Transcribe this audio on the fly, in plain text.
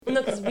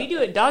because we do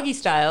it doggy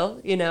style,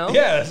 you know?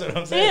 Yeah, that's what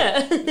I'm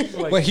saying. Yeah.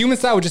 Like, Well, human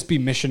style would just be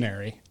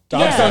missionary.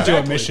 Dogs Yeah. don't do a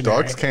Exactly. missionary.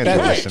 Dogs can't do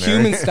That's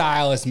missionary. Human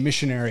style is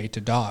missionary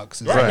to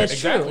dogs. right, That's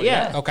exactly, true,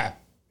 yeah. Okay.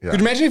 Yeah. Could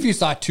you imagine if you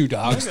saw two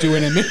dogs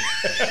doing a Like,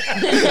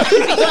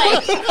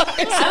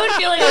 I would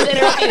feel like I was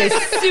interrupting a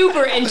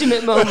super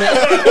intimate moment.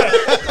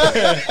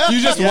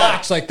 You just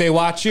watch like they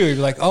watch you. You're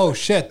like, oh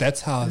shit,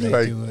 that's how they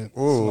Like, do it.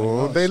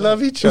 ooh, they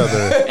love each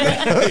other.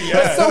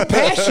 That's so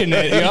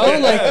passionate, yo.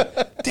 Like,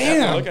 look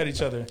damn, at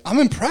each other. I'm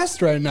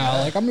impressed right now.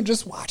 Like, I'm gonna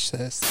just watch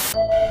this.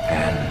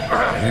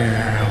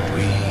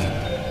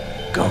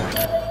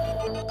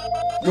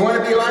 You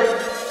want to be like?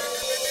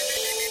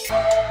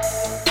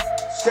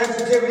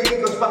 Sensitivity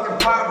equals fucking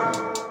poverty.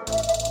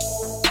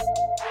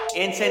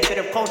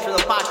 Insensitive Culture, the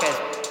podcast.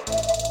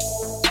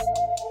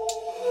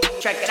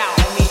 Check it out,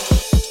 homie.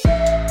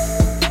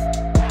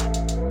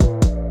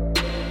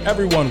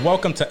 Everyone,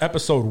 welcome to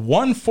episode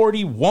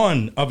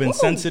 141 of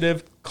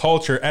Insensitive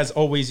Culture. As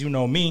always, you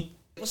know me.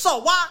 What's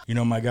up, what? You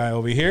know my guy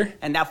over here.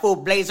 And that fool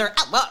Blazer,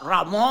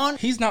 Ramon.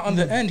 He's not on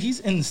the end. He's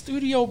in the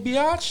studio,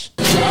 biatch.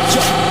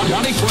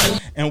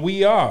 And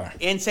we are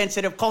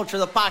Insensitive Culture,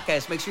 the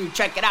podcast. Make sure you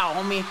check it out,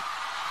 homie.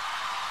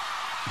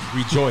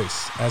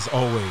 Rejoice, as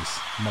always,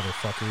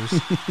 motherfuckers.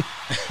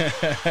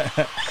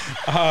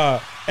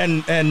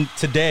 And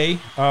today,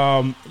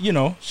 you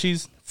know,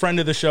 she's friend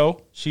of the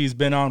show. She's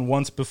been on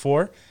once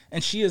before,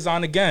 and she is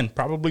on again.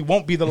 Probably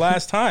won't be the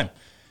last time.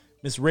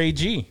 Miss Ray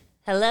G.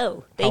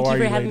 Hello. How Thank are you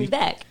for you, having lady? me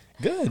back.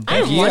 Good. I'm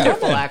Thank you for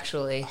wonderful, coming.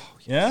 actually.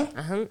 Yeah?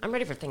 I'm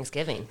ready for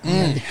Thanksgiving.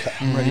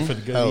 I'm ready for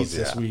the good Hells eats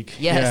this yeah. week.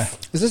 Yes.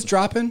 Is this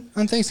dropping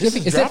on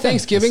Thanksgiving? This is Is it dropping.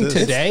 Thanksgiving This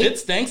is- today?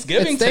 It's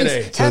Thanksgiving It's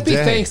today. Happy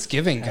Today.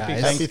 Thanksgiving, guys. Happy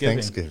Happy Thanksgiving.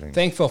 Thanksgiving.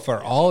 Thankful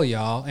for all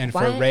y'all and for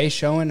Why- Ray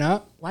showing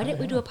up. Why didn't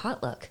we do a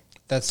potluck?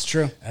 That's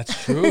true.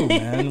 That's true,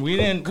 man. We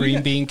didn't.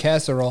 Green bean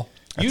casserole.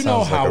 You That know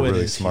sounds how like a it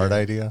really is smart here.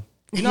 idea.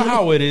 You know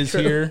how it is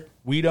here.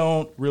 We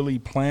don't really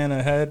plan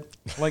ahead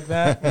like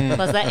that.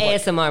 Plus, that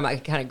ASMR might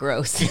be kind of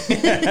gross.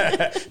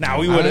 Now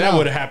we I would don't that know.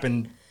 would have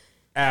happened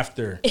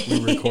after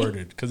we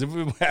recorded, because if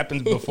it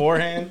happens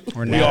beforehand,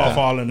 we napping. all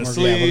falling We're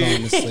asleep.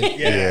 going to sleep.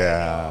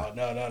 Yeah.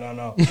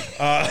 No.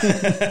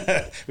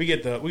 We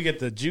get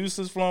the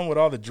juices flowing with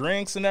all the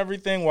drinks and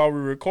everything while we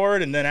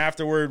record, and then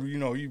afterward, you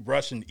know, you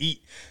rush and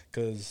eat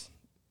because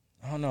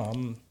I don't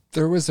know.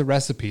 There was a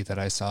recipe that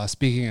I saw.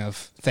 Speaking of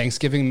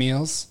Thanksgiving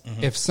meals,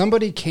 Mm-hmm. if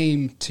somebody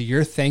came to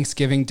your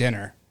Thanksgiving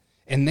dinner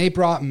and they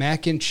brought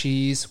mac and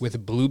cheese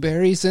with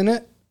blueberries in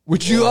it,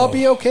 would you all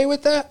be okay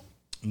with that?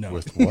 No.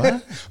 With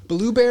what?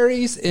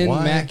 Blueberries in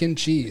Why mac and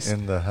cheese.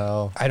 in the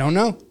hell I don't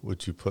know.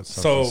 would you put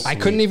So- something? I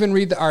couldn't even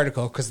read the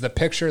article because the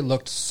picture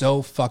looked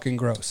so fucking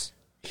gross.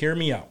 Hear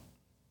me out.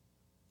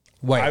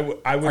 Wait,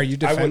 I would. are you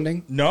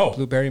defending? No,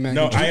 blueberry mac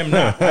No, and cheese? I am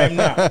not. I am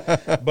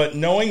not. But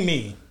knowing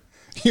me,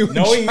 You would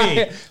knowing try me,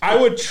 it. I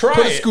would try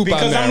Put a it scoop on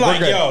because there. I'm We're like,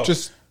 good. yo,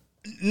 Just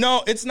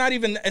no. It's not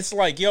even. It's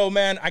like, yo,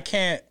 man, I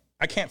can't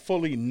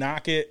fully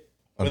knock it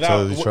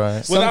Until without you try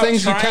it. some without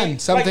things you trying. can.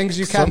 Some Like, things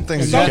you can. some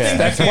things And you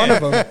that's, can. that's one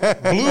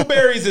of them.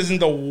 Blueberries isn't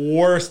the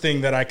worst thing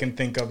that I can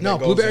think of. No, that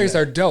goes in blueberries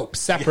there. are dope.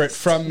 Separate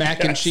from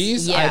mac and Yes.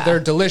 cheese, Yeah. they're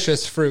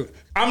delicious fruit.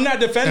 I'm not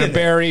defending Or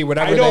berry, them.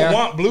 whatever I they don't are.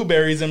 want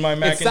blueberries in my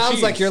mac It and cheese.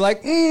 sounds like you're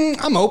like,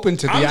 I'm open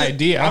to the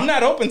idea. I'm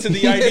not open to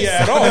the idea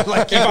at all.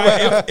 Like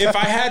if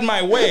I had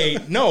my way,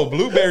 no,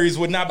 blueberries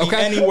would not be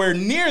Okay. anywhere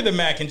near the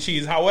mac and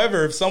cheese.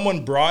 However, if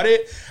someone brought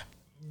it,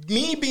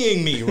 me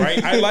being me,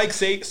 right? I like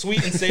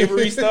sweet and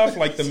savory stuff,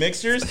 like the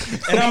mixtures.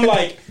 And I'm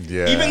like,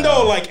 Yeah. even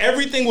though like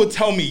everything would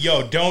tell me,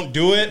 yo, don't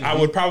do it, I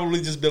would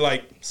probably just be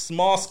like,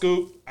 small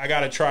scoop, I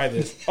gotta try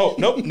this. Oh,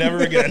 nope, never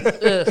again.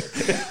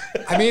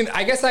 I mean,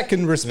 I guess I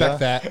can respect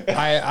that.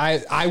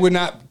 I would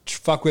not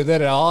fuck with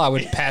it at all. I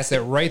would pass it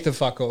right the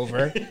fuck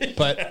over.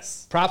 But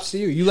props to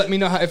you. You let me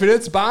know how, if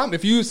it's bomb.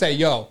 If you say,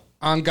 yo,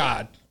 on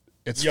God,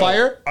 it's Yo,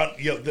 fire. I'm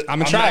I'm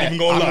gonna try not it. even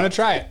gonna I'm lie. gonna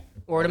try it.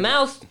 Word of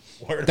mouth.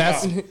 Word of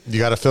That's mouth. You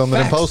got to film it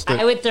and Facts. post it.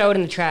 I would throw it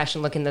in the trash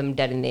and look them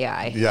dead in the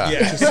eye. Yeah.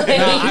 Yeah. No,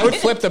 I would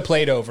flip the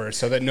plate over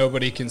so that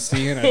nobody can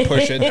see and I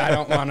push it. I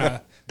don't want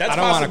to. That's I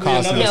don't want to possibly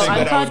cause another No, this. thing I'm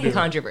that I would causing do.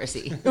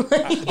 controversy.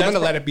 I'm going to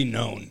let it be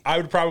known. I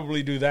would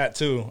probably do that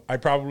too.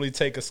 I'd probably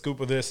take a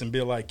scoop of this and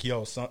be like,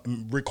 yo,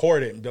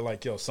 record it and be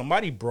like, yo,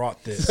 somebody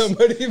brought this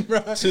Somebody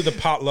brought to the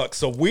potluck.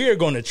 So we're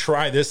going to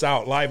try this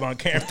out live on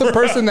camera. the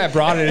person that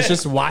brought it is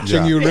just watching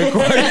Yeah. you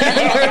record.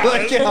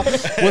 Like, yeah,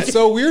 what's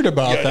so weird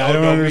about Yeah, that? I no,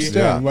 don't don't be- understand.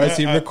 Yeah. Why is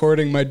he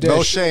recording my dish?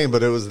 No shame,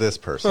 but it was this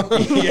person. And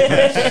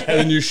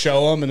then you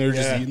show them and they're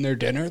just Yeah. eating their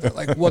dinner. They're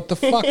like, what the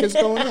fuck is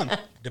going on?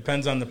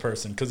 Depends on the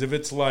person. Because if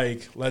it's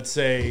like, let's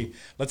say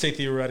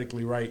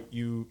theoretically, right,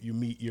 you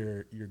meet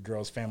your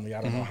girl's family.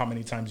 I don't know how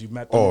many times you've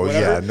met them. Oh, or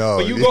whatever, yeah, no.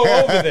 But you go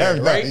over there,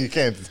 No, right? you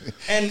can't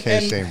And-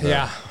 shame them.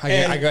 Yeah,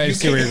 And I you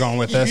see where can't- you're going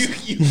with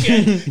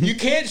this. You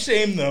can't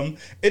shame them.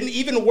 And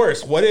even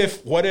worse, what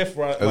if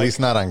At least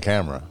not on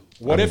camera.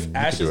 What I if mean, you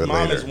could Ash's do it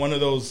mom later. is one of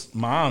those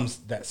moms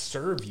that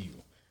serve you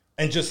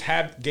and just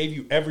gave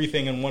you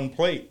everything in one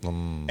plate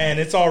and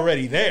it's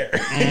already there?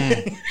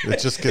 It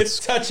just It's gets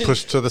touching-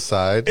 pushed to the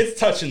side. It's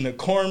touching the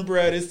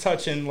cornbread. It's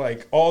touching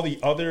like all the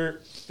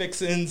other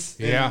fixins.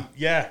 and- Yeah.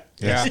 yeah.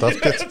 Yeah, stuff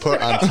gets put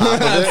on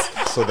top of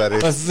it so that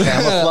it's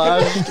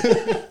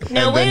camouflaged,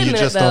 Now and wait then a you minute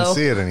just though. don't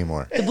see it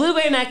anymore. The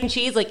blueberry mac and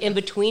cheese, like in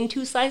between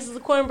two slices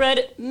of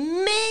cornbread,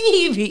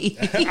 maybe.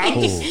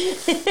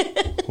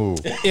 Ooh.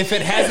 If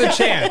it has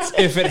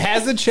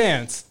a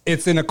chance,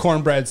 it's in a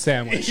cornbread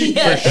sandwich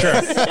for sure.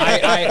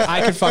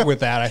 I could fuck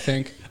with that. I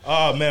think.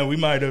 Oh man, we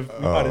might have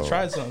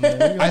tried something.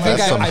 Man. I think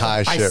That's some I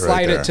high shit right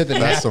slide there. it to the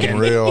That's some napkin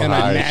real and I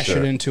high mash shit.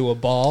 it into a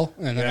ball,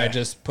 and then I Yeah.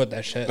 just put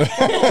that shit.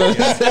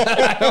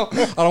 I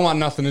don't want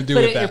nothing to do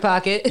Put with it in that. your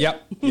pocket.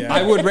 Yep. Yeah.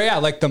 I would,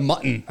 like the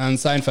mutton on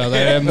Seinfeld. I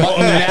had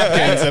mutton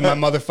napkins in my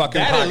motherfucking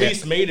That pocket. at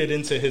least made it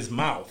into his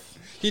mouth.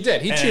 He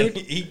did. He And chewed.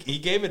 he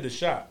gave it a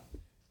shot.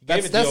 He gave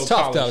it the That's old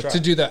tough college though try. to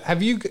do that.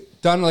 Have you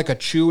done like a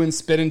chew and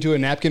spit into a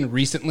napkin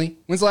recently?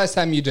 When's the last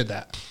time you did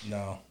that?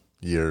 No.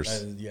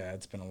 Years. Yeah,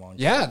 it's been a long time.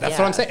 Yeah, that's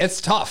what I'm saying. It's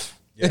tough.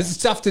 Yeah. It's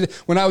tough to.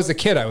 When I was a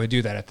kid, I would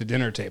do that at the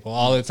dinner table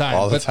all the time.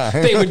 All the But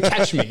time. They would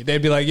catch me.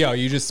 They'd be like, "Yo,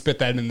 you just spit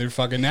that in their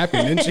fucking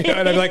napkin, didn't you?"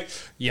 And I'd be like,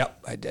 "Yep,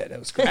 I did. It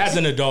was great." As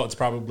an adult, it's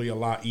probably a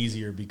lot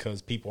easier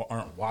because people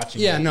aren't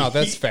watching. Yeah, you no,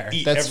 that's eat- fair.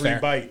 Eat That's every fair.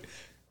 bite.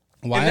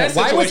 Why? In that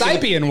Why was I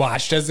situation- being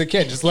watched as a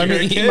kid? Just let me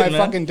You're a eat kid, my man.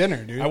 fucking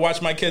dinner, dude. I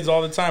watch my kids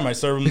all the time. I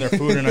serve them their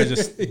food and I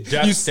just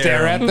death You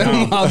stare at them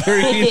down. while they're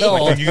eating.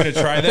 Are you gonna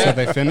try that? So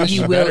they finish?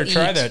 You You better will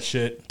try eat. that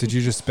shit. Did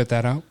you just spit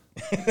that out?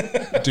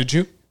 Did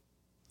you?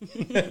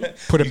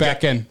 Put it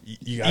back in.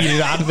 you got Eat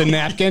it out of the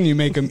napkin. You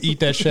make them eat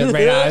that shit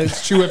right out.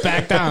 Chew it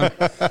back down.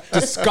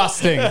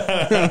 Disgusting.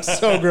 I'm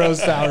so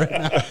grossed out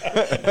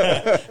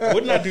right now.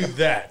 Wouldn't I do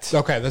that?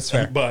 Okay, that's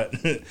fair. But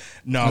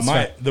no, That's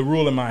fair. the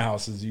rule in my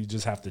house is you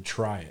just have to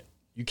try it.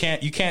 You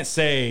can't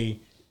say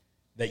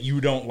that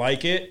you don't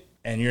like it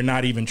and you're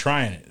not even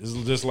trying it. It's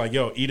just like,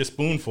 yo, eat a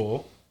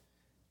spoonful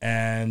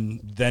and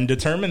then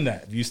determine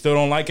that. If you still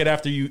don't like it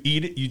after you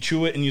eat it, you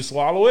chew it and you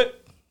swallow it,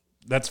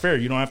 that's fair.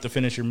 You don't have to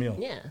finish your meal.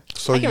 Yeah.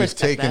 So I can you've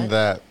respect taken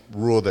that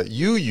rule that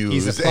you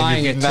use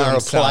applying and you've it to now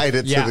himself. applied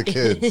it Yeah. to the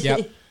kids.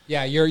 Yep.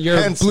 Yeah, your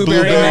Hence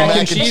blueberry mac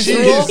and cheese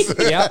rule.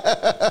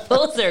 Yep.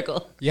 Full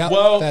circle. Yep.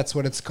 Well- That's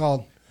what it's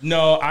called.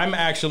 No, I'm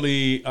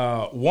actually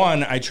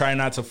one. I try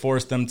not to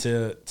force them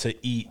to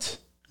eat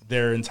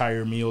their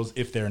entire meals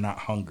if they're not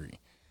hungry,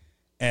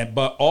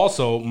 but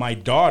also my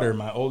daughter,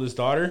 my oldest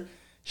daughter,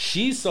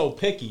 she's so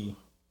picky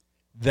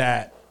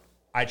that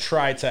I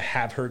try to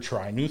have her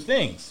try new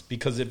things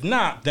because if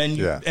not, then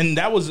you. Yeah. And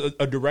that was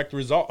a direct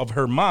result of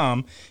her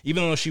mom,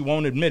 even though she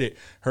won't admit it.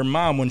 Her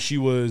mom, when she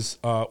was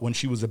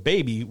a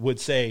baby, would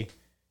say,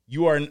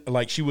 you are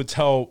like, she would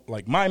tell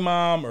like my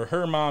mom or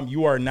her mom,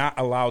 you are not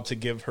allowed to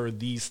give her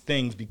these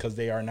things because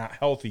they are not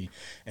healthy.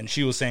 And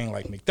she was saying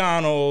like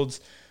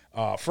McDonald's,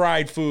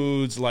 fried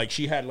foods. Like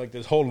she had like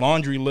this whole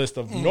laundry list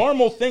of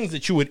normal things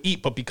that you would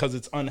eat, but because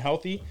it's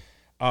unhealthy,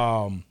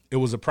 it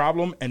was a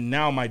problem. And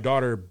now my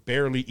daughter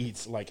barely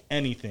eats like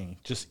anything,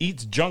 just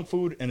eats junk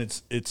food. And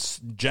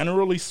it's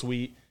generally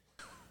sweet.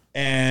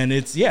 And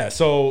it's, yeah,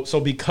 so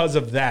because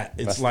of that,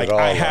 it's Messed like it all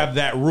I up. have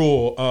that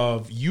rule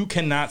of you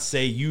cannot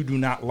say you do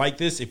not like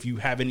this if you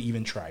haven't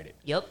even tried it.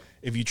 Yep.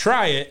 If you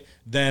try it,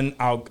 then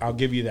I'll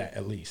give you that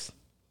at least.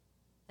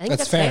 I think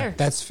That's fair.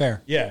 That's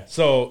fair. Yeah.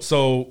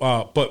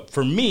 But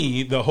for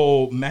me, the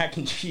whole mac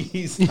and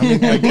cheese,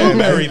 like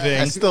blueberry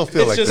thing, I still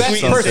feel like just there's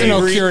sweet and personal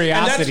savory.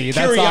 curiosity. And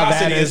That's all that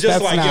curiosity is. is just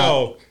That's like, not-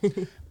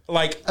 yo,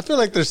 like I feel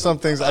like there's some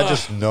things I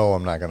just know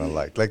I'm not gonna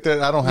like. Like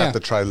I don't have Yeah. to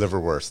try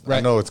liverwurst. I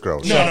Right. know it's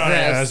gross. no,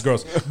 that's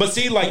gross. But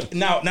see, like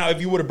now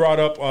if you would have brought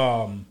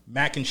up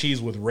mac and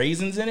cheese with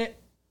raisins in it,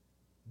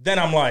 then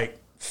I'm like,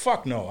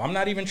 fuck no, I'm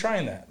not even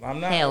trying that. I'm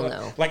not. Hell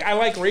no. Like I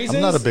like raisins.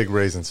 I'm not a big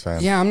raisins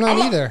fan. Yeah, I'm not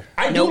either.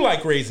 I Nope. do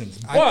like raisins,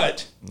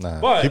 but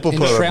People In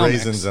put trail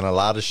raisins mix. in a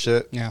lot of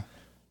shit Yeah.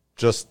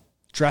 just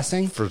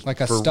Dressing for like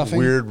a for stuffing.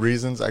 weird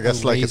reasons. I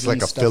guess like it's raisin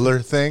like a stuffing. filler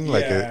thing.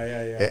 Like Yeah,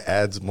 it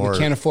adds more. We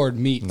can't afford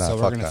meat, Nah, so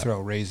we're fuck gonna that. throw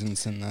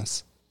raisins in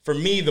this. for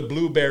me, the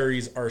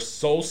blueberries are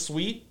so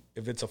sweet.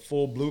 If it's a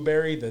full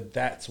blueberry,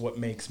 that's what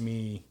makes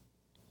me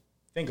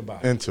think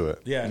about it. into it.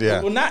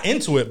 Yeah. Well, not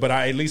into it, but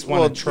I at least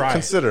want Well, to try it.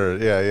 consider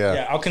it. Yeah.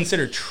 Yeah, I'll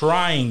consider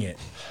trying it.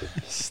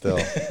 Still,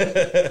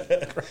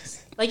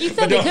 Like you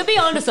said, they could be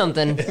onto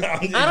something. I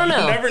don't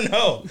know. You never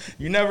know.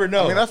 You never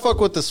know. I mean, I fuck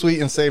with the sweet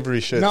and savory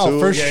shit No, too.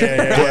 for sure.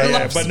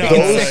 yeah. But no,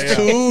 Those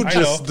two I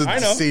just know. I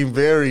know. seem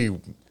very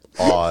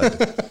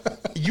odd.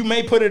 You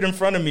may put it in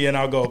front of me, and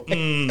I'll go.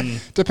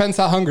 Depends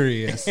how hungry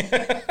he is.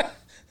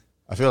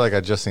 I feel like I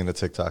just seen a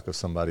TikTok of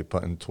somebody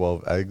putting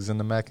 12 eggs in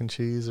the mac and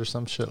cheese or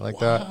some shit like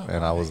that,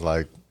 and I was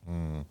like,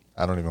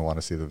 I don't even want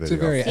to see the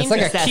video. It's Seems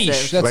like a excessive.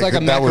 quiche. That's like a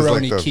that was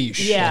macaroni like the- quiche.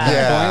 Yeah. At that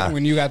Yeah. point,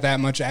 when you got that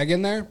much egg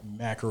in there.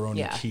 Macaroni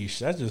Yeah. quiche.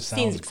 That just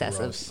sounds Seems excessive.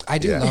 gross. I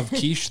do Yeah. love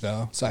quiche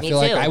though, so I Me feel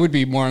like too. I would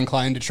be more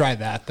inclined to try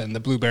that than the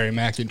blueberry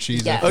mac and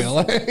cheese. Yeah. I feel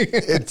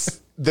like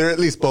They're at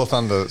least both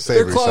on the they're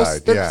savory close.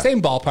 side. They're yeah.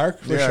 same ballpark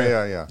for yeah,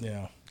 sure. yeah.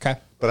 Yeah. Okay.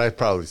 But I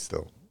probably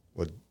still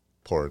would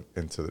pour it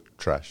into the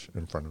trash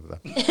in front of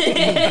them.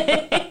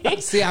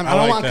 See, I I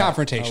don't like want that.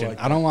 confrontation. I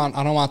like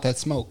I don't want that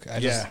smoke. I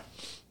just Yeah.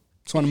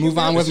 Just want to move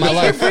on with my If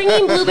life. you're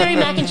bringing blueberry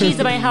mac and cheese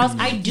to my house,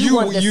 I do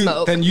want the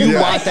smoke. Then you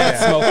want that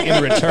smoke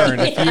in return.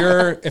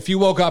 If you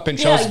woke up and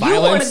chose Yeah, you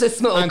wanted violence the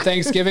smoke. on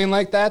Thanksgiving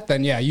like that,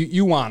 then yeah,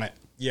 you want it.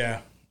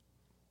 Yeah.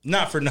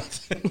 Not for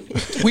nothing.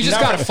 We just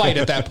got to fight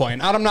at that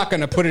point. I'm not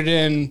going to put it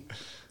in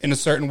a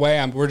certain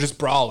way. We're just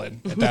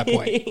brawling at that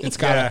point. It's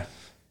got to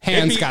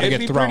hands got to get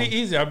It'd be thrown. pretty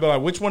easy. I'd be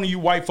like, which one of you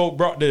white folk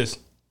brought this?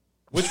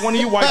 Which one of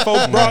you white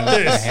folks brought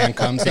The this? hand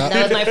comes up.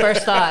 That was my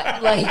first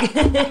thought.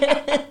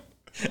 Like,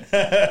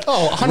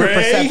 Oh, 100%.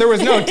 Ray? There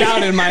was no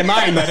doubt in my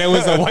mind that it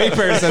was a white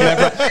person.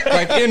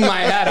 Like in my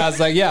head, I was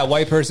like, yeah,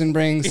 white person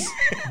brings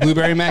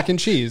blueberry mac and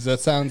cheese. That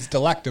sounds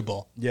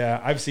delectable.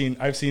 Yeah, I've seen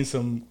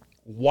some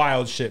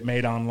wild shit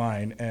made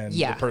online, and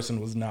Yeah. the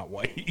person was not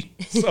white.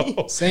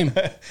 So Same.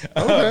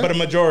 but a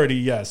majority,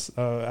 yes,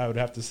 I would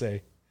have to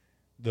say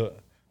the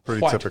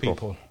Pretty white typical.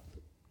 people.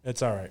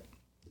 It's all right.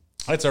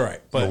 It's all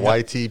right, but The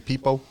YT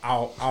people.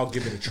 I'll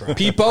give it a try.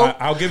 Peepo?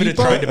 I'll give it a Peepo?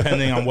 try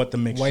depending on what the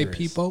mixture White is.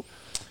 people.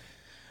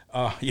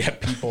 Yeah,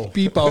 people.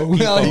 Peepo. We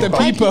like the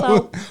White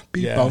peepo.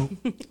 Yeah.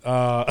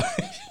 Peepo.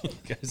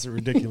 You guys are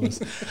ridiculous.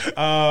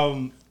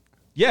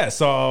 Yeah,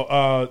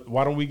 so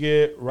why don't we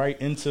get right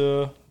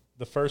into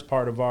the first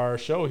part of our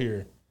show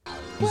here?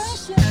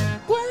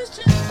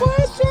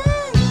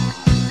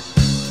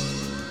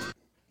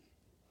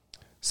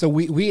 So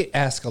we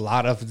ask a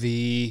lot of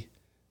the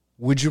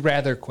would you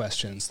rather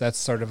questions. That's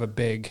sort of a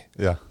big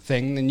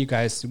thing. And you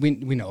guys, we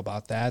know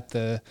about that.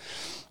 The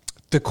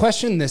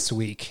question this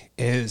week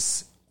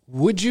is,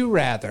 would you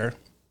rather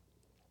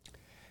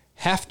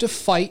have to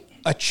fight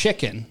a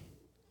chicken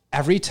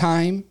every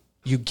time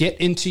you get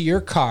into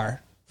your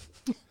car,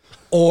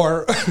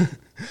 or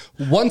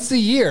once a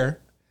year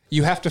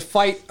you have to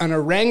fight an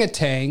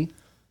orangutan,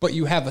 but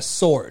you have a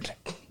sword?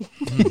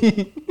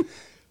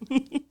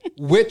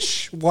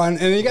 Which one?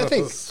 And you got to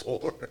think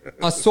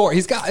a sword.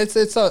 He's got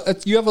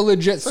it's you have a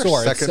legit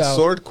sword. Second so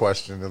sword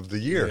question of the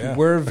year.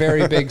 We're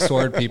very big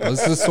sword people.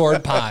 This is a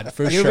sword pod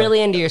for you're sure.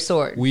 really into your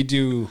sword. We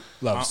do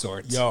love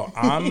swords. Yo,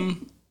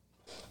 I'm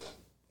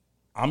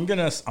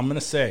gonna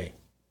say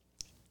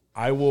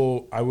I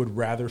would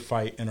rather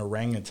fight an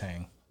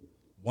orangutan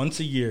once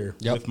a year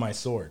with my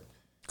sword.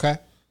 Okay.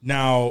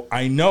 Now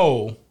I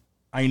know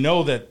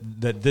that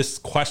this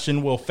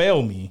question will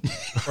fail me.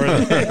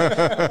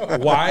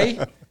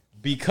 Why?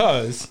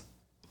 Because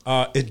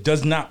it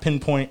does not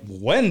pinpoint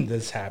when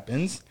this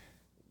happens.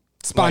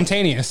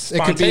 Spontaneous.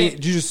 It could be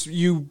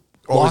you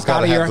Always walk out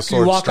gotta of have your the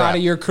sword out strap.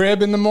 of your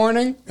crib in the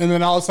morning, and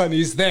then all of a sudden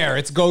he's there.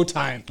 It's go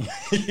time.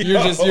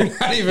 You're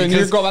not even.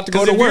 You're about to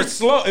go to if work. You're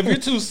slow, if you're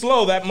too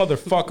slow, that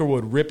motherfucker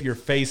would rip your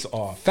face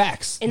off.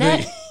 Facts. And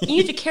that you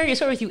need to carry your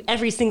sword with you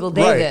every single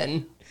day. Right.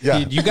 Then Yeah.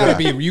 You gotta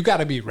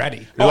be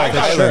ready. You're like for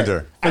sure.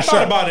 Highlander. I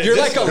thought about it. You're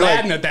This- like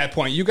Aladdin at that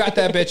point. You got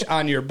that bitch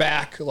on your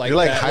back. Like You're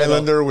like that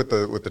Highlander with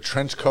the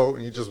trench coat,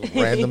 and you just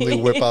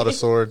randomly whip out a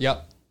sword.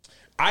 Yep.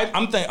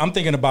 I'm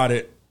thinking about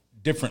it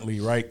differently,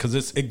 right? Because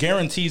it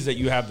guarantees that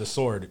you have the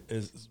sword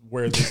is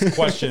where this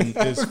question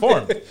is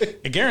formed.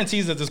 It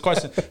guarantees that this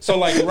question. So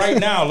like right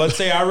now, let's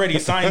say I already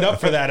signed up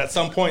for that at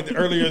some point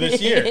earlier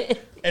this year,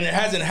 and it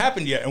hasn't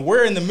happened yet. And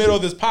we're in the middle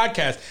of this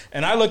podcast,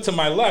 and I look to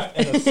my left,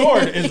 and the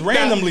sword is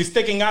randomly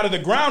sticking out of the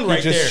ground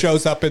right just there.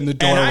 shows up in the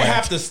And I doorway.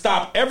 have to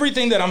stop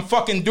everything that I'm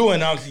fucking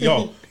doing. I was,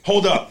 yo,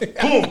 hold up, boom,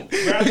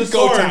 grab the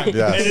Go sword, time.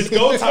 Yes. and it's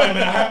go time,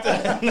 and I have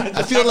to.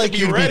 I feel like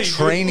you'd be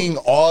training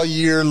all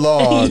year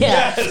long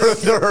Yes. for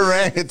the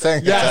orangutan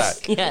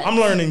attack. Yes. I'm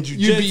learning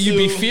jujitsu. You'd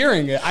be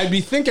fearing it. I'd be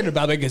thinking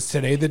about like, is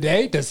today the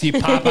day? Does he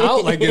pop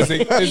out? Like, is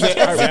it?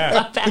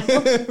 Yeah.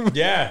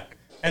 Yeah.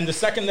 And the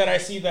second that I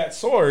see that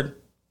sword,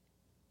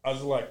 I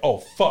was like, oh,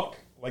 fuck.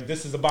 Like,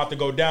 this is about to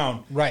go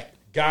down. Right.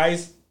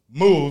 Guys,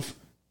 move.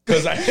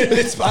 Because and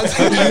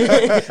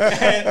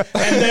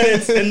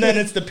then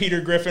it's the Peter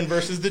Griffin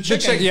versus the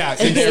chicken. Yeah,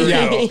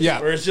 scenario, yeah.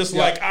 Where it's just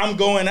Yeah. like, I'm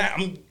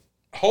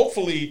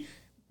hopefully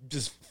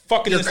just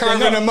fucking You're this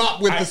carving thing him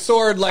up with the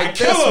sword like I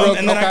kill this, him, real-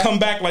 and then I okay. come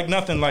back like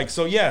nothing. Like,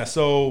 so yeah.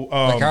 So,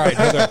 All right,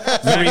 another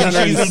mac and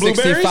cheese and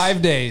blueberries?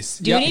 365 days.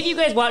 Do any of you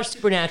guys watch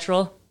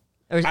Supernatural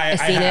or I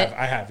seen it?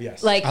 have,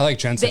 yes. Like I like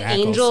Jensen the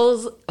Ackles.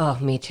 angels. Oh,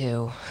 me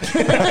too.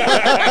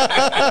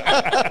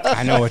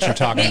 I know what you're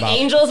talking The about.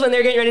 angels, when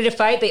they're getting ready to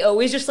fight, they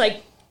always just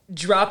like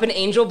drop an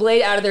angel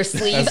blade out of their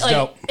sleeve. That's like,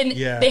 dope. And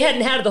Yeah. they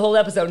hadn't had it the whole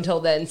episode until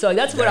then. So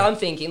that's what I'm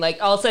thinking. Like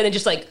all of a sudden, it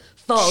just like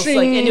falls like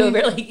Shing. into a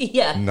very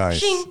like Nice.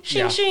 shing, shing,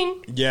 Yeah.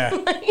 shing. Yeah,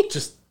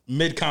 just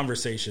mid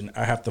conversation,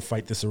 I have to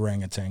fight this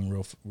orangutan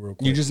real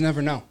quick. You just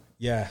never know.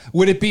 yeah,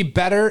 Would it be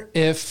better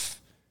if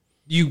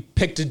you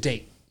picked a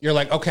date? You're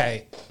like,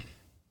 okay,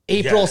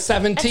 April Yeah.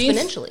 17th.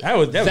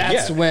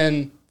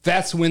 Exponentially.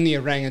 That's when the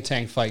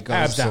orangutan fight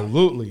goes down.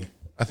 absolutely.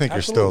 I think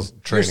you're still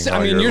training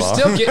all year You're long.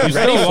 still getting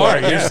ready still for are,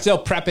 it. yeah. You're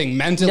still prepping No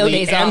mentally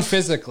days and off.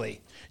 physically.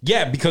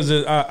 Yeah, because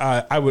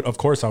I would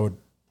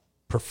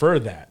prefer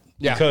that.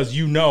 Yeah. Because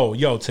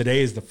yo,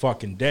 today is the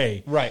fucking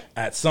day. Right.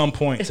 At some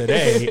point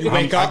today,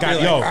 wake up, you're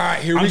like, all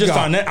right, here we go.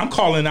 I'm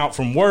calling out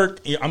from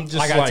work. I'm just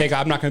I gotta like, take.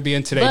 I'm not going to be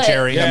in today, But-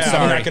 Jerry. yeah, I'm sorry.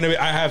 I'm not gonna be.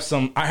 I have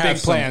some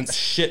plans.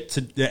 shit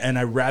to, and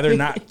I'd rather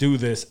not do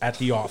this at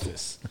the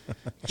office.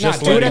 Nah, do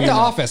it letting at you the know.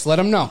 office. Let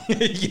them know.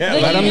 Yeah,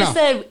 But let you 'em just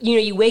know. said,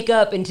 you wake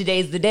up and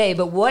today's the day.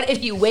 But what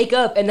if you wake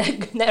up and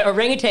that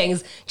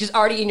orangutan's just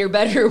already in your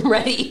bedroom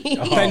ready?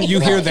 Then you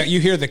hear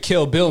the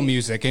Kill Bill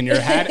music in your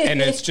head,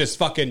 and it's just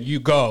fucking you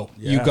go.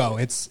 Yeah.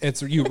 It's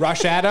you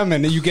rush at them,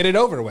 and then you get it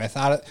over with.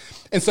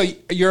 And so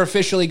you're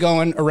officially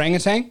going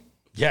orangutan,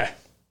 yeah,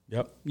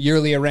 yep.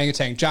 yearly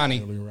orangutan, Johnny.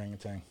 Really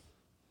orangutan.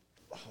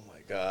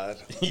 God.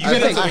 You I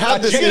get into-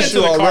 had this you get into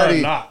issue the car or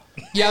already. not.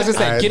 Yeah, I was gonna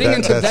say, I- getting that-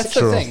 into that's that's the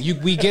true.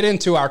 thing. We get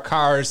into our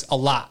cars a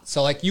lot.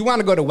 So like, you want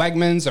to go to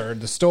Wegmans or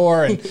the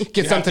store and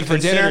get something to for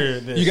dinner. consider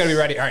this. You got to be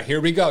ready. All right, here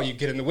we go. You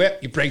get in the whip,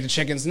 you break the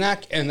chicken's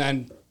neck, and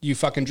then you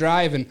fucking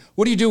drive. And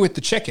what do you do with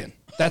the chicken?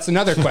 That's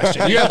another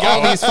question. You have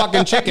all these fucking You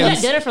got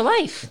chickens. dinner for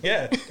life.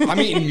 Yeah. I'm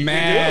eating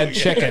mad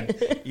chicken.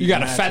 You got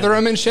to mad feather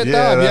them and shit, Yeah, though.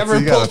 Have you that's- ever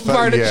you gotta pulled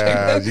apart a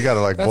chicken? you gotta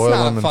like That's boil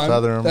not them and fun.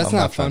 feather them. That's I'm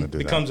not not trying fun. to do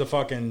that. Becomes a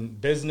fucking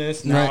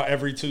business now. Right.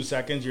 Every 2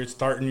 seconds, you're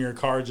starting your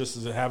car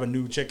just to have a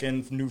new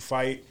chicken, new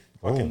fight.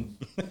 Fucking,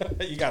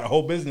 you got a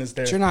whole business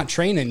there. You're not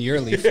training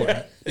yearly for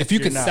it. If you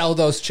You're could not. sell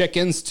those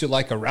chickens to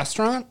like a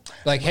restaurant,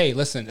 like, hey,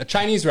 listen, a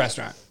Chinese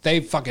restaurant, they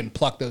fucking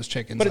pluck those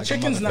chickens. But like a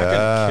chicken's motherfucker. not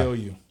gonna kill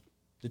you.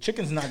 The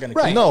chicken's not gonna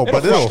Right. kill you. No,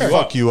 but it'll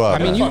fuck you up.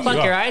 I mean, you Fuck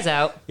you your up. eyes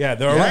out. Yeah,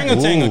 the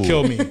orangutan will Ooh.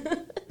 kill me.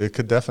 It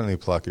could definitely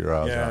pluck your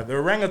eyes Yeah, out. the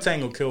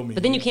orangutan will kill me.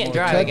 But then you can't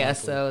drive, I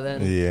guess. So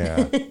then,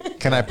 Yeah.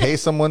 Can I pay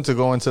someone to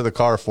go into the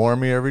car for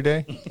me every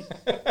day?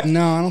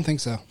 No, I don't think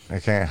so. I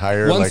can't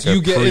hire Once like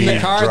you a get in the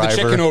car, driver.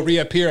 the chicken will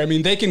reappear. I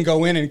mean, they can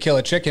go in and kill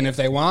a chicken if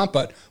they want,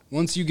 but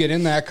once you get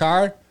in that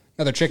car,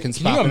 another chicken's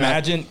Can you popping up.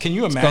 imagine? Can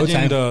you go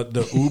imagine time.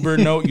 the Uber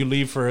note you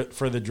leave for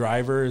the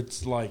driver?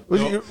 It's like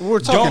We're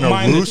talking don't a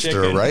mind the rooster,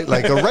 chicken. right?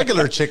 Like a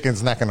regular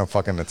chicken's not going to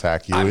fucking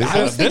attack you. Is I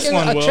it? was This thinking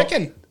one a will.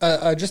 chicken,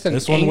 just an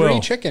This one angry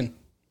will. chicken.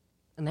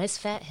 a nice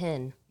fat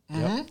hen.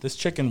 Yep. This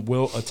chicken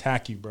will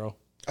attack you, bro.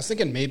 I was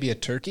thinking maybe a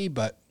turkey,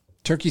 but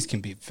turkeys can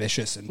be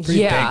vicious and pretty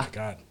Yeah. big.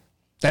 God,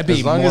 That'd be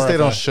As long more as they of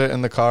don't a- shit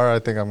in the car, I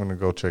think I'm going to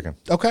go chicken.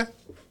 Okay.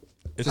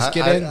 Just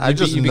get in. I You'd be-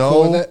 just you'd be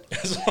cool know with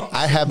it.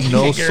 I have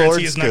no Can't guarantee sword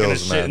he's not gonna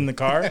skills, shit in man. the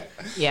car.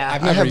 Yeah.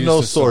 I've I never have used no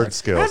a sword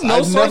skills. I have no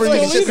I've sword never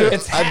skills used either.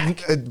 It's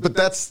hack. but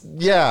that's,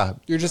 yeah.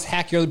 You're just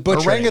hack your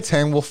butcher.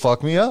 Orangutan will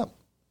fuck me up.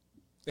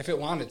 If it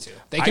wanted to,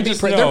 they I can be.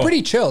 just They're know.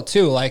 pretty chill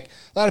too. Like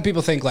a lot of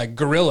people think like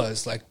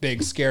gorillas, like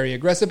big, scary,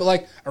 aggressive, but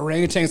like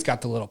orangutans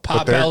got the little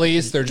pot They're-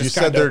 bellies. They're you just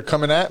said kinda- they're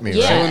coming at me,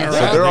 Yeah. right? Chilling So around.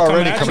 they're They're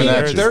already coming coming at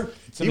at you. you. They're-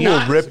 You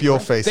will rip your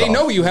face They off.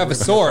 know you have a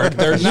sword.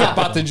 They're not Yeah.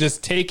 about to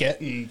just take it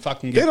and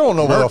fucking. They Get don't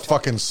know what a murked.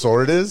 fucking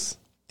sword is.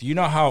 Do you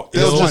know how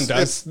They'll ill? one just-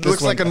 does. It This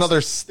looks one like does.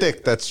 another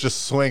stick that's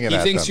just swinging He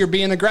at thinks them. you're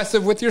being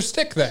aggressive with your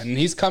stick. Then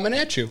he's coming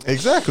at you.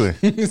 Exactly.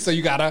 So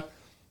you gotta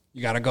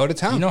go to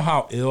town. You know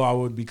how ill I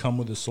would become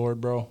with a sword,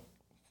 bro?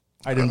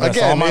 I'd invest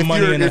all Again, my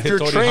money in a if you're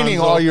Hitori training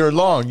Hanzo. all year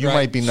long, you Right.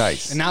 might be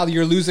nice. And now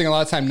you're losing a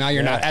lot of time. Now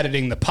you're not Yeah.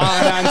 editing the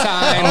pod on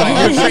time.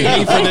 Like you're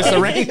training for this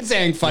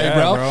orangutan fight, Yeah,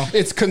 bro. bro.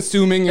 It's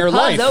consuming your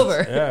life. Pod's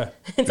over. Yeah.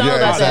 It's all Yeah,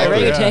 about that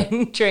exactly.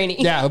 orangutan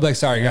training. Yeah, I'll be like,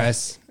 sorry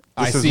guys.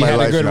 I This is see my you had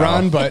a life good now.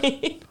 run, but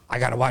I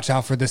gotta watch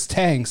out for this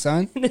tang,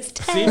 son. This See,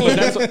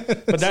 time.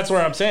 but that's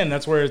where I'm saying.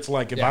 That's where it's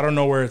like if Yeah. I don't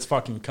know where it's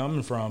fucking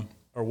coming from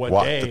or what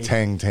What day, the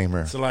Tang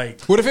Tamer? it's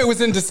like What if it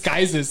was in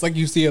disguises? Like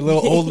you see a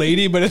little old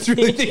lady, but it's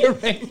really the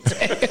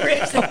orangutan.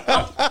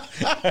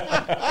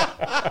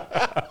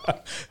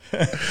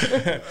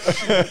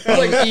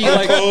 like, he,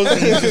 like, clothes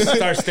and you just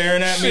start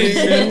staring at me.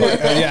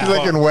 yeah. He's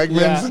like in Wegmans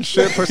Yeah. and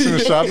shit, pushing a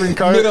shopping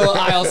cart. Middle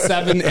aisle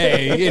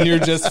 7A, and you're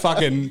just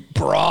fucking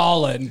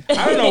brawling.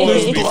 I don't know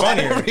what would be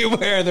funnier.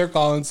 Everywhere they're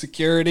calling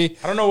security.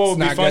 I don't know what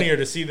would It's be not funnier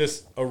good. to see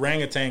this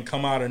orangutan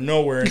come out of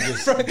nowhere and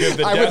just give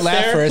the I death would laugh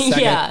stare, for a second.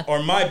 Yeah.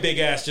 or my big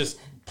ass just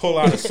pull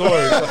out a sword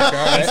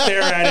and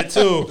stare at it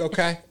too.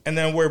 Okay. And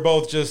then we're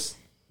both just,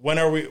 when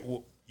are we?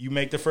 You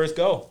make the first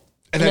go.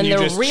 And And then then you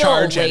the just real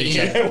charge at lady, each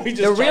other. Yeah, we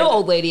just the real charge-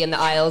 old lady in the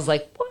aisle is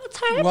like,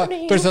 "What's What?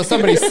 happening?" There's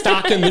somebody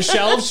stocking the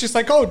shelves. She's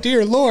like, "Oh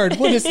dear Lord,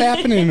 what is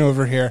happening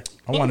over here?"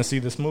 I want to see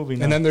this movie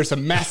now. And then there's a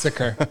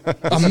massacre.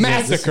 A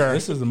massacre.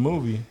 This is a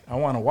movie. I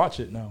want to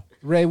watch it now.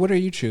 Ray, what are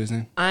you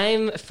choosing?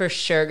 I'm for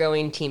sure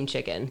going Team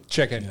Chicken.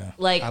 Chicken.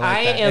 Like, like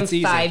I that. am That's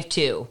easy.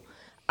 5'2".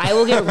 I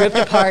will get ripped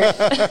apart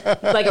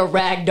like a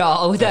rag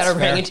doll with that That's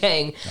fair.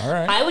 orangutan. All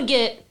right. I would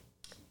get,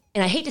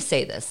 and I hate to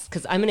say this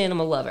because I'm an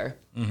animal lover,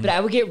 but I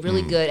would get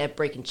really good at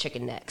breaking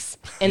chicken necks,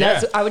 and Yeah.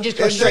 that's I would just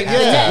go Yes, straight for the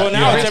yeah. neck. Well,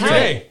 now it's every time.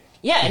 day.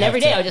 Yeah, and every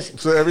day I would just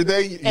So every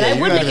day, and I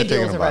you're would not make even a deal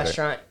thinking with a about it.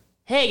 restaurant.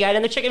 Hey, got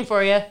in the chicken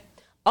for you.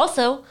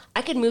 Also,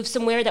 I could move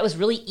somewhere that was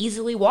really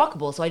easily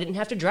walkable, so I didn't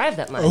have to drive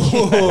that much.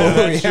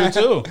 That's true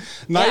too.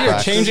 Now Yeah. you're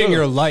Facts. changing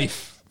your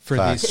life for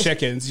Facts. these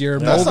chickens. You're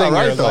That's molding not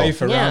right, your though.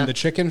 life around Yeah. the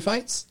chicken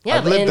fights. Yeah,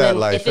 I've but lived and that then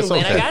life. if and It's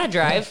when okay. I gotta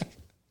drive,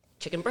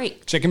 chicken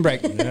break. Chicken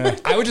break.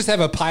 I would just have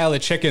a pile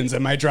of chickens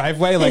in my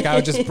driveway. Like I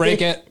would just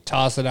break it,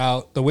 toss it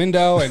out the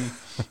window, and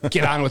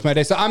get on with my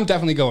day. So I'm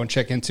definitely going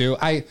chicken too.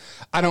 I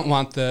don't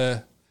want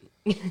the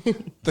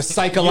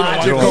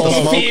psychological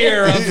smoke?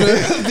 fear of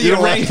the You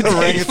don't want the orangutan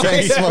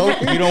orangutan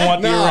smoke? You don't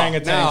want the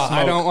orangutan smoke.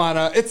 I don't want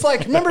to. It's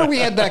like, remember we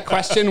had that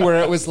question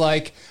where it was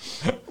like,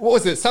 what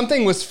was it?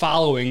 Something was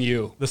following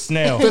you. The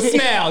snail. The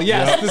snail,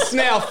 yes. The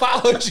snail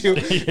followed you.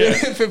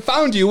 If it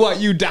found you, what,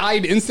 you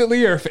died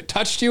instantly, or if it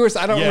touched you, or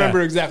I don't Yeah.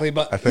 remember exactly,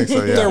 but I think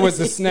so, yeah. there was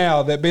a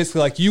snail that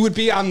basically, like, you would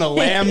be on the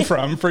lam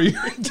from for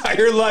your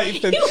entire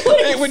life, and You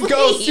wouldn't it would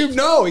go sleep. to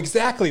no,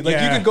 exactly. Like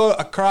Yeah. you could go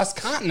across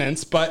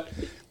continents, but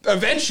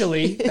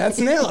eventually that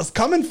snail is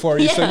coming for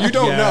you, so Yeah. you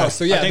don't know.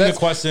 So yeah, I think that's the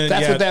question.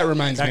 That's yeah, what that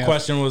reminds me. That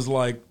question was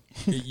like,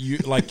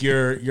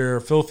 you're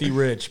filthy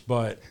rich,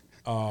 but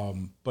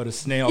a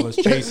snail is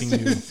chasing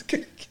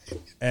you,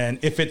 and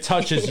if it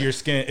touches your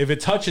skin, if it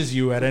touches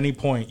you at any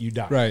point, you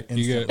die. Right,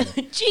 you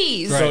instantly. get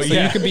Jeez. right. So, So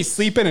yeah. you could be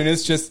sleeping and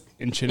it's just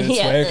inching its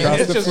Yeah. way across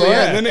It's the just- floor,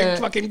 yeah. and then it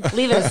fucking.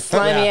 Leaving a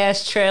slimy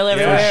ass trail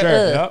everywhere. Yeah, sure.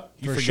 Ugh. Yep.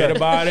 You forget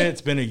about it.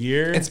 It's been a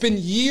year. It's been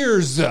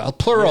years,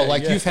 plural. Yeah,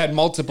 like yeah. you've had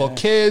multiple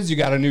kids, you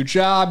got a new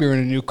job, you're in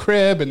a new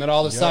crib, and then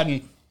all of a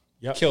sudden,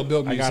 Yep. Kill Bill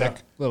I music,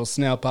 gotta- little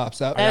snail pops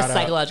up. That's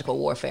psychological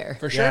warfare.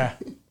 For sure. Yeah.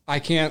 I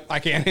can't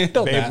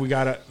handle Babe, that. we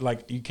gotta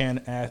you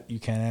can't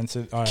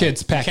answer. All right.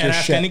 Kids, pack you can't your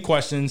ask shit. any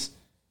questions.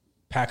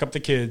 Pack up the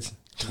kids.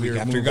 we have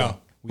to moving. go.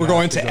 We We're have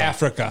going to to go.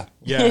 Africa.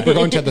 Yeah, We're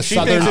going to the she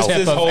southern thinks it's tip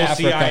this of whole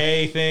Africa.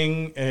 CIA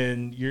thing,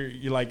 and you're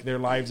like their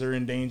lives are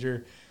in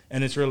danger,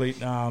 and it's really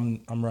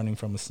I'm running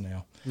from a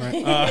snail. Right.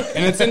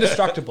 And it's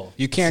indestructible.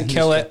 You can't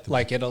kill it.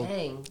 Like it'll.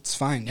 Dang. It's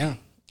fine.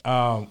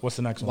 Yeah. What's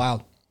the next one?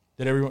 Wild.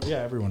 Did everyone? Yeah,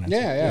 everyone.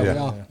 Answered.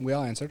 Yeah. We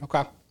all answered.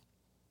 Okay.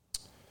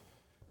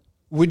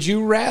 Would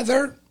you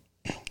rather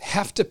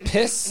have to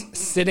piss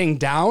sitting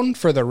down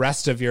for the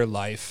rest of your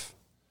life,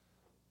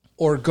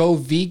 or go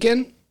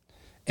vegan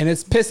and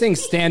it's pissing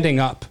standing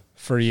up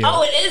for you?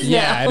 Oh, it is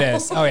Yeah, now. it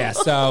is. Oh, yeah.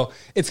 So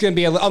it's going to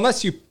be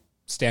unless you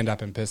stand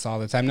up and piss all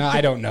the time. Now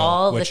I don't know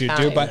All what the you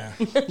do, time.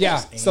 but yeah.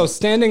 So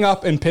standing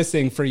up and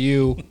pissing for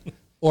you,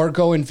 or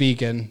going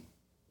vegan,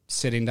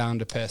 sitting down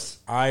to piss.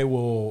 I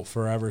will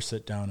forever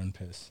sit down and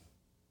piss.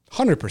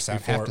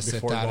 100% have to sit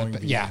before down. going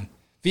And, yeah,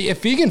 vegan.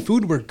 if vegan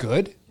food were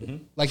good,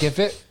 like if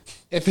it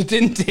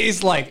didn't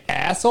taste like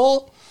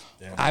asshole,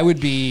 I'd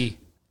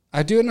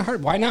do it in a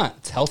heart. Why not?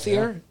 It's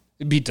healthier.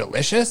 It'd be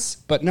delicious.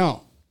 But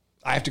no,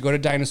 I have to go to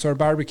Dinosaur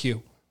Barbecue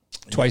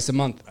twice a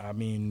month. I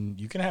mean,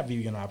 you can have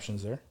vegan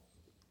options there.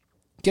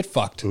 Get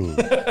fucked.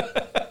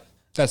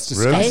 That's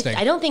disgusting.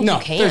 I don't think no,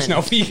 you can. There's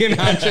no vegan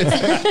options.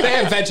 They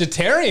have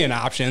vegetarian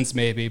options,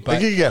 maybe, I but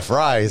think you get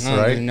fries, I don't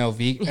right? even know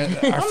vegan.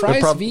 Are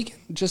fries vegan?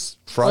 Just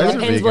Fries are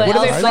Depends vegan. what What do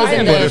they else fry is them in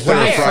in? the But if they're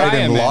fryer. fried Fry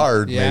 'em in in.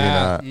 lard,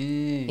 Yeah.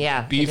 maybe not.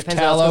 Yeah. it beef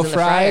depends what else tallow goes in the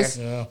fryer. fries.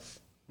 Yeah.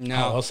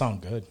 No, Oh, those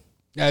sound good.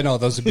 I know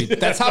those would be.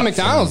 That's how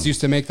McDonald's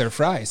used to make their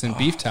fries in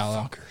beef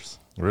tallow.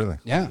 Really?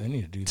 Yeah, They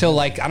need to do till that.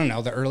 like I don't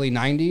know the early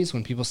 '90s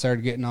when people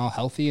started getting all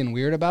healthy and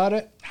weird about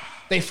it.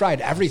 They fried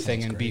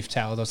everything in beef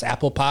tallow. Those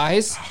apple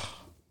pies,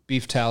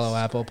 beef tallow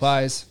apple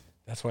pies.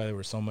 That's why they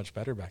were so much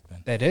better back then.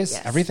 That is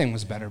Yes. everything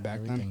was better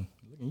back then. Everything.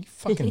 You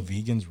fucking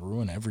vegans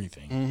ruin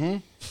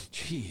everything.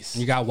 Jeez.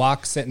 You got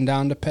Wok sitting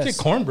down to Get piss.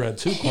 cornbread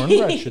too.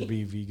 Cornbread should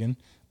be vegan.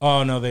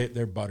 Oh no,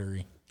 they're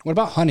buttery. What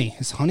about honey?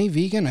 Is honey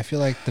vegan? I feel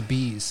like the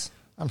bees.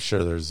 I'm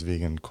sure there's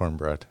vegan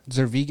cornbread. Is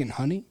there vegan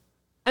honey?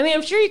 I mean,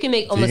 I'm sure you can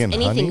make almost Vegan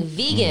anything honey?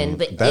 vegan,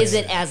 but that's- is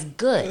it as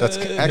good? That's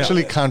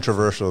actually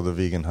controversial, the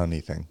vegan honey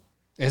thing.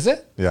 Is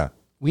it? Yeah.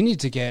 We need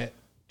to get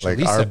Like,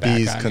 Jaleesa are back bees on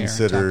here and talk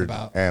considered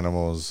about-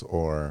 animals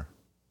or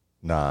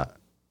not?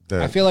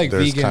 I feel like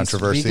there's vegans-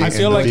 controversy. vegans- I in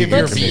feel the like if vegan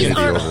you're but bees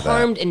community aren't over that.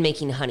 harmed in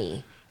making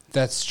honey.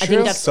 That's I true.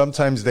 think that's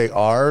Sometimes they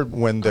are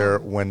when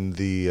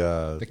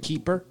the the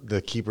keeper.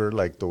 keeper,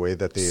 like the way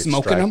that they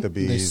Smoking extract them? the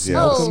They bees.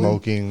 smoke Yeah, 'em.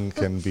 smoking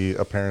can be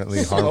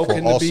apparently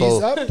Smoking harmful. the bees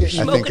Also, up, I getting-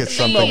 think Smoking it's the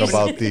something bees.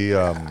 about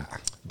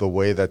the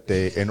way that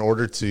they, in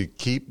order to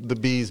keep the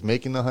bees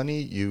making the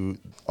honey,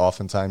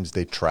 oftentimes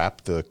they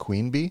trap the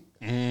queen bee.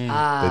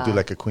 They do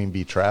like a queen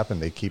bee trap,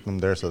 and they keep them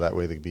there so that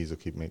way the bees will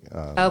keep making.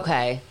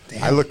 Okay.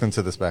 I looked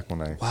into this back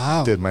when I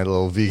Wow. did my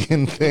little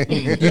vegan thing.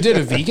 You did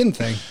a vegan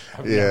thing.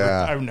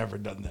 Yeah. I've never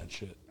done that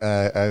shit.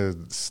 I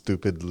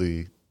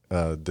stupidly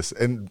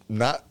and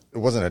not it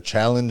wasn't a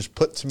challenge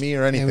put to me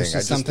or anything. I just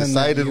just something that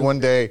decided you- one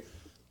day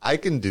I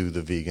can do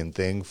the vegan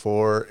thing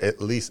for at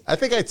least. I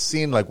think I'd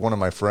seen like one of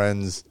my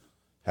friends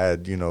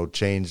had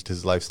changed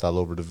his lifestyle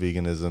over to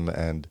veganism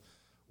and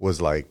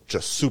was like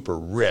just super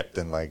ripped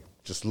and like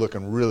just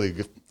looking really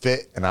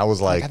fit. And I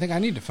was like, I think I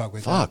need to fuck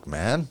with fuck,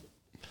 man.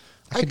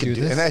 I could do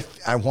this. And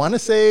I want to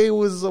say it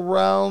was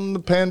around the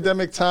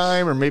pandemic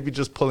time, or maybe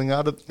just pulling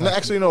out of. No,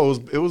 actually, no,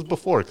 it was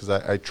before because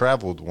I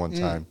traveled one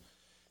time,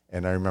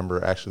 and I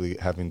remember actually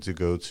having to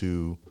go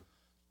to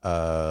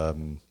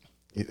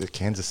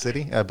Kansas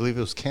City. I believe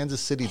it was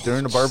Kansas City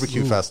during the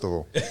barbecue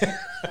festival, that.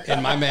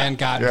 And my man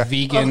got Yeah.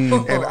 vegan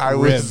and I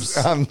ribs. was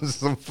on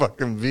some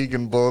fucking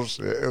vegan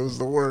bullshit. It was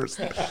the worst.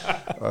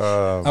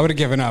 I would have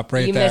given up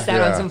right You there. missed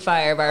out on Yeah. some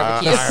fire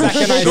barbecue. The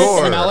second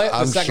sure. I smell it,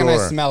 I'm the second I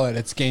sure. smell it,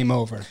 it's game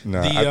over.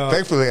 No, The,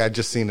 thankfully I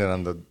just seen it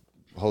on the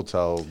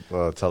hotel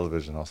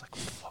television. I was like,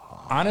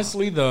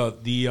 Honestly,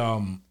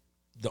 the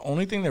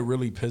only thing that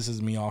really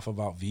pisses me off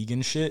about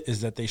vegan shit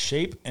is that they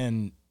shape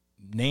and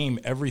name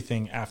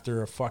everything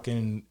after a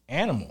fucking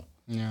animal.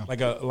 Yeah.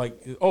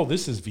 Oh,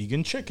 this is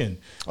vegan chicken.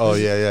 oh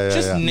yeah.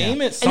 Just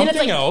name it And something then it's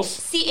like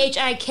else.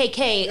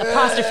 CHIKK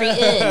apostrophe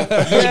N.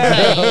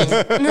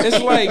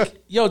 It's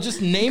like, yo,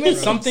 just name it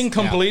something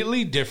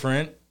completely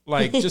different.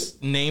 Like,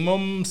 just name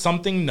them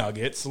something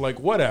nuggets, like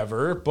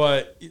whatever.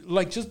 But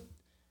like, just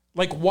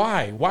like,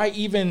 why? Why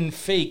even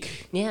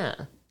fake? Yeah.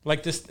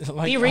 Like this?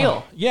 Like, Be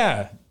real.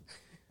 Yeah.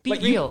 Be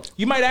Like, real.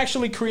 You might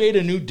actually create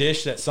a new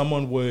dish that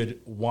someone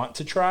would want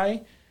to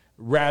try,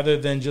 rather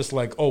than just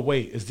like, oh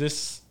wait, is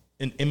this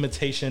an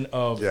imitation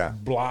of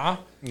blah?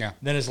 Yeah.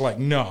 Then it's like,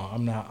 no,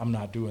 I'm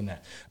not doing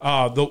that.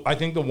 I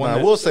think the one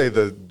I will say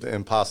the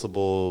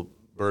Impossible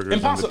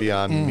burgers and the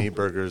Beyond Meat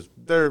burgers,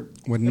 they're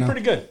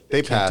pretty good.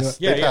 They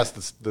pass. Yeah, They pass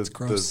the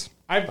gross.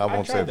 I won't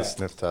I've say tried the that.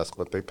 sniff test,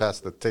 but they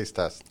pass the taste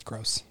test.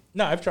 Gross.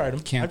 No, I've tried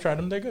them. Can't. I've tried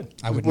them. They're good.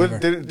 I would What,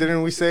 never.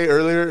 didn't we say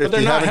earlier? If they're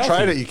you not haven't tried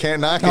healthy. it, you can't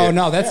knock Oh it.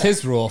 no, that's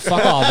his rule.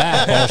 Fuck all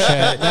that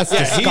bullshit. That's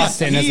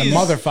disgusting as a he's-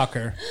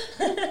 motherfucker.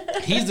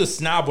 He's the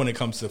snob when it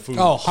comes to food.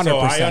 Oh, So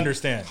 100%. I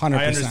understand. 100%.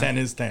 I understand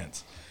his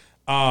stance.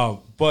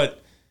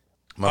 But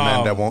My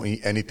man that won't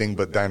eat anything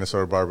but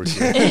dinosaur barbecue.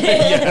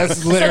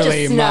 That's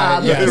literally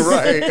snob. my. Yes.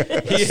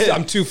 Right. he is,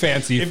 I'm too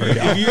fancy for if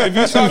y'all. you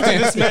talk to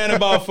this man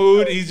about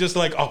food, he's just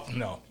like, oh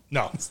no.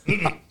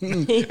 When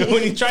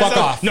he tries Fuck to,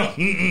 off. no,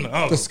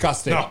 oh,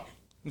 Disgusting. No,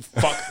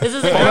 fuck. This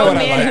is a know grown what I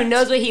man like. who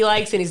knows what he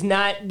likes and he's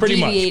not Pretty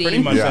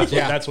deviating. much.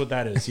 Yeah. That's what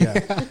that is. Yeah.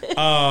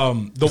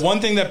 The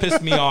one thing that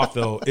pissed me off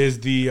though is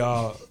the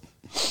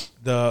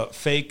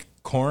fake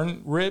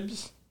corn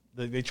ribs.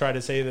 They try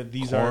to say that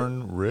these are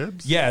Corn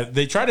ribs? Yeah,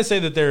 they try to say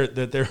that they're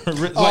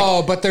like,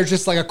 Oh, but they're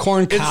just like a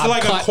corn cob it's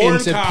like cut a corn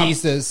into cob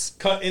pieces.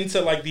 cut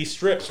into like these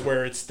strips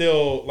where it's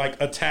still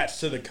like attached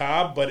to the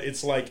cob, but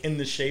it's like in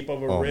the shape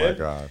of a Oh, my rib.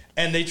 God.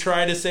 And they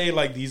try to say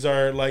like these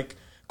are like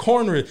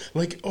corn ribs,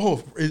 like,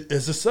 oh,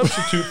 as a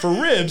substitute for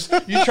ribs.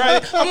 You try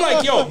it. I'm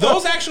like, yo,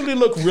 those actually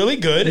look really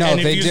good. No, and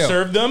if they you do.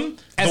 serve them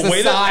As the a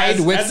way side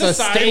that, with as a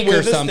side steak with or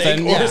a steak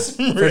something, or yeah,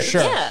 some for ribs,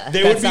 sure. Yeah.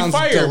 they That would be sounds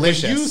fired.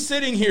 delicious. But you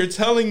sitting here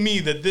telling me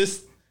that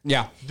this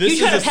Yeah. is You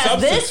trying a to pass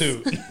this?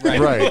 substitute.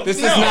 Right. This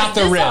is No. not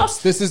the This ribs.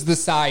 off- This is the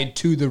side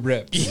to the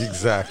ribs.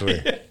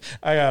 Exactly.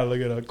 I gotta look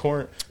at a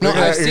corn. No, You're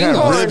I've gonna seen have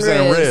those. ribs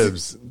and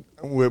ribs. ribs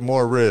with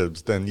more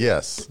ribs, then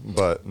yes,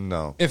 but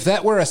no. If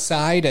that were a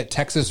side at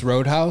Texas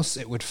Roadhouse,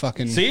 it would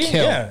fucking See,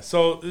 kill. yeah.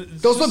 So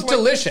it's Those just look like-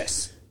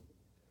 delicious.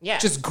 Yeah.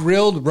 Just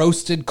grilled,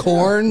 roasted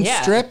corn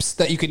Yeah. strips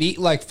that you could eat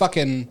like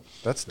fucking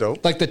That's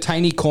dope. like the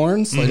tiny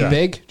corns, like Yeah.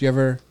 big. Do you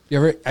ever?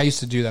 I used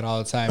to do that all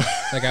the time.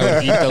 Like I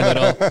would eat the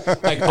little,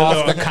 like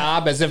off the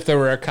cob as if there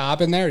were a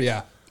cob in there.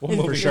 Yeah,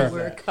 for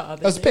sure.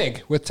 That was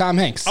Pig with Tom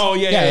Hanks. Oh,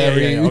 yeah. Okay,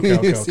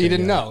 he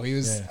didn't yeah. know. He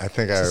was I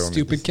think I a only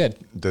stupid kid.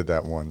 did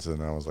that once,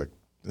 and I was like,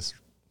 "This."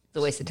 It's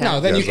a waste of time. No,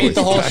 then Yeah, you it's ate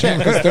the always whole shit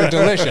because they're I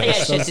got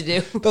delicious. shit to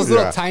do. Those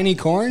little Yeah. tiny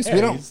corns,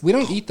 we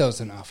don't eat those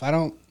enough. I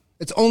don't.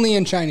 It's only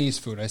in Chinese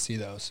food I see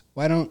those.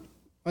 Why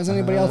does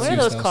anybody else What are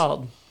use those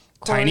called?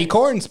 Tiny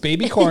corns,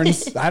 baby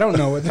corns. I don't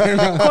know what they're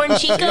Corn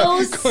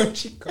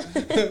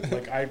Chicos?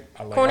 Like I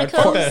like Corny I'd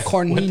put cones? that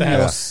corn with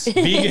ninos. that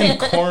vegan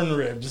corn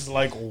ribs.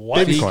 Like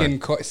what? Baby corn. Vegan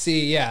corn.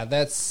 See, yeah,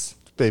 that's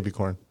Baby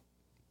corn.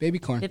 baby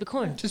corn. Baby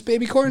corn. Just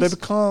baby corns. Baby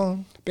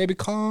corn. Baby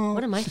corn.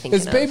 What am I thinking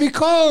It's of? baby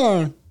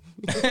corn.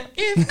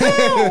 It's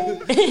cold.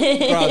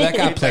 Bro, that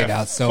got played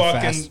out so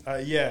fast.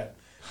 Yeah,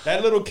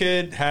 that little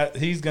kid.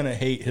 He's gonna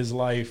hate his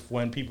life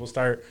when people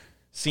start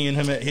seeing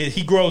him.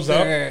 He grows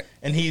up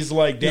and he's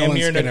like No damn one's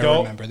near an gonna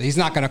adult. remember. He's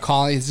not gonna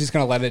call. He's just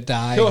gonna let it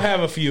die. He'll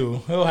have a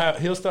few.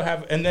 He'll still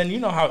have, and then you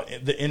know how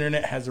the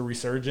internet has a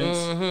resurgence,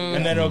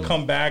 and then it'll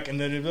come back, and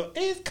then it'll be,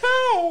 it's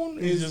corn.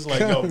 He's just like,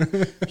 yo,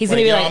 He's going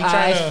to be yo, like, I'm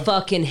trying I to-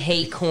 fucking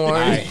hate corn.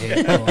 I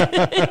hate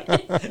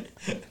corn.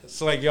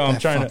 It's like, yo, I'm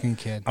That trying fucking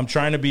to, kid. I'm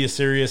trying to be a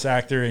serious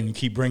actor, and you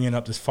keep bringing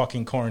up this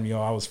fucking corn. Yo,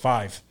 I was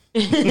 5.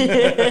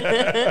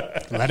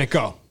 Let it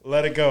go.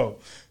 Let it go.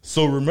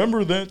 So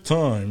remember that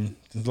time?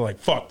 It's like,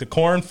 fuck the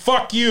corn.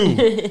 Fuck you.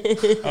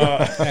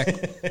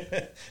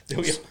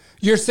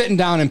 You're sitting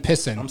down and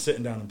pissing, I'm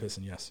sitting down and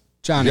pissing. Yes.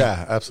 Johnny.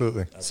 Yeah,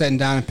 absolutely. Sitting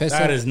down and pissing.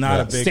 That is not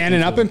a big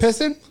standing up and influence.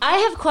 pissing. I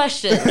have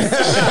questions.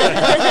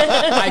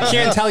 I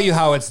can't tell you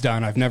how it's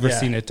done. I've never Yeah,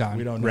 seen it done.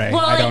 we don't know. Ray.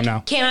 Well, I don't like,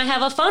 know. Can I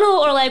have a funnel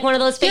or like one of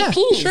those fake Yeah,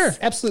 peas? sure,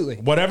 absolutely.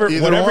 Whatever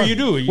Either one. you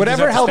do. You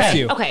Whatever just have to helps stand.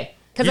 you. Okay.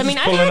 Because You're I mean,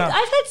 just I've pulling had, up.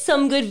 I've had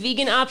some good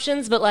vegan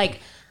options, but like,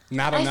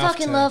 Not I enough.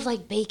 fucking to- love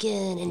like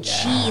bacon and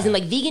cheese, and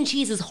like vegan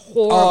cheese is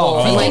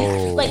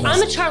horrible. Like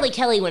I'm a Charlie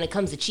Kelly when it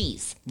comes to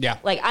cheese. Yeah.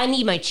 Like I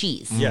need my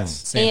cheese.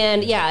 Yes.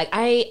 And yeah,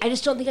 I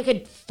just don't think I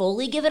could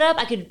fully give it up.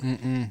 I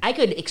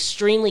could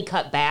extremely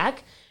cut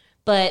back,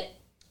 but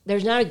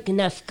there's not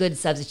enough good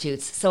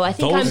substitutes. So I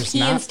think I'm There's peeing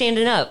not.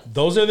 standing up.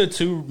 Those are the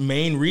two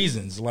main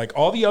reasons. Like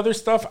all the other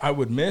stuff I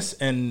would miss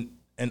and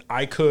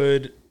I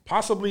could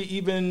possibly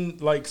even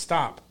like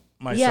stop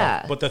myself.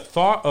 Yeah. But the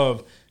thought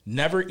of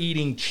never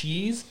eating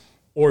cheese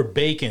or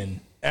bacon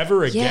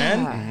ever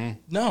again, Yeah.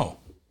 no.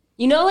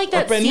 You know, like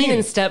that Up in scene me.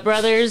 in Step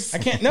Brothers? I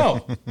can't.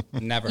 No.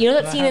 Never. You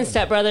know that scene in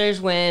Step Brothers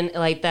when,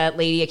 like, that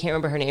lady, I can't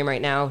remember her name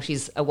right now.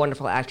 She's a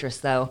wonderful actress,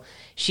 though.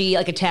 She,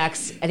 like,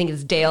 attacks, I think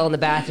it's Dale in the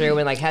bathroom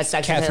and, like, has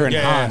sex Catherine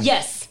with him. Hahn.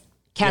 Yes.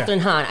 Catherine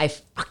Hahn. I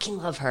fucking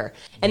love her.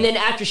 And then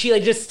after she,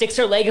 like, just sticks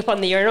her leg up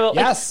on the urinal.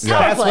 Yes, like,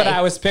 power that's play. what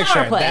I was Power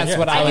picturing. play. That's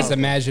what I was could-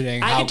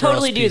 imagining. I how could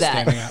totally girls do pee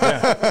that.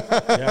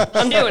 standing up.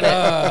 I'm doing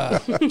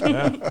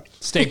it.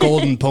 Stay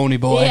golden, pony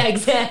boy. Yeah,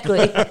 exactly.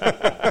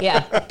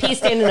 Yeah. Pee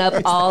standing up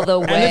all the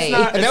way. it's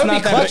not- And that would be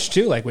not that clutch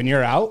too. Like when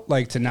you're out,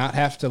 like to not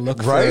have to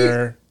look Right?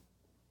 for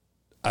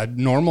a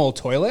normal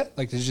toilet,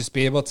 like to just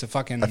be able to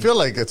fucking I feel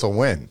like it's a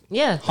win.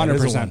 yeah.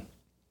 100%.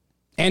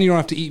 And you don't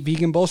have to eat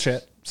vegan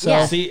bullshit. So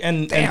Yeah. See,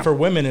 and for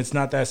women, it's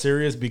not that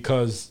serious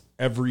because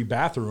every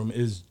bathroom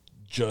is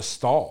just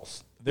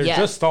stalls. They're Yeah.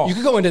 just stalls. you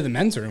could go into the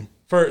men's room.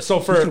 For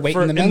could wait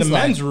in the men's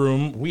line. men's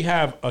room, we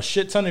have a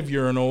shit ton of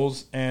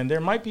urinals, and there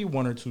might be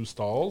 1 or 2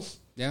 stalls,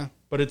 Yeah.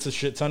 but it's a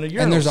shit ton of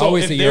urinals. there's So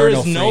always if a there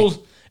urinal is no, free.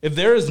 if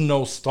there is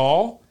no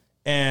stall,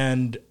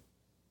 and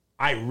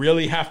I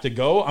really have to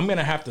go, I'm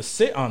gonna have to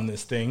sit on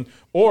this thing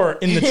or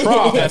in the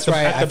trough. That's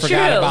right. I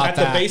forgot True. about At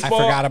the that. I baseball-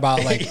 forgot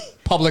about like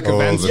public Oh,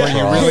 events the where you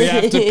trough. really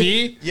have to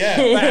pee. Yeah,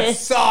 That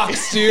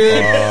sucks, dude.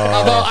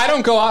 Although I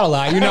don't go out a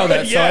lot, you know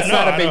that, so Yeah, it's no,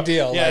 not a I big know.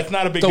 deal. Yeah, it's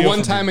not a big the deal one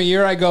for me. time a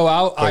year I go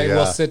out, I yeah.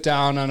 will sit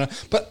down on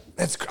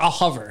I'll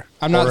hover.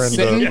 I'm not Or in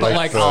sitting, the- but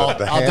like like I'll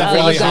the hand Well,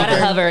 definitely you gotta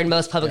hover. hover in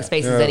most public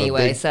spaces Yeah, the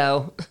anyway, big-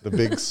 so. The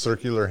big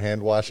circular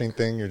hand washing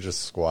thing, you're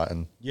just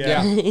squatting.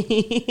 yeah.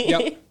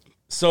 Yep.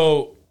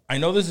 So I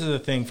know this is a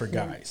thing for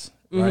guys,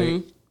 right?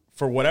 Mm-hmm.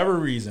 For whatever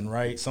reason,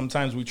 right?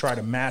 Sometimes we try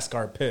to mask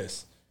our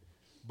piss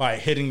by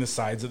hitting the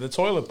sides of the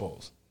toilet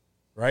bowls,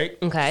 right?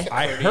 Okay.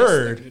 I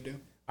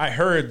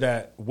heard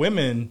that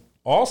women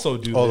also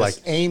do Oh, this.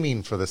 like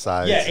aiming for the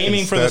sides. Yeah,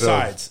 aiming for the instead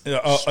sides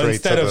of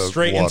instead to of the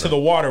straight into the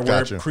water where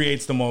Gotcha. it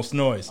creates the most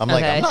noise. I'm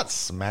like, Okay. I'm not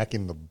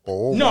smacking the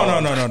bowl. No.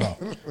 while-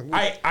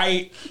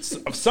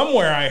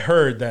 Somewhere I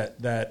heard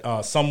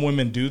that some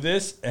women do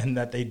this and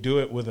that they do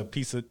it with a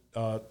piece of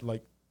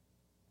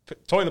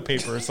toilet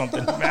paper or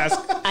something to mask.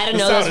 I don't the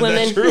know sound.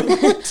 those Is that women.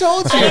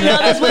 true? I don't know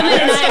those women,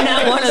 and I am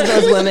not one of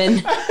those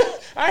women.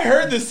 I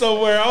heard this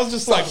somewhere. I was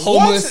just like,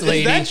 homeless what? lady.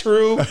 Is that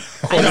true? I'm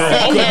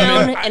sitting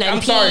down and I'm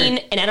I'm sorry.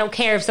 peeing, and I don't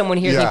care if someone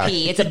hears Yeah. me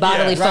pee. It's a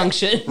bodily Yeah, right.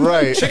 function.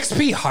 Right. Chicks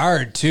pee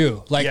hard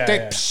too. Like Yeah, they,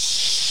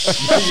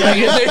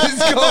 yeah. they're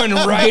just going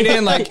right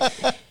in. Like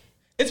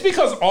It's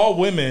because all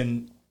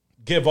women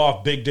give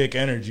off big dick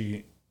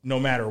energy no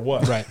matter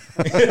what. right.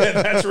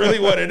 That's really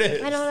what it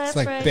is. I know that's It's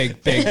like right.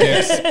 big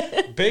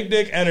dicks. Big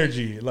dick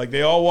energy. Like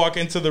they all walk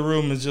into the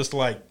room and just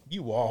like,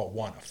 you all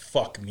want to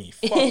fuck me.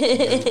 Fuck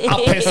you.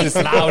 I'll piss as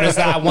loud as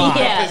I want.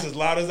 Yeah. I piss as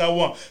loud as I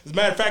want. As a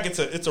matter of fact,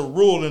 it's a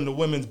rule in the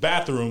women's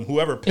bathroom.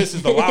 Whoever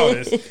pisses the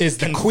loudest Is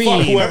the can queen.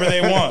 fuck whoever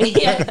they want.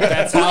 Yeah.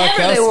 That's how it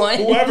Whoever they goes. want.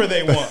 Whoever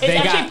they want. It's They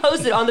actually got-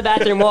 posted on the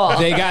bathroom wall.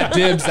 They got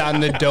dibs on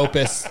the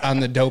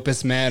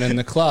dopest man in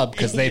the club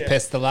because they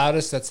piss the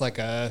loudest. That's like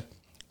a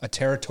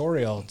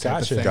territorial type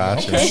Gotcha. of thing.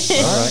 Gotcha.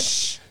 All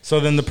right. So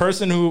then the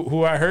person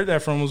who I heard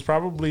that from was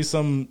probably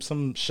some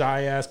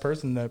shy ass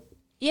person that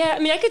Yeah, I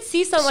mean, I could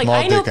see some, like, Small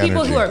I know dick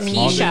people who are energy.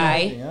 pee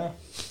shy. yeah.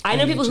 I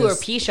know people who are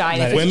just pee shy. And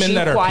let if it- it's Women too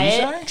that are pee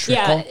quiet, shy?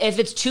 yeah, Trickle. if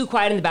it's too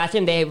quiet in the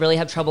bathroom, they really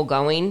have trouble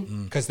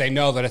going. Because they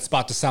know that it's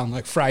about to sound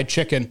like fried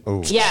chicken.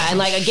 Yeah, and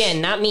like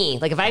again, not me.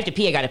 Like if I have to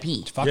pee, I gotta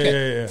pee. Fuck Yeah, it.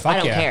 yeah, yeah. Fuck I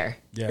don't yeah. care.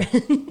 Yeah.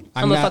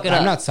 I'm gonna not, fuck it I'm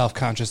up. not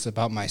self-conscious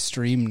about my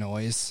stream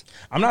noise.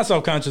 I'm not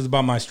self-conscious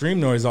about my stream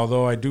noise,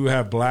 although I do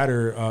have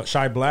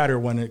shy bladder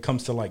when it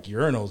comes to like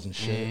urinals and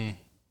shit.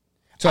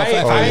 So if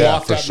I- I yeah,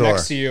 walked for up sure.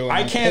 next to you, and I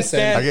I'm can't pissing-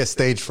 stand- I get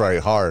stage fright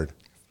hard.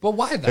 But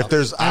why though? If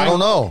there's, I don't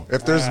know.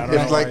 If there's, I don't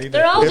know if like, either.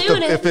 They're all if,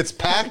 doing it. if it's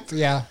packed,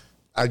 Yeah.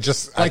 I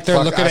just Like they're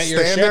looking at your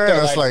stand shit, there and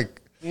they're it's like, like,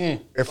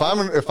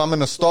 if I'm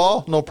in a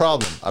stall, no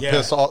problem. I Yeah.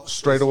 piss all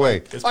straight away.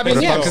 It's I mean, But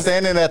if yeah, I'm 'cause-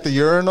 standing at the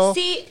urinal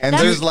See, and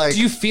that's- there's like,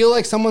 Do you feel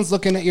like someone's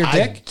looking at your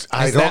dick?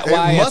 I Is don't. that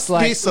why It it's must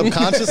like, be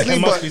subconsciously, It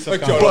must but, be but,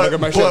 subconscious. Don't look at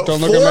my shit, but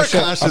don't look at my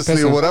shit, I'm foreconsciously,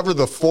 pissing. whatever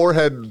the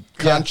forehead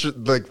conscious,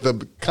 like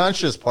the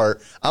conscious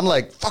part, I'm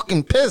like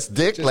fucking piss,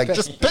 dick. Like piss.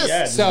 just piss.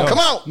 Yeah, So come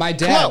out. My Come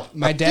dad, out.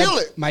 my I dad, feel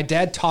it. my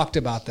dad talked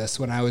about this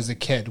when I was a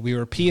kid. We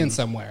were peeing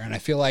somewhere, and I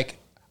feel like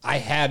I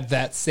had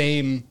that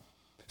same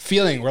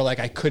feeling where like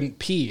I couldn't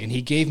pee, and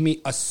he gave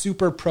me a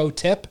super pro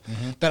tip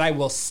that I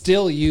will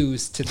still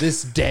use to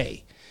this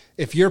day.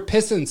 If you're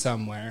pissing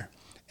somewhere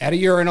at a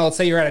urinal, let's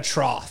say you're at a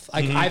trough.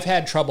 Like I've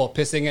had trouble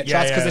pissing at Yeah,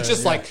 troughs because yeah, it's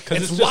just yeah. like 'Cause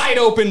it's, it's just- wide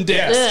open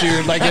dicks, Yeah.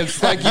 dude. Like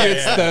it's like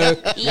it's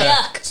the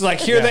Yuck. it's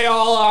like here they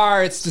all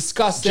are. It's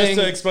disgusting. Just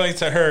to explain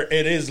to her,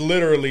 it is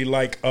literally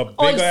like a big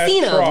I've ass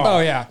seen 'em. trough. Oh,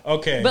 yeah.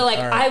 Okay. But like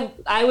all right.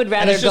 I would And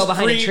rather it's go just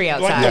behind free, a tree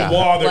like outside. the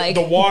water. Like,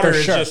 the water For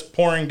is sure. just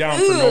pouring down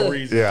for no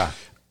reason. Yeah.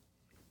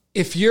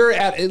 If you're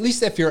at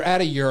least if you're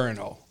at a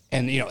urinal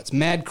and you know it's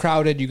mad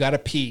crowded, you got to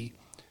pee.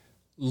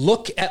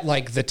 Look at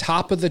like the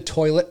top of the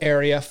toilet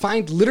area.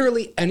 Find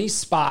literally any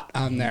spot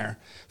on there.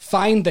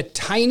 Find the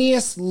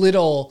tiniest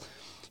little,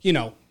 you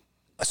know,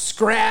 a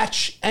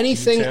scratch,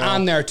 anything Detail.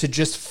 on there to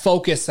just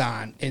focus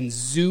on and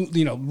zoom.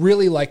 You know,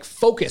 really like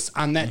focus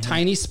on that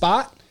tiny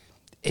spot.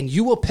 and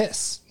you will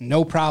piss,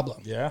 no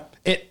problem. Yeah.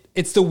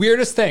 It's the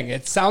weirdest thing.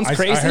 It sounds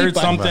crazy, I heard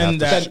but something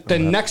that the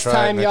next try it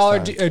time next y'all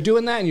time. are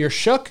doing that and you're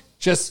shook,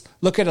 just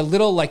look at a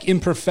little like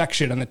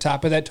imperfection on the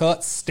top of that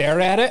toilet,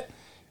 stare at it,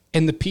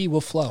 and the pee will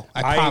flow.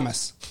 I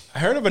promise. I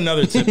heard of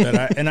another tip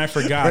that I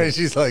forgot. Right,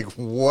 she's like,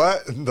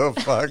 what the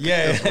fuck?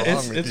 Yeah, is wrong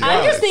it's- with it's you I'm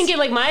wild. guys? just thinking,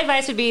 like, my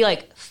advice would be,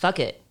 like, fuck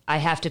it. I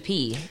have to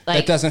pee. Like,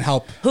 That doesn't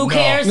help. Who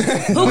cares?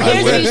 Who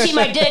cares if you see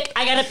my dick?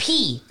 I gotta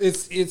pee.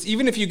 It's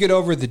even if you get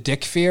over the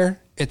dick fear,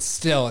 it's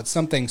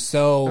something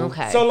so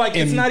Okay. So like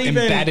it's not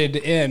even embedded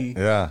in.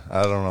 Yeah,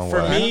 I don't know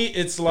for why. me.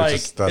 It's like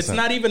just it's doesn't.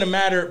 not even a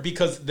matter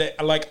because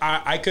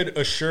I could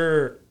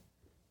assure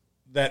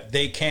that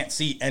they can't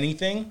see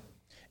anything,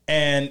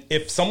 and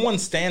if someone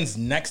stands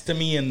next to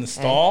me in the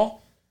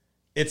stall,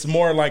 it's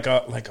more like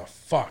a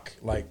fuck,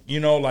 like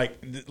people are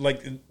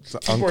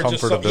just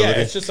uncomfortability.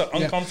 it's just an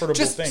uncomfortable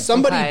Just thing.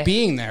 somebody Okay.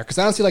 being there, because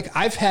honestly, like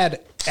I've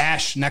had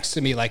Ash next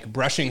to me, like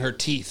brushing her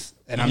teeth,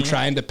 and I'm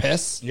trying to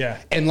piss. Yeah.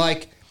 and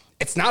like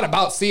it's not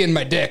about seeing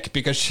my dick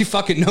because she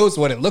fucking knows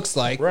what it looks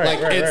like. Right,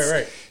 like right, it's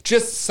right.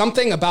 just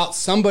something about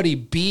somebody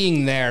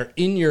being there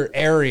in your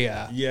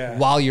area Yeah.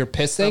 while you're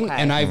pissing, Okay.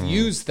 and I've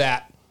used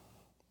that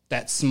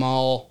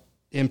small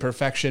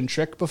imperfection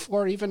trick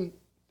before, even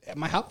at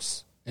my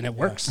house, and it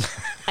works.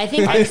 I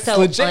think I'm so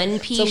legit.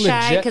 unpee It's a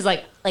shy legit- because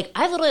like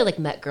I've literally like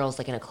met girls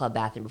like in a club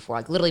bathroom before.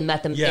 Like literally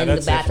met them Yeah, in the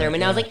that's bathroom, different,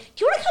 and I was yeah. like,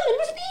 "Do you want to come in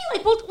with me?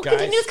 Like we'll Guys.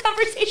 continue this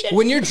conversation."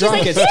 When you're She's drunk,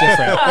 like, it's "Yeah."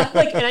 different.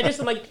 Like, and I just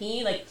am like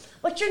peeing. Like,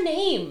 what's your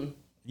name?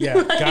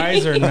 Yeah,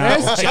 guys are not.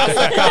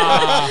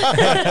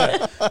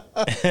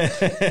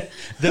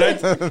 Did I?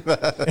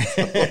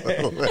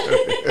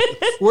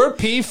 We're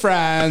pee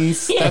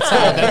friends.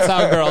 That's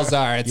how girls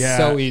are. It's Yeah.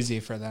 so easy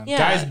for them. Yeah.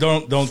 Guys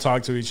don't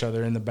talk to each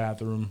other in the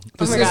bathroom.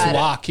 This my is God.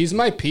 Walk. He's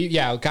my pee.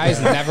 Yeah,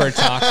 guys never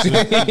talk to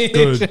me.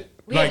 Good.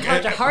 We have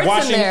heart to hearts in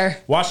washing, there.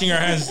 washing your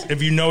hands.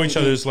 If you know each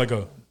other, it's like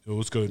it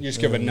was good. You just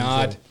give a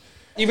nod.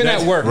 Even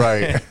at work.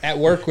 Right. At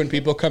work, when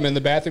people come in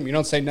the bathroom, you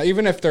don't say no.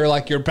 Even if they're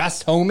like your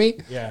best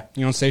homie, Yeah.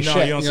 you don't say No,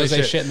 shit. you don't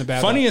say shit in the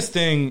bathroom. Funniest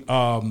thing,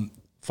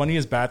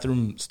 funniest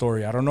bathroom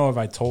story. I don't know if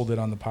I told it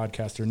on the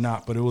podcast or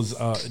not, but it was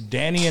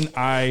Danny and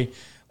I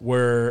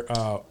were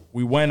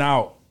we went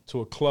out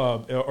to a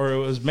club, or it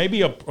was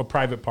maybe a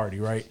private party,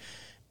 right?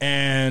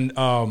 And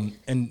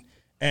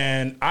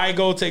I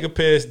go take a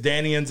piss.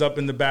 Danny ends up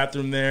in the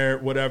bathroom there,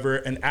 whatever.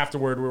 And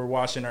afterward, we were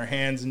washing our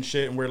hands and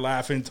shit, and we're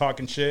laughing,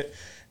 talking shit.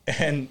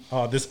 And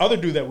this other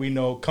dude that we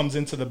know comes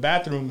into the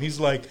bathroom. He's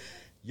like,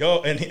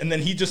 yo, and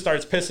then he just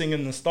starts pissing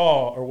in the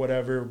stall or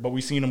whatever. But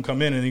we seen him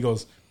come in, and he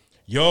goes,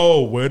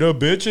 yo, where the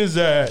bitches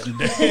at? We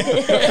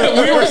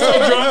were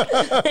so drunk.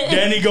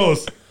 Danny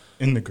goes,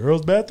 in the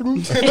girls'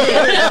 bathroom?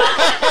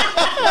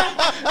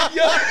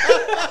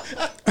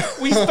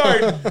 We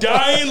start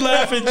dying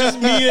laughing, just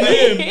me and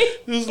him.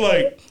 It was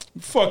like,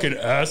 fucking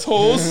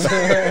assholes.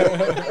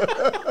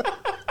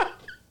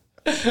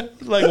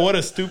 Like, what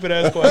a stupid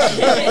ass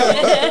question.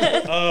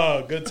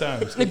 Oh, good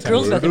times. The Good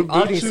girls' times. bathroom,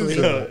 obviously.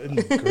 In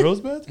the girls'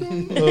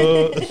 bathroom?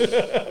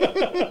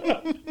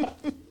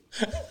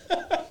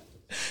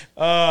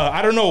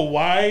 I don't know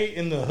why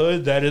in the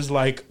hood that is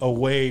like a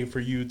way for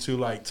you to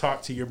like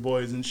talk to your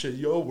boys and shit.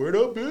 Yo, where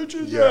the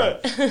bitches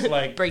at? It's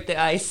like, Break the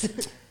ice.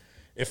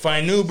 if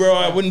I knew, bro,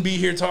 I wouldn't be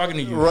here talking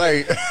to you.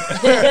 Right.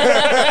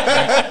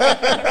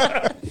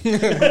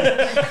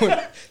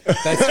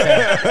 That's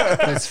fair.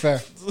 That's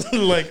fair.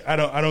 Like, I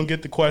don't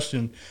get the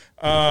question.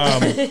 All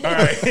right.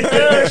 I don't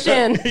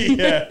understand.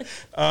 Yeah.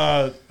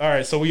 All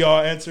right. So we all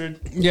answered.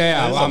 Yeah, This is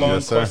yeah. a long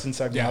Yes, sir. question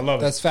segment. Yeah, I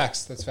love that's it.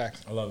 facts. That's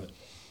facts. I love it.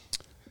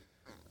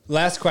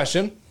 Last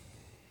question.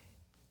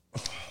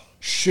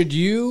 Should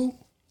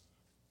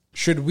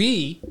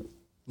we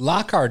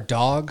lock our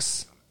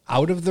dogs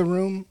out of the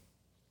room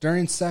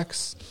during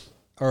sex?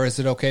 Or is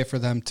it okay for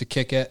them to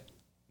kick it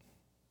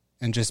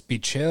and just be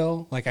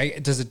chill?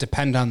 Like, does it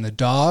depend on the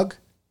dog?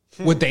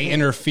 Would they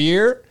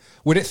interfere?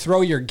 Would it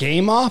throw your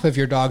game off if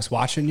your dog's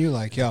watching you?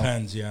 Like, yo,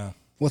 Depends. Yeah.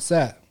 what's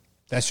that?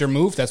 That's your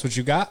move? That's what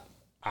you got?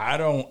 I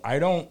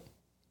don't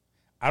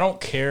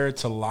care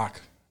to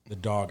lock the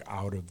dog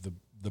out of the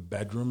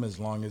bedroom as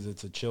long as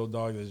it's a chill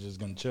dog that's just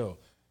gonna chill,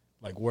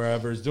 like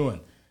wherever it's doing.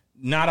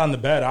 Not on the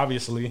bed,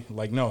 obviously.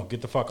 Like, no,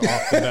 get the fuck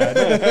off the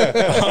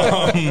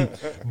bed.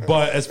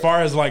 But as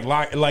far as like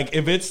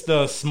if it's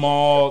the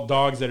small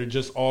dogs that are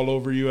just all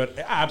over you,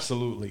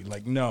 absolutely.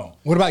 Like, no.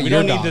 What about we your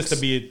don't need dogs? this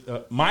to be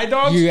my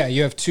dogs.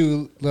 You have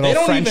two They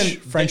little don't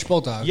French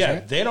bulldogs. Yeah,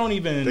 right? they don't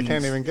even. They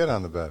can't even get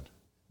on the bed.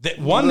 They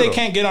Little.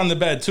 can't get on the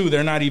bed. Two,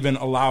 they're not even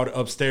allowed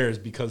upstairs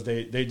because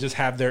they just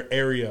have their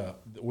area,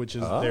 which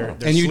is their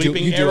And you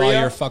sleeping do all area.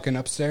 your fucking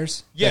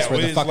upstairs? Yeah, That's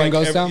where the it's fucking like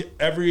goes down?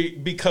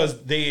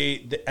 because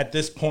they at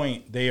this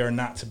point they are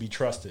not to be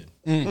trusted.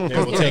 Mm. They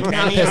will take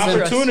any Pissing.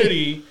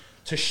 opportunity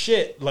to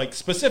shit, like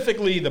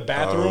specifically the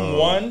bathroom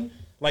one.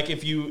 Like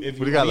if you What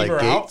do you got, leave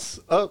like her out, gates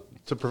up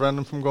to prevent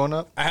them from going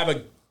up? I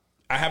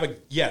I have a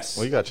yes.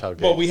 Well, you got child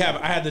Well, gates.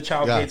 I had the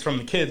child Yeah. gates from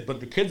the kids, but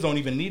the kids don't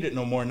even need it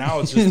no more. Now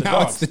it's just the Now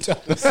dogs. it's the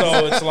dogs.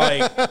 So it's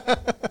like,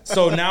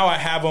 so now I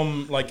have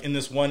them like in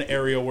this one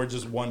area where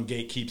just one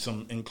gate keeps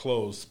them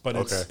enclosed, but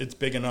Okay. it's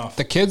big enough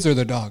The kids or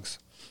the dogs?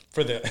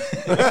 for the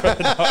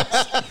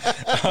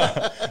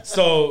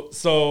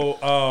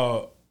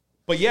dogs.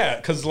 But yeah,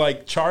 because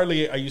like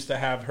Charlie, I used to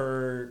have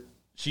her.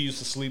 She used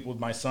to sleep with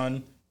my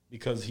son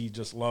because he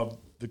just loved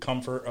the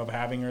comfort of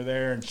having her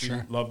there, and she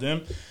loved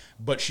him.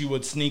 But she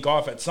would sneak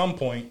off at some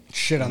point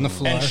Shit on the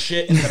floor. and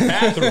shit in the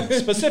bathroom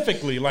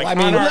specifically, like I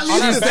mean, on our, at least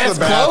on our it's bed. the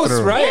close,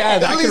 bathroom. right? Yeah,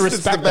 At I can least it's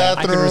respect the that.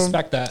 I can bathroom.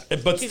 respect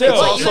that. But She's still,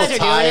 like, what, you Also guys are doing it?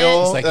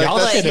 tile. It's like, y'all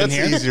that's, sit in that's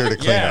here. easier to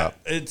clean yeah, up.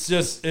 it's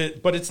just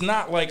but it's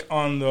not like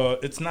on the.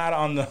 It's not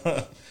on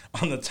the.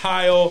 On the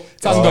tile,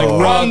 It's on the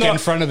rug in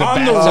front of the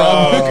on the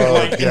bathtub.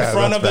 rug, like yeah, in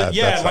front that's of it. bad.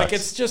 Yeah, That like sucks.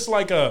 it's just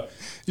like a.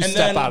 You and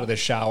step then- out of the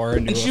shower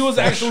and, And she was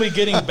actually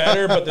getting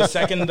better, but the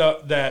second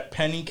that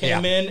Penny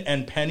came Yeah. in,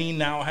 and Penny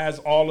now has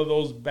all of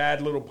those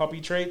bad little puppy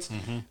traits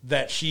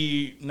that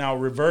she now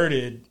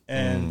reverted,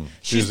 and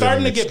she's She's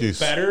starting to an get excuse.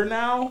 better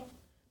now.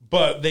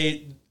 But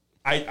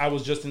I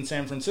was just in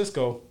San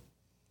Francisco,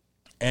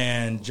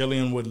 and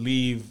Jillian would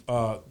leave,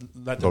 let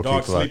the Low-key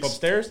dog sleep flex.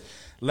 upstairs,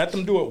 let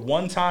them do it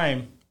one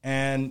time.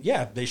 And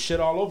yeah, they shit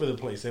all over the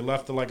place. They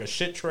left like a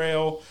shit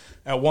trail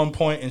at one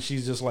point, and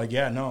she's just like,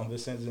 "Yeah, no,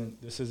 this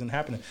isn't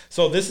happening."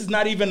 So this is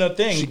not even a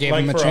thing. She gave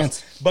like him a for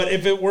chance. us. But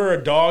if it were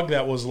a dog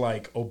that was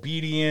like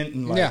obedient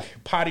and like Yeah.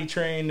 potty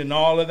trained and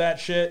all of that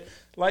shit,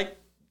 like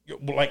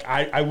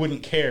I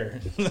wouldn't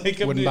care. Like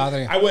Wouldn't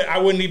bother you. I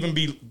wouldn't even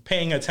be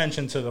paying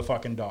attention to the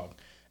fucking dog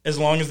as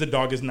long as the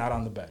dog is not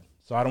on the bed.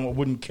 So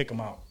wouldn't kick him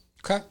out.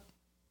 Okay.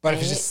 But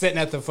if it's just sitting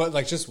at the foot,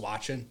 like just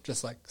watching,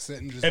 just like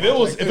sitting, just If it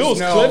was watching, like,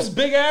 there's Cliff's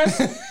big ass,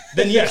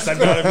 then yes, I'd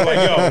be like,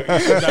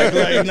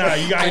 yo, nah,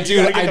 you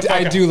gotta.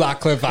 I do lock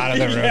Cliff out of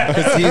the room Yeah.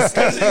 because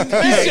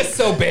he's just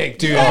so big,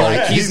 dude.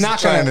 Like he's He's not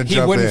trying gonna, to he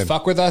jump wouldn't in.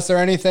 fuck with us or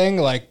anything.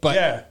 Like, but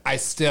Yeah. I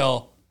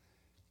still,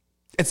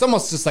 it's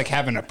almost just like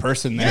having a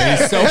person there.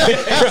 He's so big.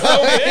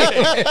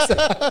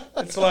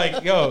 It's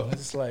like, yo,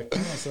 it's like, oh,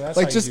 so that's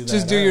Like how just you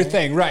just do that, your huh?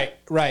 thing, right?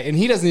 And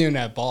he doesn't even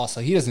have balls,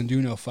 so he doesn't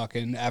do no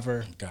fucking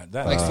ever. God,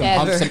 that Like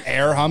Ever. some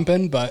air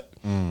humping, but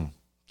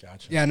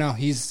gotcha. yeah, no,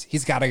 he's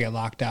got to get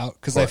locked out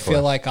because I feel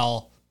Cliff. like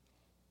I'll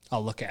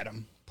look at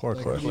him. Poor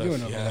Like, Cliff. what are you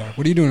doing over yeah. there?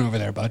 What are you doing over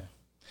there, bud?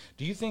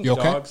 Do you think You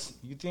okay? dogs?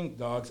 You think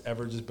dogs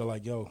ever just be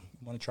like, "Yo,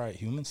 you want to try it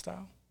human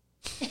style"?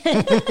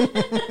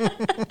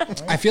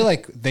 I feel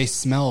like they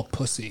smell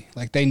pussy.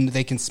 Like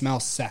they can smell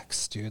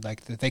sex, dude.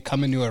 Like that they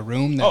come into a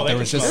room that Oh, they there can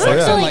was just smell I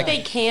sex feel in, like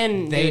they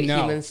can they do it know.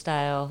 human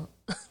style.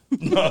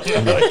 It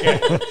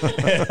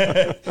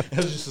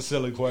was just a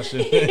silly question.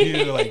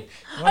 You were like,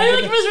 I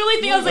was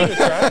really thinking. I was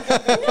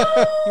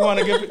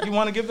like, you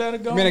want to give that a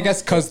go? I mean, I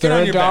guess because Get they're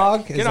on a your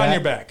dog. back. Get on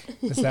your back.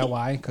 Is that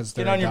why? Because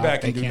they're Get on a your dog,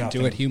 back They and do can't do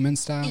nothing. it human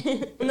style.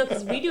 no,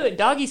 because we do it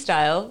doggy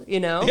style. You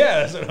know.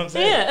 Yeah, that's what I'm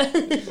saying.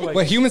 Yeah.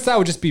 Well, human style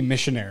would just be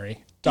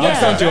missionary. Dogs Yeah.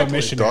 don't do a Exactly.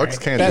 missionary. Dogs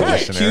can't do That-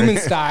 missionary. Human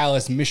style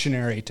is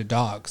missionary to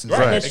dogs. Is Right.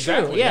 that- That's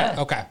Exactly, true. Yeah.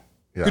 Okay.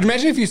 Yeah. Could you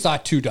imagine if you saw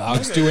two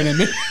dogs doing a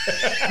Like,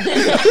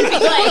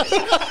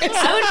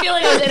 I would feel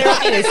like I was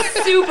interrupting a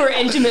super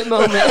intimate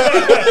moment.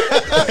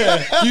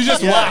 you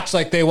just watch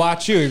like they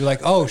watch you. You're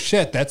like, oh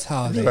shit, that's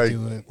how they Like,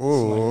 do it.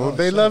 ooh,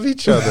 they love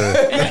each other.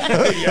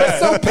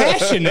 So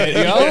passionate,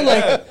 you know?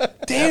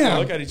 Like, damn.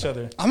 Look at each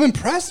other. I'm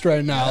impressed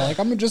right now. Like,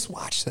 I'm gonna just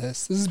watch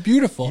this. This is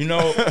beautiful. You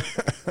know,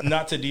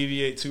 not to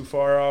deviate too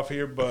far off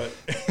here, but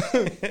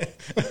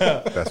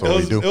That's what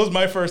we do. it was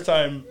my first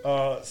time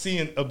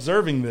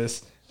observing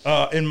this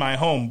in my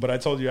home. But I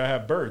told you I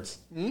have birds.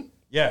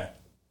 Yeah,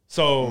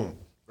 so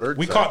Bird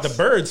we sex. caught the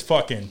birds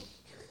fucking,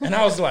 and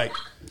I was like,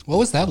 What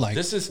was that like?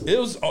 it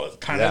was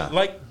kind of Yeah.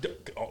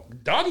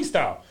 like doggy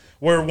style,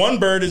 where one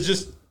bird is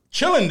just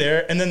chilling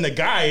there, and then the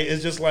guy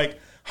is just like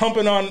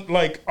humping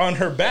on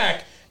her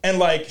back, and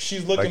like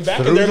she's looking Like back,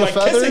 through and they're the like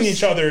kissing feathers?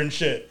 each other and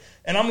shit.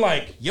 And I'm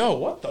like, yo,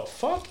 what the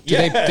fuck? Do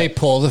they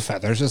pull the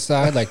feathers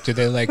aside? Like, do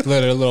they like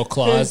little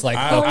claws like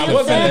poke I the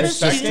wasn't feathers?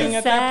 feathers expecting too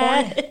at that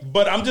sad. point,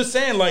 but I'm just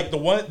saying, like the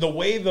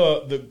way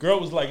the girl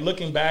was like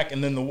looking back,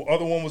 and then the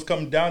other one was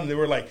coming down, and they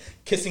were like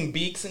kissing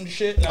beaks and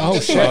shit. And I'm Oh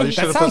just shit! like, you That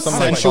should've sounds put some,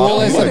 like,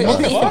 sensual as a what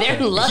the motherfucker. fuck? They're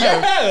in love.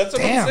 Yeah, that's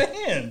what Damn. I'm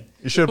saying.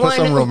 You should have put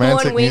some One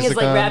romantic wing music is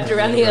like on. wrapped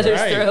around the other's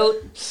Right.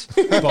 throat.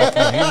 Both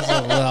ways.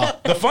 Well,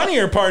 The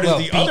funnier part is Well,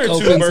 the beak other two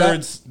opens up.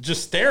 birds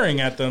just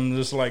staring at them,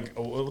 just like,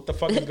 oh, what the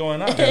fuck is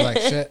going on? they're like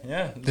shit.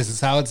 Yeah, This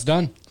is how it's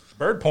done.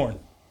 bird porn.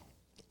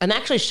 I'm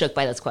actually shook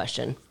by this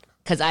question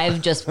because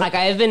I've just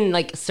I've been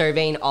like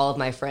surveying all of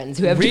my friends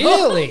who have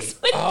Really? dogs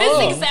with Oh.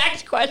 this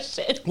exact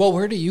question. Well,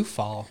 where do you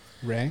fall,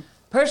 Ray?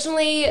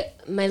 Personally,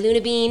 my Luna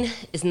Bean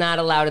is not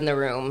allowed in the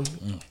room.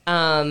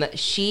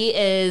 She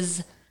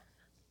is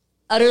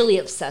utterly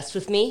obsessed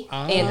with me,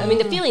 and I mean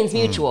the feeling's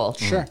mutual.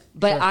 Sure.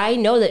 But I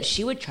know that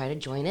she would try to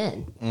join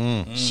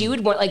in. She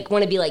would want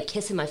to be like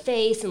kissing my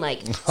face and like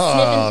sniffing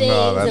things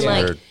no, that's and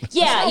like weird.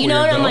 yeah, you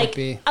know. And I'm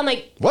though.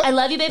 like, What? I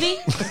love you, baby.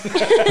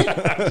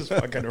 Just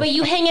fucking But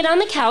you hang it on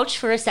the couch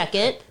for a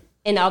second,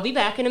 and I'll be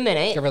back in a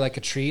minute. Give her like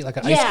a treat, like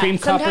an ice cream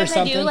cup or sometimes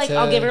something. I do. Like to-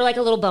 I'll give her like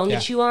a little bone Yeah.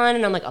 to chew on,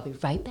 and I'm like, I'll be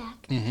right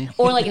back.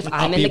 Or like if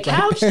I'm in the be right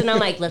couch, then I'm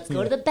like, let's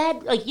go to the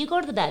bed. Like you go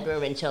to the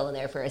bedroom and chill in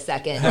there for a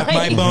second. Have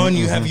Like, my bone,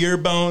 you have your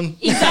bone.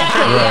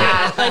 exactly.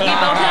 Yeah. Like we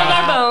both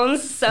have our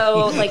bones,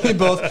 so like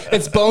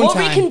It's bone we'll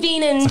time.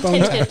 reconvene in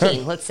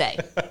 10:15. Let's say.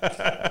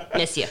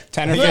 Miss you.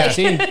 10 or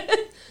 15.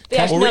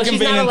 Yeah, We'll no, she's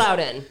reconvene not in- allowed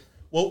in.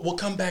 We'll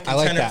come back in I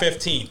like 10 that. or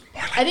 15.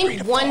 I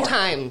think one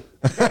time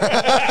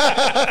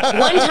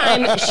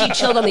she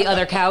chilled on the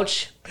other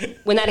couch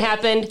when that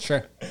happened.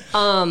 Sure.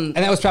 And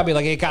that was probably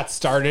like it got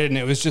started, and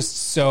it was just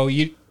so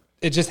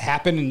it just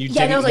happened, and you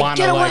Yeah, and I didn't was like, want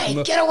get to away,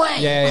 like get away.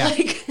 Yeah.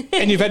 Like,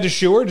 And you've had to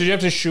shoo her? Did you have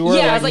to shoo her?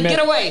 yeah, I was like, mid-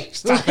 get away.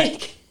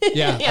 Like,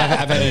 Yeah, Yeah.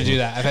 I've had to do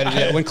that. I've had to do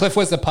that. When Cliff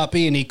was a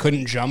puppy and he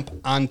couldn't jump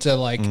onto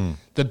like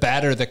the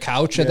bed or the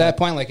couch at that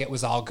point, like it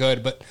was all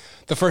good. But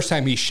the first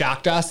time he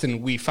shocked us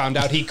and we found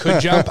out he could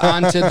jump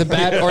onto the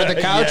bed or the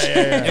couch,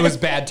 it was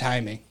bad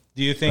timing.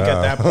 Do you think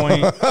at that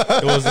point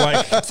it was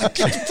like?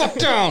 Get the fuck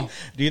down.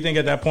 Do you think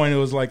at that point it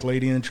was like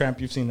Lady and the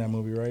Tramp? You've seen that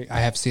movie, right? I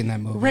have seen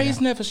that movie.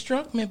 Ray's never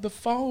struck me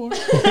before.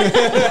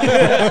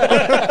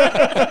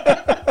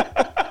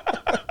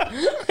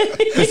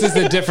 This is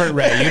a different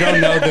Ray. You don't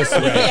know this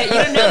Ray. yeah, you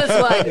don't know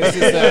this one. This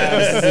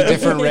is a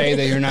different Ray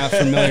that you're not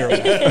familiar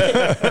with.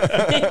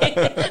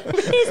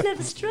 Ray's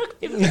never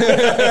struck me before.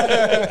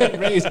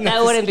 Ray's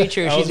That wouldn't be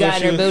true. That She's was what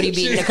gotten she her was- booty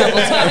beaten a couple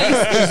times.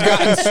 She's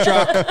gotten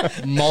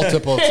struck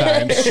multiple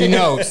times. She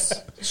knows.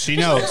 She A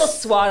little knows.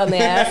 swat on the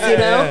ass, you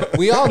know?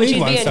 We all need She's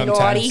one being sometimes.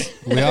 naughty.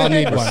 We all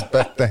need one.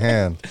 Respect the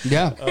hand.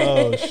 Yeah.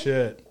 Oh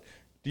shit!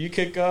 Do you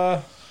kick?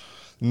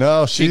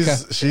 No, she's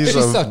She's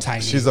a so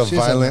tiny. she's a She's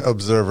violent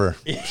observer.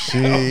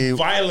 She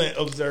Violent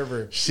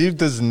observer. she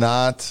does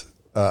not.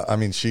 I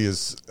mean, she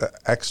is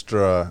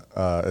extra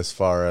as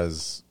far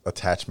as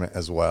attachment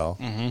as well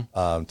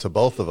to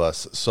both of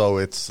us. So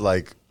it's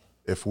like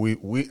if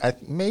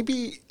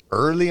maybe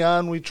early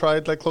on we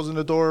tried like closing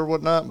the door or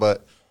whatnot,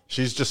 but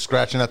she's just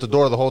scratching at the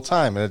door the whole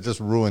time, and it just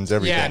ruins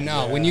everything. Yeah,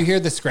 no. When you hear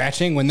the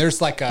scratching, when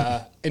there's like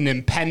an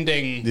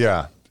impending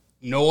Yeah.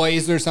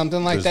 noise or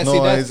something like There's that, see,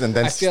 noise, that, and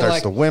then I she feel starts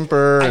like to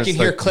whimper. I It's can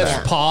hear like, Cliff's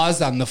nah.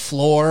 paws on the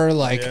floor,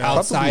 like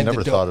outside Probably never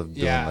the door. thought of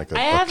doing like a,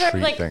 I have a heard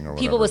treat like thing or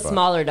people whatever, with but-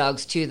 smaller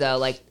dogs too, though.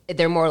 Like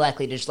they're more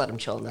likely to just let them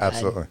chill in the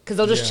Absolutely. because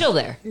they'll just chill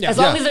there as Yeah.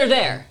 long as they're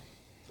there.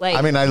 Like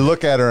I mean, I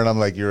look at her and I'm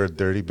like, "You're a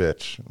dirty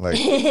bitch. Like,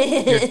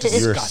 you're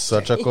disgusting.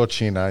 such a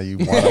cochina. You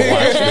want to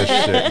watch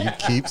this shit. You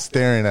keep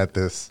staring at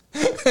this."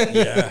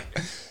 Yeah.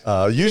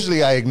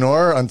 Usually, I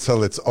ignore her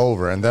until it's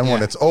over, and then when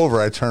Yeah. it's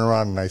over, I turn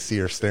around and I see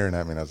her staring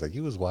at me, and I was like,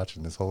 "You was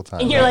watching this whole time."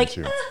 and you're like,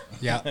 weren't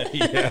you?" Yeah.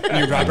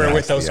 You rub her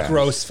with those Yeah.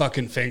 gross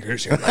fucking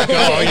fingers. You're like,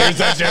 oh, you're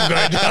such a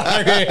good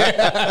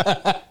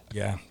dog.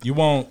 Yeah. You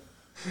won't.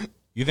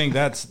 You think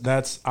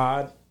that's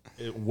odd?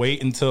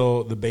 Wait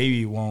until the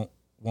baby won't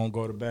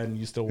go to bed and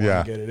you still want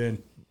Yeah. to get it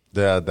in.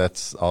 Yeah,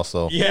 that's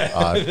also Yeah,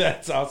 odd.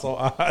 that's also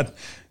odd.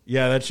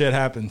 Yeah, that shit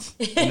happens.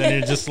 And then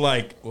you're just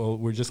like, well,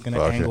 we're just going to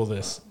Fuck it. angle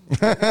this.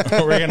 We're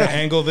going to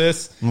angle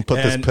this. I'm gonna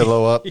put this and-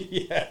 pillow up.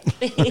 Yeah.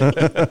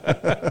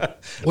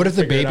 What if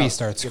the Figure it baby out.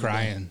 starts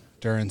crying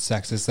during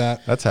sex? Is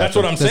that? That's That's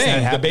what I'm Does that saying.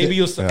 The happen? baby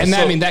will. And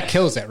that, I mean, that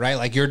kills it, right?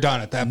 Like you're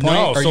done at that point.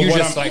 No, or so you what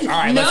just I'm- like,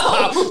 all right,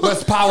 No.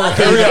 let's power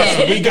through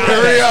this. We got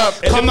Hurry it.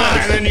 up. Come on.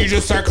 And then you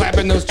just start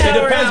clapping those It cheeks.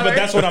 depends, hour. but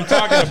that's what I'm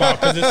talking about.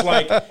 Because it's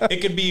like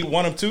it could be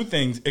one of two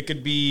things. It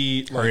could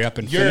be like, Hurry up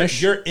and you're,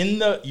 finish. You're in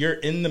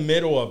the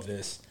middle of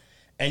this,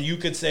 and you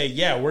could say,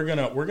 yeah, we're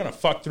gonna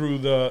fuck through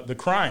the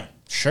crying.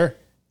 Sure.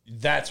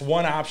 That's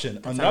one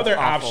option. Another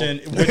awful. option,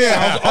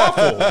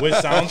 which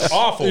sounds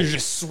awful, You're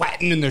just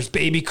sweating and there's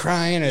baby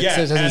crying. It yeah,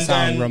 doesn't and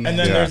sound then, romantic. and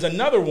then Yeah. there's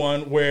another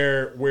one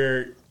where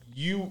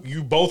you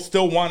both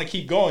still want to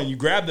keep going. You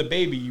grab the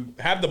baby, you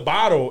have the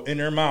bottle in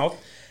her mouth,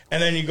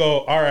 and then you go,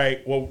 all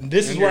right, well,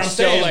 this is And where you're I'm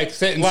still, saying, like,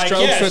 sitting like,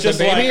 strokes yeah, it's with the just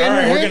baby like, in all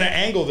right, your we're hand? gonna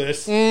angle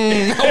this.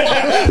 wait.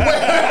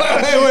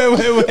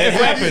 It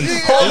happens.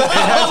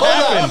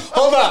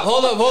 Hold up.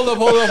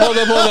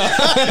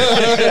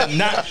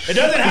 It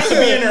doesn't have to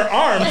be in her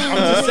arms. I'm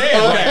just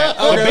saying that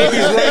the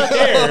baby's right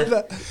there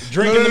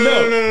drinking the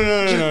milk.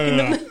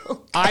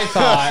 No. I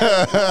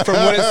thought, from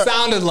what it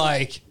sounded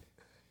like,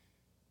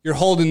 you're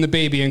holding the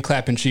baby and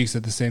clapping cheeks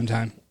at the same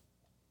time.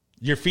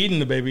 You're feeding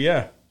the baby,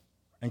 yeah,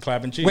 and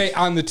clapping cheeks. Wait,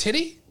 on the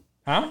titty?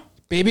 huh?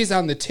 Baby's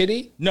on the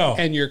titty? No.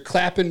 And you're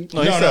clapping?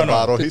 No, he No, said no.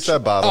 bottle. He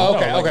said bottle. Oh, No,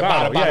 okay, like okay,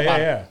 bottle.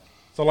 Yeah.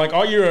 So like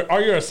all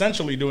you're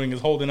essentially doing is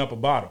holding up a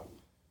bottle.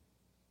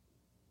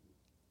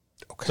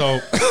 So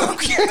I'm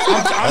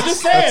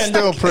just That's saying.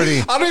 still pretty.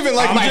 I don't even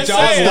like I'm my just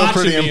dog saying. watching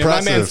Pretty me, and my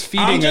impressive. man's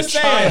feeding a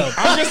child.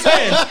 I'm just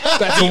saying.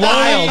 That's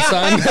wild,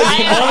 son.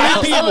 I am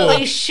only people-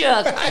 absolutely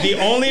shook. The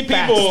only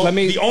people, Let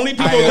me- the only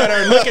people that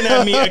are looking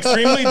at me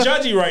extremely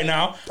judgy right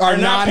now Are are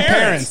not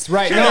non-parents, parents,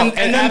 right. And No,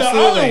 then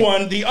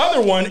absolutely. the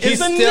other one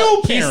is a still,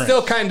 new he's parent.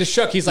 still kind of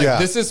shook. He's like, Yeah.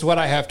 this is what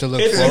I have to look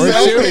It's forward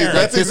exactly- to.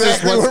 that's This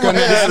exactly is what's where going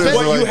to my head is. happen.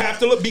 what you like, have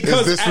to look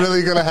because is this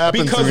really going to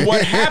happen because to me?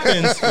 what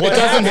happens? What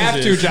doesn't happens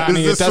have to, is- Johnny.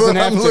 Is this It doesn't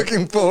what have I'm to.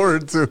 looking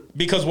forward to?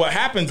 Because what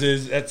happens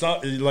is it's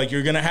not, like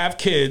you're gonna have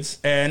kids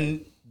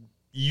and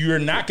you're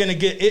not going to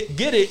get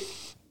it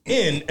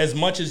in as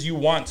much as you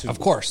want to. Of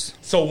course.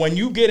 So when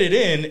you get it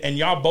in and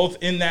y'all both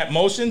in that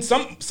motion,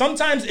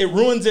 sometimes it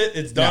ruins it.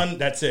 It's done.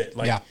 That's it.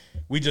 Like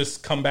we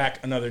just come back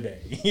another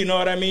day. You know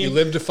what I mean? You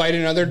live to fight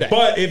another day.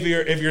 But if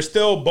you're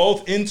still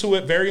both into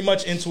it, very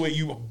much into it,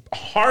 you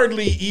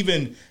hardly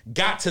even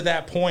got to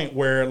that point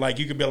where like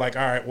you could be like,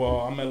 all right,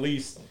 well, I'm at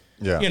least,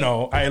 you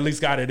know, I at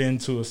least got it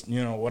into,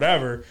 you know,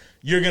 whatever.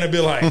 You're gonna be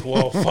like,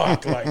 well,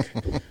 fuck, like,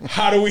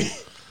 how do we?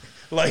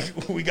 Like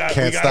we got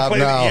Can't we stop play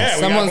now. Yeah,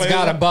 Someone's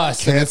got a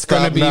bus, and Can't it's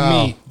going to stop be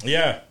now. me.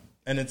 Yeah,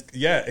 and it's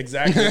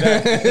exactly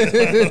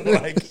that.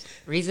 Like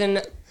Reason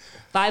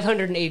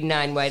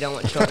 589 why I don't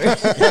want children. I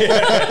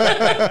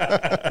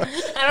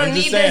don't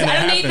need just this. saying, I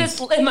don't that need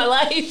this in my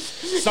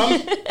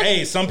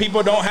life. Some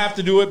people don't have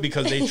to do it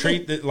because they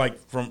treat it like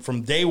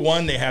from day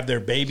one they have their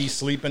baby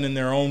sleeping in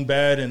their own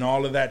bed and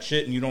all of that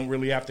shit, and you don't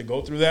really have to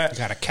go through that. You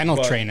got to kennel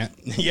train it.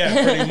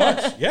 Yeah, pretty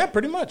much. Yeah,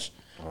 pretty much.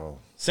 Oh.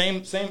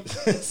 Same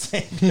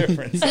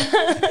difference.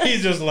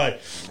 He's just like,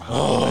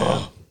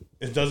 oh,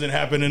 it doesn't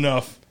happen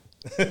enough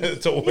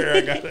to where I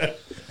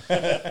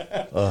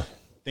got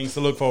things to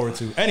look forward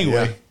to.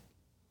 Anyway.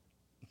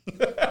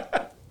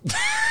 That's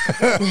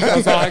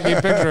all I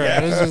can picture.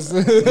 Yeah. It's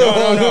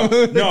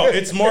just No.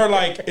 It's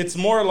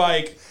more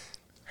like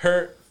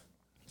her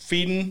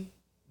feeding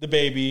the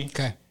baby.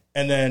 Okay.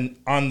 And then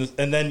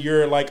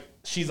you're like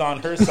she's on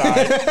her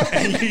side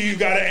and you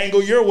gotta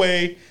angle your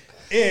way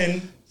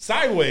in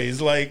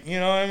sideways, like, you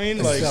know what I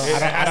mean? Like,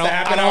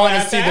 I don't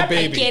want to see the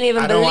baby. I can't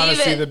even I don't believe want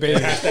to see it. the baby.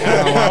 It has to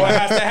happen how it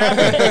has to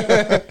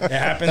happen. It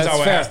happens That's how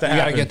it fair. has to You got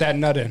to happen. get that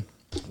nut in.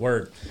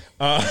 Word.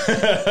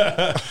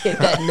 Get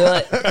that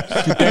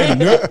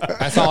nut.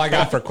 That's all I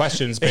got for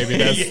questions, baby.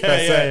 That's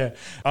it.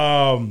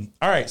 All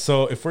right,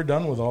 so if we're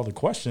done with all the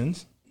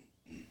questions,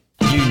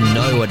 You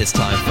know what it's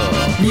time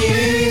for.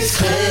 News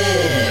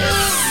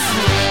clips.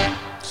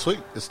 Sweet.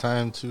 It's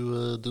time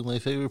to do my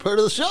favorite part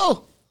of the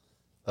show.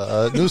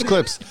 News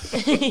clips.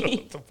 what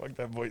the fuck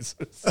that voice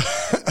is?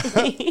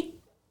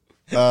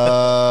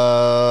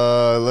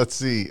 Let's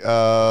see.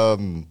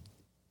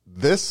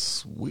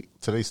 This week,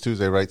 today's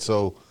Tuesday, right?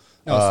 So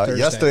Thursday.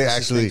 yesterday, This is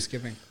actually,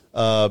 Thanksgiving.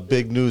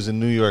 big news in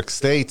New York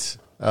State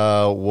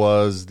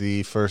was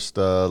the first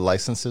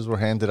licenses were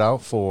handed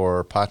out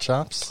for pot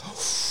shops.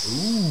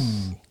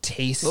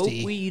 Tasty.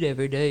 Smoke weed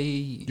every day.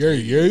 Yeah.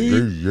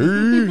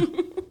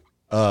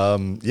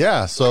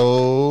 Yeah,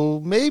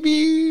 so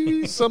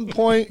maybe some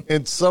point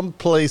in some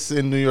place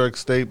in New York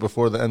State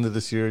before the end of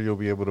this year, you'll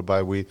be able to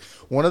buy weed.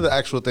 One of the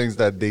actual things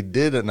that they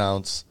did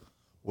announce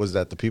was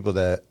that the people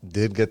that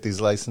did get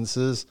these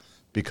licenses,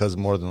 because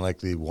more than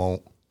likely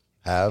won't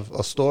have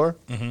a store,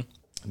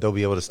 they'll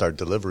be able to start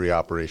delivery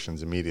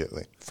operations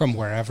immediately. From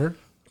wherever.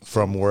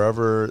 From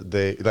wherever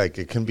they, like,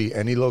 it can be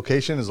any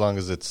location as long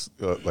as it's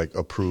like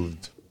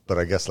approved, but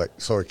I guess like,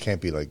 so it can't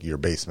be like your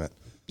basement.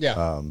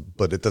 Yeah.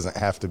 But it doesn't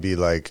have to be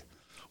like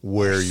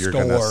where you're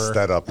going to Store.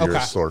 set up your Okay.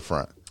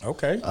 storefront.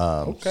 Okay.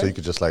 So you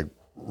could just like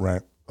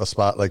rent a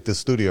spot like this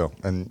studio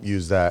and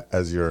use that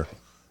as your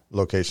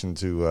location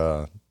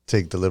to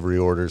take delivery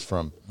orders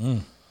from.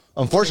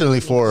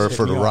 Unfortunately for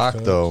The Rock,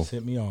 though, Just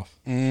hit me off.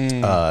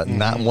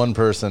 not one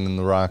person in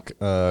The Rock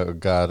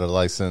got a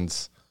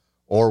license,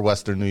 or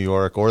Western New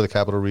York, or the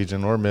Capital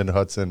Region, or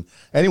Mid-Hudson,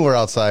 anywhere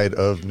outside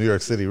of New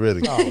York City,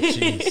 really. Oh,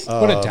 jeez.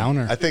 What a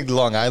downer. I think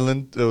Long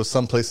Island. There was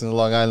some place in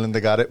Long Island that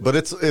got it, but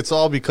it's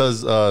all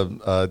because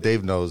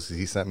Dave knows.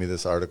 He sent me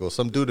this article.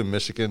 Some dude in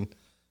Michigan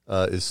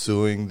is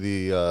suing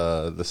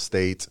the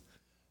state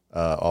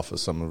off of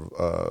some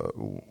of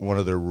one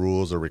of their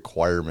rules or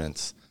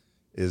requirements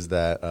is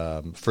that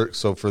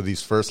for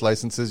these first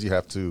licenses you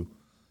have to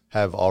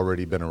have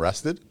already been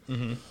arrested.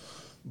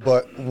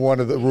 But one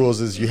of the rules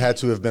is you had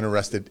to have been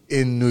arrested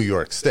in New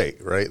York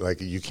State, right?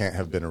 Like you can't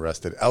have been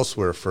arrested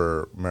elsewhere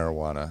for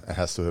marijuana. It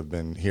has to have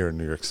been here in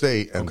New York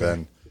State, and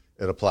then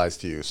it applies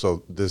to you.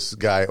 So this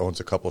guy owns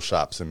a couple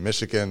shops in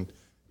Michigan.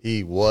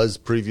 He was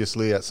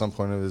previously at some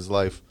point of his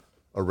life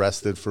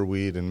arrested for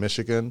weed in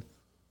Michigan,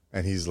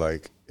 and he's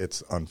like,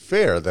 it's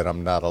unfair that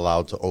I'm not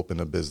allowed to open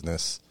a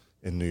business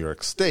in New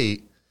York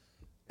State.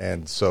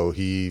 And so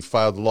he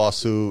filed a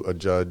lawsuit. A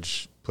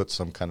judge put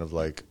some kind of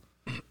like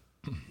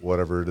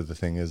whatever the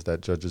thing is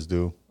that judges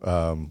do,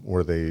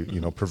 where they,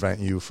 prevent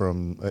you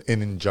from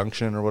an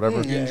injunction or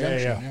whatever. So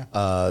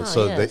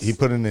yes. he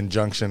put an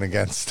injunction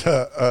against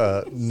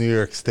New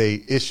York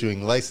State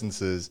issuing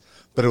licenses,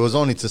 but it was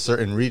only to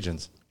certain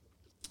regions.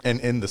 And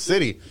in the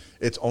city,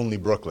 it's only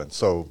Brooklyn.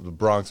 So the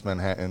Bronx,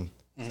 Manhattan,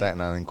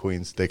 Staten Island,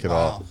 Queens, they could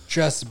all.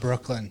 Just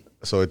Brooklyn.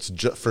 So it's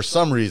for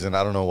some reason,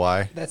 I don't know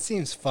why. That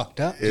seems fucked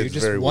up, dude. It's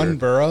Just very one weird.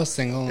 borough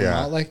singling them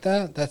Yeah. out like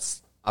that?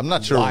 That's I'm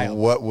not sure wild.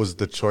 what was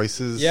the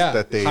choices Yeah.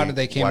 that they. How did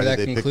they came why to that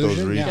did they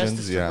conclusion? pick Yeah. those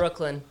Justice regions? for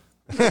Brooklyn.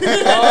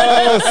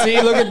 Oh,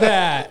 see, look at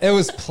that. It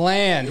was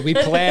planned. We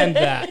planned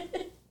that.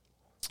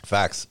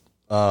 Facts.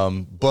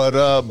 But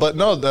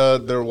no,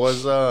 there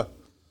was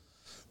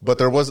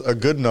a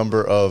good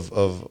number of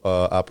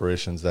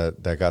operations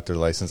that got their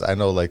license. I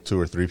know like 2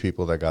 or 3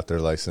 people that got their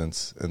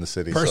license in the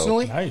city.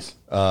 Personally? Nice.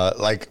 So,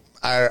 like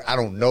I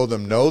don't know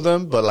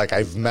them, but like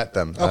I've met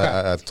them. Okay.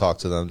 I've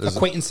talked to them. There's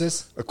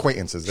Acquaintances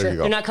acquaintances. There you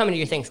go. They're not coming to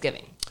your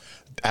Thanksgiving.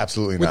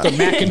 Absolutely with not. the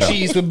mac and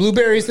cheese with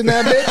blueberries in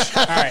that bitch.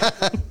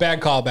 All right,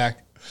 bad callback.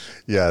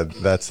 Yeah,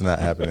 that's not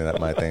happening at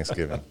my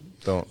Thanksgiving.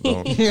 Don't Well,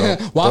 I don't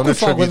can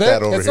fuck attribute with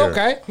that it. over It's here.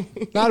 okay.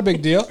 Not a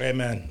big deal. Hey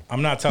man,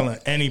 I'm not telling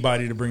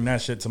anybody to bring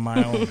that shit to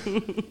my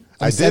own.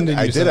 I sending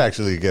you did some.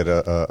 actually get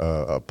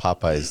a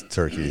Popeyes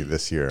turkey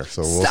this year,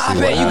 so we'll Stop see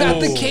it! what You got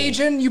happens. the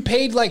Cajun. You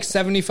paid like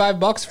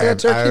 $75 for a And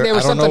turkey. They were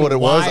I don't know something what it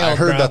was. I wild,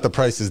 heard bro. that the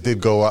prices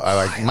did go up.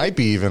 Like might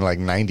be even like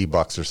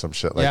 $90 or some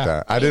shit like Yeah.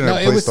 that. I didn't No,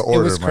 it place was- the it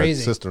order. was My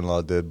crazy.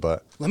 sister-in-law did,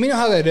 but Let me know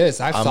how that is.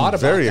 I've I'm thought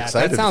about very that.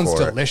 excited That sounds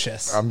for it.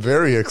 delicious. I'm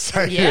very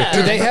excited. Yeah.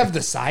 Do they have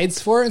the sides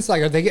for it? It's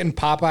like, are they getting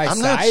Popeye I'm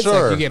not sides?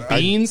 sure. Like you get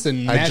beans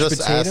and I mashed just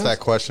potatoes? asked that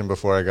question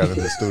before I got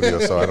into the studio,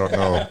 so I don't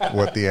know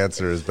what the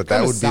answer is. But that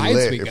What would be sides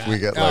lit we if got? we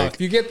get Oh, like if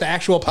you get the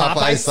actual Popeye,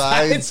 Popeye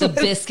sides, sides. The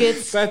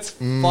biscuits. that's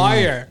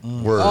fire.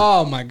 Word.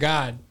 Oh my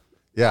god.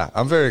 Yeah,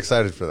 I'm very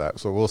excited for that.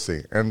 So we'll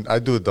see. And I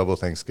do a double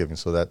Thanksgiving,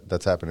 so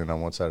that's happening on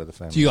one side of the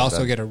family. Do you And also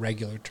then get a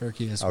regular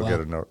turkey as I'll well?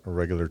 get a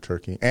regular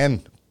turkey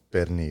and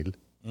pernil.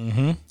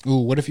 Ooh,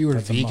 what if you were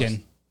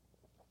vegan?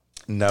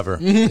 Never.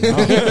 You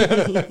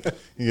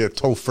get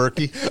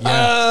tofurkey.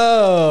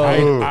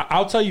 Oh,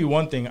 I'll tell you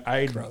one thing.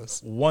 I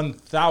Gross.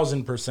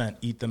 1000%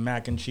 eat the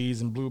mac and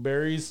cheese and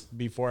blueberries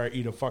before I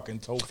eat a fucking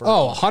tofurkey.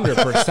 oh,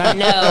 100%.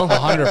 No.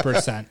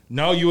 100%.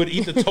 No, you would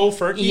eat the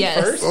tofurkey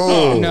Yes. first?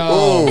 Oh, No.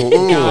 oh,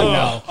 God, oh.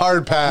 no.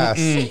 Hard pass.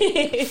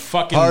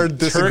 Fucking Hard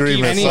disagreement,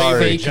 turkey, Any sorry.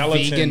 fake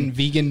gelatin.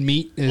 vegan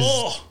meat is.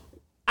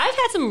 I've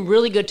had some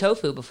really good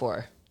tofu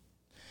before.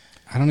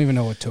 I don't even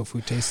know what tofu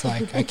tastes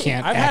like. I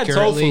can't I've had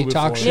accurately tofu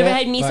talk before. shit. You ever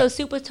had miso but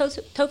soup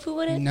with tofu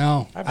in it?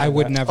 No, I've I had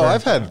would that. never. Oh,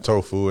 I've had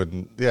tofu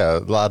and yeah, a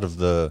lot of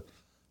the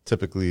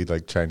typically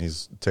like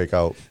Chinese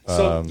takeout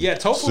So yeah,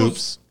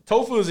 soups.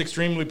 tofu is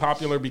extremely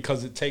popular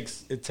because it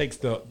takes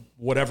the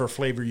whatever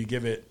flavor you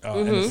give it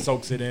and it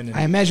soaks it in. And,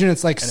 I imagine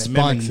it's like and it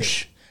mimics it.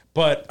 sponge.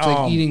 But It's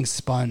like eating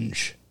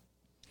sponge.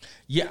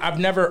 yeah, I've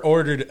never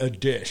ordered a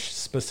dish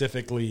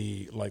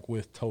specifically like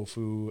with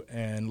tofu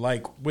and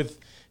like with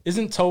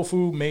isn't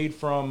tofu made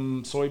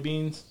from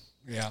soybeans?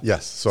 Yeah.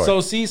 Yes,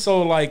 sorry.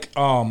 So like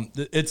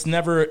it's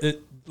never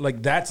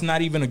like that's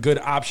not even a good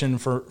option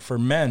for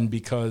men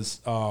because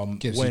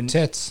Gives when you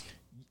tits.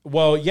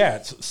 well yeah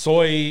it's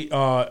soy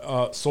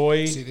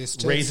See these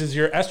tits? raises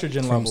your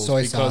estrogen From levels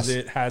soy because sauce.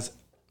 it has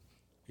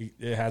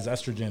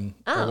estrogen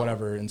Oh. or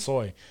whatever in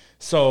soy.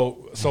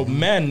 So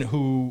men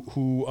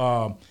who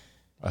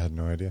I had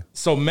no idea.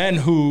 so men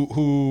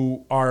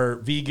who are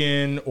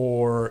vegan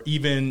or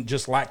even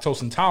just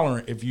lactose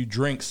intolerant, if you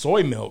drink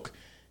soy milk,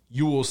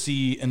 you will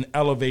see an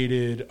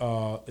elevated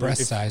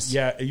Breast size.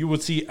 Yeah, you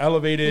would see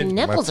elevated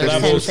Nipples My are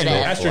levels of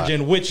sensitive.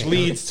 estrogen, which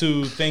leads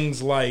to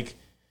things like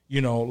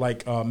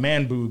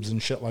man boobs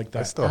and shit like I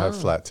that. still have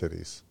flat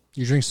titties.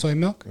 You drink soy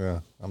milk? Yeah,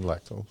 I'm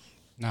lactose.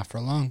 Not for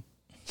long.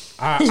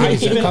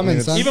 Even,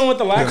 coming, son. even with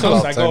the about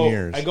lactose, 10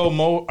 years.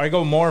 I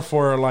go more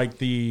for like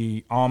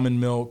the almond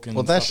milk and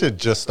Well, that stuff shit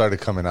just started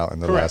coming out in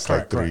the Correct, last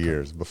correct, like 3 correct.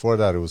 years. Before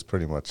that, it was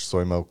pretty much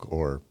soy milk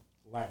or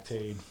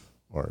lactate.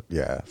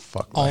 yeah,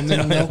 fuck.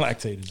 Almond milk,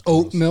 Lactate is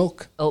oat gross.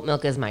 milk. Oat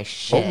milk is my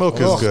shit. Oat milk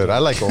is good. I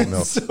like oat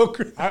milk.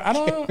 I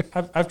don't know.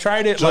 I've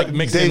tried it like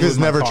mixed in Dave has with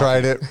my never coffee.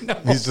 tried it.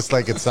 He's just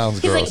like, it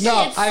sounds like, gross.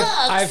 No, It sucks.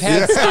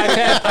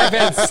 I've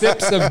had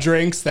sips of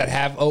drinks that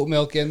have oat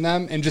milk in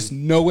them, and just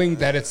knowing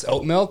that it's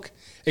oat milk,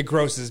 it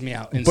grosses me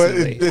out but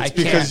instantly. it's I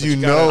because can't. you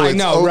know I it's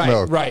know, oat right,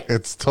 milk. right.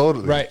 It's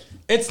totally right.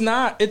 It's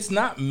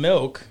not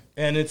milk,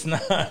 and it's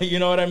not. You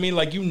know what I mean?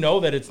 Like you know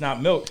that it's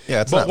not milk.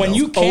 Yeah, it's but not when milk.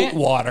 you can't Oat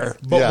water.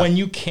 But Yeah. when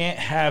you can't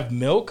have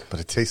milk, But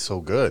it tastes so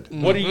good.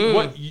 what are you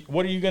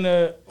what are you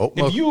gonna Oat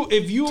milk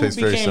if you tastes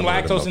very became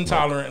similar to milk lactose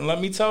intolerant? And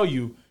let me tell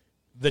you,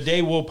 the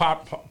day will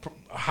pop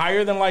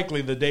higher than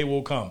likely. The day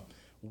will come.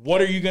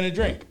 What are you gonna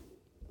drink?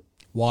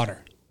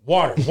 Water.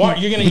 Water.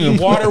 You're gonna eat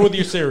water with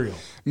your cereal.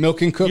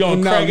 Milk and cookies. Yo,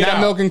 No, crack it not out.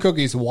 milk and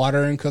cookies.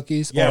 Water and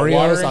cookies. Yeah, water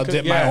Oreos. and I'll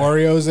dip yeah. my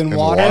Oreos in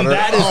water. And Water?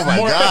 that is Oh my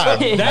more. God,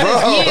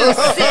 that You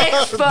sick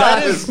fuck.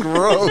 That It's is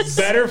gross.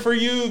 better for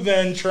you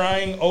than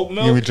trying oat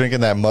milk. You be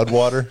drinking that mud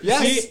water?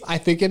 Yes, See- I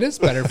think it is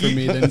better for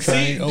me than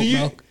trying do oat you-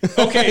 milk.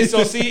 Okay,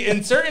 so see,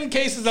 in certain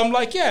cases, I'm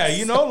like, yeah,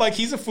 like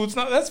he's a food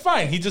snob. That's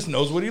fine. He just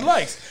knows what he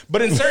likes.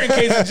 But in certain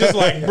cases, just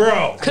like,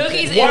 bro,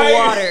 Cookies why-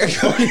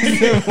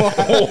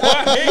 and water.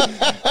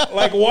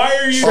 why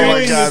are you Oh my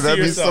doing God, this to that'd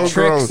be yourself? so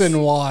gross. Tricks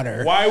and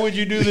water. Why would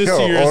you do this Yo,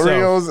 to yourself?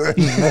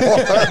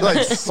 Oreos and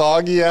like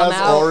soggy ass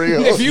out.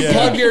 Oreos. If you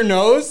plug your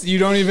nose, you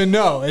don't even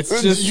know. It's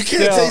just you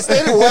can't still- taste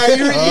it while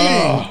you're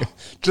eating.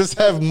 Just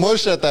have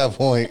mush at that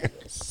point.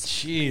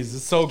 Jeez,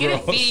 it's so Get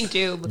a gross. feeding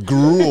tube.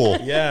 Gruel.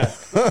 Yeah,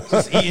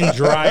 just eating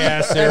dry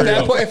ass At that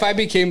cereal. point, if I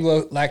became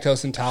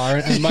lactose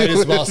intolerant, I might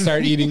as well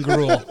start eating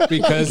gruel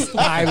because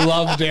I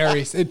love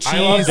dairy. Cheese, I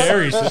love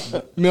dairy.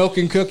 milk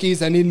and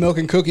cookies. I need milk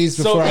and cookies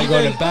So before I go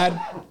even- to bed.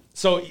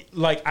 So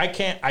like, I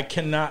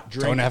cannot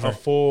drink Don't ever. a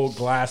full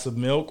glass of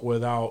milk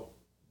without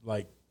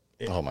like,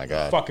 it Oh my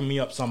God. fucking me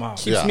up somehow.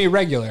 Keeps Yeah. me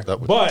regular. That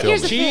would But kill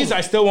Here's me. the cheese, thing.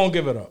 I still won't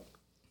give it up.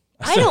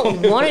 I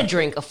don't want to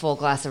drink a full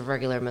glass of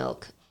regular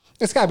milk.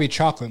 It's got to be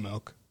chocolate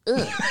milk.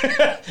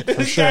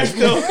 This guy's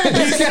still,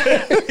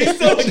 he's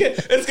still like,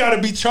 it's got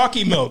to be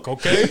chalky milk,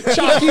 okay?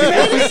 Chalky milk.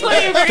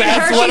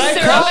 That's what I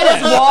syrup call in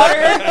his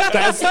water.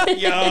 That's,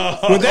 Yo.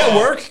 would that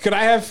work? Could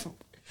I have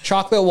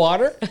chocolate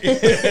water?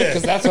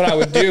 Because that's what I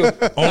would do.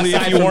 Only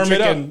if Aside you from warm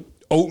it up. drinking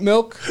Oat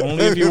milk.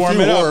 Only if you warm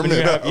it up. And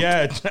you have,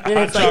 yeah,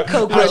 it's like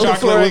Coke hot milk.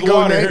 chocolate Before I with go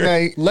water.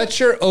 night-night. Let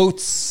your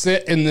oats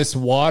sit in this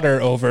water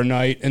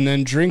overnight, and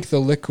then drink the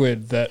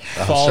liquid that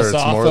I'm falls sure it's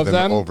off more of than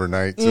them.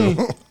 overnight, too.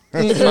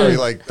 It's probably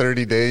like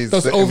 30 days.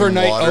 Those sitting in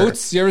overnight water.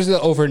 oats. You ever see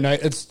the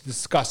overnight? It's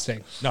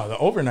disgusting. No, the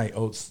overnight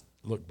oats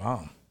look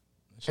bomb.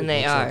 That shit And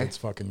they looks like are. it's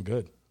fucking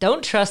good.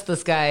 Don't trust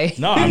this guy.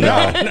 No, I'm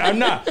not. I'm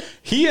not.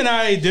 He and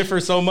I differ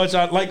so much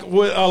on like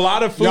with a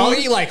lot of food. Y'all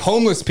eat like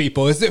homeless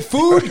people. Is it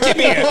food? Give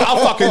me it.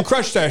 I'll fucking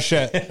crush that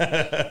shit.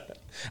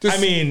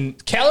 I mean,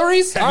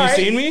 Calories? Have All you right.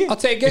 seen me? I'll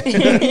take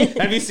it.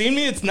 have you seen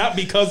me? It's not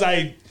because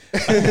I. You're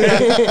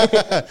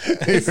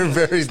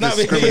very Not because,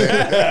 discriminating.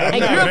 I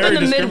grew up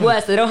in the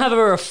Midwest. They don't have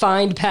a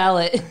refined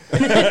palate.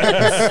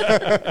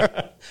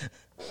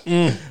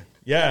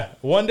 Yeah,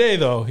 one day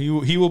though,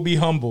 he will be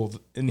humbled,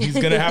 and he's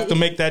gonna have to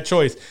make that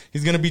choice.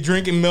 He's gonna be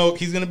drinking milk.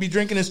 He's gonna be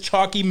drinking his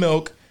chalky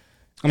milk.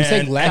 I'm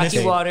saying and lactate. it's-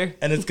 Chalky water.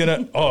 and it's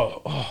gonna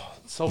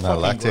it's so No,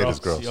 fucking lactate gross. is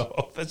gross.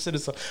 Yo, that shit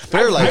is so.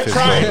 Fairlife is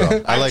tried. good,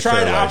 though. I I've like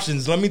tried Fairlife.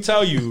 options. Let me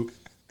tell you,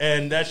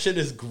 and that shit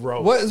is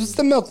gross. What's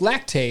the milk?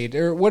 Lactate?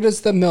 Or what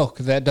is the milk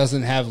that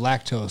doesn't have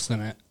lactose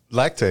in it?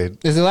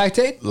 Lactate. Is it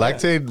lactate?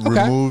 Lactate Okay.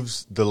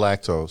 removes the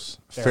lactose.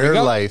 we go.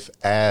 Fairlife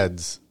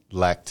adds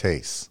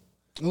lactase.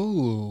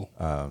 Ooh.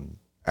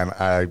 And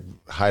I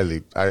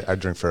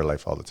drink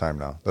Fairlife all the time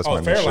now. That's Oh, my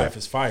new Fairlife shit.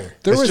 is fire.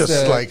 There It's was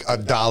just a- like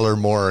 $1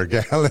 more a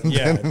gallon.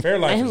 Yeah, than-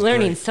 Fairlife. I'm is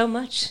learning great. so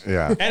much.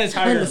 yeah. And it's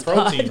higher in this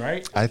pod. protein,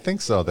 right? I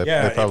think so. They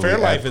Yeah, probably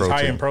Fairlife add is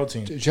high in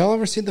protein. Did y'all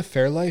ever see the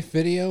Fairlife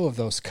video of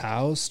those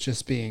cows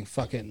just being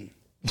fucking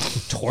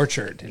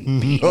tortured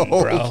and beaten,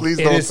 No, bro? please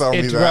It don't is- tell me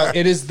it's- that. Bro,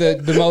 it is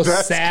the most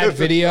That's sad good.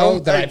 video Oh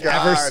that my I've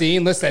ever God.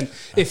 seen. Listen,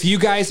 if you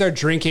guys are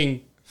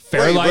drinking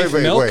Fairlife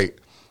milk,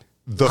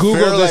 The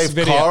Google this Fairlife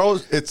video.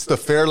 cows? It's the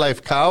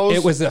Fairlife cows?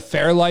 it was a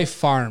Fairlife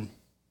farm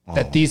Oh.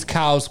 that these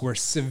cows were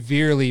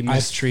severely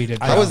mistreated.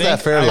 I How bro. is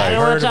that think Fairlife? I don't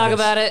Heard want of to talk this.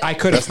 about it. I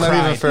could have That's not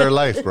even cried.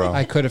 Fairlife, bro.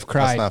 I could have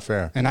cried. That's not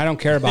fair. And I don't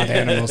care about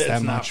animals that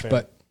It's not much, fair.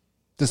 but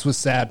this was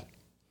sad.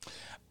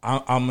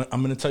 I'm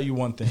going to tell you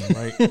one thing,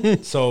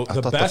 right? So I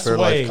the thought best the Fairlife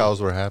way,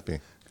 cows were happy.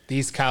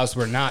 These cows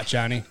were not,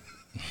 Johnny.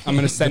 I'm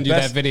going to send you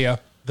best- that video.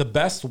 the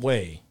best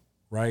way,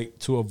 right,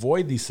 to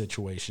avoid these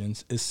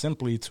situations is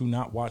simply to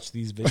not watch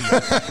these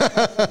videos.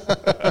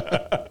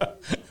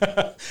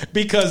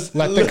 Because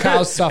Let the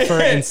cows suffer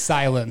in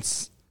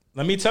silence.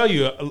 let me tell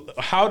you,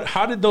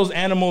 how did those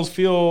animals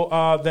feel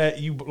that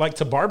you like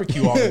to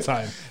barbecue all the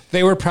time?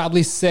 They were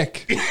probably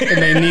sick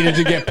and they needed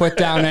to get put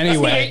down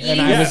anyway. You're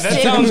And I eating was, That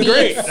Steak sounds meat.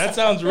 great. That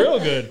sounds real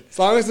good. as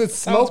long as it's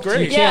smoked,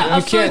 great. you Yeah, can't, a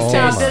you can't food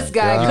taste, stop this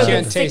guy. God. you cooking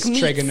can't taste thick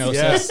meats. trigonosis.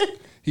 Yes.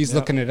 He's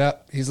looking it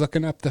up. He's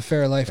looking up the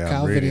Fairlife Yeah,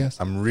 cow videos.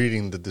 I'm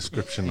reading the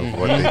description of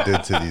what they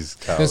did to these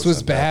cows. This was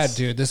and bad, that's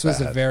dude. This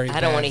was a bad. very I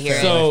don't bad wanna hear it.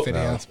 Fairlife So-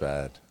 video. No, it's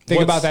bad.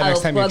 Think about that next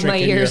I'll time you're plug my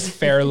drinking your ears.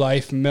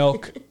 Fairlife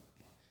milk.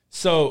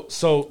 So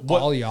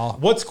what, All y'all.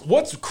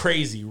 What's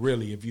crazy,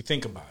 really, if you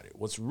think about it?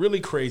 What's really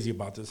crazy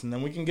about this, and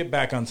then we can get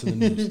back onto the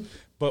news.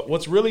 But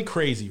what's really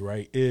crazy,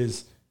 right,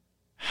 is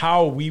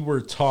how we were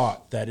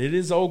taught that it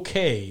is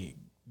okay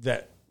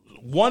that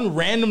one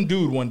random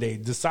dude one day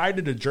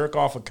decided to jerk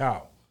off a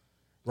cow,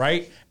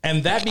 right,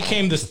 and that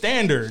became the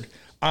standard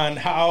on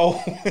how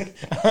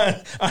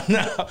what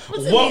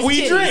these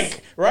we titties?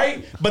 drink,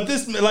 right? But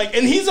this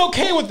and he's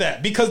okay with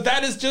that because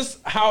that is just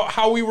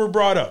how we were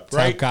brought up, That's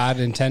how right? God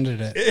intended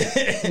it.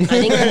 I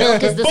think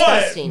milk is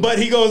disgusting. But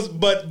he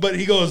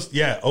goes,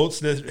 yeah, oats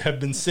that have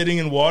been sitting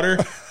in water.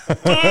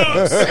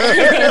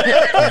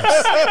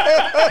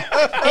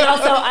 And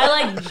also, I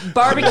like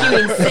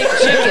barbecuing sick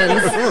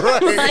chickens.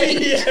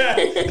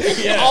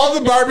 Like, All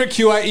the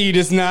barbecue I eat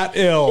is not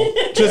ill.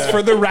 Just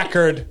for the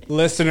record,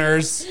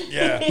 listeners.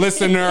 Yeah.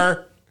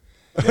 Listener.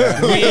 We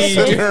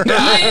do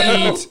not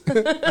eat.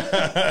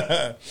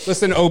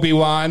 Listen,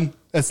 Obi-Wan.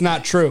 That's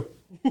not true.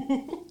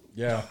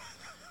 Yeah.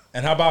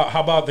 And how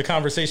about the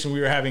conversation we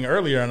were having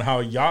earlier on how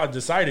y'all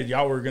decided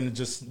y'all were going to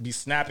just be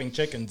snapping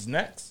chickens'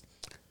 necks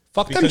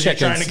Fuck them because you're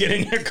chickens. trying to get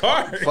in your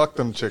car? Fuck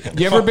them chickens.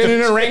 You ever been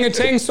in an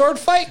orangutan sword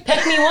fight?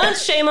 peck me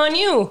once, shame on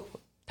you.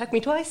 Peck me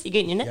twice, you're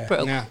getting your neck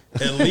broke. Yeah.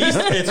 At least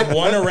it's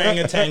one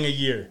orangutan a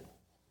year.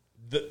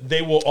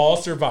 They will all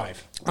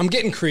survive. I'm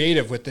getting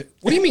creative with it.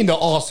 What do you mean they'll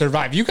all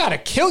survive? You gotta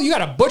kill, you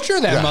gotta butcher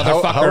that Yeah,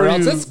 motherfucker, how are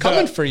else you- it's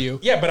coming for you.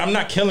 Yeah, but I'm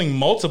not killing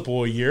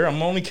multiple a year.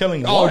 I'm only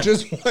killing Oh, one.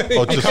 just one.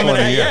 Oh, just coming one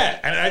a at year. yeah,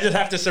 and I just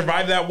have to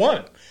survive that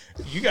one.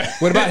 You got.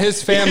 What about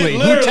his family? Who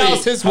Literally.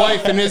 tells his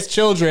wife and his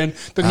children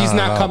that he's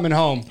not coming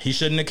home? He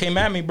shouldn't have came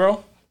at me,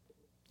 bro.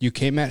 You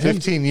came at him.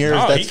 15 years,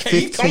 No, that's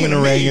he coming 15 to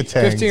me. orangutans,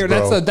 15.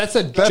 bro. That's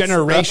a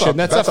generation.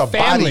 That's a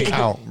family body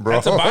count, bro.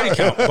 That's a body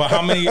count. But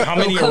how many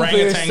come for your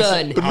orangutans?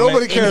 son. But how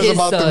nobody many- cares his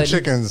about them son.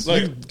 chickens.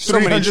 Look, You- so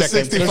many chickens.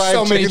 There's 365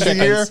 so many chickens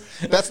a year.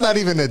 chickens. That's not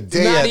even a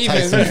day Not at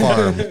even. Tyson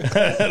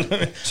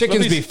Farm.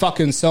 Chickens be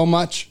fucking so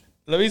much.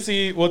 Let me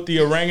see what the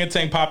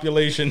orangutan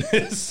population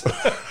is.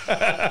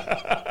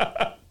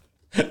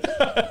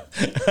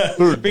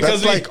 Dude,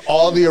 Because that's like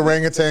all the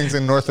orangutans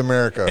in North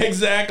America.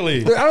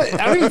 Exactly.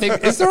 I don't even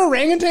think. Is there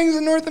orangutans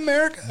in North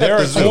America? There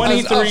are zoo.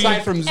 23.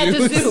 Aside from At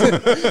the zoos. zoo.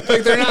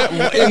 Like they're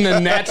not in the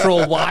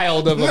natural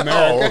wild of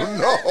America.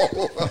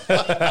 Oh,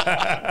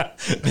 no.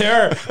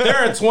 There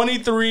are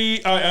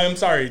 23. I'm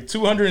sorry,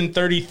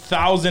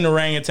 230,000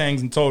 orangutans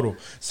in total.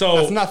 So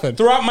That's nothing.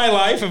 Throughout my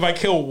life, if I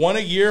kill one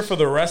a year for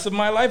the rest of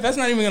my life, that's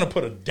not even going to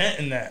put a dent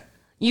in that.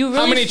 You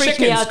How many really freaked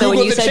chickens? me out though when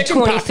Google you the said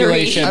chicken 23.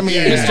 population. I mean,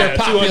 Mr. Yeah,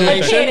 Population.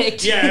 200.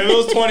 Panicked. Yeah, if it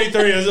was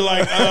 23, it's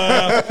like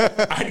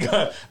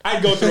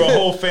I'd go through a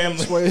whole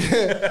family.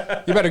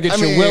 You better get I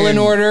your mean, will in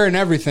order and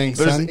everything,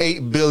 There's son.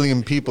 8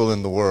 billion people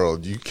in the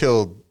world. You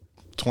killed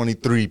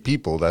 23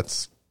 people.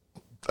 That's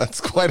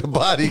quite a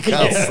body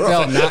count,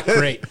 bro. Still not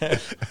great.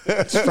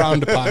 It's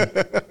frowned upon.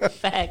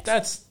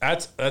 Facts.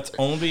 That's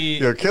only.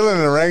 Yo, killing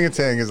an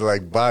orangutan is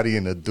like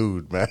bodying a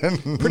dude, man.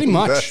 Pretty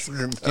much.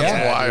 That's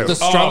Yeah. wild. The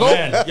struggle. Oh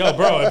man, yo,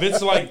 bro, if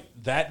it's like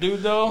that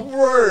dude though,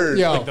 Word.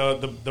 Yo,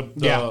 like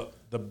Yeah.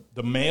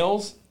 the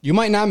males. you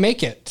might not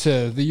make it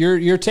to the.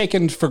 You're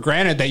taking for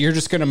granted that you're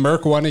just going to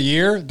murk one a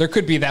year. There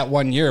could be that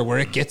one year where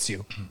it gets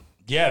you.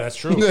 Yeah, that's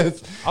true.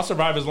 I'll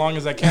survive as long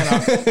as I can,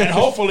 and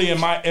hopefully, in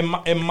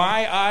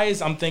my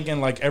eyes, I'm thinking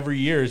like every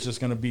year is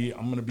just I'm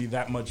gonna be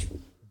that much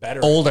better.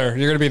 Older.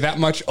 You're going to be that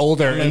much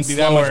older I'm gonna and be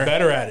that much slower.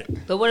 better at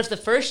it. But what if the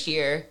first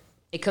year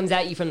it comes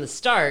at you from the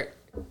start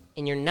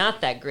and you're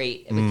not that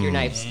great with your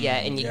knives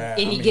yet, and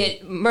you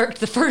get murked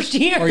the first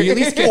year, Or you at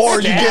least get Or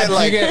you stabbed. get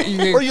like,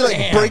 You or you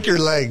like break your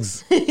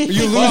legs.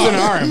 You lose an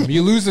arm.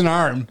 You lose an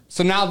arm.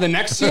 So now the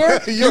next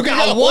year, you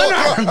got one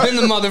arm. Then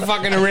the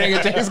motherfucking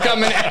orangutan's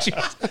coming at you.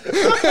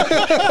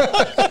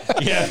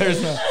 Yeah,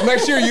 there's no.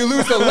 Next year, you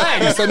lose a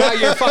leg. So now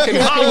you're fucking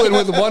hobbling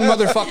with one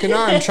motherfucking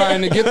arm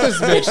trying to get this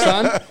bitch,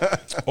 son.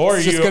 Or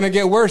It's just going to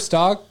get worse,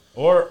 dog.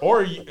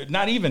 or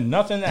not even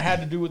nothing that had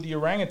to do with the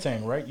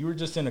orangutan, right? You were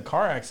just in a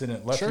car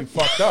accident, left you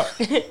fucked up,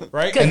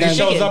 right? And he then-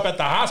 shows up at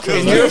the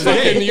hospital.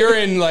 And you're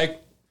in like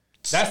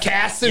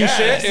casts and yeah,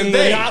 that's shit in the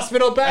the thing.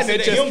 hospital bed. That's the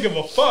And it thing. He don't just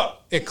give a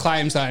fuck. it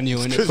climbs on you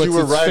and it Because puts you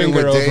were its riding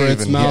finger with over Dave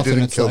its and he mouth and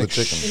didn't it's kill like,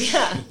 the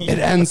chicken. it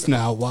ends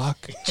now, walk.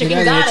 Chicken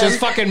It got just him.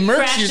 fucking murks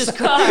Crashed you his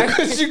car.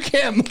 because you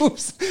can't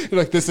move. You're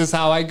like, this is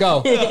how I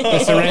go.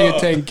 This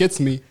orangutan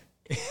gets me.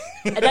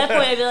 At that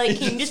point, I'd be like,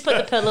 "Can you just put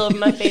the pillow over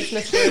my face,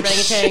 Mr.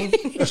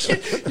 Orangutan?"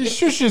 He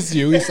shushes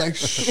you. He's like,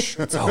 shh,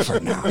 it's over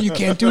now. You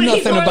can't do He's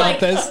nothing more about like-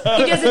 this.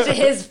 He does it to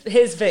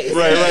his face.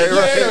 Right.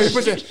 Yeah, he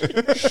puts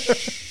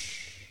it-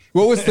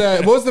 What was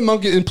the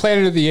monkey in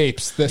Planet of the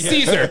Apes? The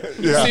Caesar.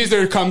 Yeah.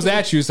 Caesar comes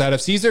at you. So if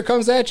Caesar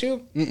comes at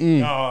you,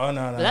 No.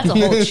 But that's a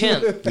whole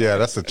chimp. Yeah,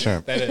 that's a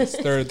chimp. that is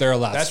they're a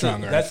lot That's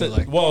stronger. That's I feel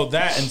like. well,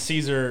 that and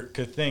Caesar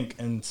could think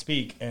and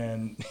speak,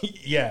 and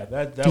yeah,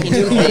 that was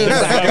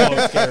that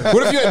was scary.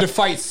 What if you had to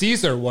fight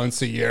Caesar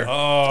once a year?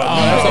 Oh,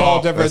 that's a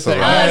whole different That's a thing.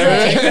 lot.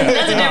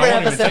 That's a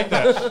different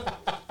episode.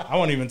 I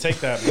won't even take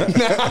that.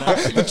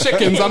 The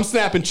chickens, I'm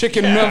snapping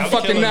chicken Yeah, I'm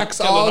fucking killing- necks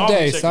killing all the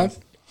day, chickens.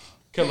 son.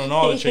 Killing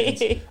all the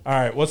chickens. All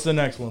right, what's the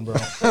next one, bro?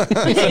 What's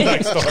the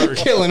next story?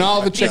 Killing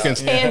all the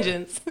chickens.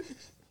 Tangents.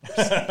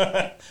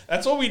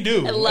 That's what we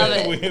do. I love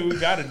it. We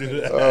got to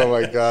do that. Oh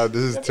my god,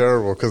 this is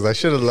terrible because I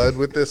should have led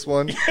with this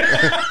one.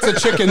 It's a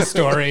chicken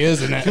story,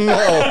 isn't it?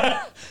 No,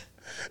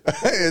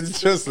 it's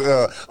just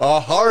a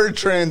hard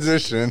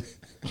transition.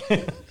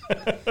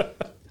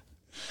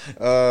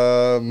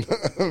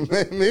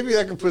 Maybe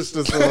I can push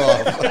this one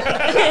off.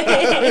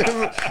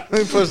 Let me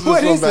push this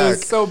What one is back.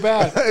 this so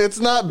bad? It's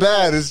not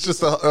bad. It's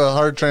just a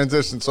hard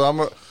transition. So I'm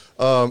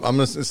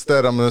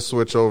gonna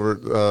switch over.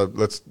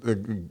 Let's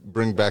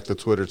bring back the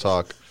Twitter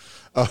talk.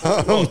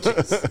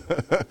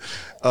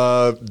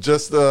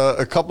 Just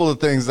a couple of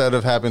things that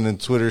have happened in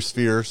Twitter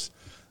spheres,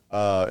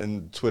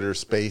 in Twitter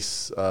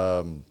space.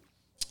 So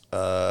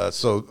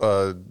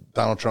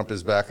Donald Trump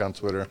is back on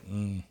Twitter.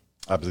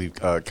 I believe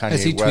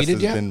Has he Kanye West tweeted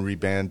has yet? been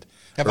rebanned.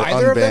 Have or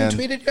either of them unbanned.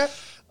 tweeted yet?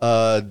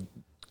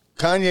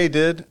 Kanye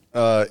did.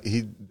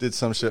 He did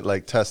some shit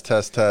like test.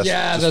 Yeah,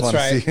 Just that's wanna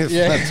right. See if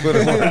Yeah. my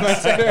Twitter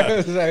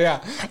works.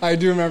 Yeah, I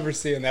do remember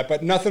seeing that,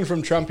 but nothing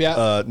from Trump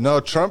yet. No,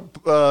 Trump.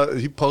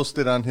 He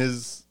posted on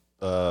his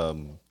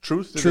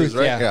Truth. it Truth, is,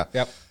 right? yeah.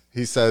 Yep.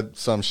 He said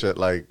some shit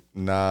like,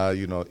 "Nah,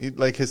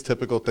 like his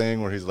typical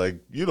thing where he's like,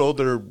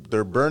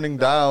 they're burning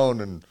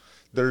down and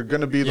they're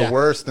gonna be Yeah. the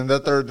worst, and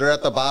that they're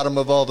at the bottom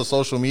of all the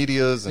social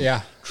medias. And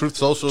Yeah. Truth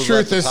Social.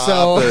 Truth at the is top,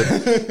 so-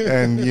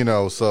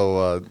 and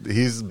so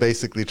he's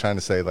basically trying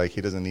to say like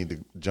he doesn't need to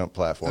jump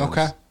platforms.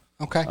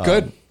 Okay,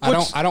 good. I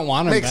don't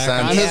want him makes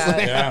back, sense.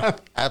 honestly. Yeah.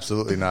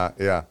 Absolutely not.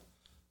 Yeah.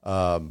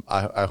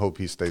 I hope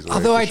he stays away.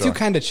 Although for I sure. do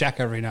kind of check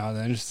every now and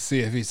then just to see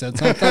if he said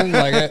something.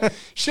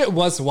 Shit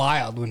was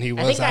wild when he I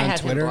was think I on had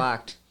Twitter. him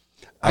blocked.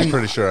 I'm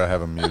pretty sure I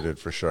have him muted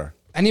for sure.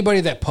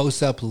 Anybody that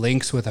posts up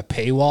links with a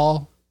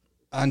paywall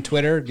on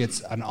Twitter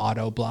gets an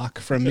auto block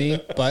from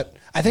me. But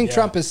I think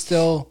Trump is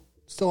still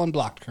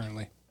unblocked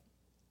currently.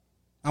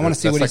 I want to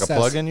see what he says.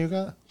 That's like a plugin you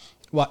got?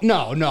 What?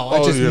 No.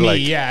 Just me.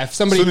 Like, yeah. If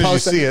somebody as soon as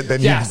posts you see it,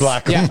 then you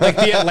block them. Yeah, like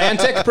the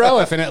Atlantic, bro.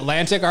 If an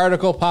Atlantic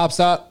article pops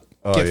up,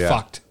 get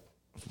fucked.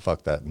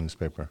 Fuck that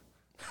newspaper.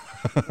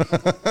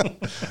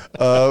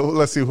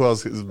 Let's see who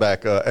else is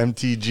back.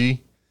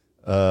 MTG.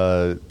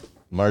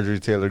 Marjorie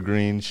Taylor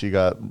Greene. She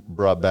got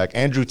brought back.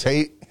 Andrew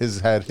Tate has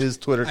had his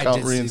Twitter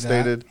account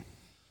reinstated.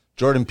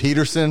 Jordan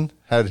Peterson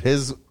had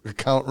his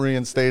account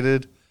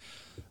reinstated.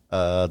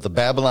 The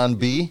Babylon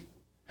Bee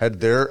had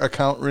their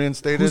account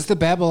reinstated. Who's the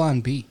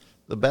Babylon Bee?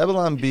 The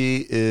Babylon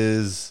Bee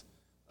is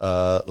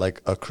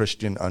like a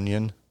Christian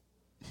Onion.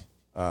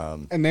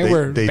 And they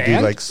were do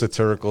banned? like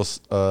satirical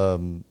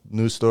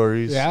news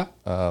stories. Yeah,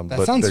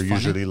 but sounds they're funny.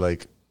 usually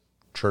like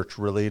church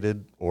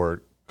related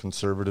or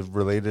conservative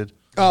related.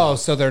 Oh,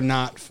 so they're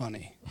not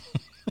funny.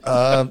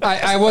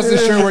 I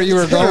wasn't sure where you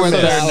were going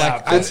with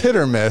that. Like, It's hit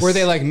or miss. were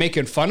they like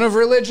making fun of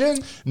religion?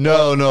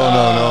 No.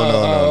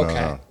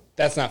 Okay,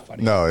 that's not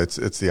funny. No, it's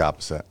the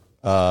opposite.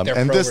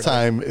 And this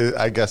time,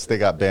 I guess they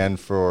got banned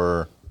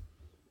for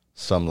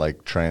some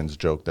like trans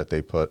joke that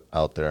they put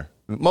out there.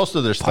 Most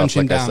of their stuff,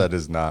 Punching like down. I said,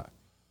 is not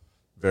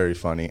very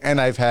funny.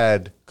 And I've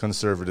had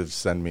conservatives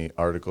send me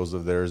articles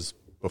of theirs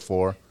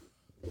before,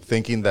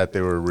 thinking that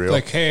they were real.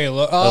 Like, hey,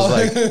 look. I was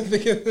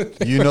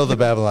like, you know, the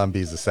Babylon Bee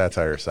is a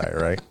satire site,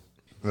 right?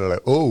 And they're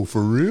like, oh,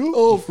 for real?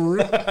 Oh, for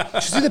real?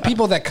 You see the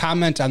people that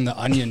comment on the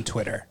Onion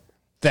Twitter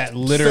that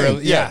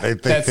literally,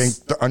 they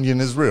think the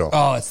Onion is real.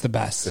 Oh, it's the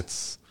best.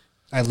 It's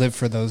I live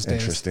for those days.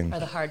 interesting. Are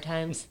the hard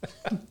times?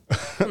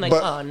 I'm like,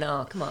 oh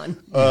no, come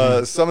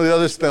on. Some of the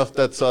other stuff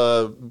that's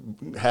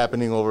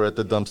happening over at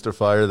the dumpster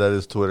fire that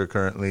is Twitter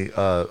currently.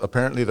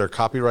 Apparently, their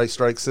copyright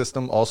strike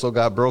system also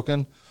got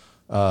broken.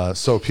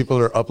 So people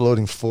are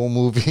uploading full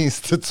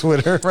movies to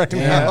Twitter right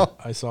now.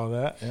 I saw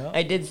that. Yeah,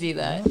 I did see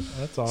that.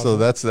 that's awesome. So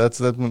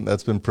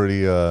that's been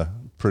pretty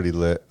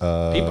lit.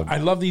 I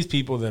love these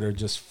people that are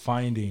just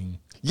finding.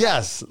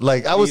 Yes,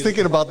 like I was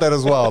thinking about that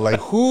as well.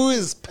 Like, who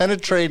is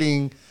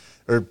penetrating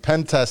or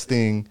pen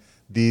testing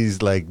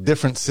these like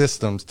different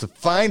systems to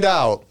find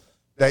out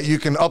that you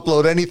can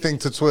upload anything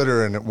to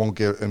Twitter and it won't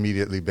get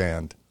immediately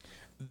banned?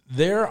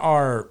 There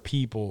are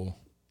people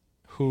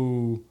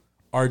who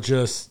are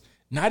just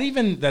not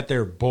even that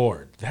they're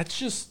bored. That's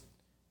just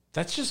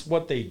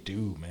what they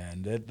do,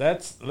 man.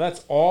 That's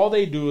all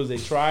they do is they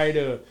try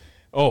to.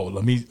 Oh,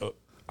 let me.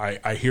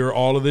 I hear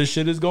all of this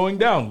shit is going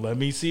down. Let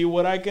me see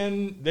what I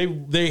can.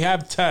 They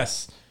have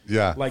tests.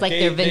 Yeah, It's like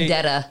their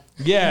vendetta.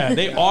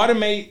 They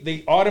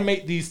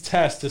automate these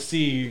tests to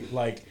see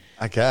like.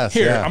 I guess.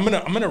 Here, yeah. I'm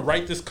gonna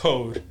write this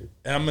code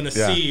and I'm gonna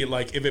see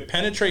like if it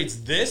penetrates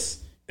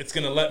this, it's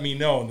gonna let me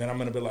know, and then I'm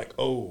gonna be like,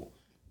 oh,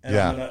 and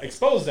I'm gonna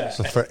expose that.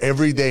 So for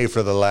every day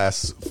for the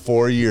last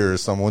 4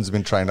 years, someone's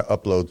been trying to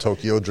upload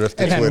Tokyo Drift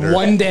to And then Twitter.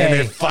 one day- and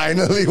it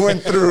finally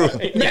went through.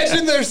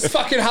 Imagine there's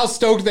fucking how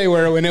stoked they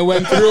were when it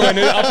went through and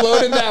it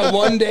uploaded that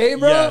one day,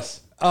 bro.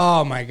 Yes.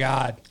 Oh my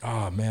God.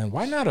 Oh man,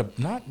 why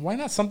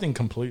not something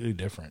completely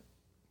different?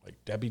 Like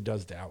Debbie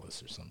Does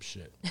Dallas or some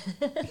shit.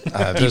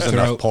 There's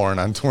enough throat. porn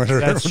on Twitter.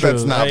 That's true.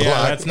 not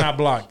blocked. That's not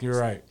blocked. You're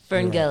right.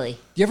 Fern Gully.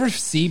 You ever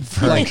see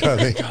like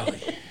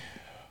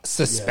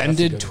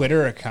suspended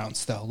Twitter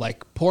accounts though,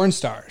 like porn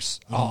stars?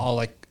 All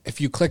like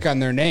if you click on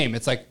their name,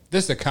 it's like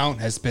this account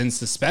has been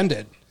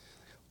suspended.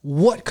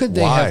 What could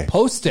they Why? have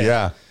posted?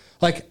 Yeah.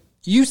 Like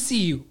you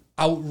see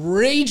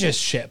outrageous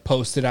shit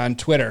posted on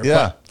Twitter. Yeah.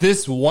 But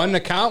this one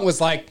account was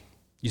like,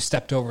 you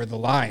stepped over the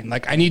line.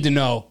 Like I need to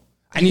know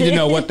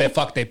what the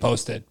fuck they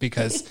posted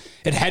because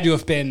it had to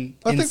have been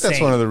I insane. think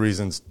that's one of the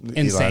reasons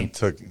Insane. Elon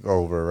took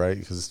over, right?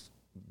 Because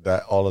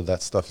that all of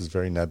that stuff is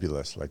very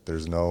nebulous. Like,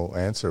 there's no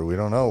answer. We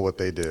don't know what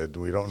they did.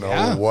 We don't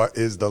know what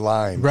is the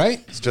line.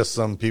 Right. It's just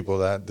some people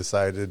that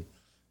decided,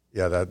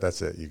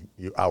 that's it.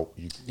 You out.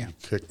 You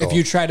kicked If off.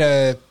 you try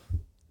to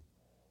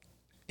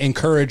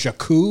encourage a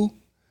coup,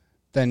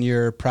 then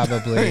you're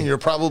probably You're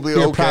probably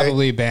okay.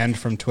 probably banned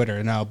from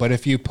Twitter now. But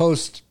if you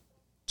post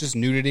just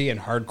nudity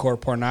and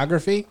hardcore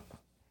pornography,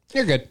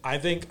 you're good. I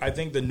think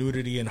the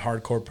nudity and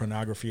hardcore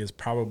pornography is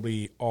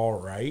probably all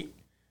right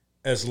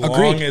as long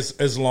Agreed.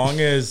 as long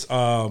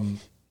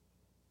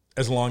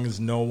as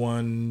no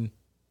one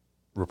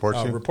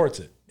reports you. reports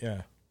it.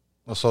 Yeah.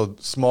 So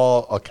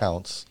small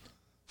accounts,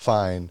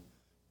 fine.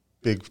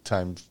 Big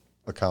time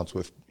accounts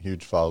with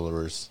huge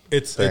followers.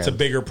 It's a banned.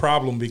 bigger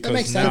problem makes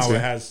because sense, now yeah.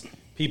 it has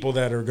people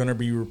that are going to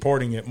be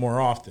reporting it more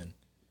often.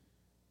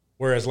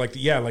 Whereas, like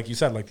you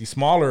said, like these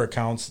smaller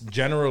accounts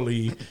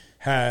generally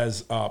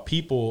has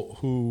people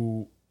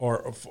who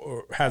or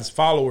has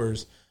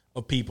followers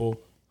of people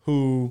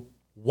who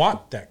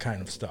want that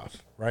kind of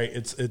stuff, right?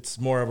 It's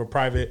more of a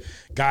private.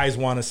 Guys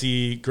want to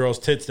see girls'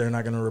 tits; they're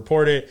not going to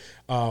report it.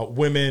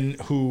 Women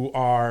who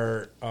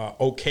are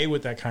okay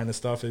with that kind of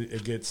stuff,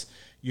 it gets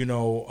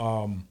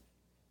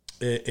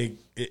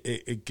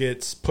it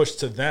gets pushed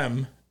to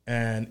them.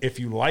 And if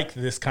you like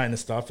this kind of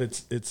stuff,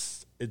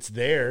 it's it's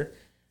there,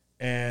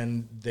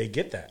 and they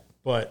get that.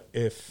 But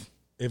if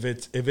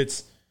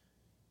it's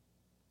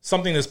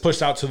something that's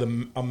pushed out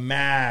to a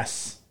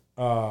mass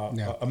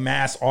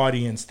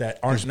audience that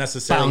aren't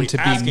necessarily bound to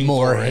be asking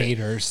more for it,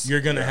 haters.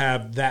 you're gonna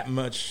have that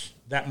much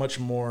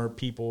more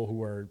people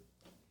who are,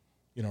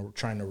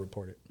 trying to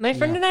report it. My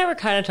friend and I were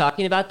kind of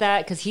talking about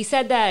that because he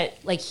said that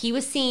like he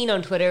was seeing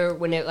on Twitter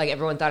when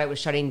everyone thought it was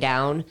shutting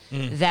down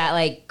that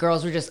like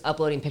girls were just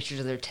uploading pictures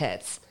of their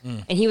tits,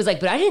 and he was like,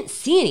 "But I didn't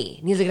see any."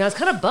 And he's like, "And I was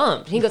kind of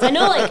bummed." And he goes, "I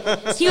know,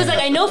 like he was like,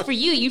 I know for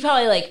you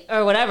probably like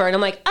or whatever." And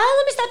I'm like,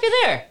 let me stop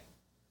you there.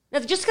 Now,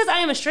 just because I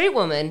am a straight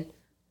woman,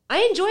 I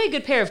enjoy a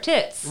good pair of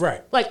tits.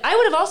 Right. Like I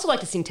would have also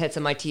liked to seen tits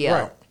in my TL,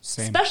 Right.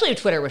 Same. especially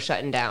if Twitter was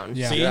shutting down.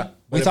 Yeah. See?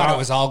 We But thought if it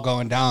was all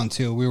going down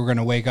too. We were going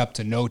to wake up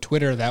to no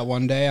Twitter that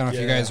one day. I don't know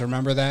if you Yeah. guys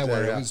remember that,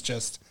 where yeah. it was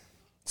just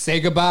say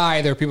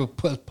goodbye. There were people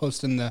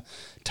posting the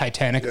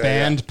Titanic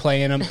band,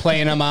 playing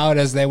them out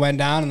as they went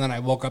down, and then I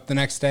woke up the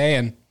next day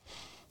and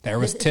there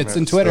was tits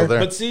and Still Twitter. there.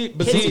 But see,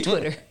 Tits on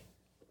Twitter.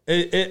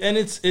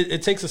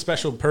 it takes a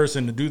special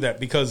person to do that,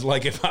 because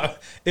like if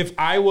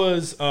I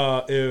was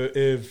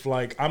if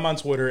like I'm on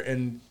Twitter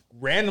and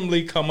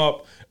randomly come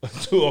up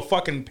to a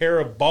fucking pair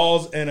of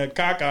balls and a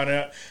cock on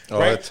it,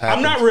 right? it's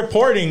I'm not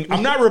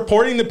happened.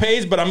 reporting the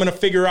page, but I'm gonna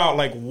figure out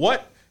like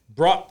what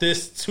brought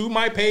this to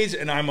my page,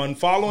 and I'm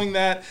unfollowing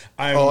that.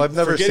 I've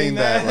never forgetting seen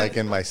that like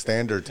in my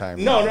standard timeline.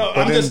 No, but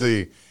I'm in just-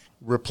 the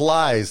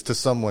replies to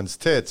someone's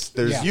tits,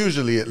 there's Yeah.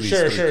 usually at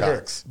least three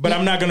cocks. But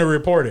I'm not gonna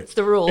report it. It's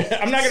the rule.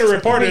 I'm not gonna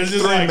report it. It's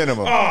just Three like,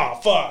 minimum. oh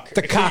fuck,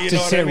 The cock You to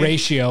know what tit I mean?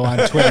 ratio on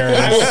Twitter.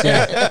 Is,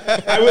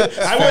 yeah. I would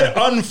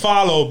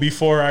unfollow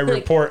before I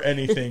report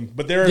anything.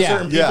 But there are Yeah.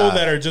 certain people Yeah.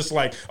 that are just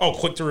like, oh,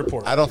 quick to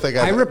report. I don't think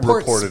I I've report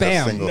reported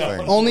spam. a single No.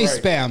 thing. Only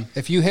Right. spam.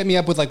 If you hit me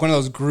up with like one of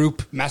those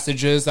group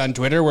messages on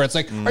Twitter where it's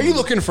like, "Are you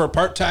looking for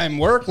part-time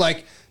work?"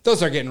 Like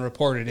those are getting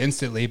reported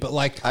instantly. But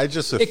like, I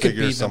just it could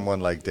figure be someone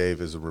like Dave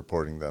is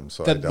reporting them,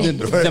 so the, I don't the,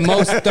 do it.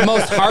 the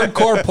most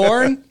hardcore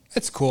porn.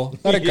 It's cool.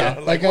 Let it Yeah, go.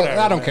 like, Like, whatever,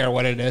 I don't man. care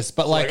what it is.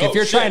 But like, Like, if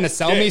you're shit, trying to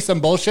sell me dick. some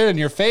bullshit and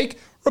you're fake,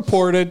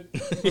 reported.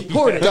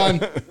 Reported.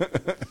 Done.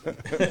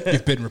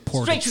 You've been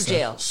reported. Straight to sir.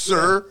 jail.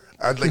 Sir,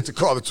 I'd like to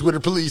call the Twitter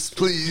police,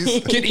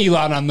 please. Get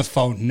Elon on the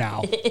phone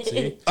now.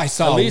 I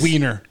saw At a least-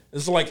 wiener.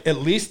 It's like, at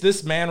least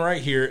this man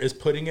right here is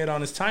putting it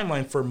on his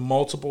timeline for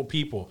multiple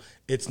people.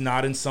 It's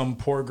not in some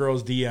poor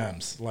girl's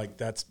DMs. Like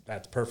that's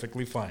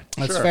perfectly fine.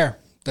 That's fair.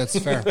 That's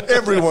fair.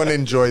 Everyone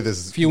enjoy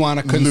this. If you want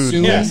to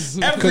consume, Yes,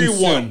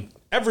 consume.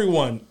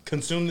 everyone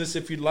consume this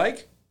if you'd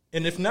like,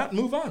 and if not,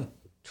 move on.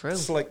 True.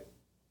 It's like,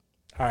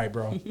 all right,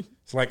 bro.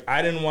 It's like,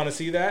 I didn't want to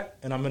see that,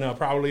 and I'm gonna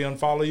probably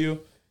unfollow you,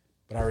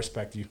 but I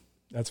respect you.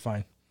 That's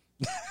fine.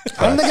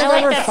 I don't think I I've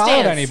like ever that followed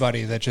stance.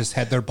 anybody that just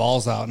had their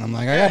balls out, and I'm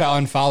like, I gotta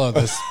unfollow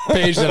this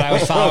page that I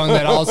was following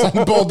that all of a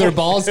sudden pulled their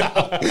balls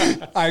out.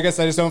 I guess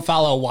I just don't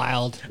follow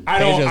wild I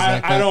pages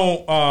like that.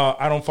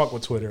 I don't fuck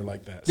with Twitter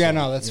like that. Yeah,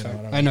 no, that's you know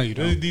fair. what I know you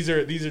don't. These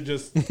are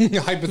just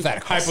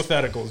Hypothetical.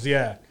 hypotheticals.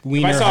 Yeah.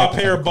 Wiener if I saw a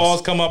pair of hypotheticals.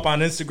 balls come up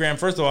on Instagram,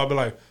 first of all, I'd be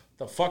like,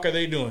 the fuck are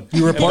they doing?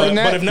 You reporting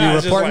but that? if not, You it's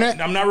just reporting like,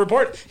 it? I'm not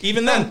reporting.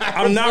 Even then,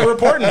 I'm not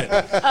reporting it.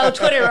 Oh,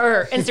 Twitter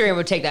or Instagram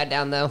would take that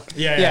down though.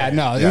 Yeah,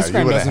 no, Yeah, Instagram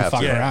you wouldn't doesn't have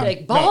fuck to. around.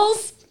 Like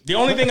balls The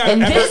only thing I've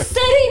in ever this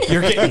setting.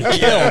 You're getting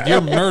killed.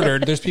 You're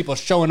murdered. There's people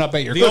showing up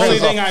at your The only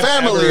crib. thing I've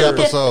Family ever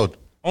episode.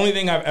 only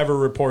thing I've ever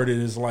reported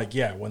is like,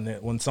 yeah,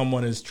 when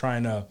someone is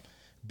trying to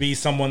be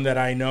someone that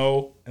I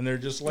know and they're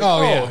just like,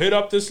 Oh, yeah. hit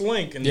up this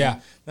link, and Yeah.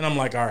 then I'm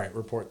like, all right,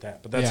 report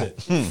that. But that's Yeah.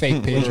 it.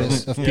 Fake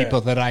pages of people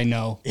that I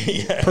know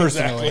Yeah,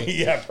 personally. exactly.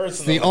 Yeah, It's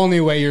personally. the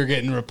only way you're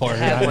getting I reported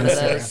have on one of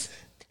Instagram. those.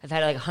 I've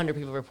had like 100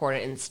 people report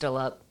it and it's still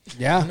up.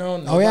 Yeah.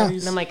 No, Oh yeah.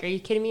 nobody's- And I'm like, are you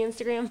kidding me,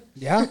 Instagram?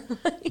 Yeah.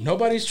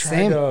 Nobody's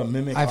trying Same. to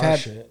mimic I've our had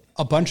shit.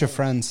 a bunch of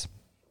friends.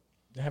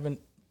 They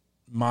haven't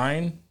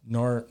mine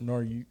nor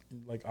you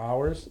like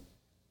ours.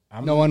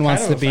 I'm No one kind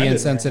wants of to be offended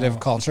insensitive right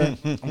now. culture.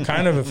 I'm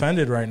kind of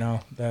offended right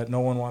now that no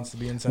one wants to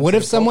be insensitive. What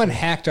if someone culture.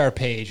 hacked our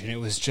page and it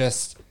was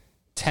just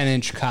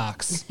 10-inch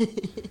cocks?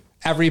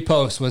 Every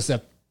post was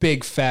a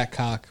big fat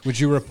cock. Would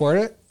you report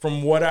it?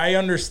 From what I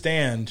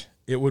understand,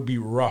 it would be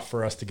rough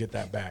for us to get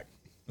that back.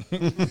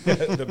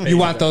 The page You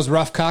want back. those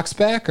rough cocks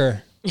back,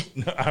 or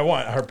I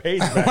want our page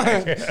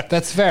back,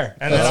 that's fair?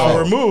 and then I'll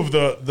remove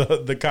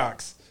the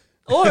cocks.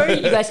 Or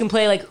you guys can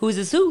play like who's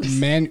is who's.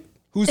 Man,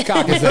 whose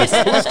cock is this?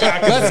 Cock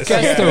is Let's this?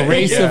 guess Yeah, the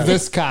race yeah. of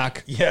this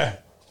cock. Yeah.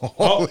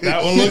 Oh,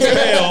 that one looks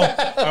pale.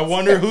 I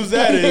wonder whose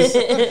that is.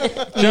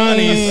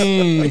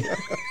 Johnny's.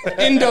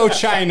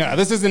 Indochina.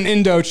 This is an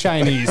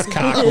Indo-Chinese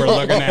cock we're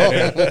looking at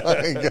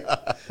here.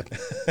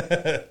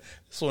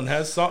 This one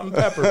has salt and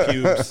pepper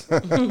cubes.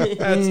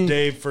 That's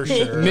Dave for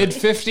sure.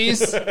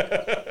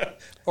 Mid-50s?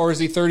 Or is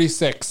he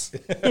 36?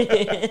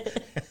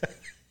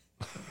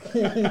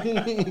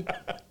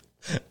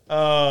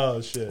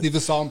 Oh shit. Leave the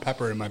salt and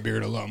pepper in my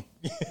beard alone.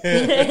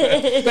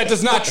 That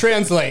does not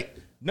translate.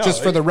 No,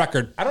 just for the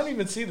record. I don't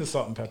even see the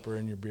salt and pepper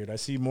in your beard. I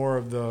see more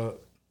of the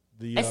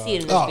I see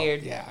it in his Oh,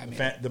 beard. yeah, I mean,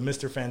 the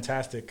Mr.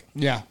 Fantastic.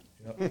 yeah.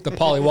 The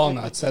Polly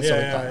Walnuts. That's what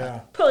we call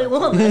it. Probably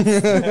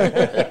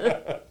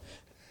walnuts.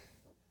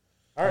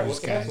 All right, Those what's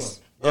the next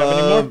guys. one? You have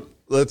any more?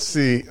 Let's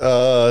see.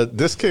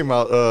 This came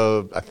out,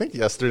 I think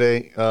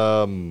yesterday.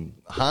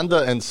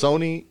 Honda and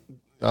Sony.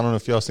 I don't know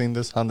if y'all seen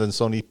this. Honda and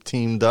Sony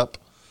teamed up.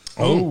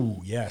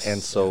 Oh, yes.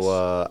 And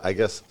so I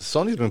guess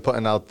Sony's been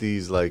putting out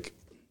these like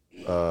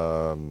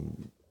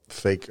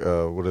fake,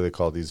 what do they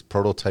call these,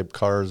 prototype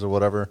cars or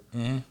whatever.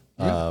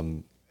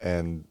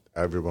 And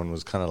everyone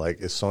was kind of like,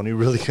 is Sony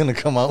really going to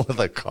come out with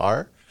a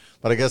car?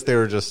 But I guess they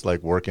were just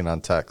like working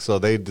on tech. So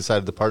they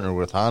decided to partner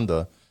with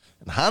Honda.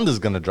 And Honda's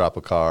going to drop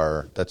a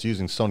car that's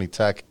using Sony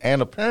tech.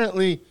 And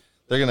apparently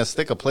they're going to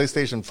stick a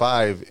PlayStation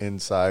 5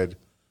 inside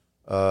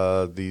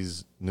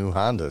these new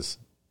Hondas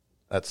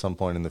at some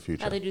point in the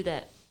future. How they do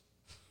that?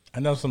 I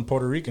know some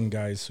Puerto Rican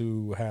guys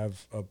who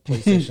have a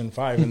PlayStation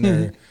 5 in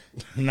their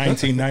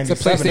 1997.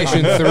 It's a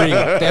PlayStation 3.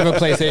 They have a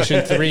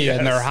PlayStation 3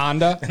 in their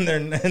Honda.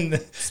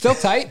 And Still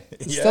tight.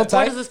 It's still What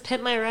tight. does this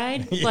pimp my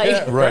ride?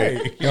 yeah,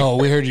 right. Yo,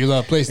 we heard you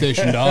love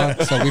PlayStation, dog.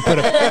 So we put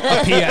a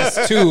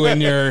PS2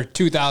 in your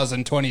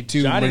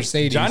 2022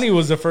 Mercedes. Johnny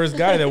was the first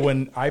guy that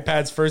when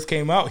iPads first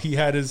came out, he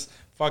had his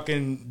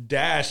fucking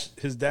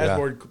his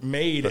dashboard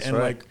made That's and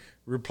right. like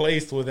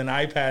replaced with an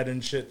iPad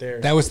and shit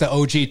there. That was the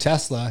OG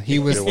Tesla. He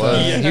was It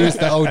was. he was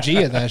the OG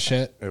of that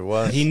shit. It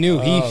was. He knew.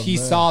 He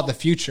saw the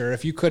future.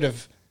 If you could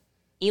have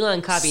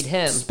Elon copied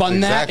him. spun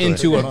Exactly. that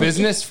into Pretty a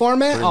business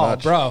format, Pretty oh,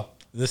 much. bro.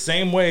 the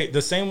same way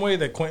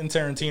that Quentin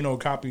Tarantino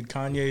copied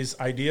Kanye's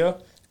idea.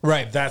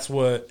 Right. That's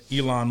what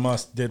Elon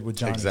Musk did with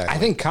Johnny. Exactly. I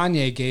think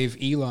Kanye gave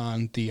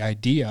Elon the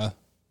idea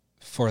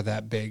for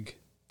that big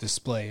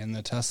display in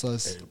the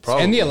Teslas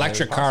Probably. and the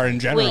electric car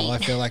in general. Wait. I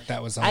feel like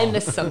that was all. I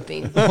missed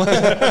something. Quentin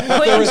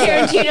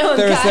Tarantino and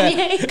There's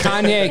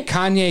Kanye.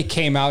 Kanye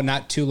came out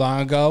not too long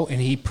ago, and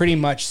he pretty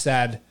much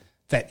said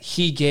that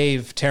he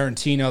gave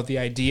Tarantino the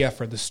idea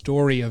for the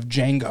story of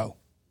Django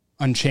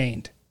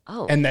Unchained.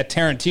 Oh. And that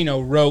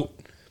Tarantino wrote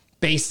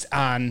based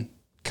on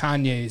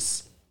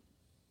Kanye's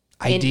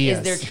And ideas.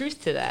 is there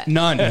truth to that?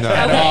 None.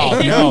 At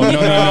Okay. all. No.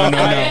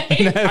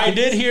 I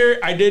did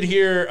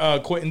hear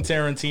Quentin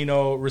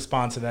Tarantino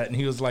respond to that, and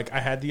he was like, "I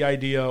had the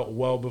idea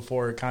well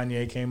before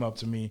Kanye came up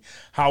to me."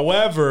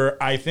 However,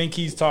 I think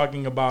he's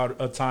talking about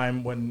a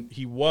time when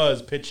he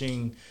was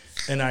pitching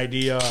an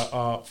idea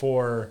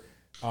for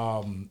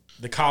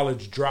the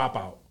College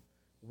Dropout,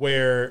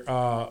 where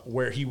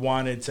he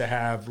wanted to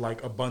have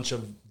like a bunch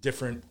of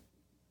different,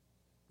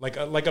 like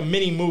a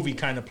mini movie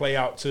kind of play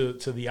out to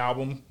the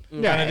album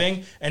kind of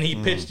thing. And he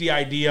pitched the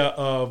idea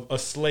of a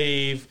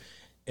slave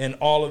and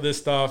all of this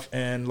stuff.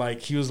 And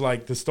like, he was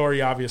like, the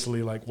story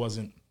obviously like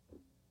wasn't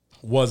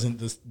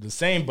the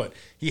same, but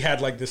he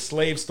had like this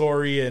slave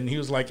story, and he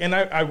was like, and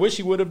I wish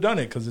he would have done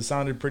it because it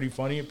sounded pretty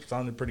funny. It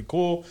sounded pretty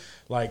cool.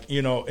 Like,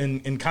 you know,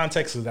 in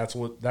context, that's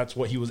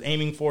what he was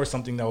aiming for,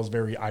 something that was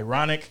very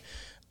ironic.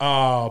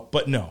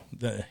 But no,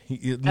 he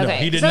did not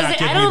give me the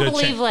I don't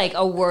believe chance. like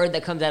a word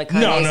that comes out of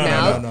Kanye's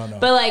No. mouth.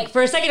 But like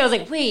for a second, I was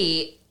like,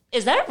 wait,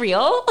 is that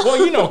real?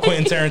 Well, you know,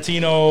 Quentin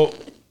Tarantino,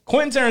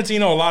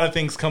 a lot of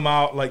things come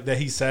out like that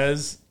he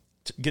says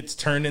gets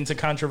turned into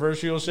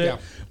controversial shit. Yeah.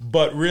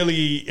 But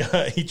really,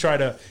 he tried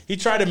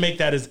to make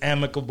that as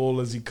amicable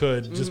as he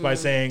could, just by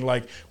saying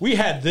like, we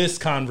had this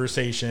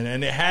conversation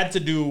and it had to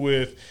do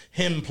with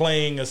him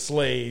playing a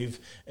slave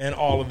and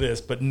all of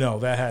this. But no,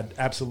 that had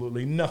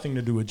absolutely nothing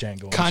to do with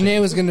Django. and Kanye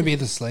shit. was going to be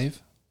the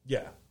slave.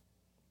 Yeah.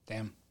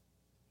 Damn.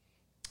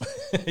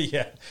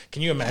 Yeah.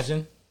 Can you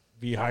imagine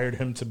if he hired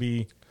him to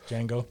be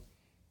Django?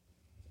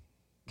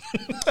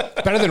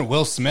 Better than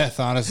Will Smith,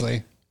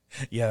 honestly.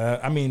 Yeah,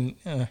 I mean,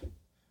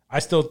 I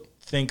still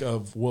think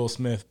of Will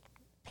Smith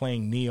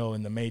playing Neo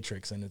in The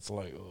Matrix, and it's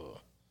like, ugh,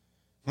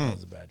 that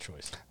was a bad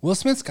choice. Will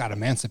Smith's got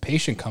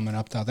Emancipation coming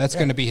up, though. That's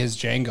going to be his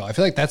Django. I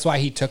feel like that's why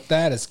he took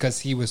that, is because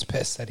he was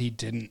pissed that he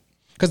didn't.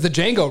 Because the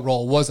Django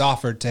role was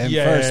offered to him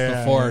first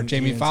before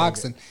Jamie didn't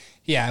Foxx, take it. and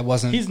yeah, it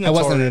wasn't. He's it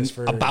wasn't notorious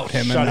for about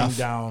him shutting enough.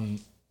 down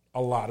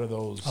a lot of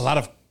those. A lot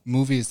of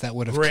movies that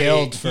would have great,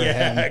 killed for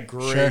him.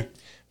 great Sure.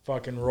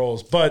 fucking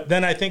roles. But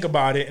then I think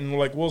about it, and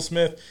like Will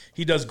Smith,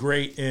 he does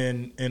great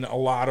in a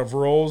lot of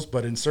roles,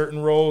 but in certain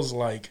roles,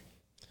 like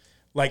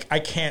I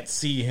can't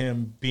see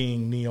him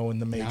being Neo in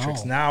The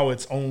Matrix. No. Now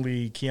it's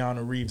only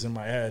Keanu Reeves in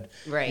my head.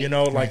 Right. You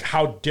know, like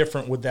how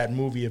different would that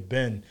movie have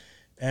been?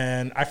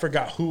 And I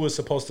forgot who was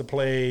supposed to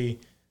play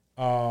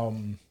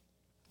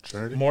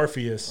Trinity?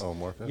 Morpheus. Oh,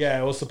 Morpheus? Yeah,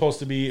 it was supposed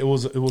to be. It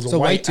was a a white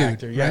white dude,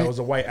 actor. Yeah, right? it was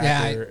a white Yeah,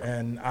 actor,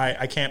 and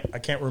I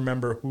can't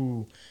remember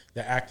who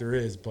the actor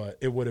is, but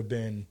it would have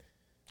been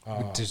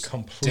Just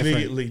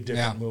completely different.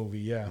 different Yeah. movie.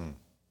 Yeah,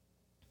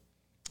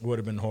 it would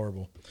have been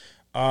horrible.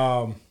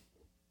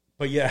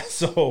 But yeah,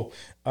 so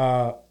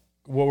what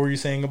were you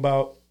saying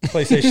about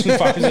PlayStation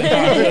 5 and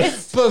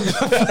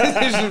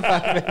PlayStation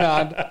 5 and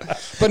Honda.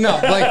 But no,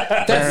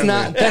 like that's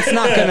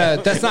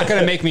not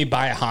gonna make me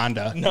buy a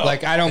Honda.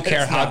 Like I don't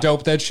care how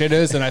dope that shit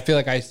is, and I feel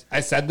like I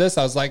said this.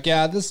 I was like,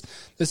 yeah, this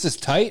is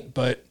tight,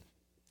 but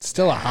it's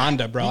still a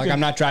Honda, bro. Like I'm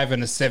not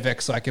driving a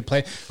Civic, so I could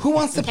play. Who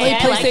wants to play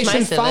Hey, I liked my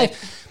PlayStation Civic.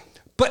 5?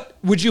 But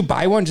would you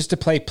buy one just to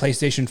play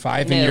PlayStation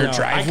 5 in No. your No,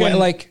 driveway? I can-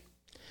 Like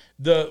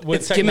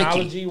with It's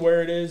technology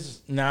where it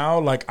is now,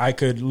 like I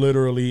could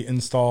literally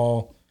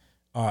install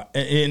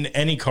in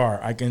any car.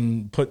 I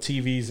can put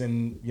TVs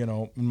in,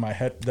 in my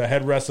the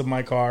headrest of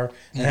my car,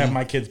 and have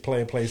my kids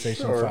play a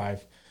PlayStation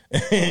 5.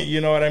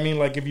 You know what I mean?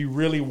 Like if you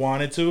really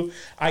wanted to,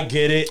 I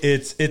get it.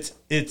 It's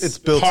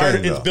built in,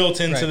 It's though.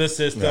 built into Right. the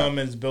system.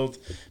 It's built,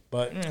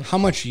 but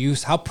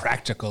How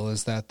practical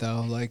is that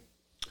though? Like,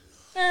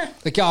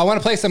 yo, I want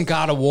to play some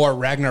God of War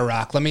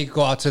Ragnarok. Let me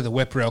go out to the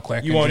whip real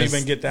quick. you and won't just-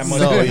 even get that much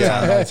No, time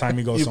yeah. by the time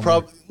you go You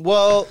somewhere.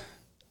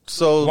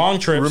 so Long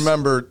trips.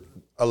 Remember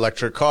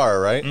electric car,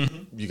 right?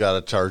 Mm-hmm. You got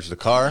to charge the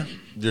car.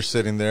 You're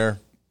sitting there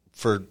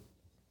for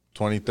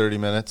 20, 30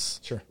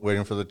 minutes, Sure.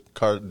 waiting for the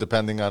car,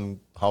 depending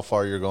on how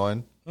far you're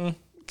going.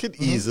 Could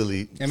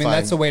easily. I mean,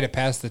 that's a way to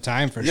pass the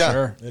time for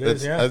sure. It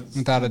is, yeah.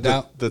 Without a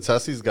doubt. The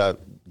Tessie's got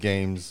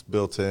games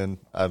built in.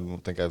 I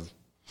think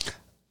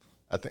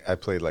I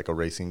played like a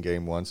racing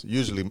game once.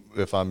 Usually,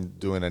 if I'm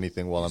doing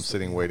anything while I'm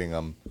sitting waiting,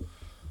 I'm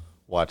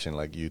watching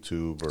like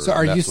YouTube or. So,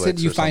 are you Netflix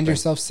you or find something.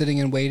 yourself sitting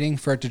and waiting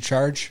for it to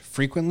charge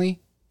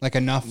frequently, like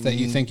enough that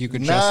you think you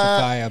could Nah.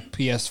 justify a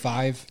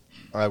PS5?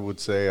 I would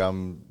say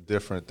I'm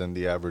different than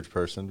the average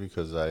person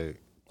because I You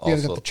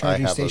also got the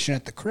charging I have station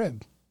at the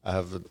crib.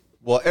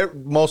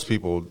 most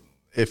people,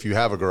 if you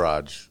have a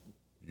garage,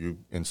 you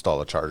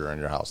install a charger in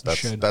your house.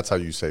 Should. That's how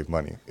you save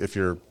money. If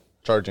you're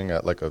charging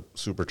at like a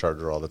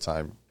supercharger all the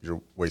time,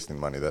 you're wasting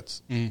money.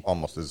 That's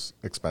almost as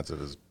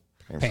expensive as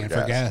Paying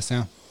for gas,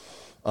 yeah.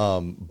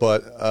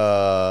 But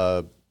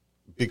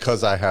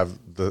because I have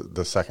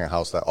the second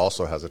house that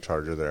also has a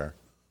charger there,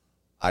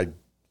 I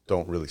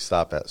don't really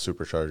stop at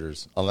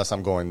superchargers unless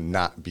I'm going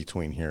not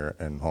between here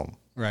and home.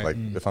 Right. Like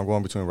if I'm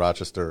going between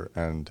Rochester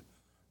and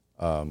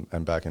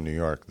back in New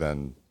York,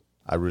 then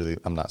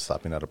I'm not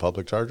stopping at a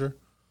public charger.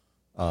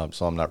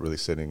 So I'm not really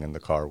sitting in the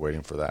car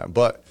waiting for that.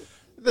 But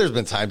there's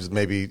been times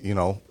maybe,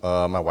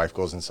 my wife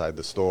goes inside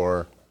the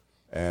store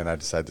and I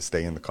decide to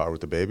stay in the car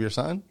with the baby or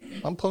something.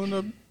 I'm pulling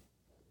up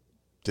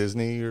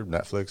Disney or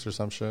Netflix or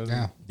some shit.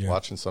 Yeah.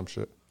 Watching some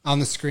shit. On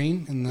the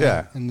screen in the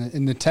Yeah.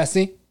 in the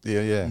Tessie.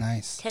 Yeah.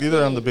 Nice.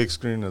 Either on the big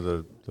screen or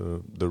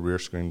the rear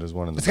screen. There's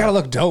one in the It's got to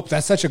back. look dope.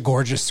 That's such a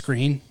gorgeous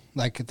screen.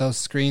 Like those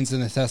screens in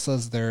the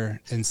Teslas, they're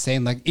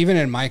insane. Like even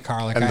in my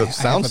car, like And I the have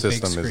sound a big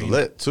system is screen.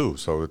 lit too.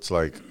 So it's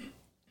like,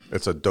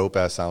 it's a dope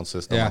ass sound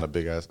system Yeah.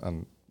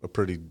 on a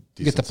pretty decent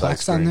You get the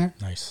sized Plex on screen. there.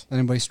 Nice.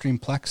 Anybody stream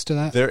Plex to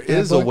that? There bad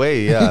is a boy?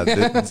 way, yeah.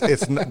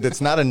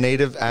 It's not a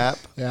native app,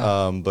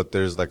 Yeah. but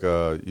there's like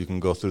you can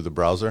go through the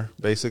browser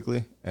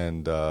basically,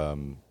 and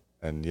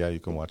yeah, you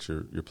can watch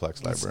your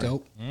Plex That's library.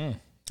 dope.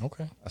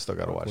 Okay. I still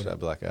got to watch that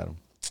Black Adam.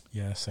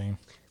 Yeah, same.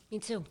 Me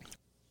too.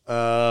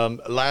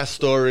 Last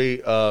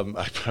story.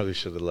 I probably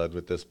should have led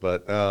with this,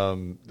 but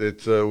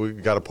it's we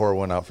got to pour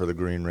one out for the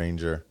Green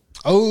Ranger.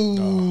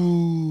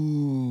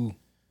 Oh,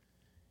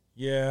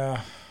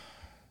 Yeah.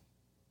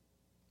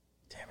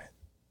 Damn it.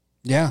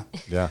 yeah.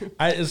 Yeah,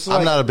 It's like,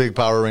 I'm not a big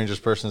Power Rangers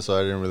person, so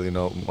I didn't really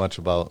know much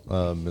about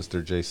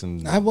Mr.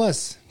 Jason. I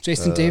was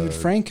Jason David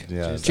Frank.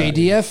 yeah,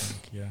 JDF.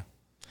 Yeah.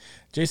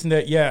 Jason,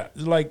 that, yeah,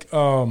 like,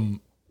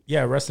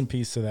 yeah, rest in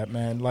peace to that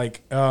man.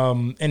 Like,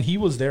 and he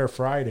was there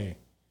Friday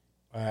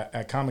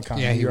at Comic-Con.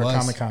 Yeah, he New York was.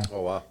 Comic-Con.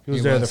 Oh wow. He was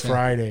He there was, the yeah.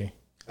 Friday.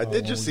 I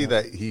did just see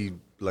that he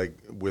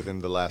within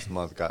the last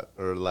month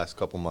last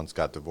couple months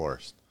got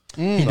divorced.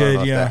 He I don't know did,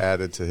 if yeah. that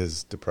added to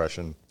his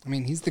depression. I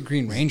mean, he's the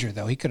Green Ranger,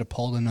 though. He could have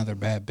pulled another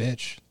bad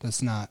bitch.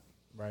 That's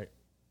Right.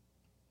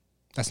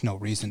 no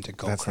reason to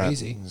go That's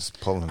crazy. not just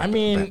pulling. I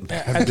mean,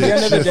 at the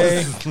end of the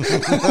day,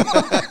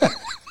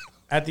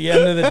 at the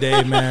end of the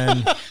day,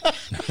 man.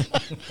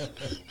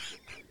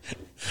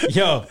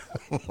 Yo,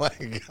 oh my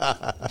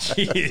god!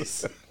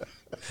 jeez.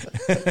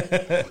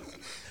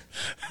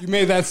 You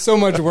made that so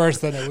much worse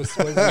than it was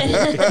supposed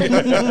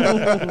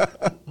to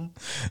be.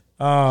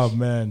 Oh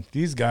man,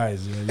 these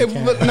guys. You know, you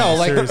can't But no, have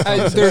like serious there's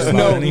conversations about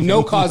no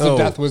anything. cause of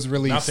death was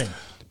released. Nothing.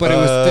 But it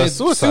was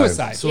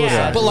suicide. suicide.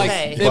 Yeah, But like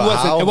okay. it But wasn't.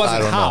 how? It I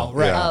wasn't don't how. know.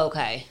 Right. Yeah. Oh,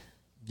 okay.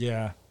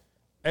 Yeah,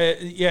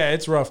 yeah,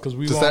 it's rough because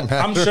we Does won't.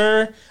 that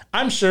matter?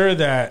 I'm sure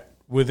that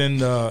within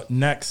the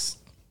next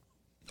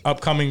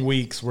upcoming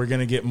weeks, we're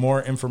gonna get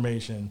more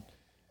information,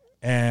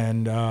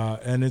 and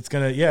it's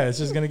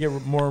just gonna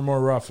get more and more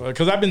rough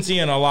because I've been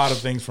seeing a lot of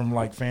things from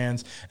like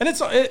fans, and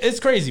it's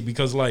crazy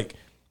because like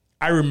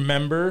I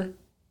remember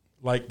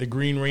like the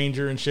Green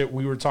Ranger and shit.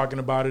 We were talking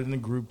about it in the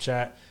group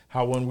chat.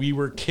 How when we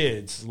were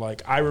kids,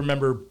 like I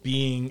remember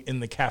being in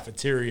the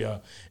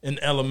cafeteria in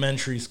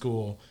elementary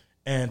school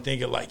and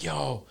thinking like,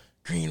 "Yo,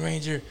 Green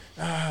Ranger,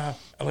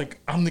 like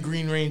I'm the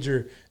Green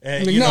Ranger."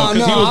 And Like, you know, no, 'cause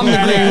no, he was I'm the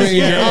badass. Green Ranger.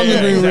 Yeah, I'm the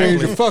yeah, Green exactly.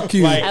 Ranger. Fuck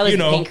you. Like, I was you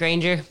know, Pink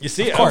Ranger. you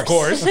see, course. of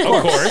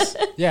course,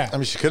 Yeah. I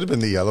mean, she could have been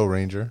the Yellow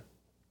Ranger.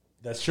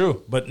 that's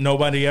true. But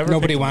nobody ever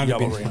Nobody picked wanted the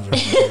to Yellow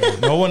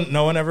be- Ranger.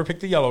 no one ever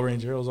picked the Yellow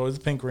Ranger. It was always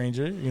the Pink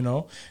Ranger, you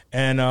know.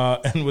 And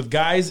with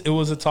guys, it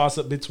was a toss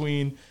up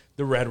between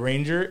the Red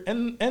Ranger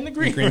and the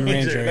Green,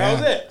 Ranger. That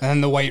was it. And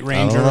then the White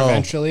Ranger know.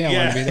 eventually. I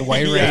want to be the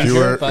White Yeah.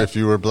 Ranger. but If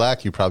you were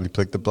black, you probably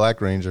picked the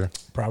Black Ranger.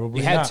 Probably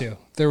you had not. to.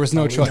 There was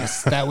no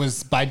choice. That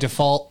was by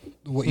default.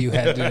 what you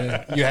had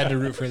to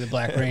root for the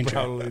Black Ranger.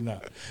 Probably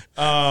not.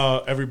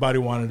 Everybody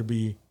wanted to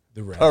be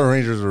the Red. Power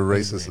Rangers were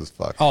racist as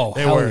fuck. Oh,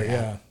 They hell were,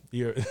 yeah.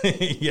 yeah.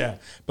 Yeah.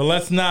 But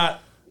let's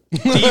not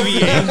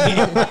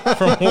deviate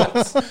from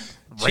what's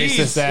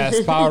Racist ass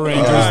Power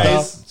Rangers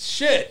guys. stuff.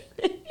 Shit.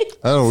 I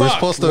don't know. We're Fuck.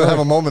 supposed to have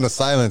a moment of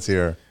silence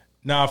here.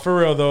 Nah, for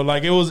real though.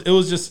 Like it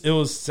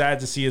was sad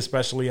to see,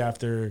 especially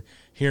after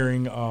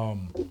hearing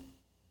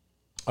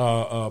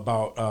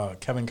about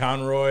Kevin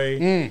Conroy,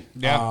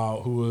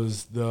 who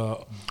was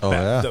the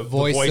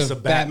voice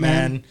of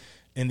Batman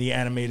in the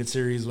animated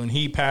series when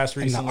he passed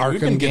recently. We've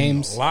been Arkham getting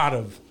games. a lot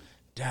of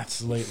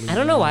deaths lately. I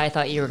don't know why I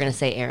thought you were going to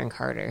say Aaron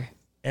Carter.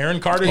 Aaron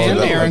Carter Oh, too.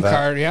 no. Aaron that.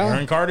 Carter, yeah.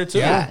 Aaron Carter too.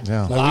 Yeah.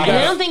 Yeah. Like, we And I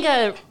got- don't think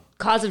a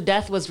cause of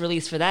death was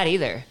released for that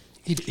either.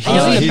 He's in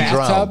He the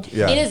drowned. bathtub.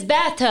 Yeah. In his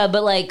bathtub,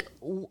 but like,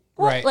 what?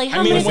 Right. Like,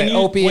 how I mean, many? when you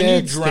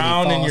opiates? Did he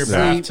drown in fall your asleep?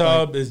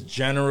 bathtub is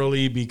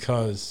generally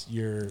because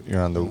you're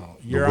You're on the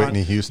you're Whitney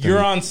on, Houston.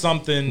 You're on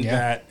something Yeah.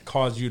 that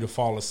caused you to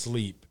fall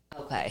asleep.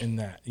 Okay. In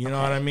that, you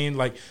know what I mean?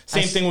 Like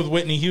same thing with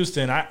Whitney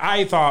Houston.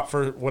 I thought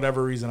for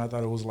whatever reason I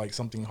thought it was like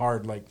something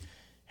hard, like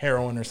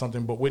heroin or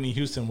something. But Whitney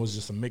Houston was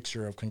just a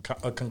mixture of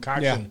a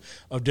concoction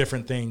of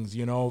different things,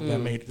 you know,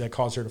 that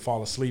caused her to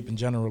fall asleep. And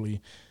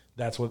generally,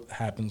 that's what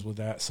happens with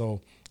that.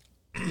 So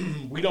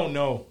we don't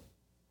know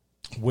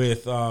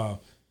with I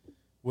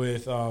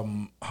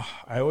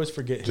always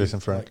forget Jason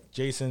Frank.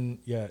 Jason,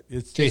 yeah,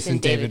 it's Jason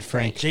David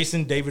Frank.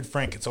 Jason David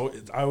Frank.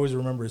 I always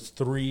remember it's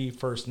 3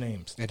 first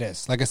names. It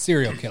is like a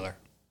serial killer.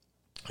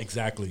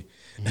 Exactly.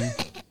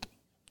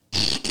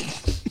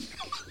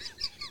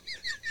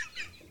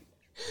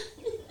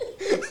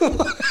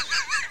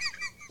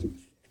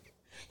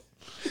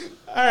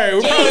 All right,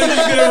 we're probably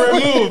just gonna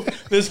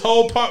remove this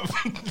whole part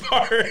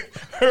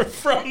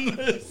from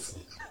this.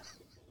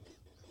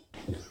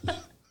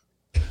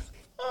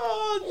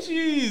 Oh,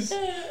 jeez.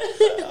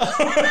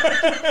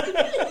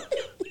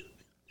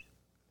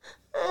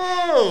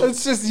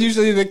 That's just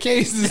usually the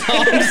case. Is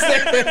all I'm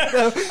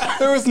saying.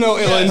 There was no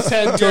ill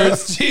intent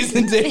towards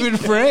Jason David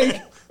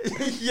Frank.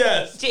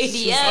 Yes.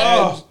 JDM.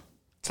 Oh,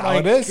 That's how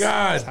it is.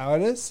 God. That's how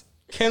it is.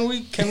 Can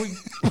we?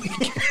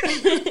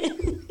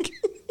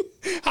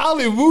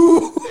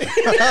 Hollywood.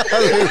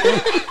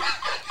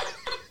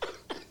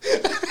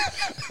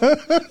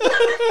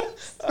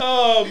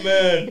 Oh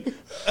man,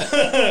 this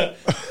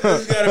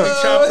gotta be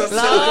chopped up so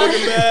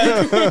fucking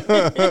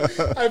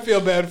bad. I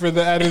feel bad for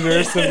the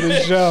editors of the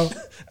show.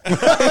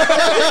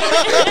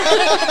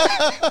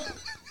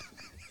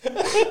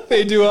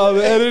 They do all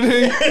the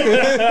editing.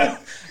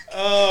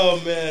 Oh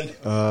man.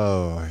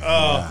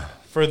 Oh,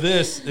 For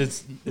this,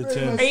 it's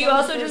in. Are you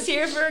also just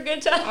here for a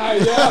good time?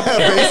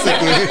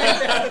 basically.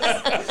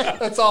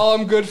 That's all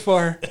I'm good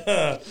for.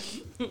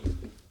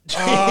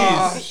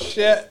 Oh,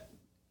 shit.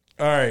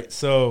 All right,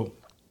 so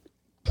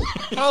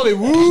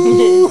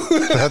Hollywood.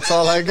 That's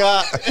all I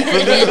got.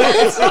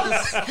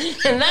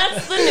 And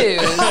that's the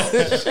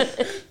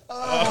news.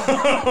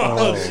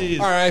 oh jeez.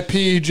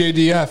 R.I.P.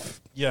 JDF.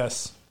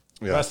 Yes.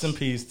 Yes. Rest in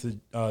peace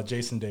to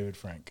Jason David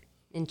Frank.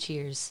 And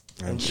cheers.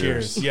 And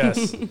cheers.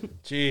 Yes.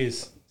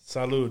 Jeez.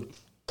 Salud.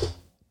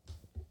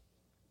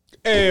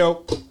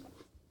 Ayo.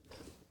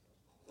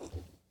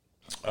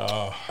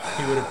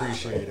 He would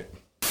appreciate it.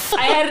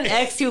 I had an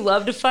ex who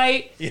loved to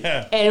fight,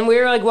 Yeah. and we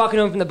were like walking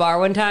home from the bar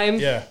one time.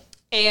 Yeah.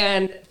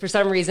 And for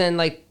some reason,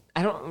 like,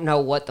 I don't know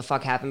what the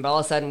fuck happened, but all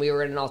of a sudden we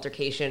were in an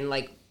altercation,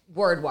 like,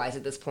 word wise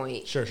at this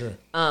point. Sure.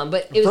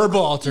 But it was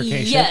Verbal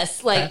altercation.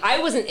 Yes. Like, I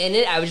wasn't in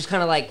it. I was just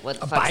kind of like, what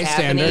the fuck's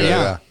bystander, happening?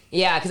 yeah.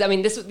 Yeah, because I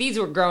mean, these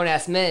were grown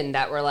ass men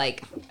that were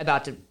like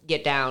about to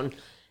get down,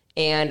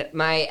 and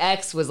my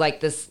ex was like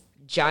this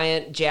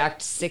giant,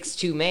 jacked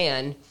 6'2"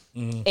 man,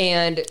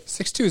 and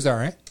 6'2" is all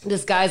right.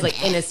 this guy's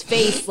like in his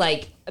face,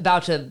 like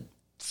about to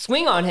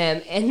swing on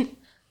him. And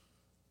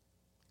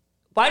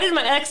why did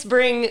my ex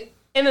bring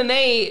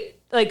MMA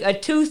like a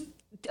tooth?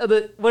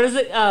 What is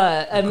it?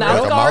 A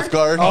mouth Like a guard? mouth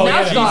guard? Oh,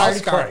 Mouth yeah, guard.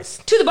 Jesus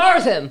Christ. To the bar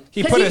with him.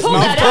 He 'Cause put his pulled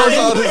mouth that guard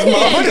out. out his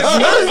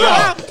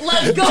mouth.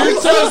 Let's go. A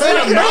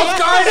mouth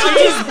guard? I'm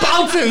just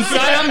bouncing, son.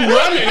 I'm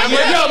running. I'm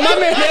like, yo, my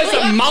man has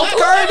a mouth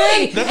guard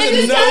in? And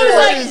this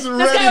guy He's was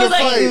like, ready to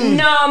fight.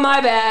 "Nah,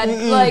 my bad.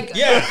 Like,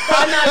 Yeah.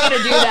 I'm not gonna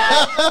do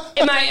that."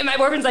 And my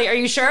boyfriend's like, "Are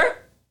you sure?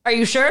 Are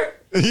you sure?"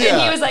 And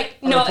Yeah. he was like,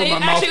 "No." put And he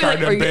my actually was mouth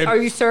like, guard in, babe. "Are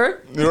you sure?"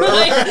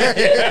 Like,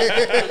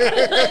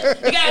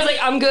 the guy was like,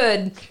 "I'm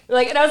good."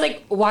 Like, and I was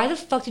like, "Why the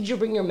fuck did you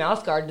bring your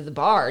mouth guard to the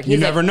bar?" And You he's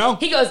like- never know.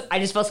 He goes, "I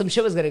just felt some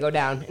shit was gonna go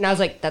down," and I was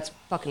like, "That's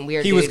fucking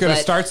weird." He was dude, going to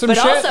but- start some but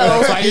shit. Also,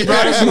 That's why he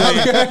brought his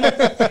mouth guard.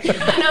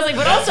 and I was like,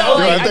 "But also,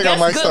 like, I think I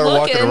might guess start good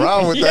walking looking."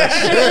 around with that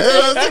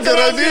shit. That's a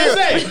good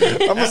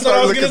idea. I'm gonna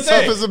start looking tough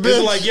as a It's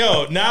bitch. like,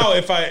 yo, now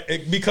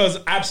because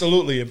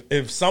absolutely,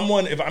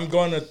 if I'm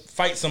going to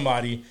fight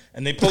somebody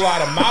and they pull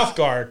out a mouth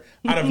guard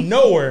out of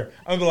nowhere,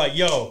 I'm gonna be like,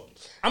 yo,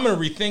 I'm going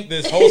to rethink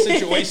this whole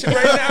situation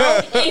right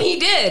now. And he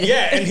did.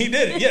 Yeah, and he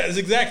did it. Yes,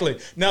 exactly.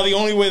 Now, the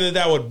only way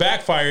that would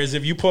backfire is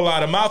if you pull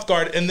out a mouth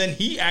guard and then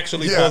he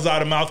actually pulls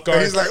out a mouth guard.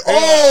 And he's like,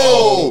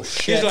 oh,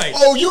 shit. He's like,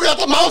 oh, you got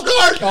the mouth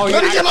guard?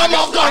 Let me get my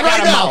mouth guard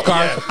right now.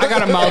 I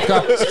got a mouth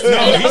guard.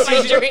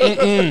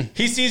 No,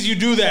 he sees you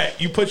do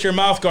that. You put your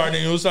mouth guard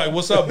and he was like,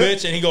 what's up,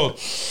 bitch? And he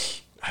goes,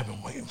 I've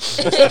been waiting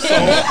for this so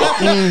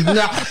long.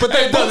 But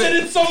they But then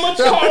it's so much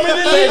calmer than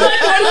It's that.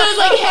 like one of those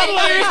like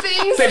headgear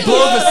things. They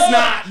blow the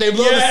snot. They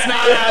blow the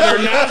snot out of their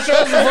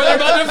nostrils before they're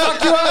about to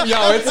fuck you up.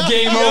 Yo, it's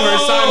game over,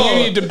 son. You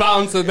need to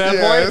bounce at that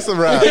Yeah, point. it's a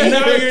wrap.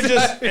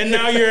 And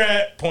now you're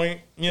at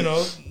point,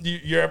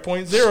 you're at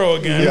point zero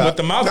again with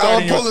the mouth now guard.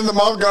 I'm in your- pulling the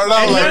mouth guard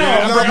out. And Like,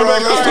 now- no, bro,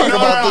 let's talk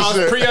about this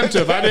shit.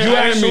 Preemptive. I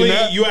didn't mean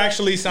that. You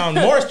actually sound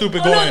more stupid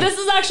Oh, no, going. this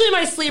is actually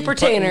my sleep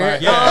retainer.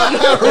 Right? You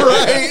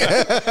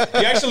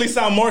actually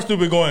sound more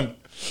stupid going,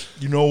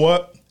 you know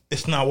what?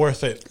 It's not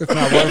worth it. It's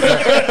not worth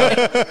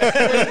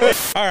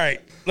it. All right.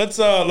 Let's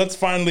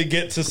finally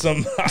get to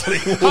some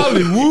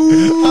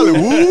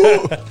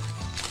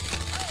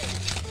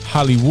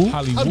Hollywood.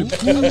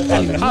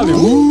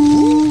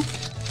 Hollywood.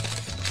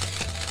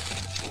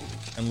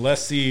 And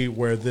let's see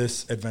where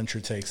this adventure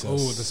takes us.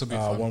 Oh, this will be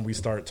fun. When we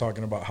start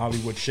talking about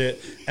Hollywood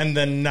shit and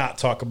then not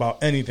talk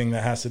about anything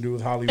that has to do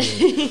with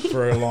Hollywood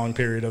for a long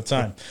period of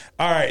time.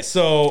 All right.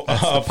 So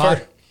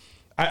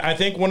I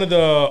think one of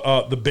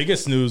the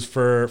biggest news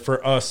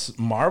for us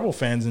Marvel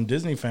fans and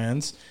Disney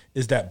fans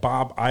is that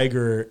Bob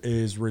Iger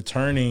is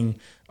returning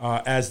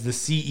as the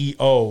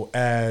CEO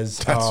as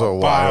That's so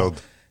Bob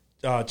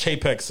wild.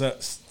 Chapek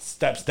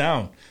steps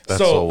down. That's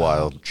so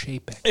wild.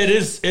 It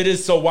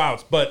is so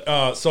wild.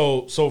 But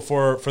so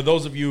for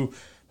those of you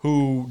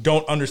who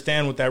don't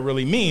understand what that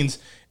really means,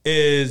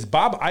 is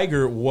Bob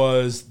Iger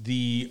was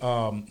the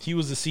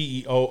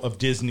CEO of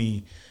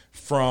Disney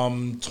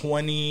from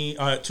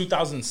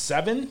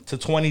 2007 to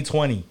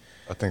 2020.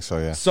 I think so,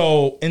 yeah.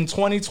 So in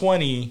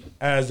 2020,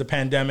 as the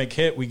pandemic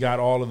hit, we got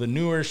all of the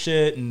newer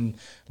shit, and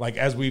like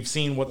as we've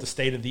seen what the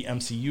state of the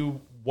MCU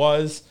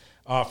was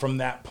from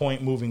that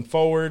point moving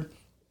forward.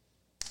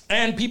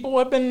 And people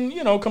have been,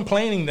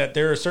 complaining that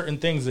there are certain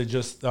things that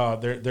just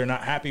they're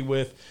not happy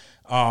with,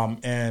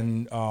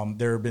 and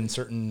there have been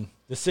certain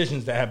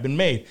decisions that have been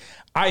made.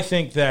 I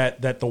think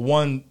that the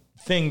one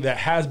thing that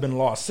has been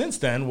lost since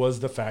then was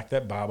the fact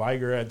that Bob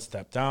Iger had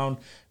stepped down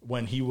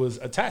when he was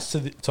attached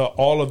to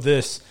all of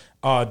this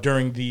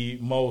during the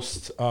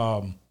most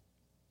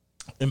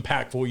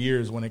impactful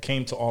years when it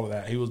came to all of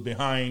that. He was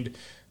behind,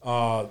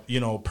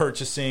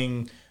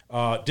 purchasing.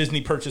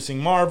 Disney purchasing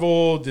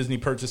Marvel, Disney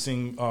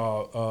purchasing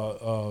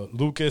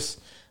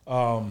Lucasfilm,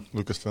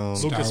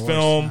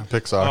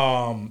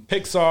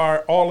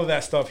 Pixar, all of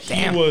that stuff.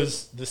 Damn. He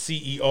was the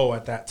CEO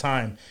at that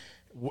time.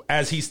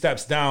 As he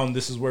steps down,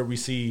 this is where we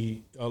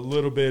see a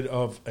little bit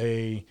of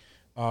a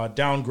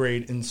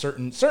downgrade in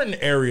certain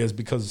areas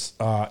because,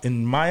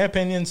 in my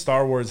opinion,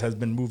 Star Wars has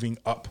been moving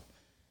up,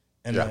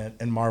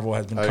 and Marvel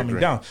has been coming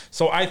down.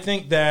 So I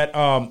think that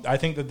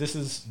this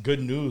is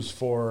good news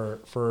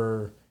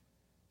for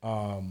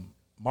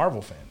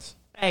Marvel fans.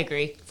 I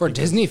agree. For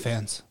Disney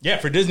fans. Yeah,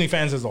 for Disney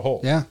fans as a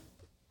whole. Yeah.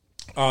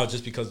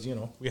 Just because,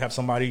 we have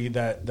somebody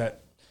that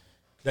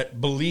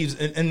believes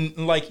and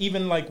like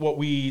even like what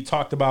we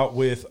talked about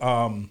with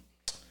Thor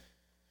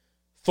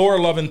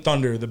Love and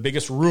Thunder, the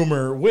biggest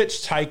rumor,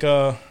 which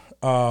Taika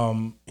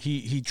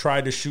he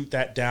tried to shoot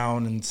that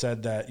down and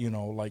said that,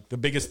 like the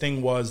biggest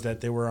thing was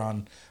that they were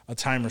on a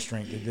time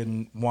restraint. They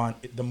didn't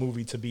want the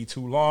movie to be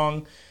too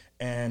long,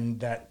 and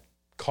that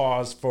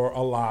caused for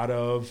a lot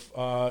of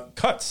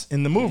cuts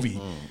in the movie.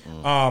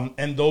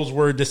 And those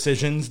were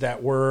decisions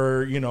that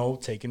were,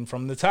 taken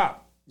from the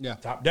top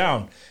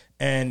down.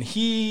 And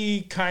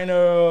he kind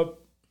of,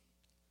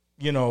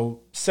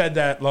 said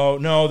that,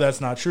 no,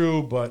 that's not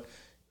true. But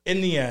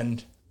in the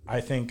end,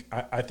 I think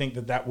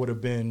that would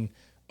have been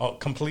a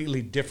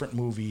completely different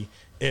movie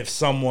if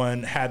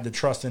someone had the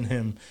trust in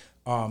him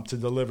to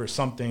deliver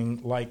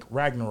something like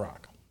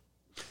Ragnarok.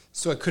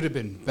 So it could have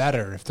been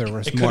better if there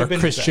was more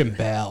Christian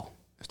Bale.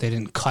 If they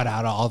didn't cut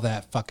out all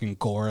that fucking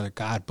gore, the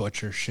God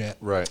Butcher shit,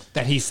 right?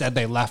 That he said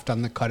they left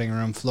on the cutting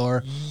room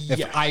floor. If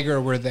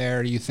Iger were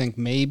there, do you think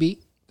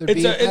maybe there'd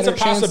be it's a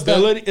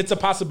possibility. That? It's a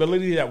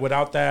possibility that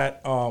without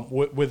that,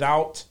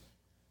 without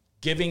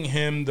giving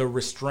him the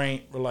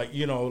restraint,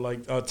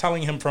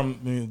 telling him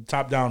from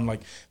top down,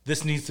 like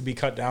this needs to be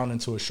cut down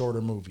into a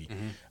shorter movie.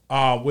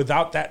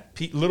 Without that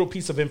little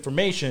piece of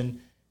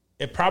information,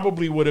 it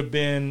probably would have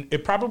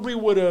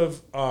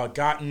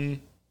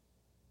gotten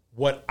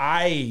what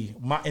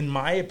in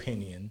my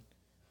opinion,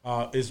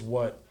 is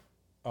what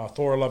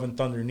Thor: Love and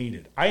Thunder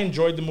needed. I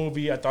enjoyed the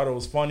movie. I thought it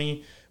was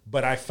funny,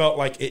 but I felt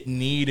like it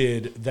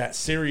needed that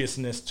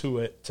seriousness to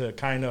it to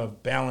kind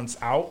of balance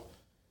out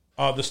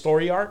the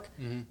story arc.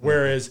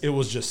 Whereas it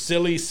was just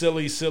silly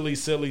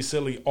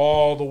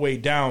all the way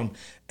down,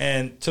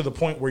 and to the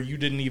point where you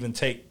didn't even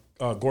take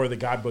Gore the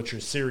God Butcher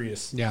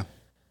serious. Yeah.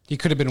 He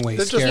could have been way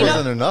There scared. just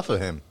wasn't enough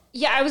of him.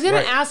 Yeah, I was gonna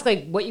Right. ask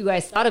like what you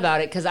guys thought about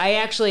it because I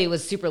actually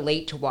was super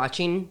late to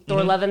watching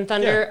Thor: Love and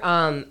Thunder.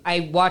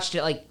 I watched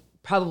it like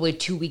probably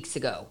 2 weeks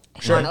ago.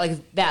 Sure.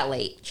 Like that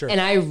late. Sure. And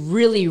I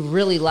really,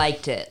 really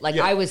liked it. Like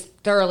Yeah. I was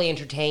thoroughly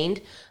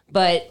entertained,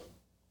 but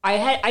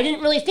I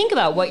didn't really think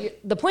about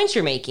the points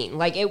you're making.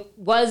 Like it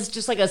was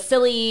just like a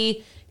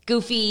silly,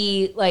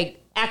 goofy,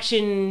 like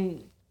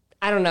action,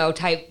 I don't know,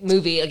 type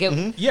movie. Like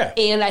it, Yeah.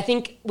 And I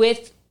think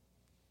with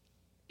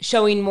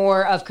showing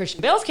more of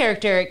Christian Bale's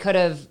character, it could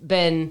have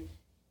been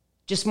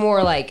just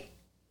more like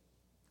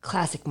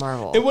classic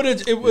Marvel. It would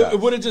have it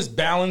would have just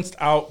balanced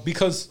out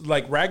because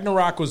like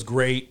Ragnarok was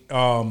great,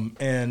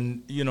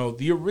 and you know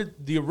the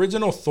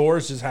original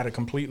Thors just had a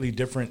completely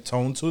different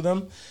tone to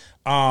them,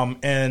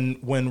 and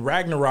when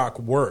Ragnarok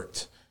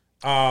worked,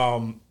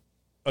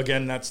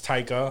 again that's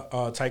Taika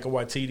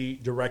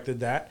Waititi directed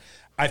that.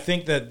 I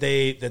think that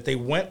they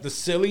went the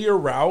sillier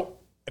route,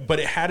 but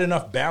it had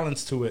enough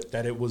balance to it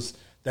that it was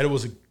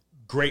a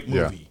great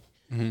movie.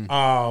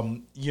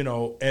 You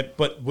know,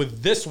 but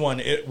with this one,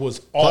 it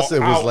was all Plus, it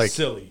was out like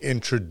silly.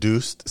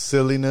 introduced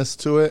silliness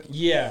to it.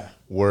 Yeah,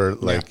 Where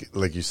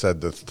like you said,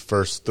 the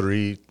first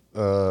three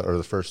or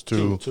the first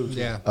two,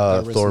 Yeah.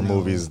 There was Thor no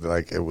movies,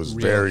 like it was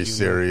real very humor.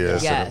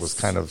 serious and it was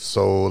Yes. kind of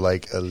so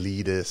like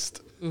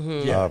elitist.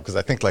 Yeah. Because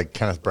I think like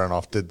Kenneth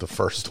Branagh did the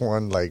first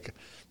one, like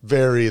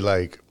very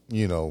like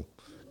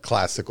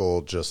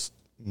classical just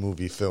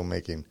movie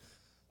filmmaking,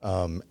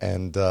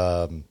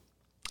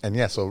 and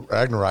yeah, so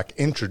Ragnarok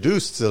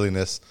introduced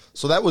silliness,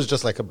 so that was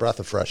just like a breath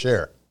of fresh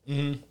air.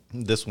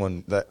 This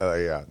one,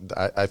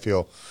 I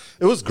feel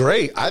it was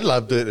great. I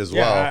loved it as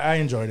yeah, well. I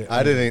enjoyed it.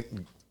 I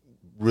didn't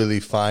really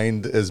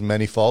find as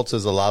many faults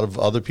as a lot of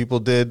other people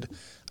did.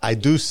 I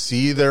do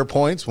see their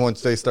points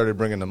once they started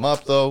bringing them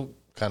up, though.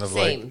 Kind of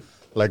Same.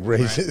 like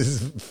Ray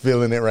is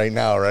feeling it right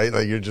now, right?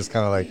 Like you're just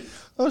kind of like,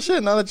 oh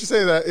shit. Now that you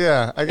say that,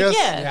 yeah, I guess.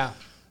 Yeah. Yeah.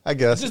 I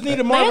guess. Just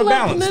needed more I of a loved the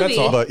balance. That's movie.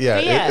 all. But yeah,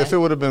 But yeah. if it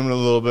would have been a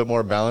little bit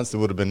more balanced, it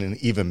would have been an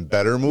even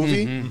better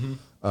movie.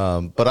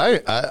 But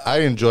I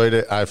enjoyed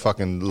it. I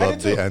fucking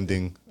loved too. the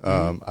ending.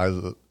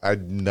 I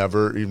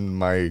never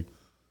even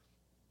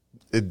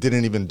it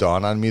didn't even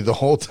dawn on me the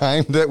whole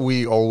time that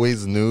we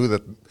always knew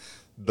that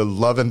the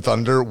Love and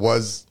Thunder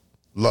was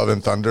Love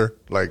and Thunder.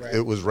 Like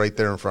it was right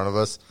there in front of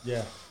us.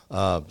 Yeah.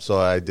 So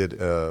I did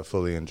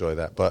fully enjoy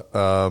that. But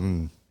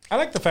I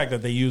like the fact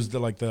that they used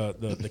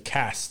the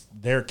cast,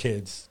 their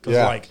kids. 'Cause,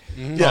 yeah, like,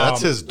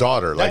 that's his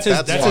daughter. Like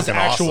that's his fucking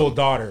actual awesome.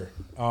 daughter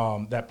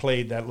that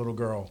played that little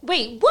girl.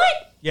 Wait, what?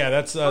 Yeah,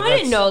 that's. I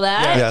didn't know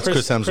that. Yeah, it's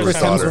Chris Hemsworth's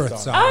daughter.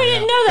 Hemsworth's Oh, I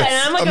didn't know that.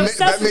 And I'm like obsessed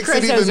That with makes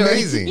Chris it even Hemsworth.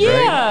 amazing, Yeah.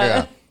 right?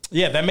 Yeah.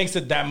 Yeah, that makes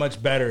it that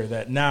much better.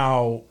 That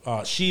now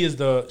she is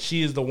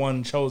the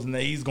one chosen.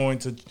 That he's going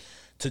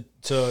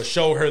to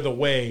show her the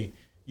way.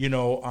 You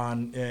know,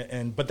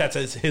 but that's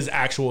his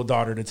actual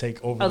daughter to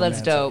take over. Oh, the that's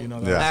mantle, dope. You know,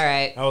 All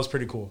right. that was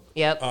pretty cool.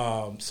 Yep.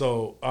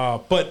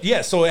 But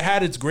yeah, so it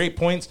had its great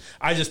points.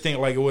 I just think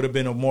like it would have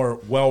been a more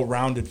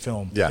well-rounded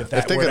film. Yeah, if that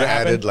if they were could to have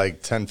happen. added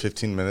like 10,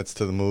 15 minutes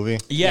to the movie.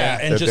 Yeah,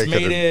 and That just they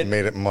could've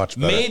made it much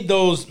better.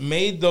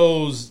 made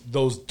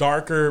those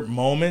darker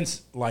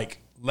moments, like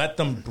let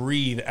them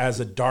breathe as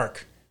a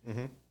dark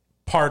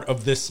part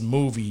of this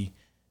movie.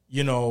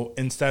 You know,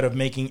 instead of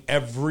making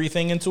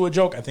everything into a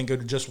joke, I think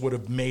it just would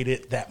have made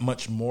it that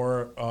much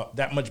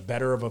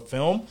better of a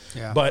film.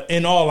 Yeah. But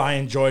in all, I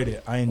enjoyed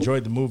it. I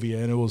enjoyed the movie,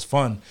 and it was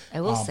fun.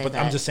 I will say but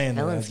that I'm just saying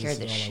Ellen that scared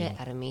the that's just all I shit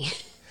want. out of me.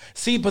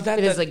 See, but that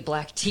It is that- like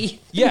black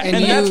teeth. yeah,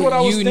 and that's what I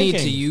was you thinking. need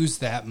to use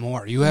that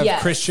more. You have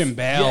Yes. Christian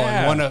Bale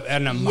Yeah.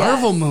 in a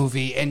Marvel Yes.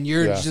 movie, and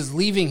you're Yeah. just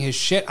leaving his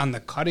shit on the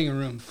cutting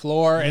room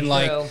floor, and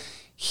like True.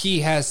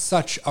 he has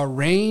such a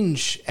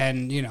range,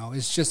 and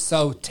is just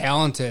so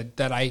talented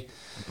that I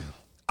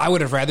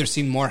would have rather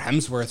seen more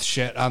Hemsworth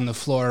shit on the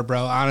floor,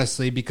 bro.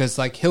 Honestly, because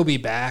like he'll be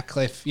back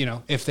if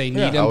they need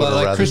Yeah. him, I would but have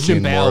like rather Christian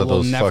seen more Bale of will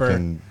those never.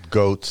 fucking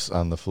goats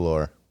on the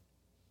floor.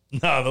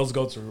 No, those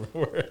goats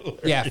were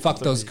Yeah, fuck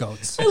those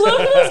goats. I love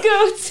those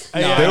goats.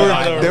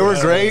 Yeah, They were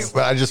great,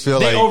 but I just feel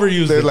They like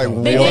overused they're it, like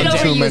though. They one did too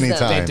overuse many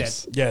them. They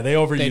times. Yeah, they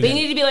overused They it.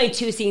 needed to be like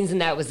 2 scenes and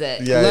that was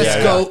it. Yeah, Let's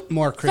yeah, go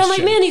more So Christian. I'm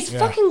like, man, these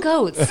fucking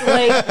goats.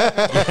 Like,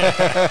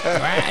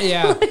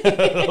 yeah.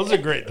 Those are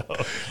great though.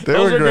 They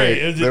Those were are great.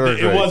 It, They were it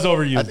great. was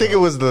overused. I think though.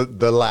 it was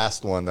the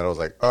last one that I was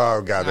like, oh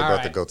god, they All brought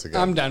right. the goats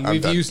again. I'm done.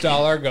 We've used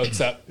all our goats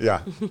up.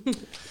 Yeah.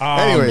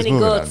 Anyways, many moving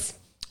goats.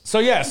 So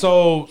yeah,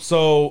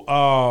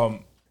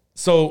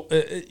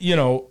 you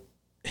know,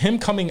 him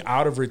coming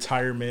out of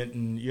retirement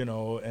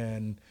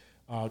and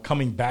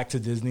coming back to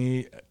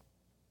Disney,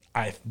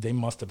 they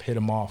must have hit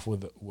him off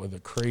with a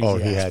crazy on. Oh,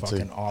 he ass had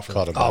fucking to offer.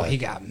 cut him Oh, back. he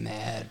got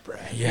mad, bro.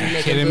 Yeah. You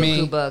making kidding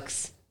buku me?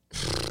 books.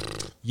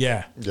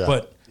 Yeah, Yeah,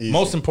 but easy.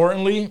 most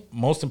importantly,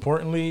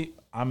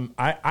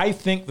 I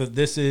think that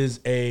this is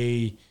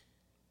a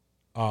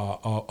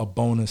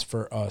bonus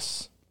for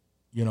us,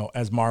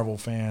 as Marvel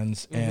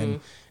fans, and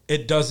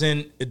it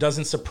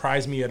doesn't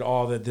surprise me at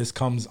all that this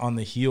comes on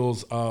the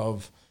heels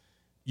of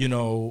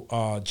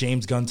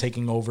James Gunn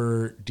taking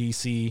over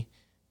DC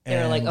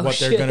They're like, oh, what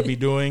they're shit. going to be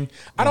doing.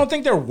 I don't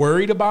think they're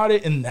worried about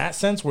it in that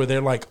sense where they're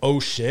like, oh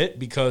shit,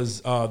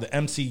 because the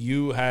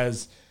MCU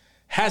has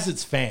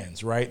its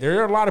fans, right?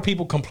 There are a lot of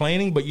people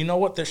complaining, but you know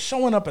what? They're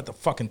showing up at the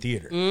fucking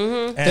theater.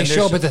 Mm-hmm. They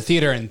show up at the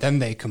theater and then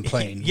they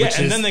complain, Yeah, which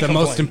and is then they the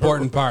complain. most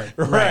important part.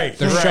 Right.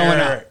 They're showing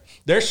up.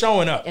 They're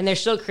showing up. And they're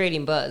still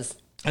creating buzz.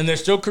 And they're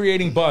still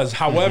creating buzz.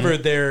 However,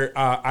 they're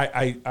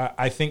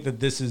I think that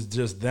this is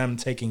just them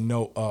taking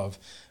note of,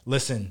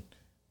 listen,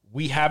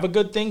 we have a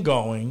good thing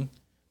going.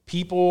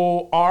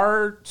 People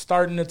are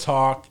starting to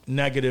talk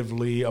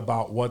negatively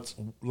about what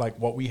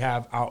we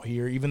have out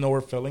here, even though we're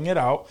filling it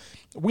out.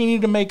 We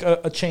need to make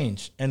a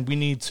change, and we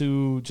need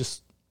to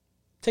just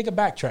take a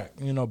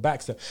backtrack,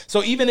 back step.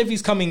 So even if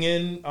he's coming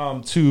in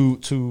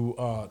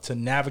to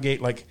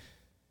navigate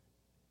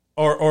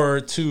or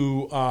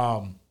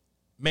to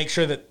make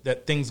sure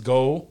that things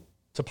go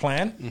to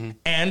plan,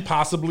 and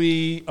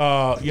possibly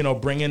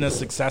bring in a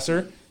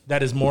successor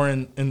that is more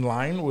in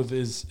line with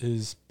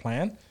his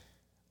plan.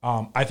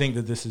 I think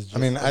that this is just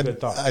a good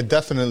thought. I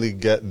definitely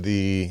get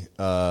the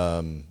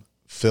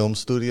film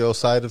studio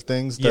side of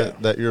things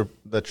that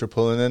you're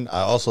pulling in.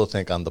 I also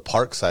think on the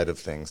park side of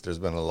things, there's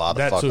been a lot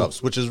of fuck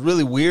ups, which is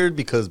really weird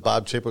because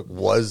Bob Chapek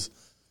was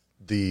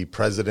the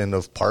president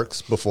of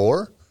parks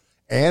before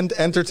and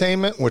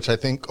entertainment, which I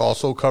think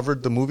also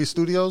covered the movie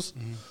studios.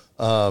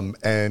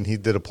 And he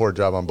did a poor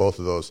job on both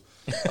of those.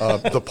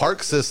 The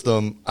park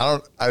system, I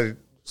don't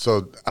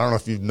know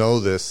if you know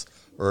this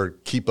or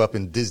keep up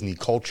in Disney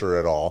culture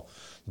at all,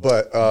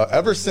 but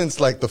ever since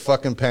the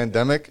fucking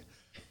pandemic,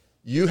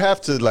 you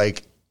have to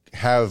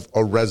have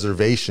a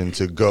reservation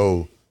to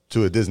go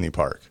to a Disney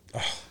park.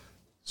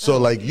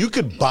 So you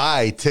could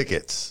buy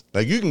tickets.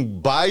 You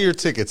can buy your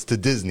tickets to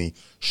Disney,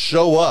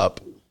 show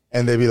up,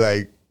 and they'd be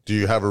like, do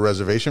you have a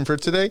reservation for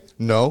today?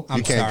 No,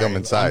 you can't come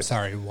inside. I'm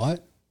sorry,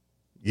 what?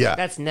 Yeah.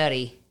 That's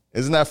nutty.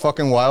 Isn't that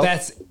fucking wild?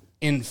 That's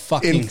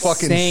fucking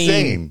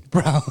insane,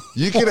 bro.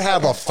 You could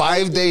have a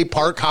 5-day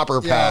park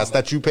hopper pass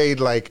that you paid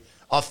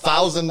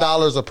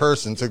 $1,000 a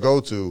person to go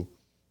to,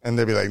 and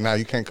they'd be like, "Nah,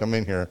 you can't come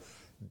in here.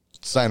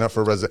 Sign up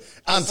for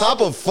on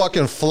top of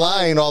fucking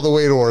flying all the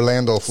way to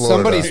Orlando, Florida."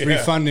 Somebody's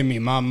refunding me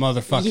my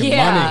motherfucking money.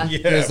 Yeah,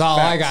 That's all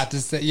I got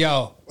to say.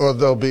 Yo, Or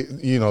they'll be,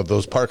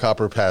 those park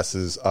hopper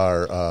passes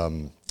are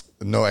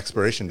no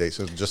expiration date,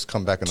 so just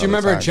come back another do you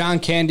remember time. John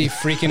Candy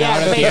freaking Yeah,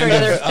 out at pay the for end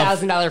another of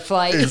 $1,000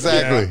 flight.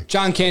 Exactly.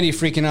 John Candy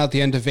freaking out at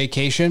the end of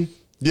Vacation?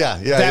 Yeah.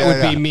 That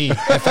would be me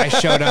if I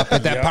showed up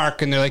at that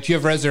park and they're like, "Do you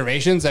have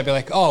reservations?" I'd be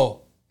like,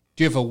 "Oh,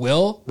 do you have a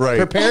will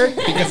prepared?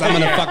 Because I'm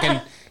gonna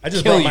fucking I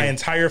just kill brought you. my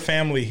entire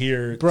family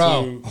here,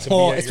 bro." to be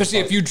at Especially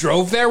your if you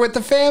drove there with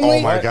the family.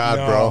 Oh my God,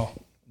 bro.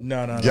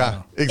 No.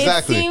 Yeah,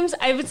 exactly.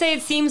 I would say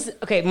it seems,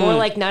 more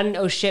like not an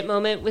oh shit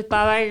moment with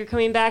Bob Iger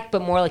coming back,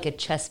 but more like a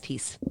chess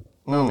piece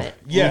moment.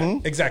 Yeah,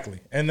 exactly.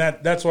 And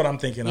that's what I'm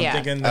thinking. I'm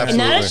thinking that, And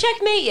not a Absolutely.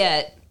 checkmate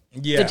yet.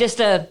 yeah, But just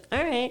all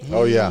right.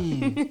 Oh yeah.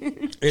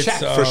 it's,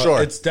 for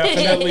sure. It's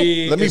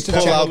definitely Let me it's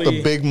pull out the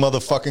definitely- big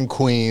motherfucking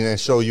queen and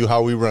show you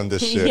how we run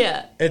this shit.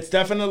 Yeah. It's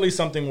definitely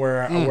something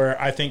where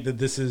I think that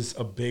this is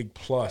a big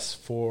plus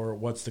for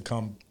what's to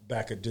come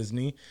back at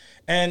Disney.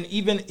 And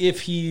even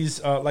if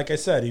he's like I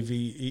said,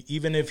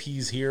 even if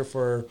he's here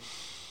for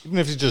Even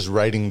if he's just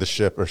riding the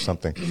ship or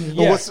something. Yeah.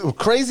 But what's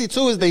crazy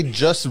too is they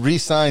just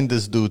re-signed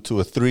this dude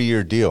to a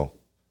 3-year deal.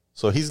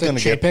 So he's The gonna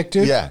get Chapek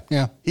dude? Yeah.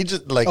 Yeah. He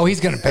just he's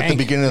gonna at the bank.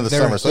 beginning of the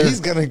They're- summer. So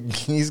they're-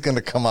 he's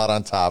gonna come out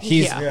on top.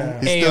 He's Yeah.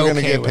 He's still gonna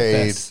A-okay get with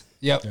paid. this.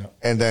 Yep.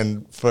 And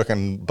then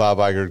fucking Bob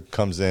Iger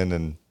comes in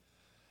and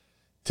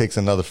takes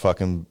another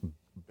fucking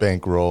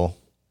bankroll.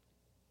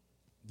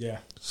 yeah.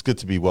 It's good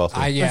to be wealthy.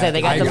 They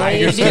got the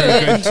money Iger's to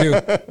do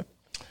it. good too.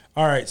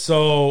 All right,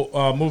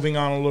 so moving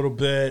on a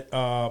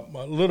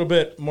little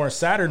bit more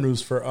sadder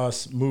news for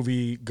us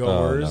movie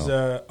goers.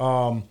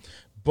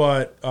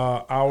 But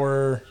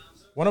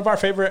one of our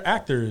favorite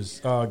actors,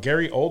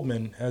 Gary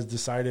Oldman, has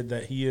decided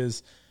that he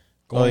is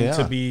going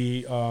to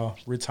be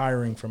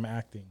retiring from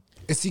acting.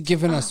 Is he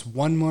giving us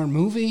one more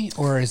movie,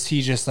 or is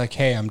he just like,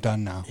 "Hey, I'm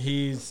done now"?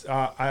 He's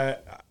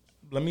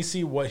let me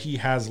see what he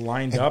has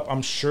lined up.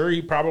 I'm sure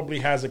he probably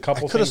has a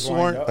couple could have things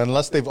sworn, lined up.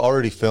 unless they've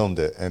already filmed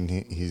it and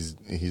he's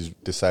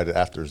decided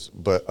afters.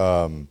 But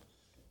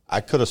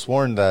I could have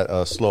sworn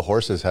that Slow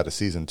Horses had a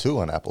season 2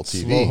 on Apple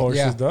TV. Slow Horses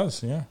Yeah.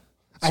 does, yeah.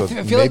 I So feel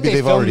like maybe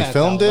they've already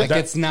filmed though. it? Like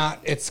it's not.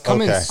 It's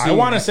coming Okay. soon. I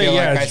want to say, feel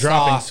yeah, like it's I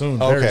dropping saw-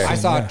 soon. Okay. Very I soon,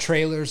 saw yeah.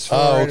 trailers for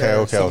Oh, it. okay, or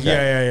okay, some okay.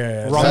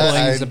 Yeah.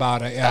 rumblings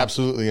about it. Yeah.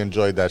 Absolutely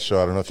enjoyed that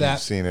show. I don't know if That-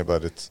 you've seen it,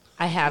 but it's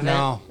I haven't,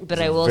 No. but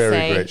I will very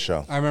say, great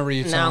show. I remember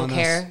you and I telling don't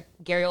us. care.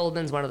 Gary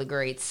Oldman's one of the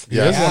greats. He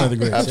is one of the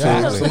greats.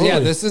 Absolutely. Yeah,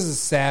 this is a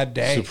sad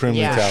day. Supremely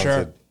Yeah.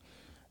 talented.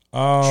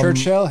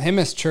 Churchill, him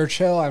as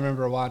Churchill. I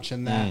remember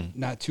watching that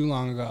not too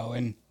long ago,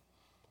 and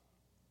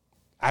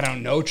I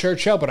don't know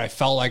Churchill, but I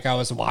felt like I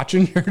was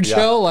watching Churchill.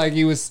 Yeah. Like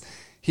he was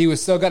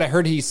so good. I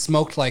heard he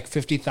smoked like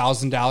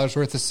 $50,000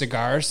 worth of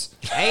cigars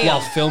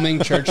while filming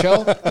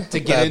Churchill to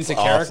get That's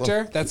into awesome.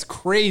 character. That's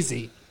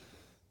crazy.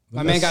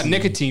 My man got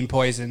nicotine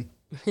poison.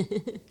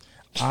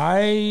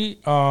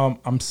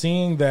 I'm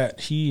seeing that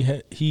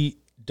he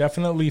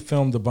definitely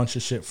filmed a bunch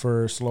of shit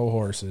for Slow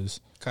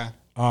Horses. Okay.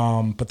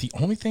 But the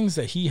only things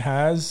that he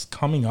has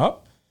coming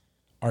up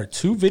are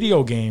 2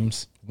 video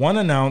games. One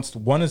announced,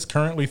 one is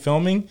currently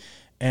filming,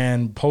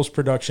 and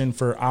post-production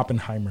for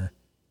Oppenheimer.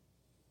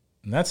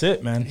 And that's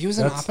it, man. He was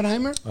in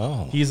Oppenheimer?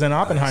 Oh, He's in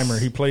Oppenheimer.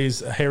 He plays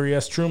Harry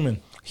S.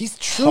 Truman. He's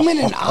Truman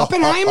in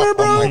Oppenheimer,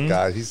 bro? Oh my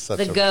god, he's such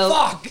The a goat.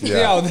 Fuck.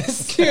 Yeah. Yo,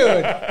 this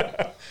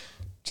dude.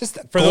 Just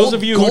For those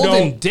of you who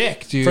golden don't-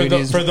 dick, dude.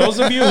 For those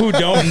of you who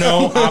don't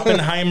know,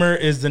 Oppenheimer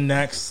is the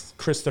next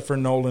Christopher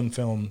Nolan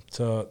film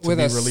to with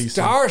be a released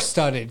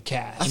star-studded I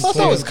cast. thought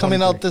that was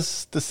coming out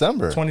this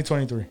December. in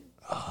 2023.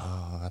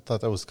 I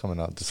thought that was coming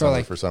out For December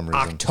like for some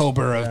reason.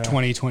 October of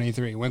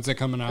 2023. When's it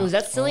coming out? Was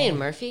that Cillian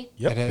Murphy?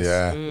 Yep. It is.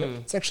 Yeah.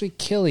 It's actually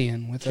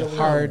Killian with a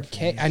hard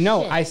K. I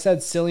know. I said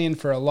Cillian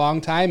for a long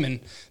time, and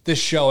this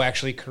show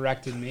actually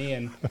corrected me.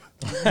 And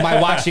my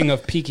watching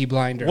of Peaky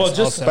Blinders. Well, just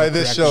also by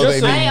this corrected show, me. Just they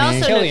so- made I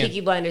also know Cillian.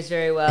 Peaky Blinders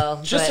very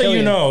well. Just but-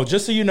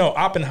 so you know,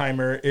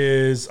 Oppenheimer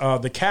is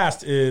the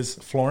cast is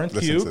Florence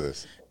Listen Pugh, to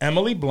this.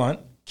 Emily Blunt,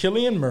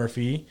 Cillian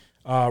Murphy,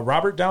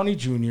 Robert Downey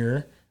Jr.,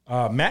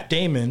 Matt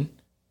Damon,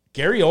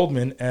 Gary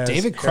Oldman as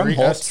David Harry Krumholtz.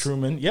 S.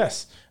 Truman.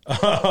 Yes,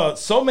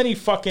 so many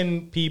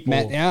fucking people.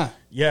 Yeah.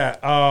 Yeah.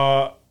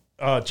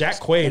 Jack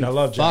Quaid. I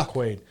love Jack fuck.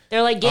 Quaid.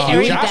 They're like, get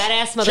every Josh-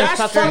 badass Josh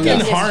motherfucker fucking in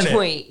this Hartnett.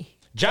 joint.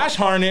 Josh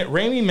Hartnett,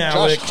 Rami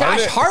Malek.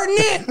 Josh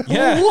Hartnett?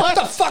 Yeah. What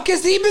the fuck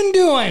has he been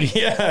doing?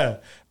 Yeah.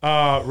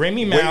 Rami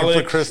Waiting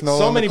Malek. for Chris Nolan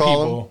so many to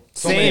call people. him.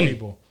 So Same. many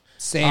people.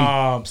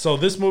 Same. So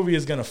this movie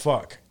is gonna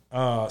fuck.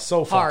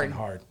 So fucking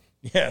hard.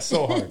 Yeah,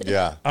 so hard.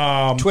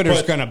 Yeah. Twitter's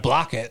but- going to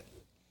block it.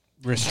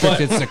 Restrict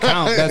its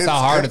account. That's how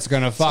hard it's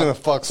going to It's fuck. gonna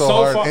fuck so, So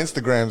hard. far-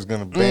 Instagram's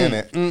gonna ban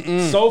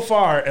it. So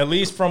far, at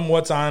least from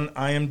what's on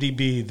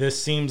IMDb,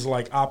 this seems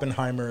like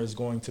Oppenheimer is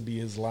going to be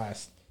his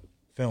last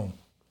film,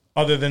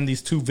 other than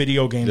these 2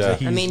 video games Yeah. that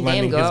he's I mean, damn,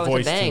 lending go his out with a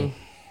voice to. bang.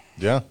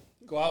 Yeah.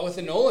 Go out with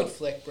a Nolan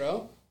flick,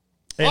 bro.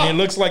 And it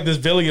looks like this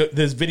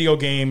video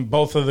game,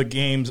 both of the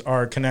games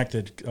are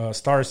connected.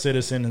 Star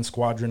Citizen and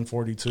Squadron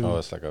 42. Oh,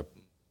 it's like a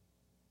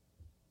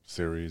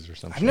series or I've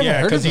something. never Yeah,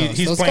 heard of because those.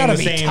 he's Those playing gotta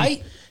the be same.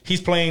 tight.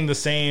 He's playing the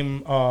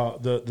same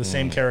the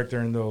same character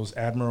in those,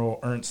 Admiral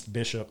Ernst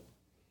Bishop.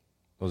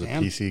 Those are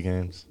Damn. PC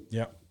games.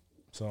 Yep.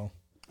 So,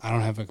 I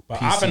don't have a but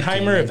PC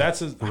Oppenheimer, game. if that's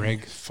his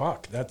rig.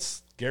 fuck,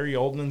 that's Gary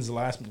Oldman's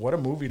last. What a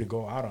movie to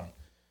go out on.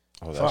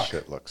 Oh, that Fuck.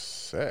 shit looks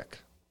sick.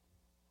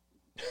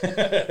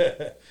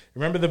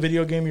 Remember the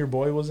video game your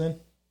boy was in?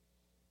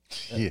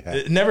 Yeah.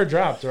 It never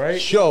dropped,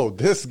 right? Yo,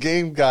 this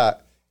game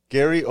got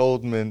Gary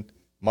Oldman,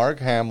 Mark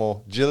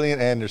Hamill, Gillian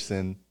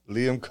Anderson,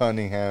 Liam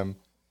Cunningham,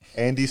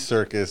 Andy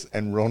Serkis,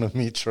 and Rona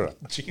Mitra.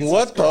 Jesus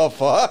What the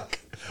fuck?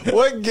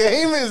 What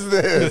game is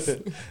this?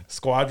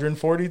 Squadron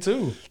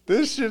 42.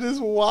 This shit is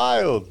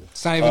wild.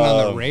 It's not even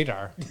on the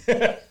radar.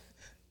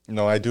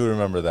 No, I do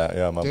remember that.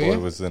 Yeah, my Do boy you?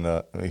 was in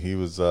a he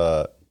was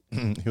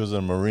he was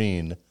a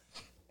Marine,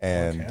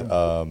 and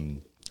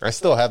I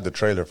still have the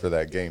trailer for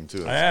that game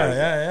too. It's crazy.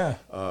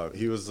 Yeah.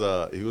 He was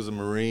a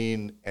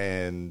Marine,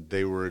 and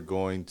they were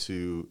going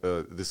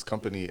to. This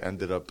company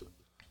ended up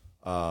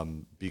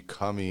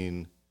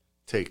becoming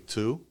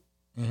Take-Two,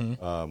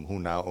 who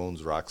now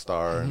owns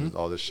Rockstar and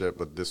all this shit.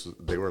 But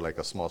they were like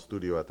a small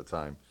studio at the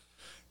time,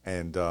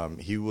 and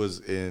he was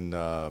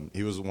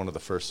one of the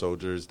first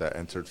soldiers that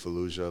entered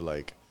Fallujah,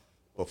 like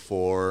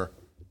before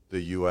the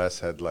U.S.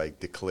 had like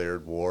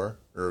declared war,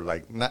 or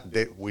like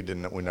we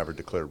never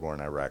declared war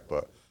in Iraq,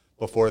 but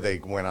before they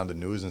went on the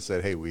news and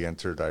said, hey, we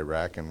entered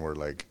Iraq and we're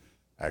like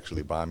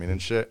actually bombing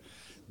and shit,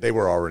 they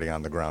were already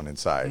on the ground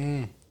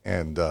inside.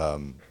 And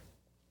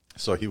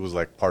so he was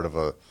like part of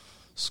a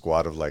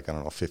squad of like, I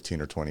don't know,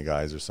 15 or 20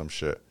 guys or some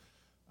shit.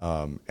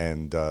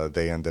 And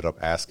they ended up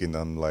asking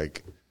them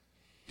like,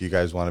 do you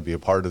guys want to be a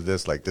part of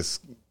this? Like this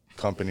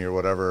company or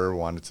whatever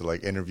wanted to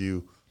like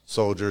interview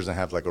soldiers and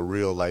have like a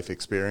real life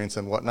experience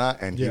and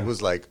whatnot. And he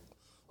was like,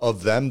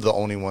 of them, the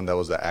only one that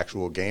was the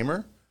actual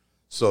gamer.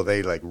 So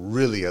they like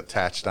really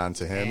attached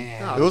onto him.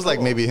 It was like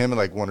maybe him and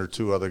like 1 or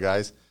 2 other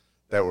guys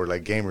that were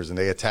like gamers, and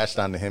they attached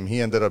onto him. He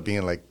ended up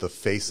being like the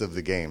face of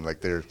the game. Like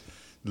they're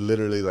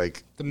literally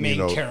like The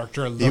main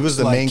character He was looks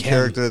the like main him.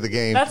 character of the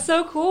game. That's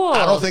so cool.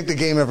 I don't think the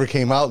game ever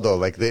came out though.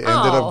 Like they ended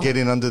Oh. up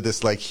getting under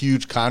this like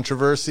huge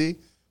controversy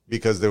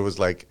because there was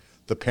like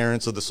the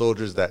parents of the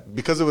soldiers that,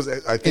 because it was,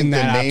 I think In the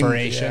that name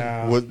operation.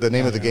 Yeah. the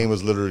name of the game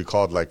was literally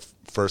called like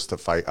First to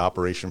Fight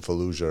Operation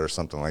Fallujah or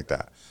something like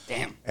that.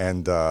 Damn.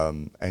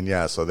 And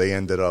yeah, so they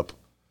ended up,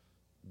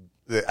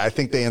 I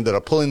think they ended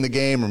up pulling the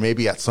game, or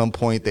maybe at some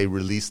point they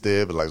released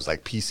it, but like it was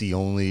like PC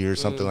only or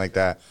something like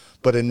that.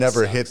 But it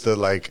never hit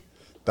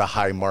the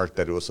high mark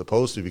that it was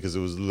supposed to, because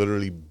it was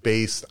literally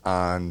based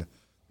on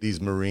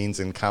these Marines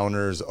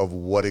encounters of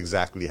what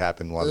exactly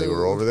happened while they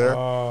were over there.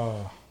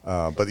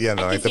 But yeah,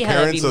 no, I like can the see how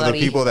that'd parents be of the muddy.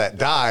 people that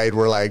died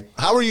were like,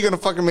 how are you going to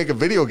fucking make a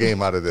video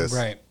game out of this?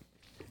 Right.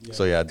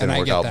 So yeah, it didn't And I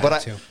work get out. that,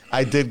 But too.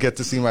 I did get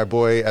to see my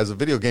boy as a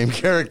video game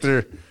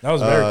character. That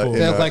was very cool.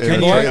 They look like in your a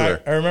boy?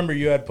 trailer. I remember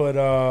you had put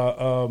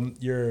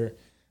your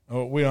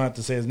we don't have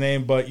to say his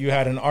name, but you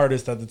had an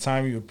artist at the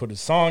time. You would put a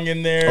song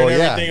in there Oh, and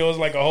yeah. everything. It was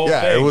like a whole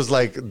Yeah, thing. it was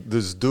like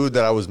this dude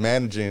that I was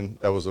managing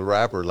that was a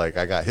rapper. Like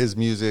I got his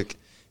music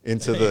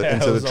into the Yeah, it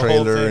into was the a whole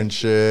trailer thing. and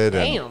shit.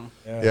 Damn.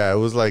 And yeah, it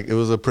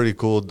was a pretty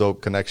cool,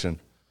 dope connection.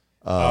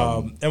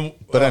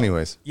 But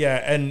anyways, yeah,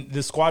 and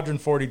the Squadron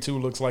 42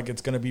 looks like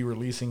it's going to be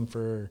releasing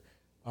for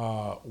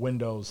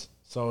Windows,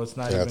 so it's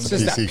not Yeah, even. it's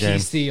Just PC a game.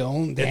 PC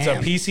only. It's a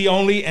Damn. PC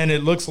only, and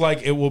it looks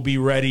like it will be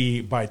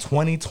ready by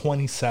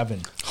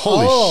 2027.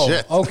 holy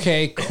shit!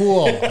 Okay,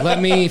 cool. Let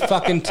me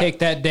fucking take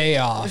that day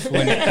off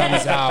when it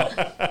comes out.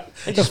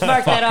 Just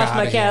mark that off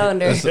my outta here.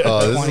 calendar. This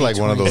is like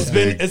one of those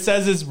big. It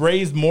says it's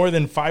raised more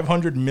than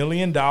 $500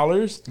 million,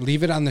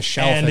 Leave it on the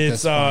shelf and at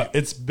it's this point.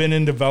 it's been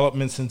in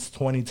development since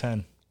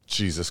 2010.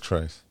 Jesus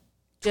Christ!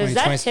 Does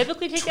that 2020.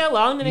 typically take that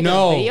long to make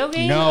No, a video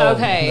game? no,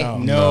 Okay.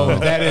 No,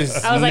 that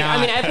is I was like, not,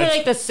 I mean, I played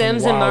like The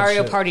Sims and wild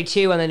Mario shit. Party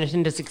 2 on the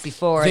Nintendo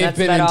 64. They've That's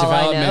been about in all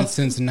I know. development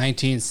since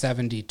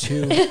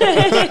 1972.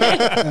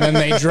 And then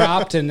they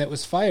dropped and it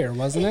was fire,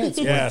 wasn't it? It's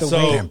Yeah, worth the so-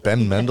 wait. Damn,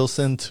 Ben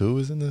Mendelsohn too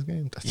is in this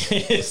game.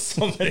 That's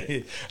So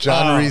many.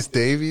 John Rhys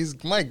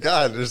Davies. My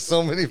God, there's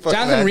so many fucking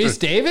Jonathan actors. Rhys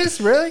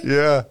Davis, really?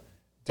 Yeah.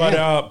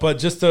 But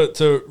just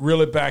to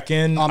reel it back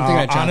in, Oh, I'm thinking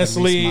of Jonathan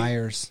honestly, Rhys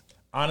Myers.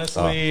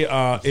 honestly,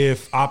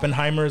 if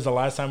Oppenheimer is the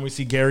last time we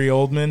see Gary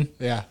Oldman,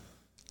 Yeah.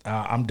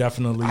 I'm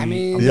definitely, I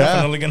mean- I'm Yeah.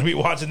 definitely going to be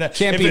watching that.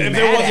 Can't if, be if mad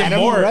there wasn't at him,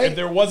 more, right? if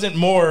there wasn't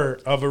more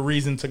of a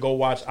reason to go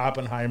watch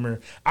Oppenheimer,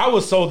 I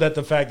was sold at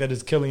the fact that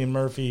it's Cillian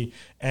Murphy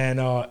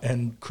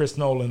and Chris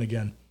Nolan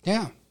again.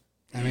 Yeah.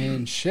 I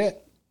mean,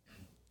 shit.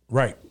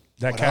 Right,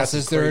 that What cast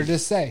else is there crazy. to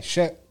say?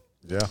 Shit.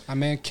 Yeah. I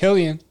mean,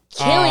 Killian.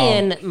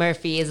 Cillian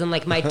Murphy is in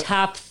like my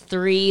top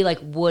 3 like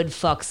would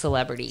fuck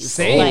celebrities.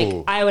 Same.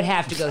 Like I would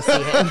have to go see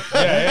him.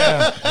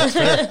 Yeah, that's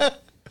fair.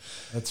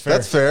 That's fair.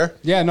 That's fair.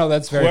 Yeah, no,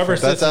 that's very Whoever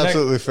fair. That's sits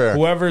absolutely fair.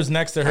 Whoever's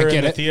next to her get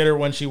in the it. theater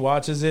when she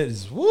watches it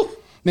is woo.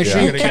 Make sure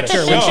Yeah. you You're gonna catch get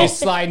her a when show. she's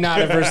sliding out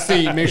of her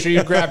seat. Make sure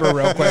you grab her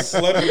real quick.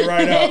 Slipping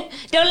right up.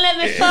 Don't let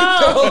me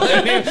fall.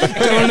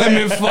 Don't let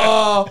me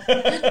fall.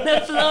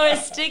 The floor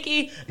is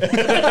sticky.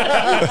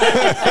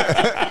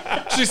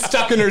 She's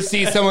stuck in her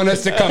seat. Someone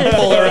has to come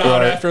pull her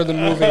out after the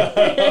movie.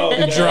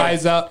 It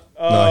dries up.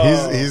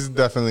 No, he's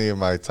definitely in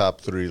my top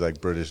 3 like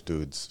British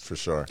dudes for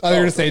sure. I was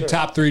going to say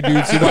top 3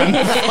 dudes you want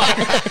to fuck.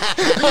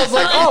 I was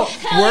like, oh,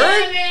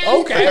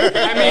 word? Okay.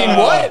 I mean,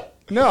 what?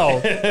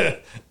 No.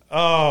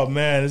 Oh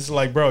man, it's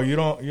like, bro, you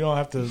don't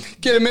have to.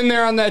 Get him in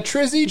there on that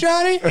trizzy,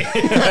 Johnny.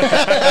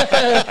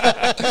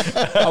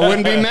 I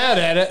wouldn't be mad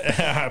at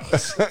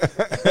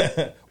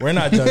it. We're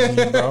not judging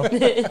you, bro.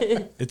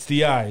 It's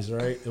the eyes,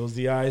 right? It was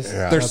the eyes.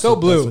 Yeah. They're so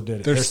blue. what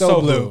did it. They're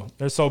so blue.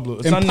 They're so blue.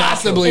 It's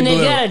Impossibly And they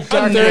blue. got a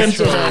darkness They're to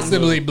them.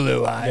 impossibly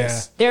blue eyes.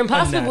 Yeah. They're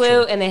impossible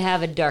Unnatural. blue and they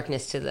have a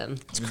darkness to them.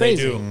 It's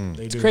crazy. They do.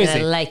 They do. crazy.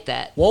 And I like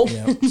that. Whoa,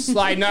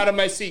 sliding out of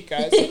my seat,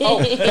 guys.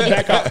 Oh,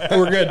 back up.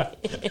 We're good.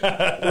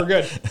 We're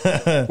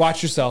good.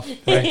 Watch yourself.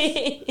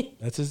 Right.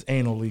 That's his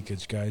anal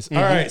leakage, guys.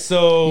 All right,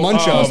 so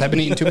Munchos. I've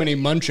been eating too many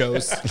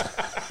munchos.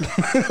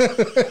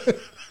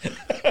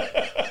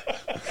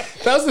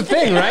 That was the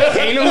thing, right?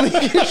 Anal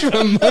leakage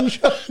from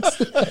munchos.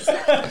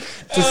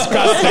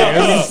 Disgusting. It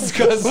was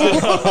disgusting.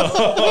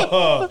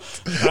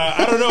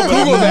 I don't know, but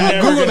Google I'm that.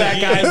 never Google gonna that,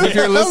 eat guys, if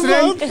you're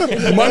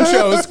listening.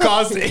 Munchos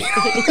caused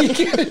anal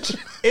leakage.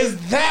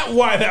 Is that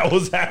why that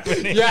was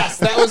happening? Yes,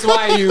 that was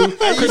why you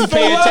couldn't to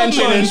pay love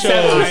attention and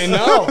said,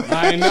 Munchos.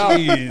 I know.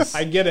 Jeez.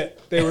 I get it.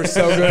 They were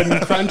so good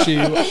and crunchy.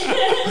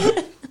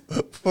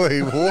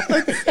 Wait, what?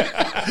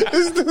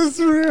 Is this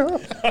real?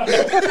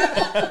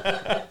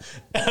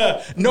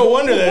 No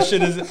wonder that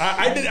shit is.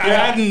 I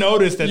hadn't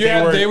noticed that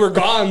They were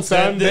gone,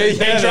 son. They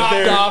that dropped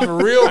they're- off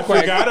real I quick.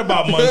 forgot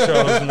about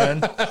Munchos,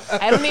 man.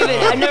 I've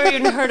never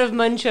even heard of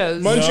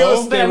Munchos.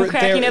 Munchos, But I'm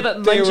cracking up at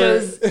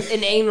Munchos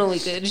and anal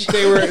leakage.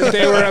 They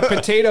were a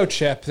potato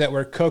chip that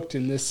were cooked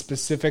in this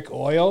specific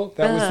oil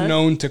that was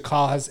known to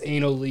cause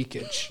anal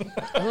leakage.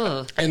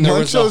 And there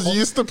was a Munchos whole-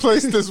 used to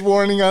place this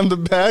warning on the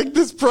bag.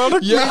 This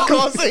product may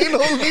cause anal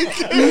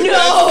leakage.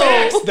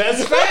 No!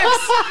 That's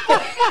facts.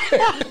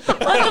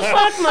 What the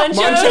fuck, Munchos?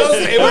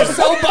 Munchos, they were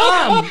so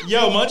bomb.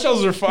 Yo,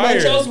 Munchos are fire.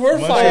 Munchos were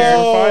Munchos fire.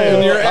 were fire.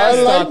 And your ass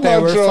I like thought they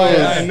were Munchos.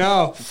 fire. I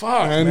know. Fuck,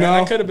 I man. know.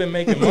 I could have been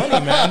making money,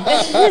 man.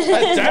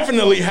 That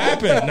definitely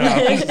happened. No,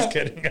 I'm just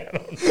kidding. I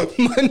don't know.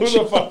 Who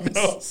the fuck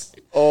knows?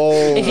 Oh,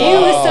 If you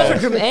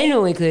suffered from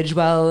anal leakage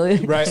while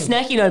Right.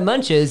 snacking on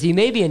Munchos, you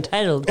may be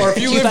entitled Or if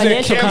you to lived at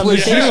financial Camp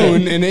compensation.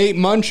 Lejeune and ate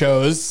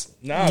Munchos,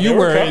 Nah, you they were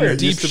were in covered. it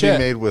deep used to shit.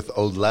 be made with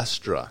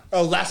Olestra.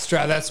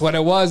 Olestra, that's what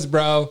it was,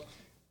 bro.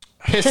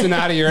 Pissing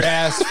out of your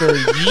ass for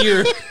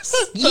years.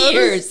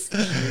 Years.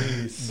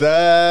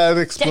 That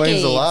explains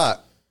Decades. a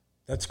lot.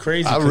 That's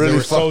crazy. I 'cause they really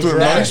were so fucked with dry.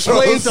 That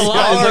explains a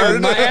lot. It's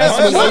like, my ass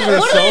was What- over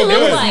what do so they look good.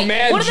 It was like?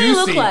 mad What do they juicy.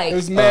 look like? It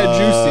was mad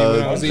juicy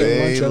when I was eating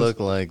They Munchos. look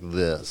like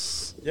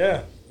this. Yeah,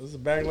 it was a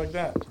bag like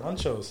that.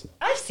 Munchos.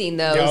 I I've seen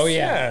those. Oh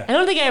yeah. I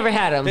don't think I ever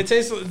had them. They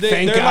taste. Thank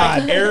they're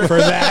God like air, for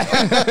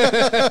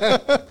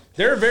that.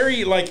 They're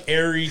very like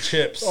airy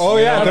chips. Oh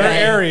you yeah, know? they're Okay.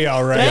 airy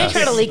already. But I didn't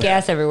try to leak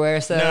gas everywhere,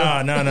 so.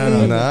 No.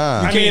 Nah.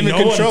 I Can't mean, even no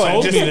one control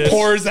told it. me It this. just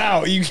pours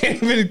out. You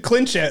can't even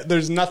clinch it.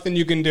 There's nothing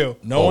you can do.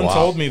 No one wow.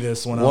 told me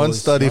this when I One was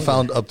study younger.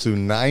 found up to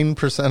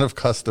 9% of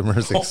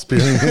customers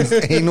experience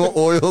anal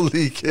oil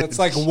leakage. It's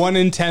like 1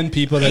 in 10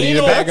 people that eat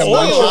a Anal bag of oil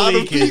lunch. a lot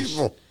of leakage.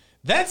 people.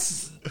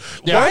 That's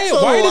Yeah. why. That's a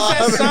Why lot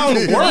does of that sound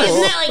people. worse?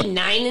 Isn't that like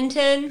 9 in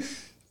 10?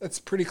 That's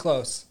pretty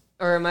close.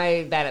 Or am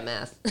I bad at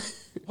math?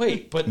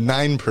 Wait, but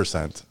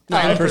 9%.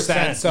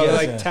 9%. So Yes.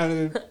 like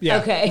 10. Yeah.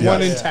 Okay.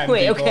 1 in Yes. 10.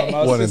 Wait, people okay.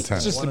 almost. 1 in It's 10.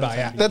 Just 1 in about 10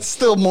 yeah. That's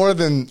still more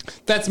than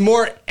That's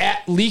more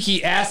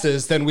leaky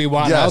asses than we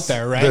want out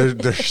there, right?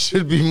 There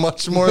should be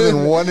much more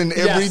than 1 in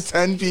every Yes.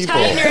 10 people.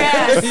 Tighten your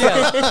ass.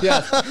 yes.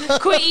 Yes.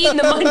 Quit eating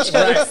the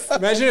munchos.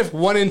 Imagine if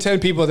 1 in 10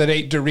 people that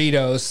ate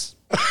Doritos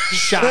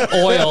shot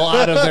oil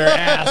out of their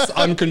ass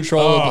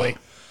uncontrollably.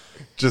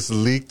 Just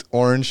leaked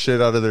orange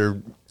shit out of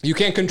their. You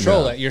can't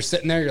control Yeah. it. You're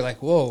sitting there. You're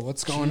like, whoa,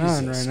 what's going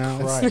on right now?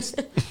 It's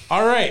Christ.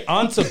 All right,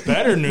 on to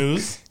better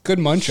news. good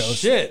munchos.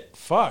 Shit,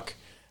 fuck.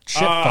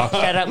 Shit, fuck.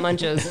 Shut up,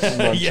 munchos.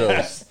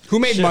 Yes. Who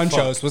made Shit,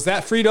 munchos? Was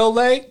that Frito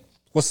Lay?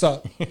 What's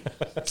up?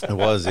 It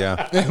was,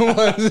 yeah. It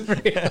was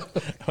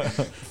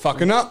Frito.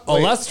 Fucking up.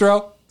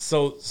 Olestro.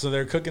 So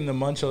they're cooking the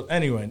munchos.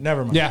 Anyway,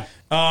 never mind. Yeah.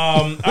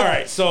 All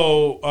right.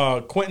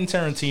 So Quentin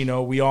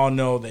Tarantino, we all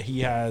know that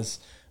he has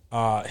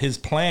his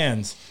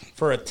plans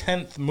for a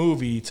 10th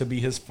movie to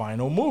be his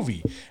final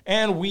movie,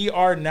 and we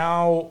are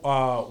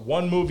now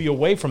 1 movie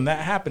away from that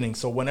happening.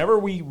 So whenever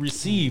we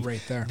receive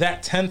Right there.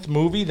 that 10th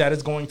movie, that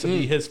is going to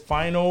be his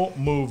final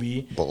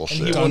movie, Bullshit.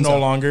 and he will no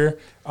longer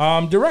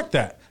direct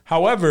that.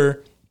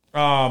 However,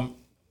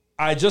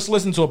 I just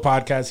listened to a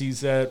podcast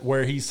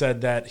he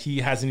said that he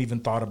hasn't even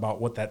thought about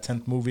what that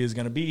 10th movie is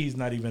going to be. He's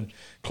not even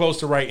close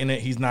to writing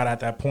it. He's not at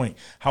that point.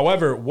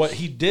 However, what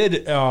he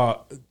did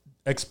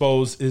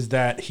expose is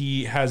that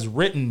he has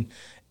written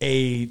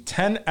a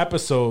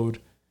 10-episode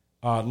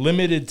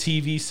limited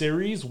TV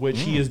series,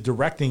 which he is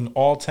directing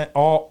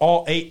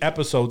all 8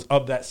 episodes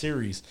of that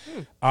series,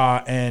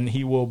 and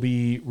he will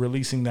be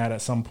releasing that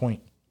at some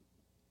point.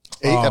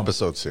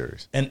 8-episode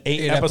series. An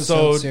 8 8-episode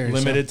episode series,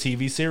 limited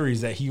TV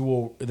series that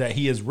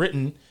he has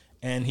written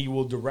and he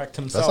will direct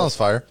himself. That sounds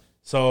fire.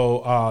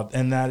 So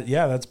and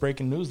that's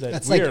breaking news that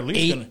That's we like are at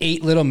least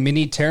eight little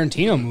mini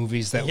Tarantino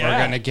movies that we're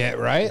Yeah. gonna get,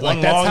 right? One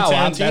Like that's long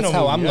how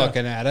Tarantino I'm movie, yeah.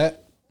 looking at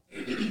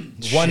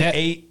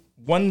it.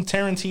 one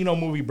Tarantino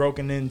movie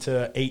broken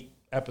into 8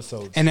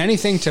 episodes. And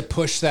anything to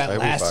push that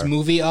That'd be last fire.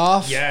 movie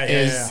off Yeah.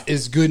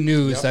 is good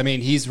news. Yep. I mean,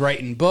 he's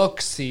writing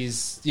books.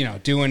 He's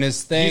doing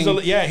his thing.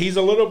 He's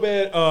a little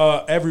bit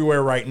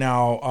everywhere right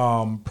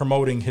now,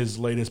 promoting his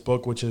latest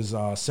book, which is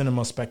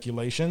Cinema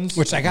Speculations.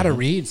 which I got to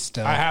read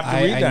still. I have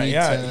to read that.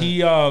 need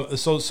Yeah, to-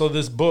 so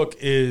this book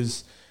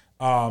is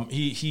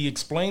he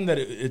explained that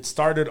it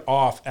started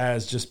off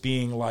as just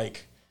being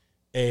like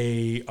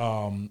a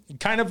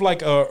kind of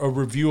like a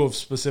review of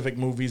specific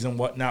movies and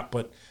whatnot,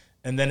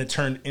 and then it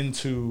turned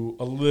into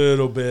a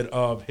little bit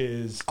of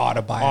his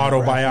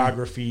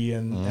autobiography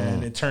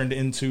and it turned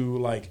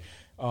into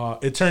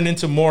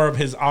more of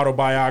his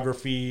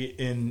autobiography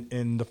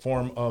in the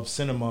form of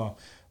cinema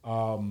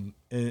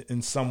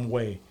in some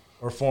way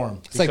or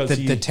form. It's like the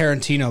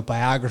Tarantino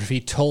biography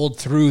told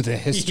through the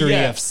history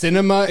Yeah. of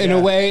cinema in a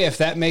Yeah. way, if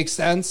that makes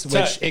sense,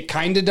 which it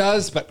kind of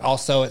does, but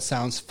also it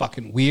sounds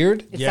fucking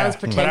weird. It Yeah, sounds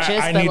pretentious,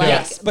 but I but, need like, to-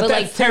 Yes, but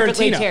that's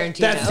perfectly Tarantino.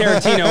 That's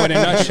Tarantino in a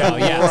nutshell.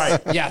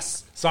 Yes, Right.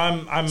 yes. So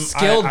I'm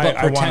Skilled I but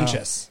wanna-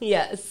 pretentious.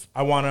 Yes.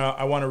 I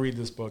wanna read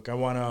this book. I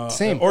wanna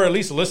Same. or at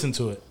least listen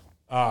to it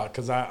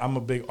because I'm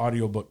a big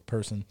audiobook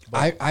person.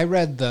 But I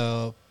read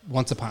the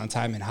Once Upon a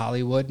Time in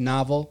Hollywood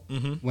novel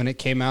Mm-hmm. when it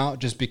came out,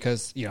 just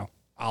because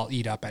I'll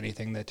eat up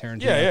anything that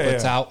Tarantino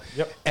puts yeah. out.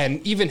 Yep.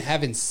 And even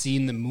having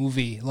seen the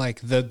movie, like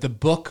the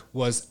book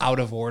was out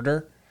of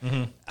order.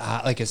 Mm-hmm.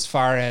 Like as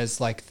far as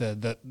like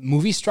the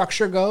movie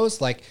structure goes,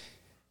 like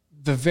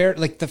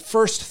the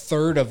first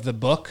third of the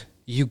book,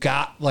 you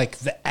got like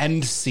the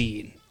end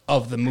scene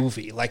of the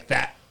movie, like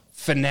that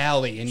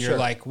finale, and you're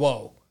like,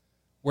 whoa,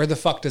 where the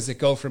fuck does it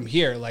go from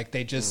here? Like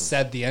they just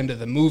said the end of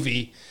the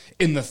movie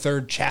in the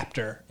 3rd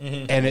chapter,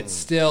 and it's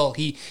still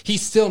he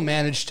still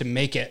managed to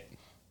make it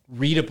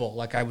readable.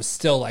 Like I was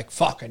still like,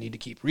 fuck, I need to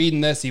keep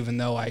reading this, even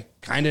though I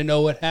kind of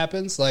know what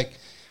happens. Like,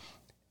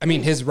 I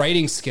mean, his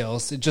writing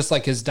skills, just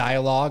like his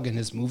dialogue and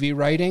his movie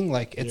writing,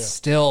 like it's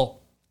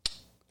still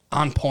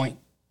on point.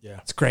 Yeah.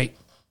 It's great.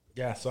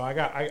 yeah, so I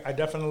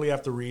definitely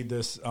have to read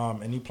this.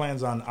 And he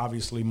plans on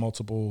obviously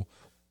multiple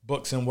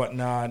books and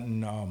whatnot,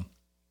 and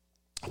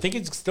I think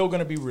he's still going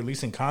to be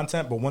releasing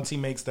content. But once he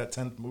makes that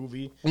 10th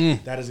movie,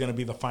 that is going to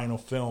be the final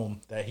film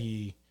that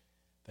he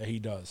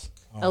does.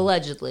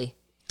 Allegedly.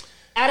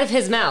 Out of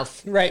his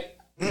mouth. Right.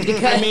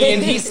 I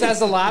mean, he says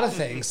a lot of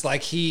things.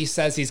 Like he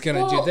says he's going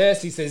to do Well,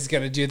 this. He says he's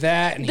going to do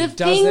that, and The he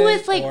doesn't. thing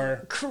with like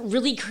or,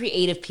 really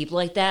creative people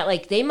like that,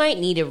 like they might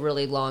need a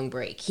really long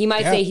break. He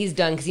might say he's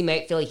done because he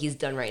might feel like he's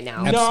done right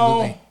now.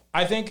 Absolutely.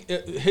 I think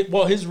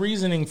his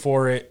reasoning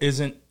for it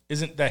isn't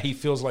that he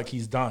feels like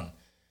he's done.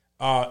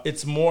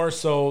 It's more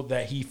so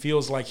that he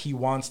feels like he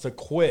wants to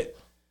quit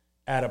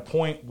at a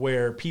point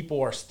where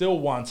people are still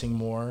wanting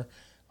more,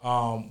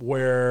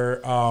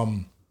 where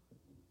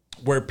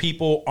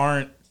people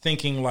aren't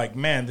thinking like,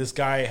 man, this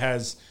guy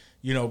has,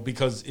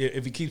 because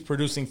if he keeps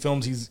producing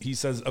films, he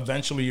says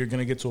eventually you're going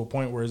to get to a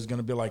point where it's going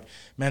to be like,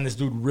 man, this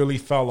dude really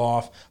fell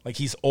off. Like,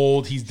 he's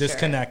old, he's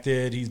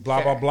disconnected, he's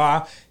blah, blah,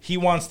 blah. He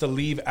wants to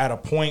leave at a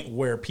point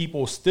where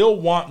people still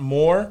want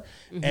more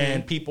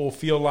and people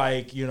feel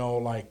like,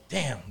 like,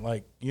 damn,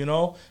 like,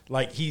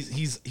 like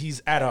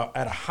he's at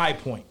a high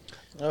point.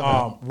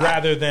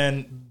 Rather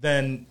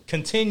than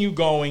continue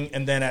going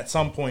and then at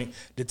some point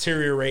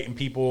deteriorate and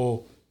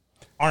people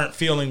aren't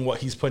feeling what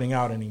he's putting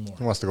out anymore.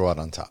 He wants to go out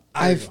on top.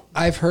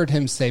 I've heard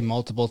him say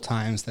multiple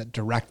times that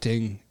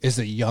directing is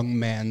a young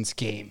man's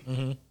game.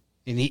 Mm-hmm.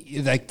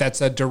 And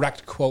that's a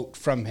direct quote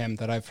from him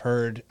that I've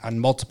heard on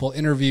multiple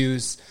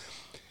interviews.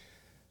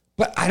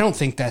 But I don't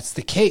think that's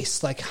the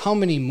case. Like, how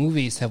many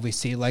movies have we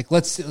seen? Like,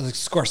 let's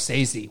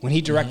Scorsese, when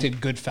he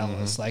directed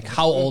Goodfellas, like,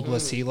 how old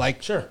was he?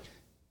 Like, Sure.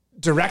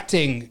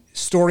 Directing,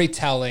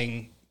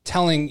 storytelling,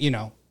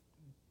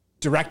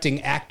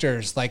 directing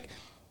actors, like,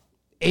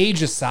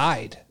 age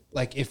aside,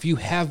 like, if you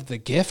have the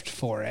gift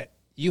for it,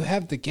 you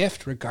have the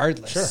gift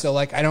regardless. Sure. So,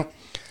 like,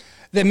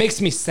 that makes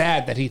me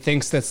sad that he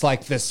thinks that's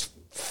like this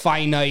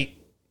finite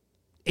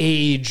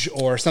age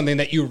or something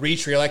that you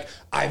reach where you're like,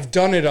 I've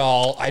done it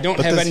all. I don't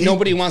have it.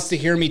 Nobody wants to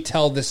hear me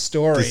tell this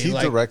story. Does he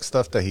direct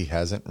stuff that he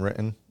hasn't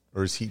written?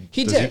 Or is he?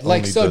 He did.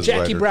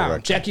 Jackie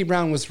Brown. Jackie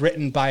Brown was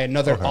written by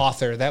another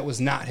author. That was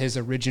not his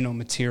original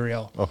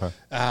material. Okay.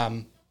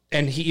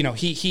 And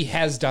he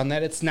has done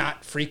that. It's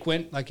not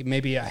frequent. Like,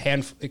 maybe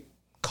a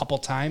couple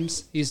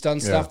times he's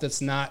done stuff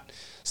that's not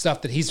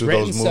stuff that he's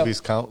written. Do those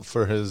movies count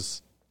for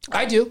his?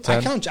 I do.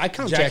 10? I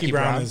count Jackie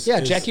Brown.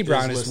 Jackie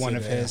Brown is one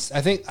of his.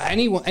 I think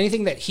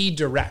anything that he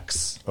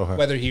directs,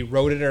 whether he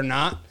wrote it or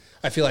not,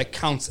 I feel like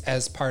counts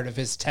as part of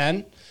his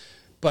 10.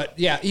 But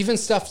yeah, even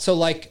stuff. So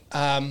like.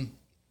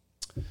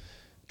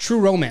 True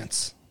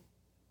Romance.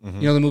 You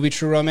know the movie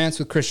True Romance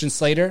with Christian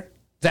Slater?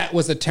 That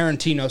was a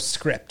Tarantino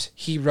script.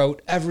 He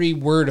wrote every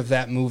word of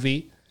that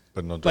movie,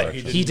 but but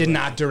he did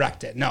not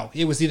direct it. No,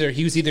 he was either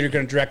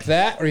going to direct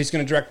that or he's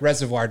going to direct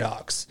Reservoir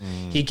Dogs.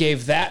 He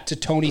gave that to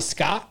Tony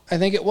Scott, I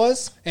think it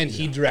was, and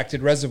he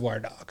directed Reservoir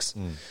Dogs.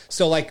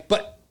 So like,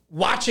 but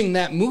watching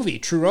that movie,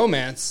 True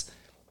Romance,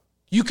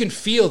 you can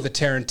feel the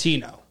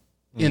Tarantino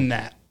in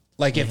that.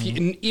 Like, if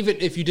you, even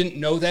if you didn't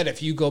know that,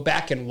 if you go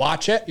back and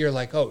watch it, you're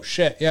like, oh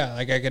shit, yeah,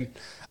 like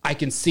I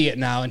can see it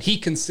now. And he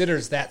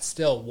considers that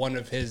still one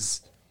of his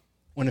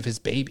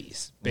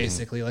babies,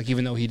 basically. Like,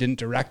 even though he didn't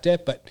direct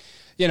it, but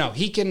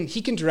he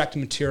can direct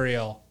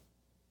material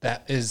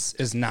that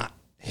is not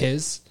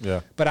his.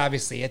 Yeah. But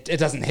obviously, it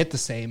doesn't hit the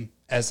same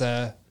as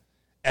a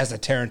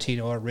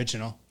Tarantino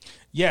original.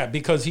 Yeah,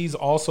 because he's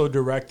also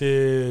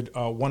directed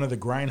one of the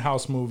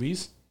Grindhouse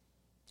movies.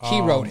 He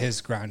wrote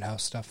his Grindhouse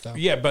stuff, though.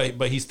 Yeah,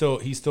 but he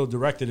still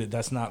directed it.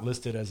 That's not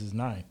listed as his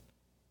 9.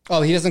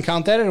 Oh, he doesn't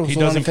count that? He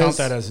doesn't count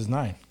that as his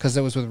 9. Because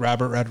it was with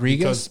Robert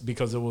Rodriguez?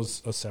 Because it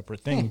was a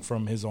separate thing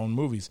from his own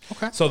movies.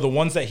 Okay. So the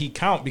ones that he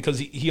count, because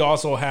he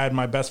also had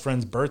My Best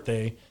Friend's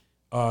Birthday,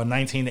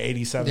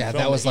 1987 Yeah,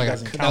 film that was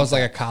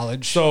like a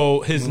college. So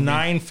his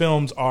 9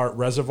 films are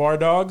Reservoir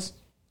Dogs,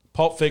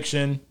 Pulp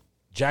Fiction,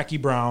 Jackie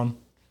Brown,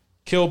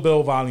 Kill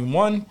Bill Volume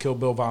 1, Kill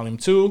Bill Volume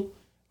 2.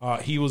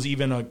 He was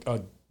even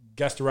a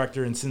guest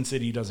director in Sin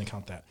City. He doesn't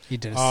count that. He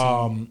did a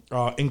scene.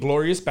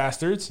 Inglourious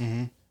Bastards,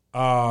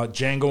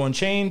 Django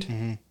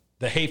Unchained,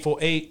 The Hateful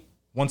Eight,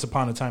 Once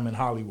Upon a Time in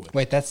Hollywood.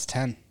 Wait, that's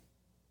 10.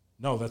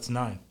 No, that's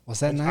 9. Was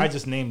that 9? I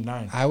just named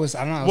 9. I don't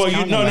know. Well,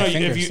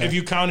 if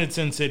you counted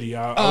Sin City,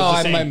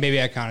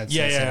 maybe I counted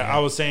Sin City. I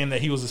was saying that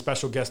he was a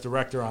special guest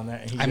director on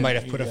that. I might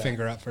have put a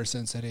finger up for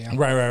Sin City. Yeah.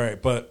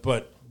 Right.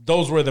 But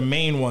those were the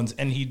main ones,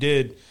 and he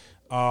did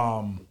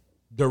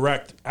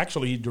direct.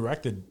 Actually, he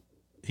directed.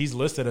 He's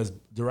listed as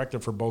director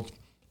for both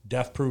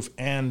Death Proof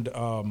and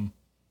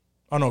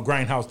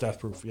Grindhouse Death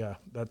Proof. Yeah,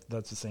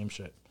 that's the same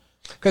shit.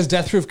 Because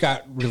Death Proof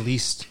got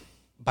released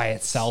by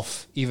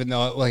itself, even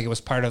though it was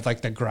part of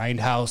like the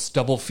Grindhouse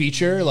double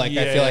feature. Like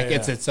I feel like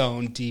it's its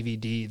own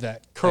DVD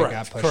that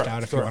got pushed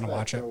out if you want to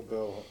watch it.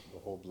 The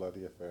whole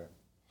bloody affair.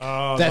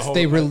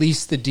 They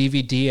released the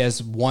DVD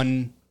as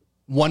one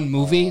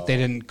movie. They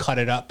didn't cut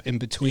it up in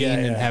between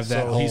and have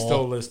that. So he's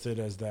still listed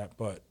as that,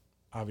 but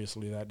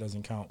obviously that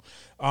doesn't count.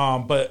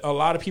 But a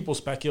lot of people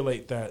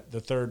speculate that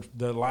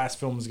the last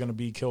film is going to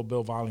be Kill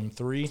Bill Volume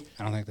 3.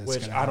 I don't think that's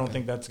which I don't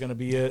think that's going to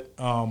be it.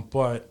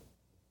 But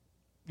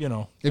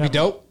it'd be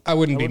dope. I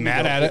wouldn't be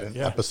mad at it. An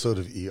episode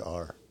of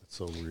ER. It's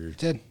so weird. It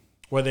did.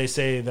 Where they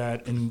say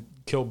that in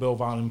Kill Bill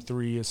Volume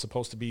 3 is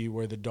supposed to be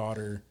where the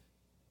daughter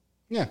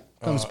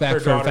comes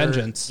back for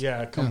vengeance.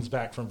 Yeah, comes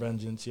back from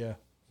vengeance. Yeah,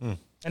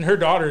 and her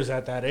daughter's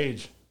at that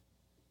age.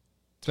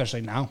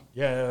 Especially now.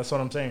 Yeah, that's what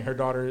I'm saying. Her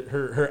daughter,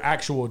 her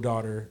actual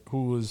daughter,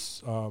 who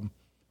was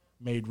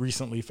made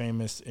recently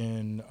famous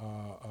in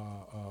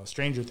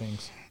Stranger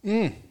Things.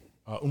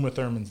 Uma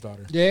Thurman's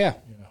daughter. Yeah.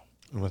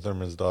 Uma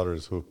Thurman's daughter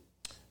is who?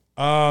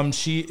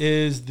 She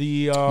is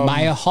the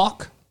Maya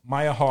Hawke.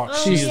 Maya Hawke.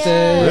 Oh, She's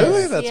yes.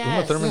 Really? That's Uma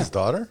Yes. Thurman's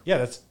daughter? yeah,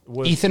 that's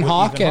with, Ethan with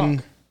Hawke Ethan and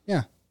Hawke.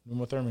 yeah,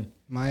 Uma Thurman.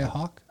 Maya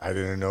Hawke. I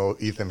didn't know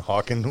Ethan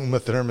Hawke and Uma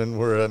Thurman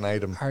were an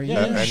item. Are you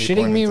at any shitting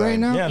point in me time. right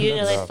now? Yeah, You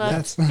didn't know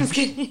that's- they fucked? That's Just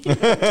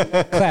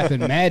kidding. clapping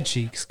mad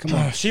cheeks. Come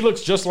on. she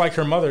looks just like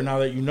her mother now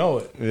that you know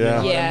it. You Yeah. know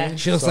what I Yeah. mean?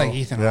 She looks So, like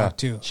Ethan yeah. Hawke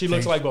too. She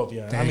looks like both.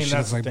 Yeah, I mean she that's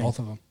looks the like thing. both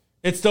of them.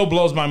 It still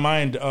blows my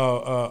mind.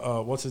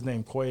 What's his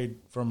name? Quaid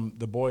from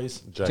The Boys.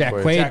 Jack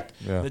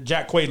Quaid.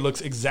 Jack Quaid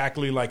looks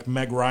exactly like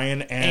Meg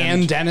Ryan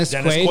And Dennis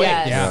Quaid.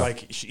 Yes. Yeah.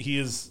 Like he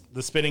is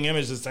the spitting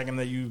image. The second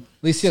that you,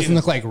 At least he doesn't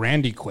look like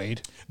Randy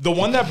Quaid. the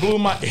one that blew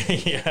my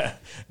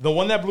the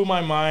one that blew my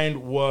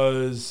mind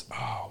was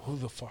who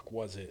the fuck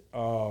was it?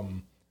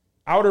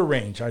 Outer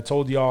Range. I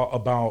told y'all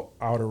about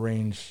Outer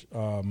Range.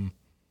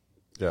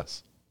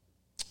 Yes.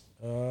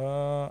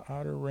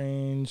 Outer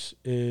Range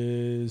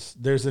is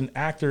there's an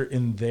actor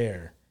in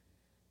there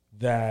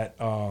that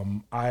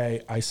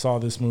I saw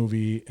this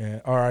movie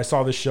or I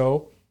saw this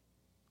show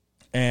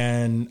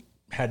and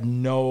had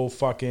no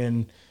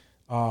fucking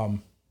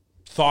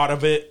thought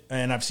of it,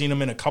 and I've seen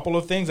him in a couple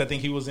of things. I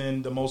think he was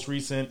in the most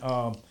recent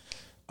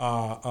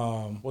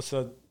what's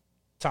the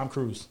Tom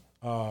Cruise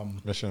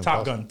Mission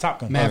Top Impossible.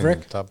 Gun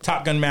Maverick.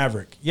 Top Gun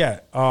Maverick.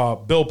 Yeah.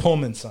 Bill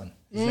Pullman's son.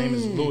 His name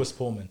is Lewis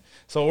Pullman.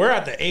 So we're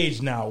at the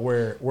age now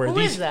where Who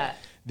these is that?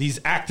 these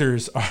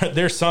actors are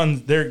their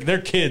sons,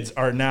 their kids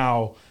are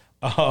now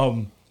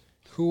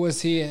Who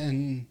was he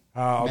in?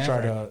 I'll try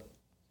Maverick? to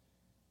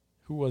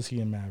who was he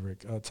in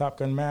Maverick? Top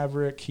Gun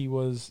Maverick, he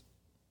was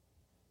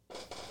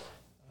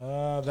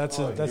that's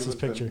his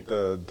picture.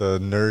 The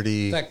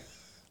nerdy Like,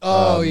 he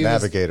was-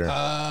 navigator.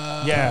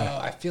 Yeah.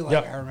 I feel like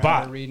Yep, I remember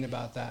Bob. reading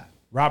about that.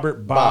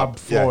 Robert Bob.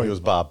 Floyd. Yeah, he was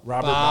Bob.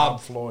 Robert Bob.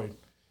 Bob Floyd.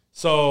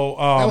 So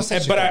was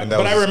such a but good- I And that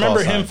but was I his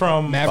remember call him sign.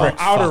 from Maverick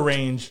Outer fucked.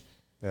 Range.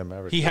 Yeah,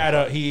 Maverick. He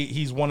had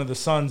he's one of the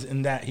sons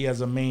in that. He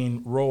has a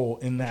main role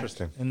in that.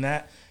 Interesting. In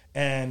that,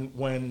 and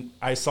when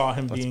I saw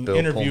him being Bill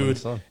interviewed,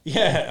 Pullman's son.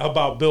 yeah,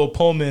 about Bill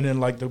Pullman and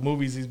like the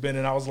movies he's been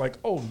in, I was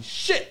like, holy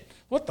shit,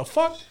 what the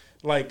fuck?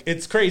 Like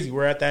it's crazy.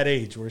 We're at that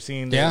age. We're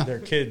seeing their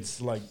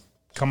kids like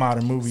come out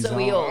in movies. So and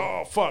we I'm like, old.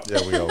 oh fuck.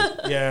 Yeah, we all.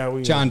 Yeah,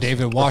 we John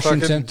David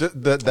Washington.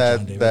 Fucking David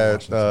Washington,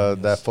 that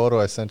yes.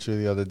 photo I sent you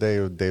the other day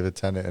with David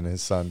Tennant and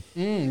his son.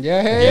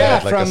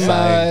 Yeah, like a from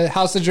sign.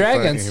 House of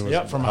Dragons. He was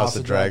Yep, from House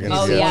of Dragons.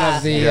 Oh, He had- yeah.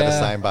 Of the, he had a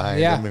sign behind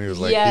yeah. him, and he was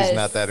like, Yes. "He's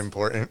not that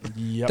important."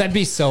 Yep. That'd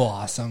be so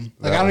awesome.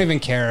 Like, Yeah. I don't even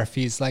care if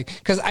he's like,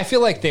 because I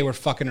feel like they were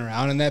fucking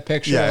around in that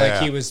picture. Yeah, like, yeah.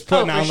 he was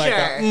putting Oh, for on like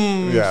sure. a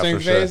Yeah, thing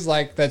for sure. face.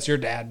 Like, that's your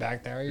dad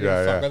back there. You're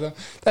Yeah, gonna fuck yeah. with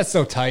him. That's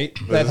so tight.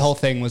 That whole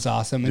thing was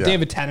awesome. And Yeah.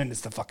 David Tennant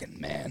is the fucking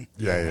man.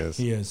 Yeah, he is.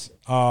 He is.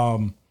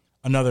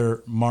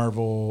 Another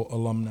Marvel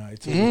alumni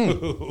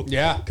too.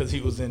 Yeah. because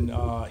he was in.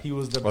 He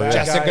was the yeah. bad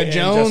Jessica guy in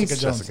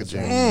Jones. Jessica That's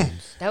right.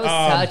 James. That was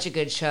such a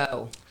good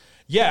show.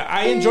 Yeah,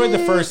 I enjoyed the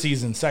first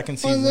season. Second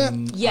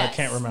season, Yes. I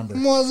can't remember.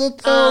 Was it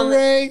so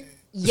great?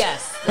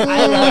 Yes,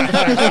 I love the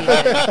first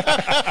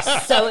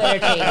season. So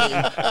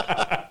entertaining.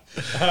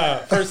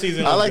 First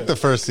season. I was like good. the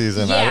first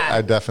season. Yeah,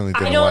 I definitely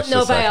didn't I don't watch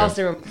know the if I second.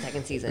 also remember the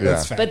second season.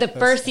 That's fair. But the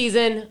first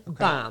season,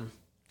 bomb.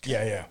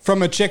 Yeah.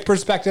 From a chick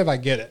perspective, I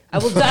get it. I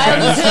will die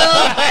until.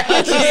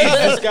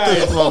 This guy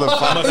is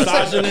Motherfucker.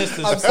 misogynist.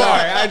 I'm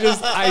sorry.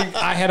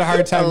 I had a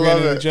hard time love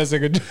getting it. into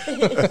Jessica.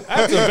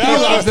 That's a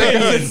valid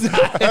opinion.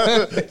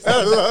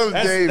 I love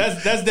Dave.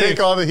 that's Dave. Take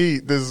all the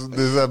heat. This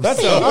episode.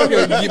 That's a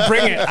Okay, you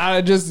bring it.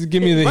 Just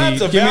give me the that's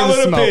heat. a Give me the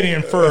valid smoke.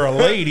 opinion for a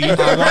lady.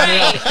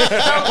 Right.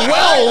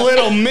 Well,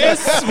 little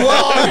miss.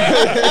 Well,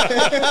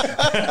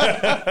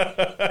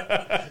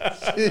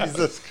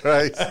 Jesus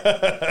Christ.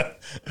 I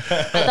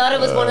thought it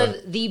was one of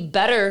the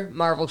better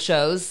Marvel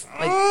shows,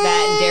 like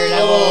that and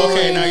Daredevil. Oh,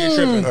 okay, now you're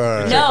tripping.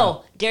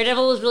 No,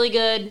 Daredevil was really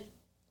good.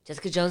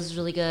 Jessica Jones was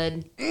really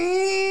good.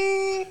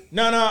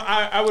 No,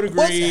 I would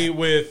agree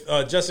with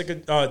Jessica.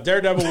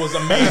 Daredevil was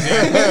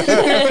amazing.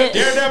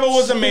 Daredevil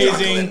was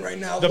amazing. right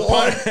now,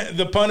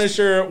 the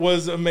Punisher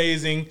was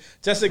amazing.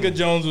 Jessica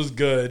Jones was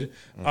good.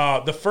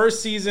 The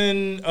first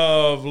season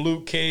of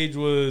Luke Cage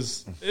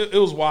was it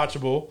was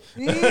watchable.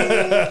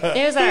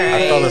 It was all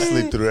I fell right.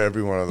 asleep through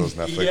every one of those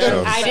Netflix Yeah.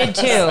 shows. I did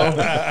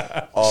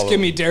too. All of give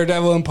them. me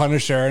Daredevil and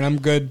Punisher, and I'm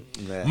good.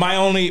 My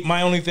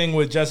only thing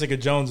with Jessica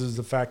Jones is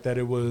the fact that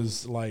it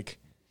was like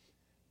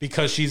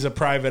because she's a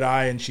private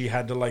eye and she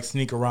had to like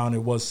sneak around.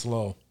 It was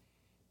slow.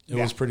 It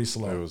was pretty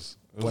slow. It was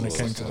when a it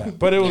little came to slow. that,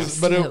 but it was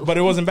but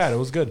it wasn't bad. It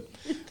was good.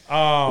 It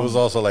was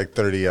also like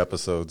 30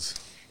 episodes.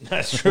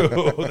 That's true.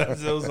 It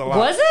was a lot.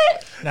 Was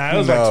it? Nah, it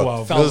was like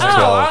 12. It was 12.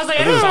 I was like,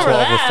 I it was don't 12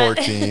 remember or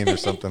that. 14 or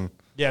something.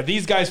 Yeah,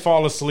 these guys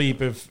fall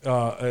asleep if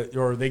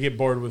or they get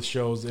bored with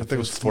shows. If I think it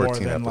was it's more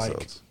 14 than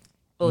episodes.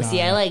 Oh,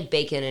 see, I like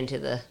bacon into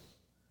the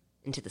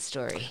into the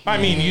story. I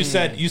mean, you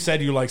said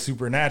you like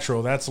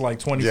Supernatural. That's like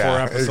 24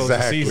 Yeah, episodes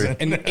exactly. a season.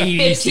 And 80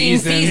 15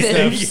 seasons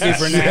of seasons.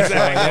 Supernatural.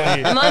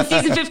 Exactly. I'm on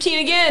season 15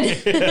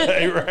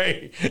 again.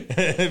 Right.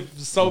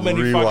 So many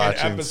fucking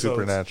Rewatching episodes.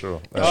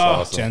 Supernatural. That's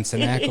awesome.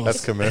 Jensen Ackles.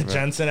 That's commitment.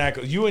 Jensen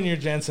Ackles. You and your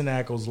Jensen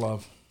Ackles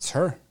love. It's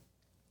her.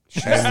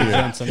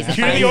 Jensen Ackles.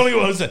 You're the only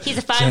one who said He's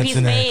a fine-piece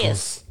Jensen man.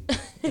 Ackles.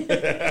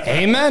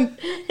 Amen.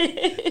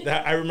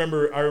 That I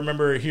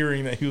remember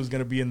hearing that he was going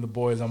to be in The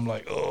Boys. I'm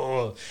like,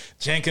 oh,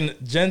 Jensen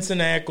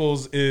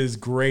Ackles is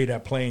great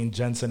at playing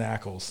Jensen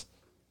Ackles.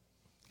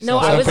 No,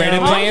 I was great at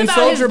talking playing about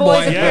Soldier his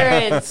boy's Boy.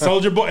 appearance.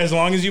 Soldier Boy. As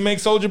long as you make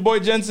Soldier Boy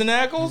Jensen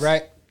Ackles,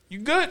 Right. you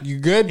good. You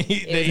good?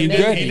 He You did-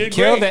 good. He did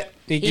Killed great. it.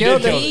 He He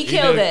killed did it. He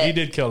killed it. He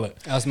did kill it.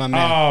 That was my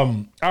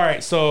man. All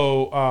right,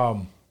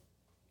 so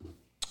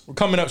we're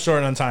coming up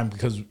short on time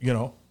because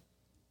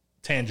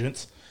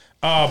tangents.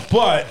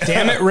 But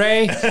Damn it,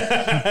 Ray.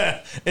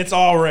 it's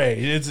all Ray.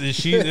 It's her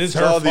It's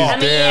all these fault.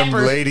 damn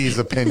yapper. ladies'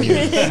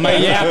 opinions. My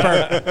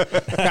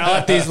yapper. Gotta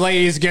let these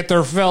ladies get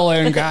their fill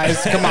in,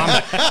 guys. Come on.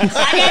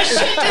 I got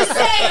shit to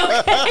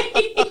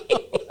say,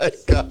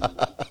 okay?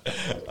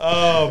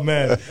 Oh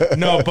man,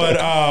 no,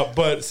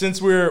 but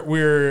since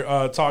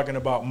we're talking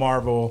about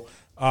Marvel,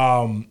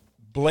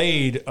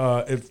 Blade,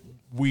 if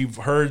we've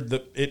heard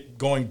it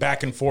going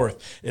back and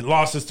forth, it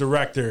lost its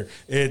director.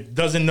 It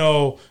doesn't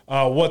know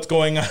what's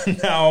going on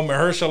now.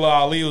 Mahershala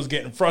Ali was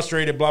getting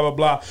frustrated. Blah blah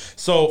blah.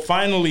 So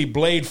finally,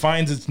 Blade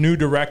finds its new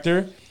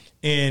director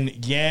in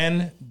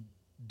Yan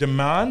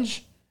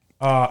Dimanche.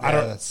 I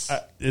don't. that's-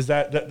 Is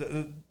that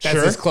That's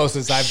sure? as close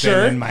as I've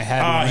been in my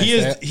head when I He say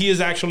is. it. He is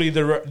actually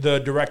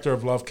the director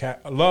of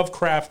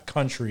Lovecraft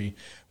Country,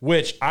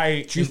 which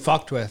You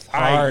fucked with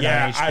I hard on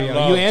I HBO.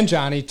 love. You and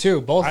Johnny, too.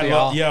 Both of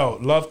y'all.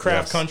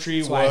 Lovecraft Yes. Country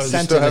That's why I was.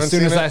 sent still it. haven't As soon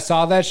seen as it? I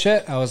saw that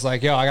shit, I was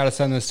like, yo, I got to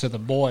send this to the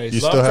boys. You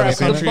still haven't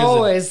seen Country it? is a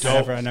Boys.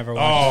 dope- I never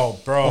watched Oh,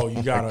 bro,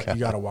 you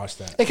gotta watch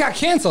that. It got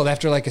canceled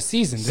after like a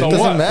season. So didn't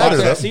it? what? matter. Fuck that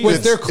That's- season.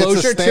 Was there it's a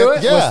closure stand- to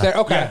it? yeah. Was there?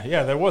 Okay.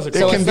 Yeah, there was a. So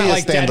It it's can not be a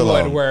like Deadwood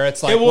standalone. where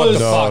it's like, It what was.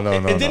 the fuck? No,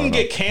 It didn't no.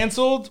 get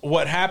canceled.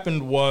 What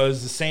happened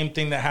was the same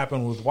thing that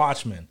happened with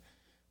Watchmen,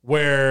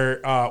 where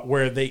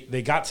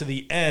they got to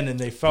the end and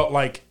they felt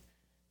like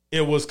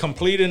it was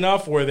complete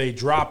enough where they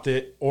dropped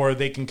it, or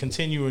they can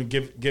continue and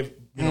give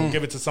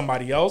it to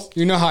somebody else.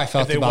 You know how I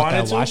felt If they about wanted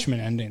that to. Watchmen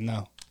ending,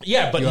 though.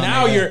 Yeah, but You want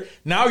now me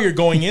to- you're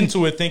going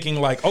into it thinking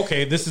like,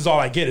 okay, this is all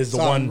I get is the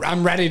So one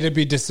I'm ready to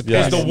be disappointed.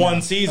 is the now.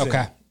 one season.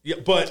 Okay. Yeah,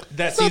 but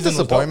that It's not season was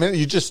dope. disappointment.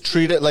 You just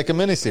treat it like a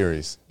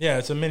miniseries. Yeah,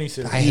 it's a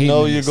miniseries. I You hate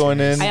know you're going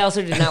miniseries. in. I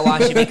also did not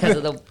watch it because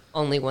of the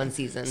only one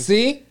season.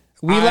 See?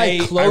 We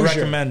like closure. I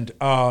recommend.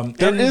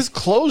 There is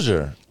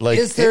closure. Like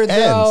Is there, it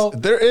though?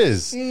 ends. There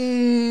is.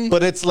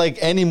 But it's like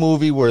any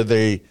movie where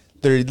they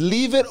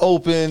leave it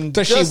open.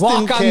 Does just she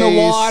walk in on the case.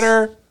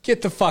 water?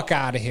 Get the fuck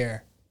out of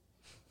here.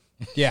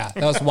 Yeah,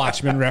 that was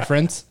Watchmen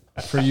reference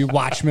for you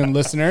Watchmen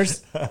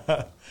listeners.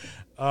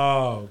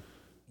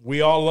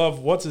 We all love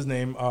what's his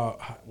name?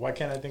 Why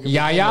can't I think of his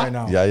name Yaya? right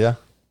now? Yeah.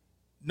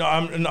 No,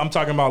 I'm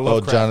talking about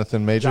Lovecraft.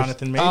 Jonathan Majors?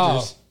 Jonathan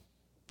Majors.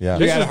 Yeah. You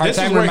This got a is- hard this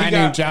is time where he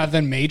reminding got-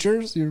 Jonathan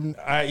Majors?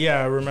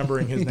 Yeah,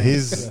 remembering his name.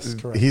 Yes,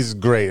 correct. He's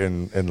great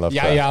in Lovecraft.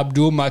 Yahya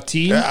Abdul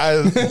Mateen.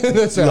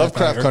 Lovecraft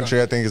thought you were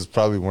Country, I think, is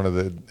probably one of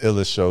the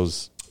illest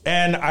shows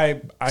And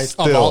I Of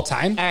still. all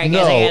time? All right, guys,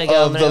 No, I gotta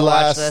go. I'm of the gonna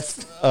watch last.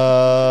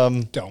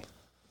 this. Don't.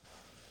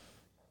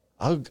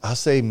 I'll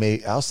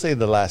say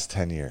the last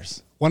 10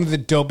 years. One of the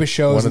dopest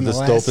shows One in of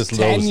the the last dopest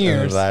 10 lows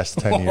years. in the last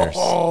 10 years.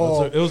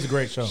 it was a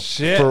great show.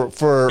 Shit.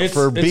 For It's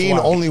being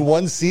wild. only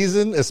one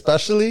season,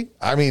 especially.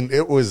 I mean,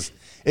 it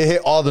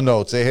hit all the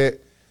notes. It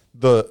hit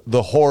the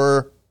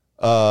horror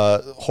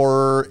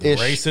ish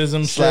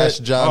Racism slash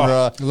shit.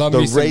 genre, Oh, love the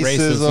me some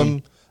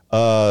racism.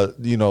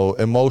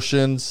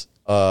 emotions,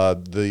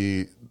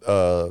 the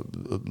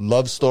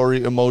love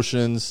story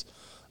emotions,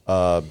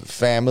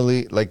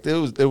 family. Like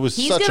it was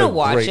He's such gonna a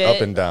watch great it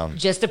up and down.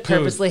 just to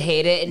purposely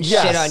hate it and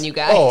Yes. shit on you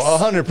guys. Oh,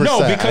 100%.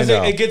 No, because I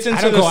know. it gets I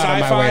into don't the go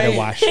out of my way to sci-fi.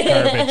 watch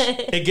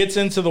garbage. It gets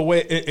into the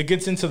way it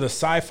gets into the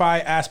sci-fi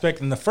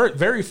aspect. In the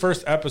very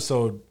first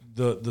episode,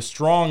 the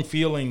strong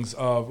feelings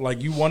of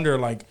like you wonder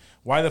like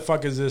why the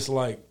fuck is this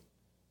like.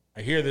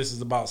 I hear this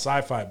is about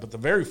sci-fi, but the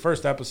very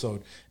first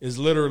episode is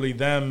literally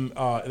them.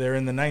 They're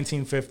in the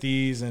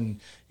 1950s, and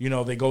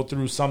they go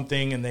through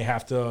something, and they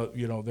have to.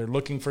 They're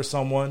looking for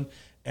someone,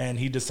 and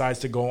he decides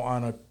to go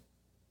on a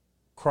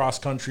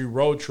cross-country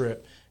road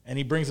trip, and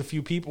he brings a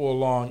few people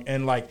along,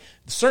 and like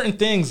certain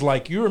things,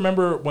 like you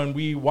remember when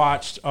we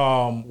watched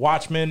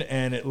Watchmen,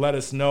 and it let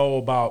us know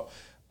about.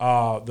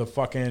 The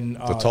fucking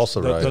The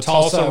Tulsa riots. the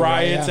Tulsa Tulsa,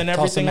 riots yeah. and Tulsa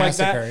everything like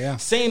that. massacre, yeah.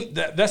 Same.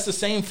 That's the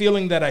same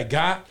feeling that I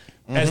got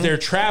as they're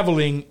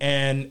traveling,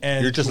 and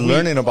You're just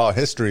learning about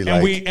history. and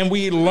Like,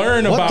 we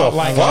learn what about the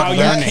like fuck? how you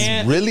That's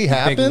can't really Big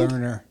happened?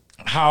 learner.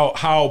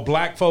 how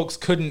black folks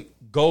couldn't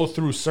go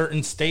through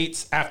certain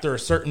states after a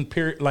certain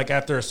period, like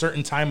after a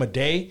certain time of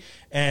day,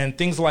 and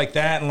things like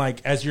that, and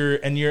like as you're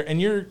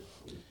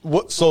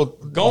What, so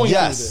going through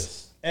yes,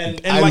 this.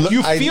 And like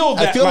you feel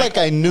that. I feel like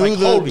I knew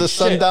holy the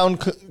shit. Sundown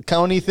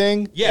County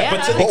thing. Yeah,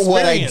 but to But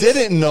what I experience-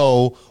 didn't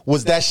know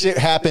was that shit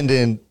happened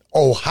in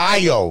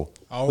Ohio.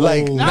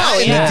 Like not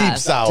in yeah. the deep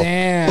south,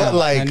 Damn. but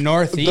like The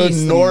Northeast the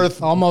and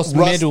north, almost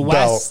Rust Belt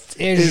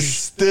Midwest-ish. is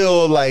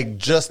still like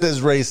just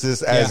as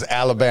racist as Yeah.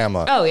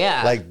 Alabama. Oh,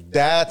 yeah. like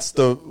that's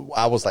the.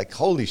 I was like,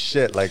 holy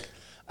shit! Like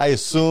I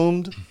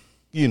assumed,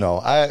 you know,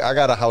 I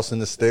got a house in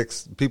the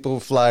sticks. People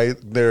fly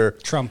their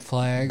Trump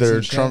flags. their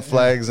and shit, Trump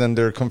flags and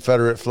their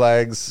Confederate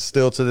flags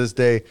still to this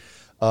day.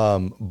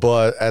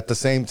 But at the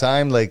same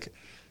time, like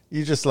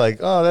you just like,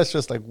 oh, that's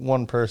just like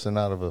one person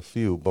out of a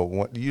few. But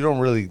what, you don't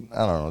really,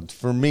 I don't know.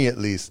 For me, at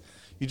least,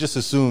 you just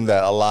assume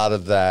that a lot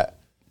of that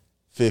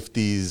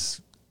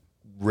 50s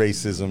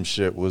racism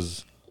shit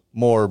was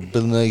more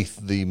beneath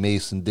the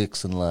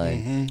Mason-Dixon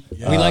line.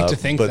 We like to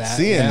think but that.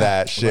 seeing yeah.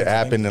 that shit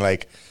happen, and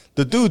like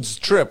the dude's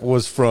trip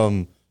was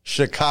from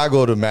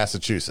Chicago to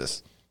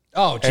Massachusetts.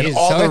 Oh, And Jesus.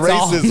 all So the it's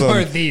all racism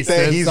Northeast.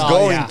 that It's he's all-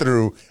 going yeah.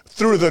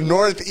 through the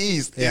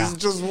Northeast Yeah. is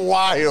just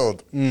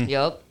wild.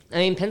 Yep. I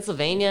mean,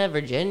 Pennsylvania,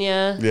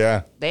 Virginia.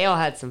 Yeah. They all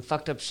had some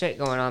fucked up shit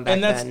going on back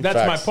And that's then. that's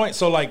my Facts. point.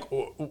 So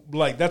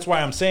like that's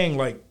why I'm saying,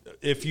 like,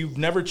 if you've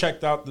never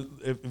checked out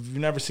if you've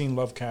never seen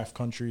Lovecraft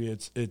Country,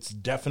 it's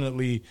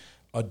definitely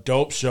a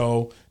dope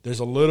show. There's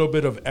a little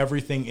bit of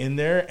everything in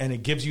there, and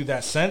it gives you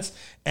that sense.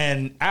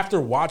 And after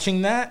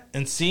watching that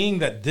and seeing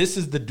that this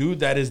is the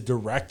dude that is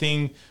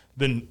directing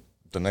the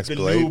next new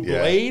Blade, yeah.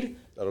 Blade,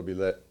 That'll be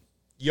lit.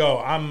 yo,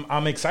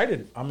 I'm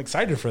excited. I'm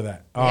excited for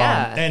that.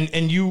 Yeah.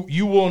 And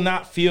you will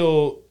not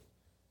feel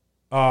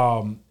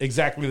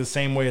exactly the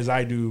same way as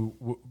I do,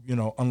 you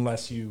know,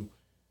 unless you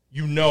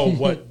know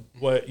what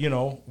you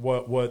know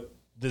what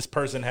this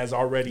person has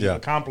already Yeah.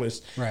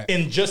 accomplished Right.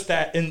 in just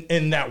that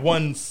in that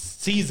one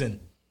season.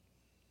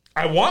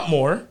 I want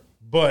more,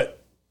 but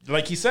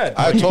like you said,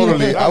 I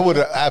would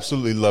have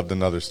absolutely loved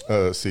another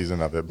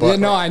season of it. But Yeah,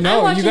 no, I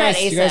know. I'm You watching that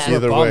guys, you guys ASAP. were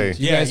Either bummed. way. You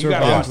Yeah, guys you were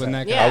gotta bummed watch when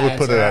that. that Yeah. guy I would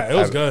put it Yeah, it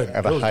was good.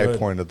 at It a was high good.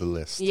 point of the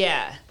list.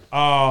 yeah.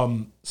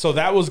 So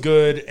that was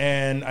good,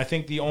 and I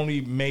think the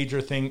only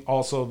major thing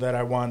also that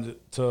I wanted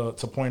to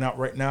point out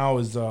right now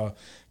is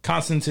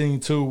Constantine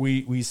 2.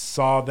 We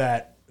saw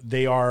that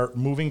they are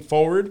moving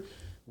forward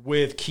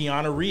with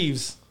Keanu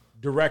Reeves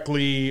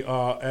directly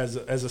as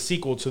a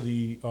sequel to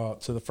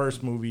the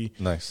first movie.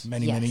 Nice.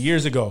 many Yes.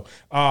 years ago.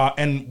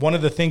 And one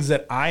of the things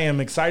that I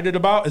am excited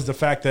about is the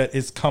fact that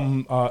it's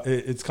come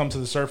to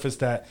the surface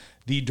that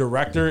the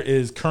director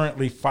is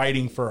currently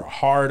fighting for a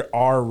hard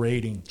R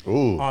rating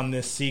Ooh. on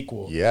this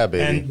sequel. Yeah,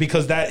 baby. And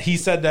because he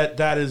said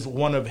that is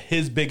one of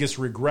his biggest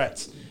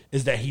regrets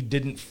is that he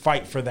didn't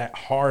fight for that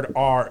hard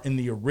R in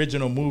the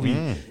original movie.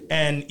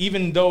 And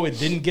even though it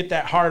didn't get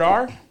that hard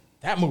R,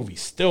 that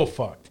movie's still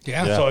fucked.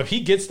 Yeah. So if he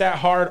gets that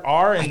hard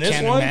R in I this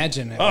can't one,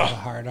 imagine it with a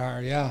hard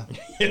R. Yeah.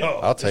 you know,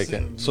 I'll take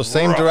this it. is So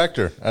same rough.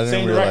 director. I didn't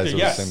Same realize director, it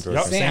was yes. the same Yep.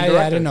 director. Same I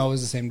director. didn't know it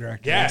was the same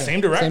director. Yeah, either.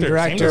 same director, Same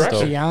director. same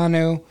director.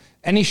 Keanu.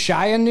 Any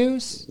Shia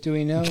news? Do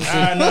we know?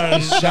 No,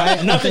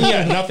 nothing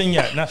yet. Nothing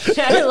yet. No.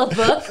 Shia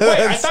LaBeouf. Wait,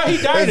 I thought he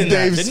died in that.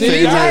 Dave's Didn't Did he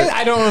he die? die?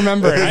 I don't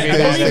remember. I if he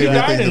believe he died.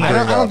 died in I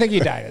that. don't think he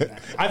died in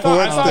that. I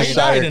thought the he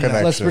died Shia in that.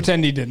 connection? Let's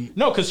pretend he didn't.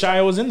 No, because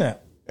Shia was in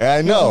that.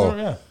 I know.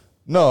 Yeah.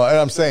 No, and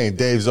I'm saying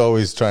Dave's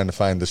always trying to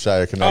find the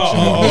Shia connection.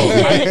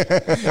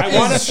 I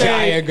want to Is say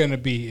Shia gonna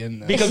be in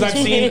this? because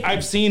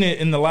I've seen it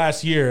in the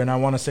last year, and I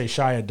want to say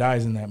Shia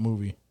dies in that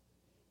movie.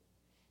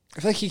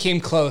 I feel like he came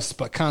close,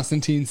 but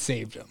Constantine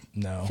saved him.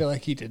 No. I feel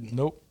like he didn't.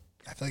 Nope.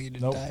 I feel like he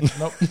didn't Nope. die.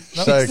 Nope.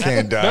 Shia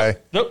can't die.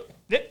 Nope.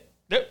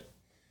 Nope.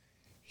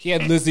 He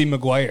had Lizzie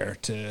McGuire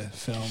to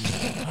film.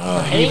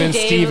 I think Even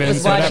Dave Stevens,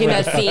 was watching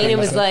whatever that the scene fuck and he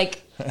was said. like,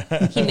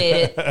 he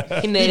made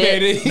it. He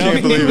made it.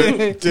 Can't believe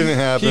it. Didn't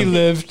happen. He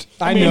lived.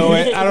 I know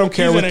it. I don't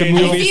care he's what an the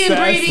angel. movie See him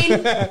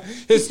says.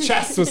 breathing. His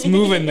chest was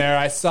moving there.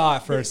 I saw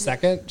it for a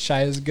second.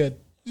 Shia's good.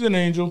 He's an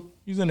angel.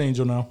 He's an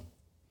angel now.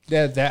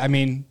 Yeah,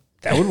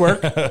 that would work.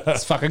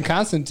 It's fucking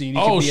Constantine. He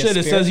Oh could be a shit!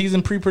 It spirit. says he's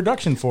in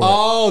pre-production for it.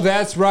 Oh,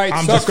 that's right.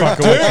 I'm Suck just a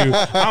fucking dick. with you.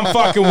 I'm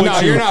fucking with No,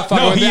 you. you're not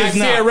fucking no, with he me. I is see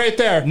not. it right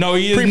there. No,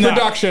 he is not.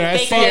 Pre-production. I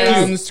Thank see it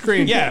you. on the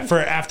screen. Yeah, for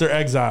After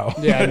Exile.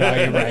 Yeah, no,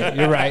 you're right.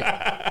 You're right.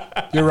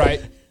 You're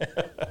right.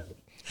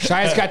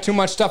 Shia's got too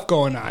much stuff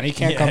going on. He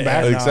can't come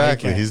back. No, he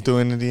Exactly. can't. He's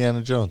doing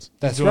Indiana Jones.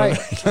 That's right.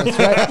 That's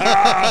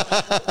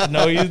right.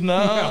 No, he's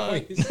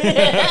not.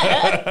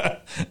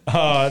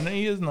 No,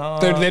 he is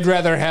not. They'd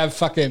rather have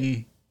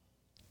fucking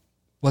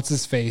what's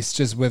his face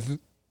just with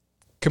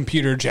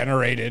computer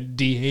generated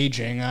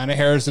de-aging on a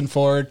Harrison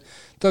Ford.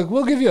 They're like,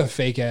 we'll give you a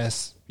fake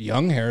ass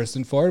young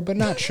Harrison Ford, but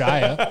not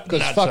Shia because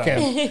Not fuck Shia.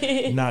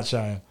 him. Not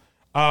Shia.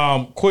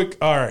 Quick.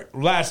 All right.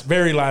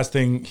 Very last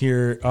thing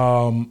here.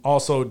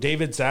 Also,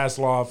 David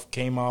Zaslav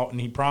came out and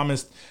he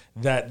promised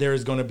that there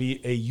is going to be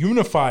a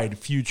unified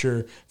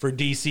future for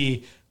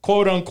DC.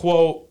 Quote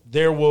unquote.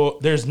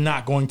 There's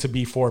not going to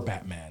be 4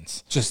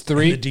 Batmans. Just in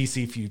 3. the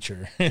DC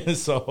future.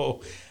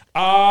 So,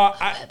 I'm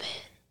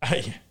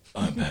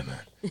Batman.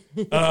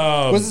 What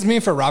does this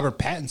mean for Robert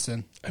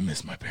Pattinson? I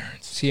miss my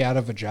parents. Is he out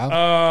of a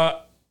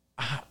job?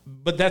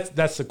 But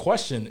that's the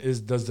question: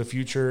 is does the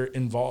future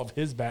involve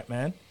his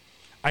Batman?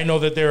 I know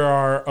that there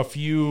are a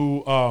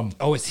few.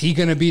 Oh, is he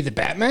going to be the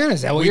Batman?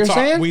 Is that what you're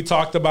saying? We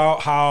talked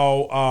about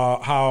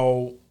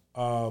how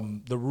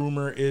the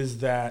rumor is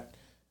that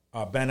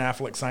Ben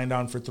Affleck signed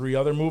on for 3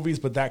 other movies,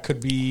 but that could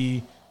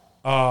be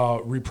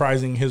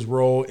reprising his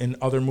role in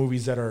other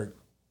movies that are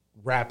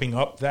wrapping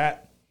up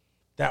that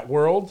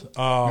world.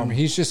 Remember,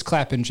 he's just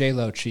clapping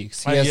J-Lo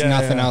cheeks. He has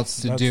nothing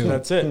else to do.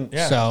 That's it.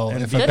 Yeah. So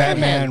And if good a for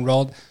Batman him.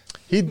 rolled,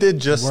 He did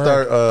just work,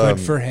 start. good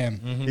for him.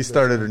 He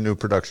started a new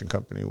production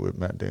company with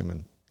Matt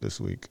Damon this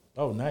week.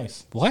 Oh,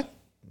 nice. What?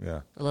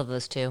 Yeah. I love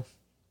those two.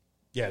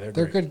 Yeah, they're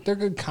They're great. good. They're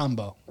good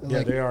combo. Yeah,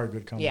 Like, they are a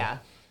good combo. Yeah.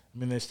 I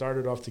mean, they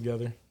started off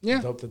together.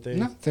 yeah. Dope that they.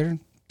 No, they're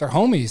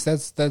homies.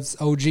 That's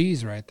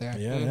OGs right there.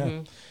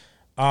 Yeah,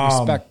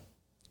 Respect.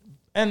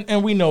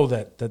 And we know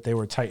that they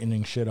were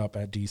tightening shit up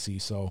at DC.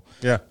 So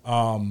Yeah.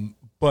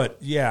 but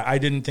yeah, I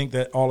didn't think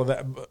that all of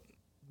that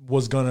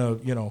was gonna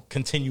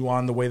continue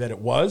on the way that it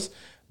was.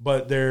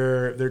 But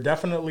they're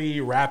definitely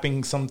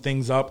wrapping some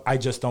things up. I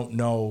just don't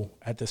know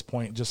at this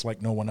point, just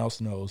like no one else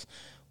knows,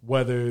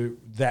 whether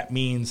that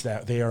means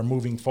that they are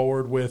moving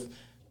forward with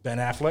Ben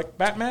Affleck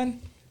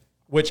Batman,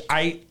 which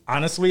I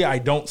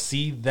don't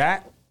see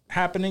that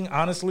happening,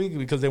 honestly,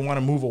 because they want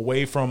to move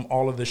away from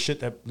all of the shit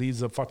that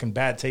leaves a fucking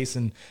bad taste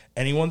in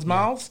anyone's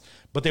mouths.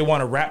 But they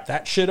want to wrap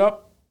that shit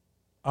up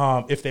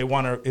if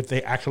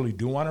they actually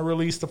do want to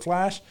release the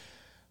Flash.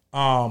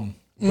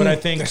 But I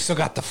think They still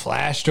got the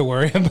Flash to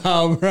worry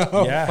about,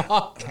 bro. yeah,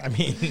 Fuck. I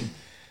mean,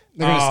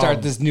 They're going to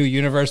start this new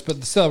universe,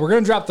 but still, we're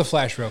going to drop the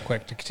Flash real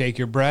quick to take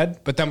your bread,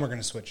 but then we're going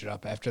to switch it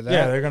up after that.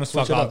 Yeah, they're gonna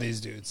switch Fuck it all up. these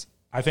dudes.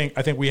 I think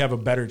we have a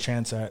better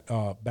chance at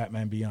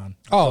Batman Beyond.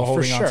 Oh, So for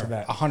holding on sure. to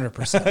that.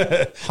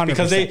 100%.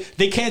 Because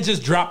they can't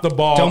just drop the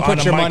ball. Don't put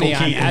on your Michael money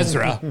on Keaton.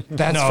 Ezra.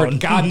 That's for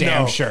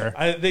goddamn sure.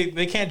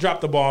 They can't drop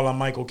the ball on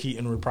Michael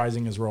Keaton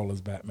reprising his role as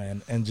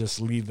Batman and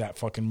just leave that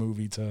fucking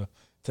movie to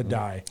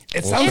die.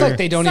 It sounds like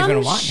they don't Some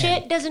even want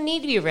shit him. doesn't need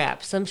to be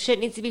wrapped. Some shit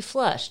needs to be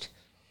flushed.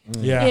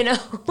 Yeah, You know?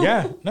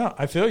 yeah, no,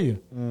 I feel you.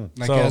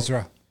 Like So,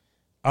 Ezra.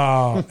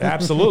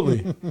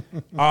 Absolutely.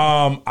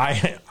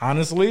 I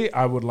honestly,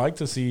 I would like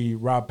to see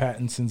Rob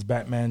Pattinson's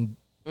Batman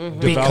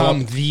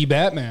Become the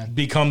Batman.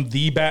 become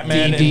the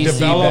Batman The and DC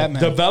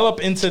Batman.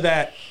 develop into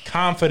that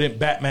confident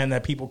Batman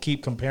that people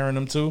keep comparing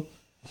him to.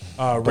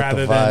 But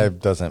Rather the than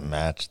vibe doesn't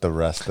match the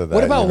rest of that.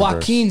 What about universe.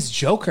 Joaquin's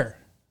Joker?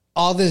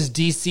 All this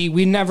DC.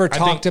 We never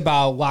talked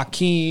about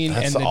Joaquin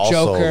That's and the also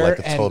Joker. like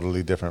a and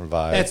totally different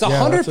vibe. it's that's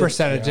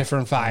 100% a- a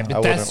different vibe. But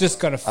I that's wouldn't- just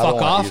going to I don't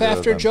fuck want off either of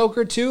after them.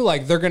 Joker too.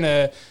 Like they're going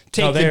to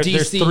take no, the there's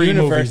DC 3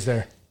 universe. movies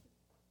there.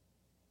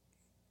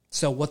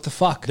 So what the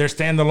fuck? They're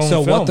standalone.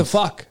 So films. what the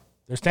fuck?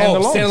 They're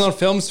standalone. standalone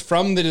films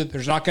from the.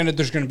 There's going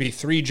to be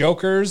 3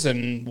 Jokers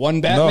and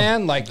 1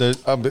 Batman. Like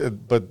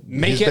but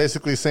Make he's it-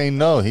 basically saying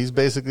no. He's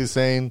basically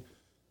saying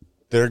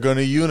they're going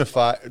to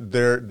unify.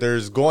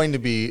 There's going to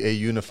be a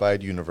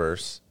unified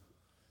universe.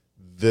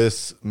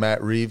 This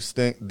Matt Reeves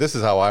thing. This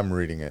is how I'm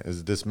reading it.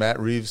 Is this Matt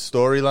Reeves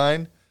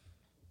storyline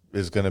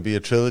is going to be a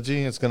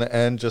trilogy? It's going to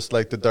end just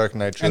like the Dark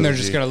Knight trilogy, And they're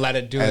just gonna let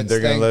it do and its they're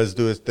going thing? to let us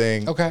do its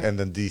thing. Okay. And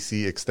then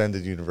DC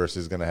Extended Universe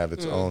is going to have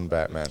its own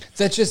Batman.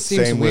 that just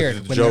seems Same weird.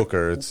 with when they're-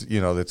 Joker. It's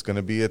it's going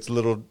to be its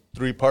little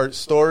 3-part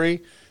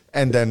story,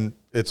 and then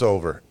it's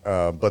over.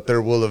 But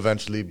there will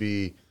eventually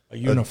be A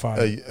unified.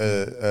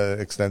 a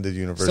extended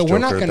universe. So we're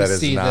not Joker going to that is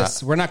see not-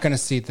 this. We're not going to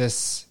see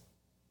this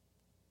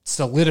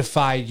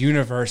solidified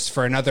universe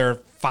for another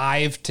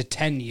 5 to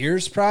 10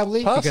 years,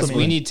 probably, because Possibly.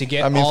 we need to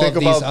get I mean, all think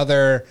of these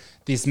about-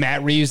 these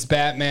Matt Reeves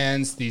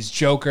Batmans, these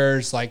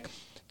Jokers. Like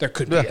there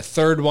could be Yeah. a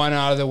third one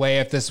out of the way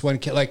if this one.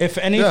 Like If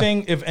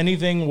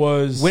anything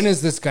was when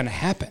is this going to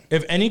happen?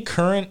 if any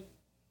current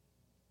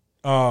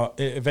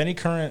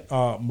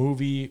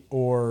movie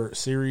or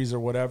series or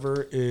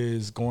whatever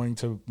is going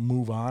to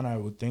move on, I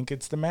would think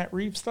it's the Matt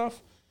Reeves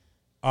stuff.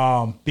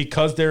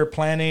 Because they're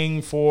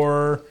planning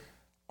for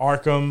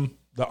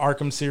the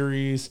Arkham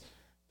series.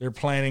 They're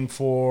planning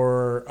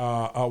for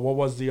what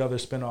was the other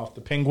spinoff,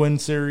 the Penguin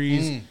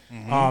series,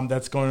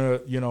 that's going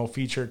to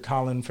feature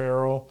Colin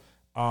Farrell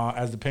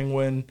as the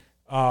Penguin.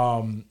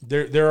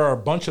 There are a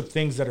bunch of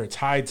things that are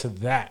tied to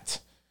that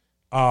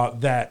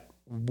that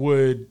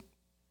would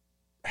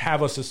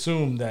have us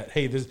assume that,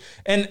 hey, this,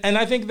 and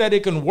I think that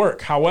it can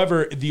work.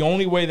 However, the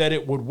only way that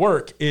it would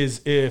work is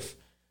if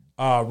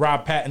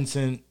Rob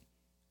Pattinson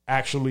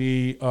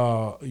actually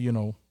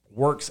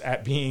works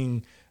at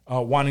being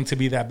wanting to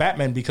be that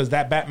Batman, because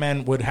that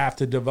Batman would have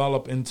to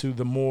develop into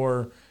the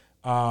more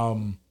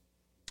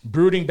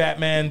brooding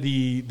Batman,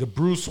 the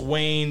Bruce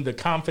Wayne, the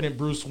confident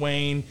Bruce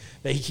Wayne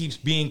that he keeps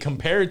being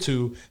compared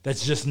to.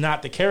 That's just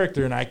not the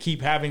character, and I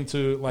keep having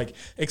to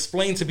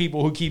explain to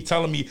people who keep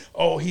telling me,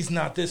 "Oh, he's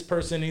not this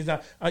person. He's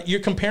not."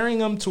 You're comparing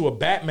him to a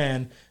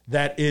Batman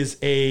that is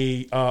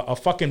a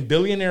fucking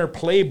billionaire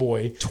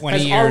playboy.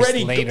 20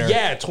 years later.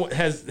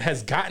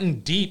 Has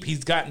gotten deep.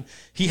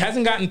 He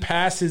hasn't gotten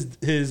past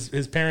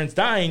his parents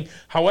dying.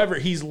 However,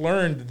 he's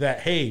learned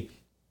that, hey,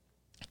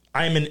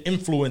 I'm an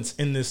influence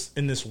in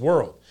this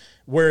world.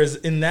 Whereas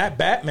in that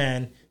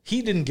Batman,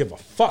 he didn't give a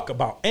fuck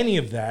about any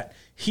of that.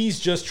 He's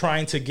just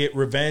trying to get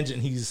revenge,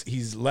 and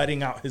he's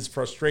letting out his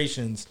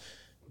frustrations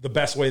the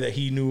best way that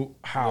he knew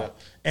how.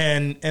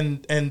 Yeah.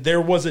 And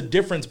there was a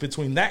difference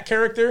between that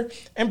character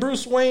and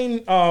Bruce Wayne,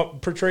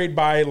 portrayed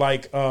by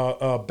like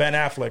Ben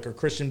Affleck or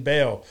Christian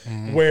Bale,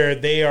 where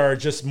they are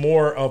just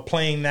more of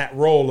playing that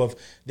role of,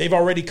 they've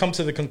already come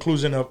to the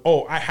conclusion of,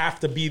 oh, I have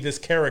to be this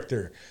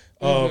character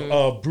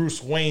of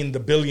Bruce Wayne, the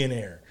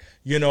billionaire.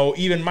 You know,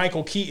 even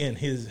Michael Keaton,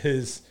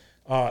 his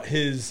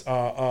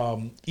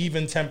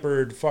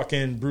even-tempered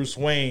fucking Bruce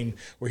Wayne,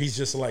 where he's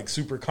just like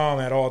super calm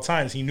at all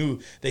times. He knew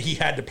that he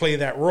had to play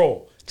that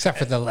role. Except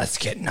for the let's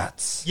get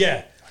nuts.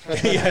 Yeah.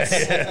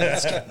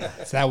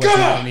 That was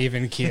not an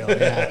even keel.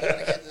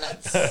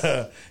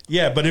 Yeah.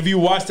 Yeah, but if you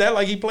watch that,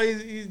 like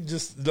he's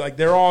just like,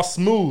 they're all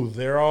smooth.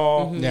 They're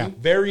all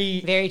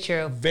very, Very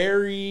true.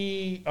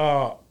 very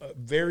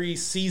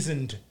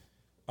seasoned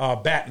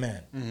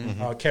Batman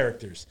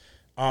characters.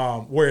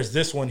 Whereas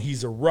this one,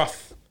 he's a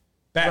rough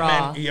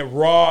Batman,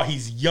 raw.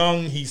 He's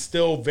young. He's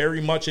still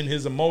very much in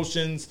his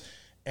emotions,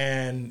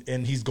 and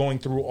he's going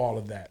through all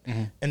of that.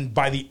 And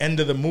by the end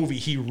of the movie,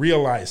 he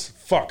realized,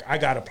 "Fuck, I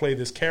got to play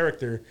this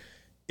character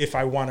if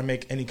I want to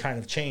make any kind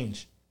of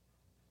change.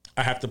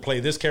 I have to play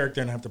this character,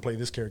 and I have to play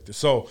this character."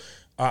 So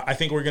I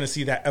think we're going to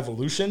see that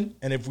evolution,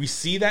 and if we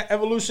see that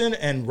evolution,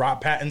 and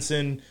Rob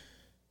Pattinson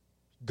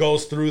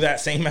goes through that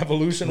same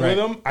evolution with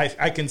him,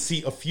 I can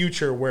see a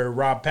future where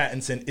Rob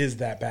Pattinson is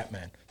that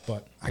Batman.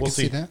 But I can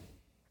see that.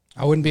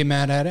 I wouldn't be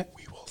mad at it.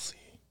 We will see.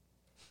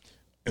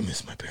 I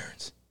miss my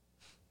parents.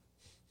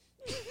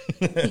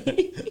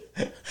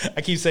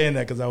 I keep saying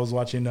that because I was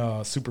watching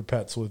Super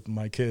Pets with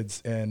my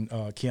kids, and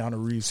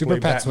Keanu Reeves. Super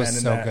Pets Batman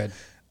was so that. good.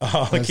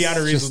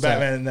 Keanu Reeves was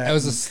Batman in that. That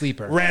was a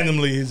sleeper.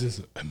 Randomly, he's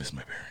just, I miss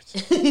my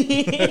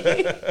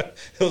parents.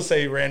 He'll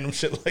say random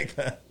shit like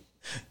that.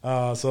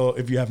 So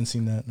if you haven't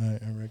seen that, I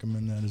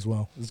recommend that as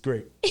well. It's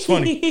great. It's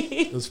funny.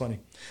 It was funny.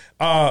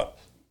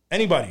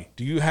 Anybody,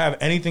 do you have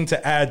anything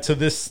to add to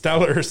this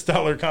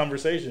stellar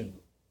conversation?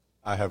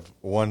 I have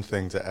one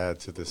thing to add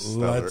to this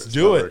Let's do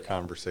stellar it.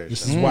 conversation.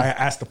 This is why I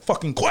asked the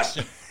fucking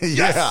question.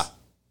 Yeah.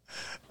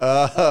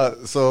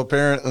 So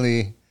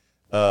apparently,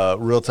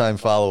 real-time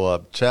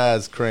follow-up,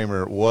 Chaz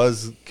Kramer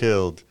was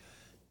killed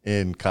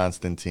in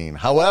Constantine.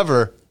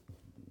 However,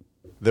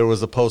 there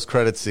was a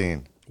post-credit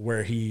scene.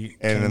 Where he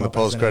And in the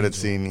post-credit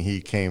scene,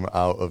 he came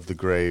out of the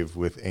grave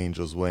with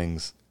angel's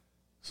wings.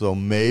 So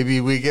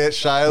maybe we get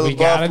Shia We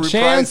got LaBeouf a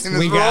chance.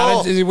 reprising his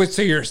role.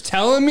 So you're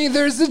telling me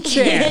there's a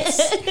chance?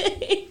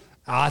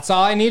 That's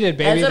all I needed,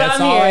 baby. That's what That's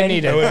I'm all I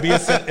hearing.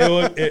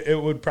 needed.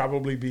 it would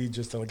probably be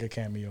just like a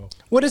cameo.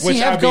 What does Which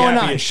he have I'd be going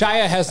happy on? if-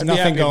 Shia has I'd be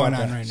nothing happy going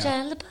about on that. right now.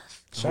 Shia LaBeouf.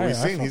 Shia, We've I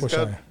seen fuck he's with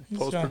got Shia.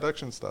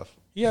 post-production stuff.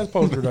 He has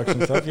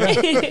post-production stuff, yeah.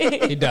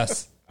 He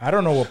does. I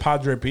don't know what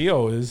Padre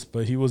Pio is,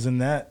 but he was in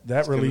that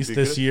release be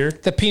this good. year.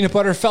 The Peanut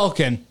Butter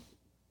Falcon,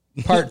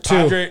 Part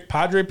 2.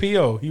 Padre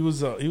Pio. He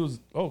was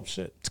oh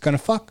shit. It's gonna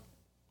fuck.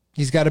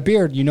 He's got a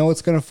beard. You know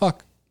it's gonna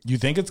fuck. You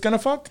think it's gonna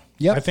fuck?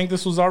 Yep. I think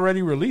this was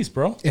already released,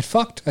 bro. It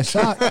fucked. I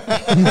saw it.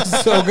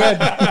 It's so good.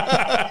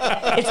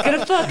 It's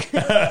gonna fuck.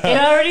 It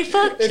already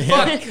fucked. It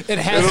fucked. It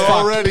has It fucked.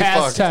 already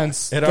Past fucked.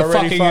 tense. It The already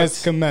fucking fucked.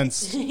 has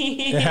commenced.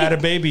 It had a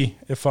baby.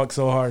 It fucked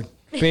so hard.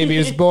 Baby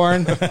is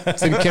born.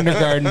 It's in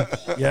kindergarten.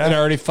 Yeah. It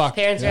already fucked.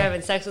 Parents are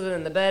having sex with him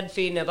in the bed,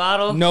 feeding a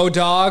bottle. No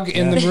dog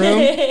in the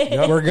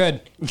room. We're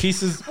good.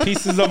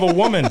 Pieces of a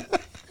woman.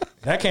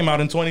 That came out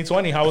in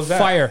 2020. How was that?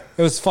 Fire.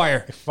 It was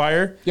fire.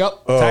 Fire.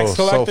 Yep. Tax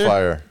so collector?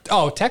 fire.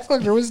 Oh, Tax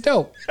Collector was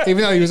dope.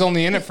 Even though he was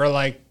only in it for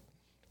like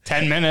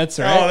 10 minutes,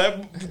 Oh,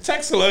 right? that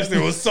tax collector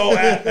was so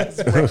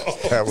ass, bro.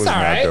 That was all not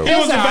right. dope. He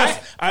was the all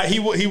best.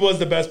 He was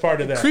the best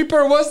part of that.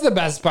 Creeper was the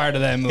best part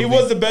of that movie. He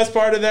was the best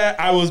part of that.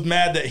 I was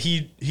mad that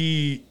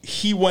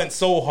he went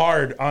so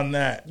hard on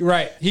that.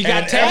 Right. He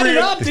got And tatted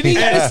up. Did he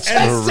get his and-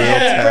 chest real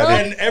tatted, bro?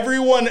 and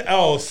everyone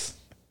else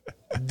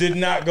did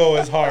not go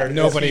as hard.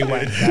 Nobody as he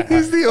went did. that hard.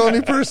 He's the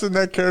only person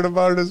that cared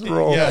about his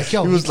role. Yeah. Like,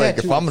 yo, he was we like, can't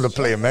if do I'm going to this.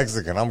 play a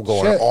Mexican, I'm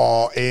going Shit.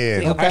 all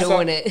in. Yep.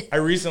 Doing it. I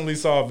recently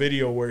saw a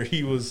video where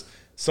he was.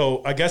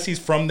 So I guess he's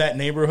from that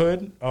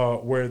neighborhood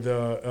where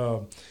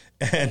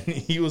and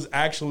he was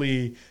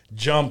actually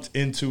jumped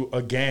into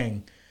a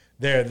gang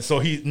there. So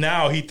he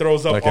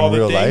throws up Like all in the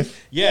real things.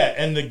 life? Yeah,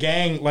 and the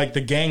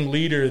gang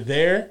leader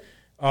there,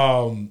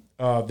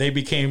 they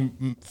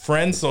became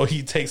friends. So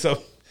he takes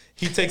up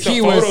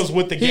photos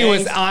with the gang. He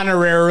was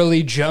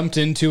honorarily jumped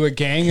into a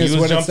gang, is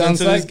what it jumped sounds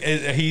into like.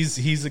 this,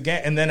 he's a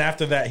gang, and then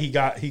after that he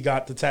got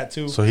the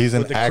tattoo. So he's an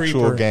with the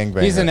actual creeper.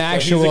 gangbanger. He's an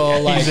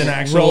actual, he's an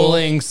actual-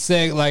 rolling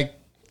sick, like,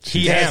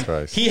 He Jesus has,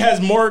 Christ. he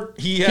has more.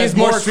 he has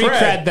more street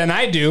cred than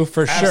I do,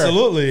 for sure.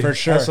 Absolutely, For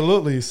sure.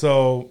 absolutely.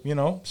 So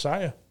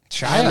Shia,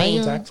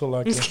 Shia. tax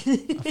collector.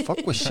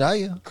 Fuck with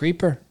Shia.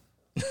 Creeper.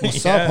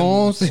 What's Yeah. up,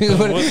 Holmes? He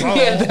What's up?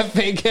 had that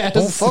fake ass.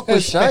 Don't fuck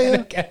with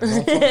Shia.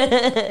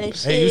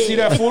 Hey, you see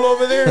that fool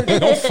over there?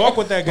 Don't fuck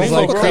with that gringo,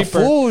 like bro. creeper.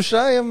 Fool,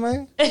 Shia,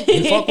 man.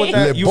 You fuck with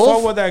that. Le You Bouf?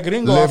 fuck with that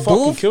gringo. Le I'll fucking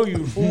Bouf? kill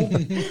you, fool.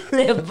 Boom.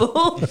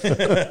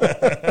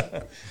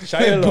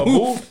 Shia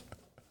LaBeouf.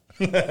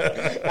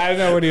 I don't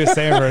know what he was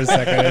saying for a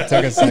second. It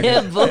took a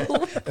second.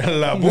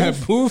 La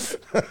bouffe. Poof.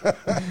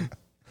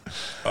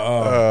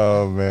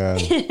 Oh man,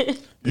 you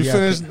Yeah,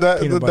 finished peanut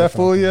butter that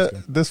fool fountain is yet?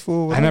 good. This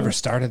fool? I never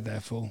started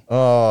that fool.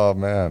 Oh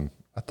man,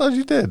 I thought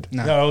you did.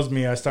 No. No, that was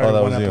me. I started Oh,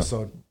 that one was you.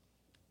 episode.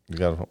 You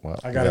gotta. Well,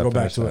 I you gotta go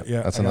back finish to that. it.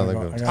 Yeah, that's I gotta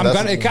another go. good. I I'm gotta-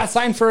 gonna. It got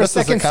signed for a This is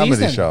a second comedy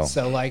season, show.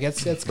 so like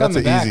it's That's coming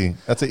an back. easy.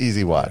 That's an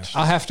easy watch.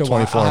 I'll have to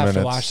watch. 24 I'll have to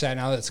minutes. watch that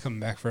now that it's coming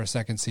back for a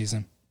second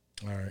season.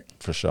 All right.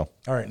 For sure.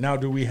 All right. Now,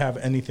 do we have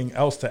anything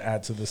else to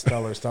add to the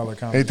stellar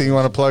comedy? Anything you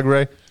want to plug,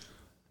 Ray?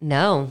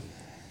 No.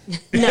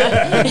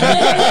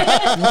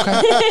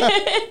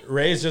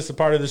 Ray's just a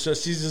part of the show.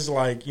 She's just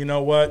like, you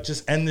know what?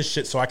 Just end this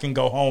shit so I can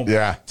go home.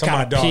 Yeah. To my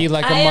Gotta dog. pee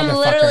like a I am motherfucker.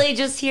 literally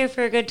just here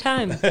for a good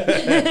time.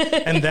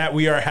 And that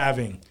we are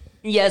having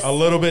Yes. a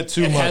little bit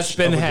too It much has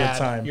been of a had. good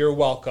time. You're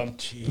welcome.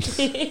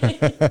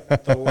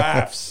 The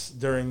laughs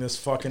during this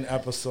fucking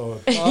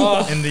episode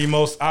in the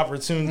most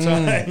opportune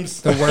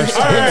times. The worst.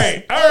 All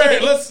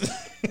right. Let's.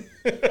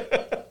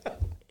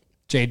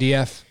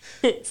 JDF.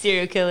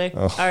 Serial killer.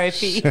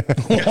 R.I.P.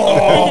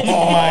 Oh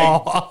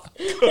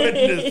my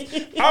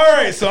goodness. All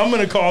right. So I'm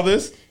going to call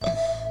this.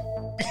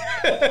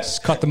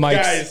 Just cut the mics.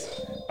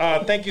 Guys,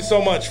 thank you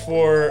so much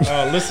for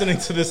listening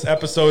to this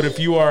episode. If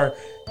you are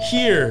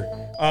here,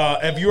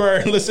 if you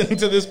are listening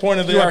to this point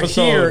of the You are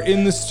episode, here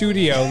in the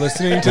studio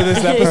listening to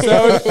this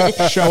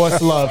episode. Show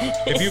us love.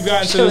 if you've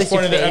gotten to Show this us your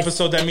point of the face.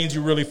 episode, that means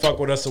you really fuck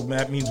with us. So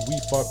that means we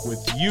fuck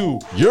with you.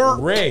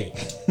 You're- Ray.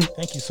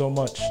 Thank you so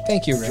much.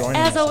 Thank you, Ray. Joining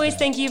As us always, again.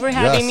 thank you for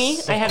having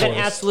Yes, me. I of had an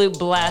course. absolute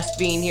blast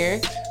being here.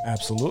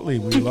 Absolutely.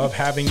 We love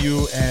having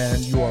you, and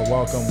you are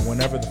welcome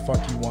whenever the fuck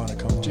you want to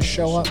come on Just the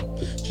show show. up.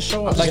 Just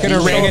show up. Like Yeah, an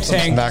just show up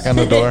orangutan. Knock on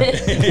the door.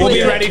 We'll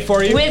be ready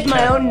for you. With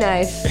my own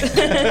knife.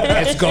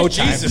 It's go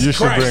time. Jesus You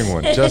should Christ. bring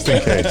one just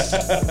in case.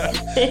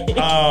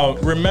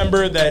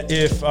 Remember that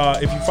if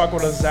you fuck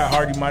with us that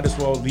hard, you might as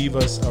well leave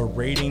us a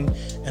rating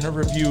and a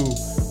review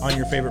on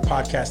your favorite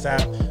podcast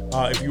app.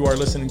 If you are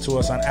listening to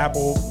us on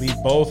Apple, leave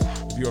both.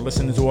 If you are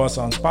listening to us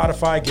on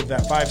Spotify, give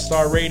that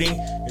 5-star rating.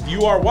 If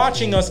you are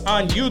watching us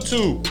on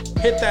YouTube,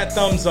 hit that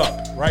thumbs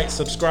up, right?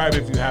 Subscribe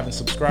if you haven't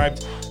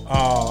subscribed.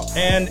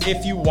 And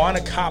if you want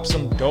to cop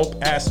some dope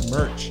ass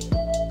merch,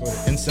 go to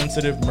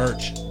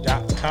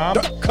insensitivemerch.com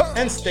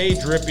and stay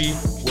drippy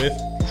with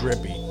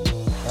Drippy.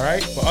 All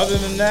right. But other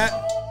than that,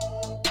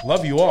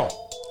 love you all.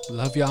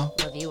 Love y'all.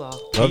 Love you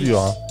all. Love you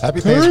all. Happy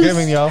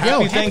Thanksgiving, y'all.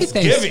 Happy Happy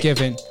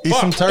Thanksgiving. Eat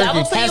some turkey.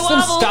 Gobble till Have you some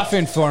wobble.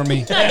 stuffing for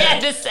me. I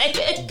had to say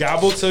it.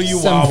 Gobble till you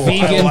Some wobble.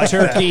 I vegan like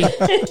that.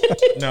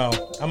 turkey. No,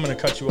 I'm gonna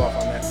cut you off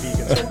on that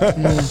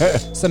vegan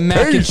turkey. Some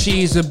mac and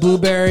cheese with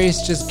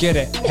blueberries. Just get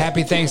it.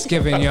 Happy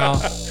Thanksgiving, y'all.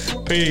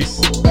 Peace.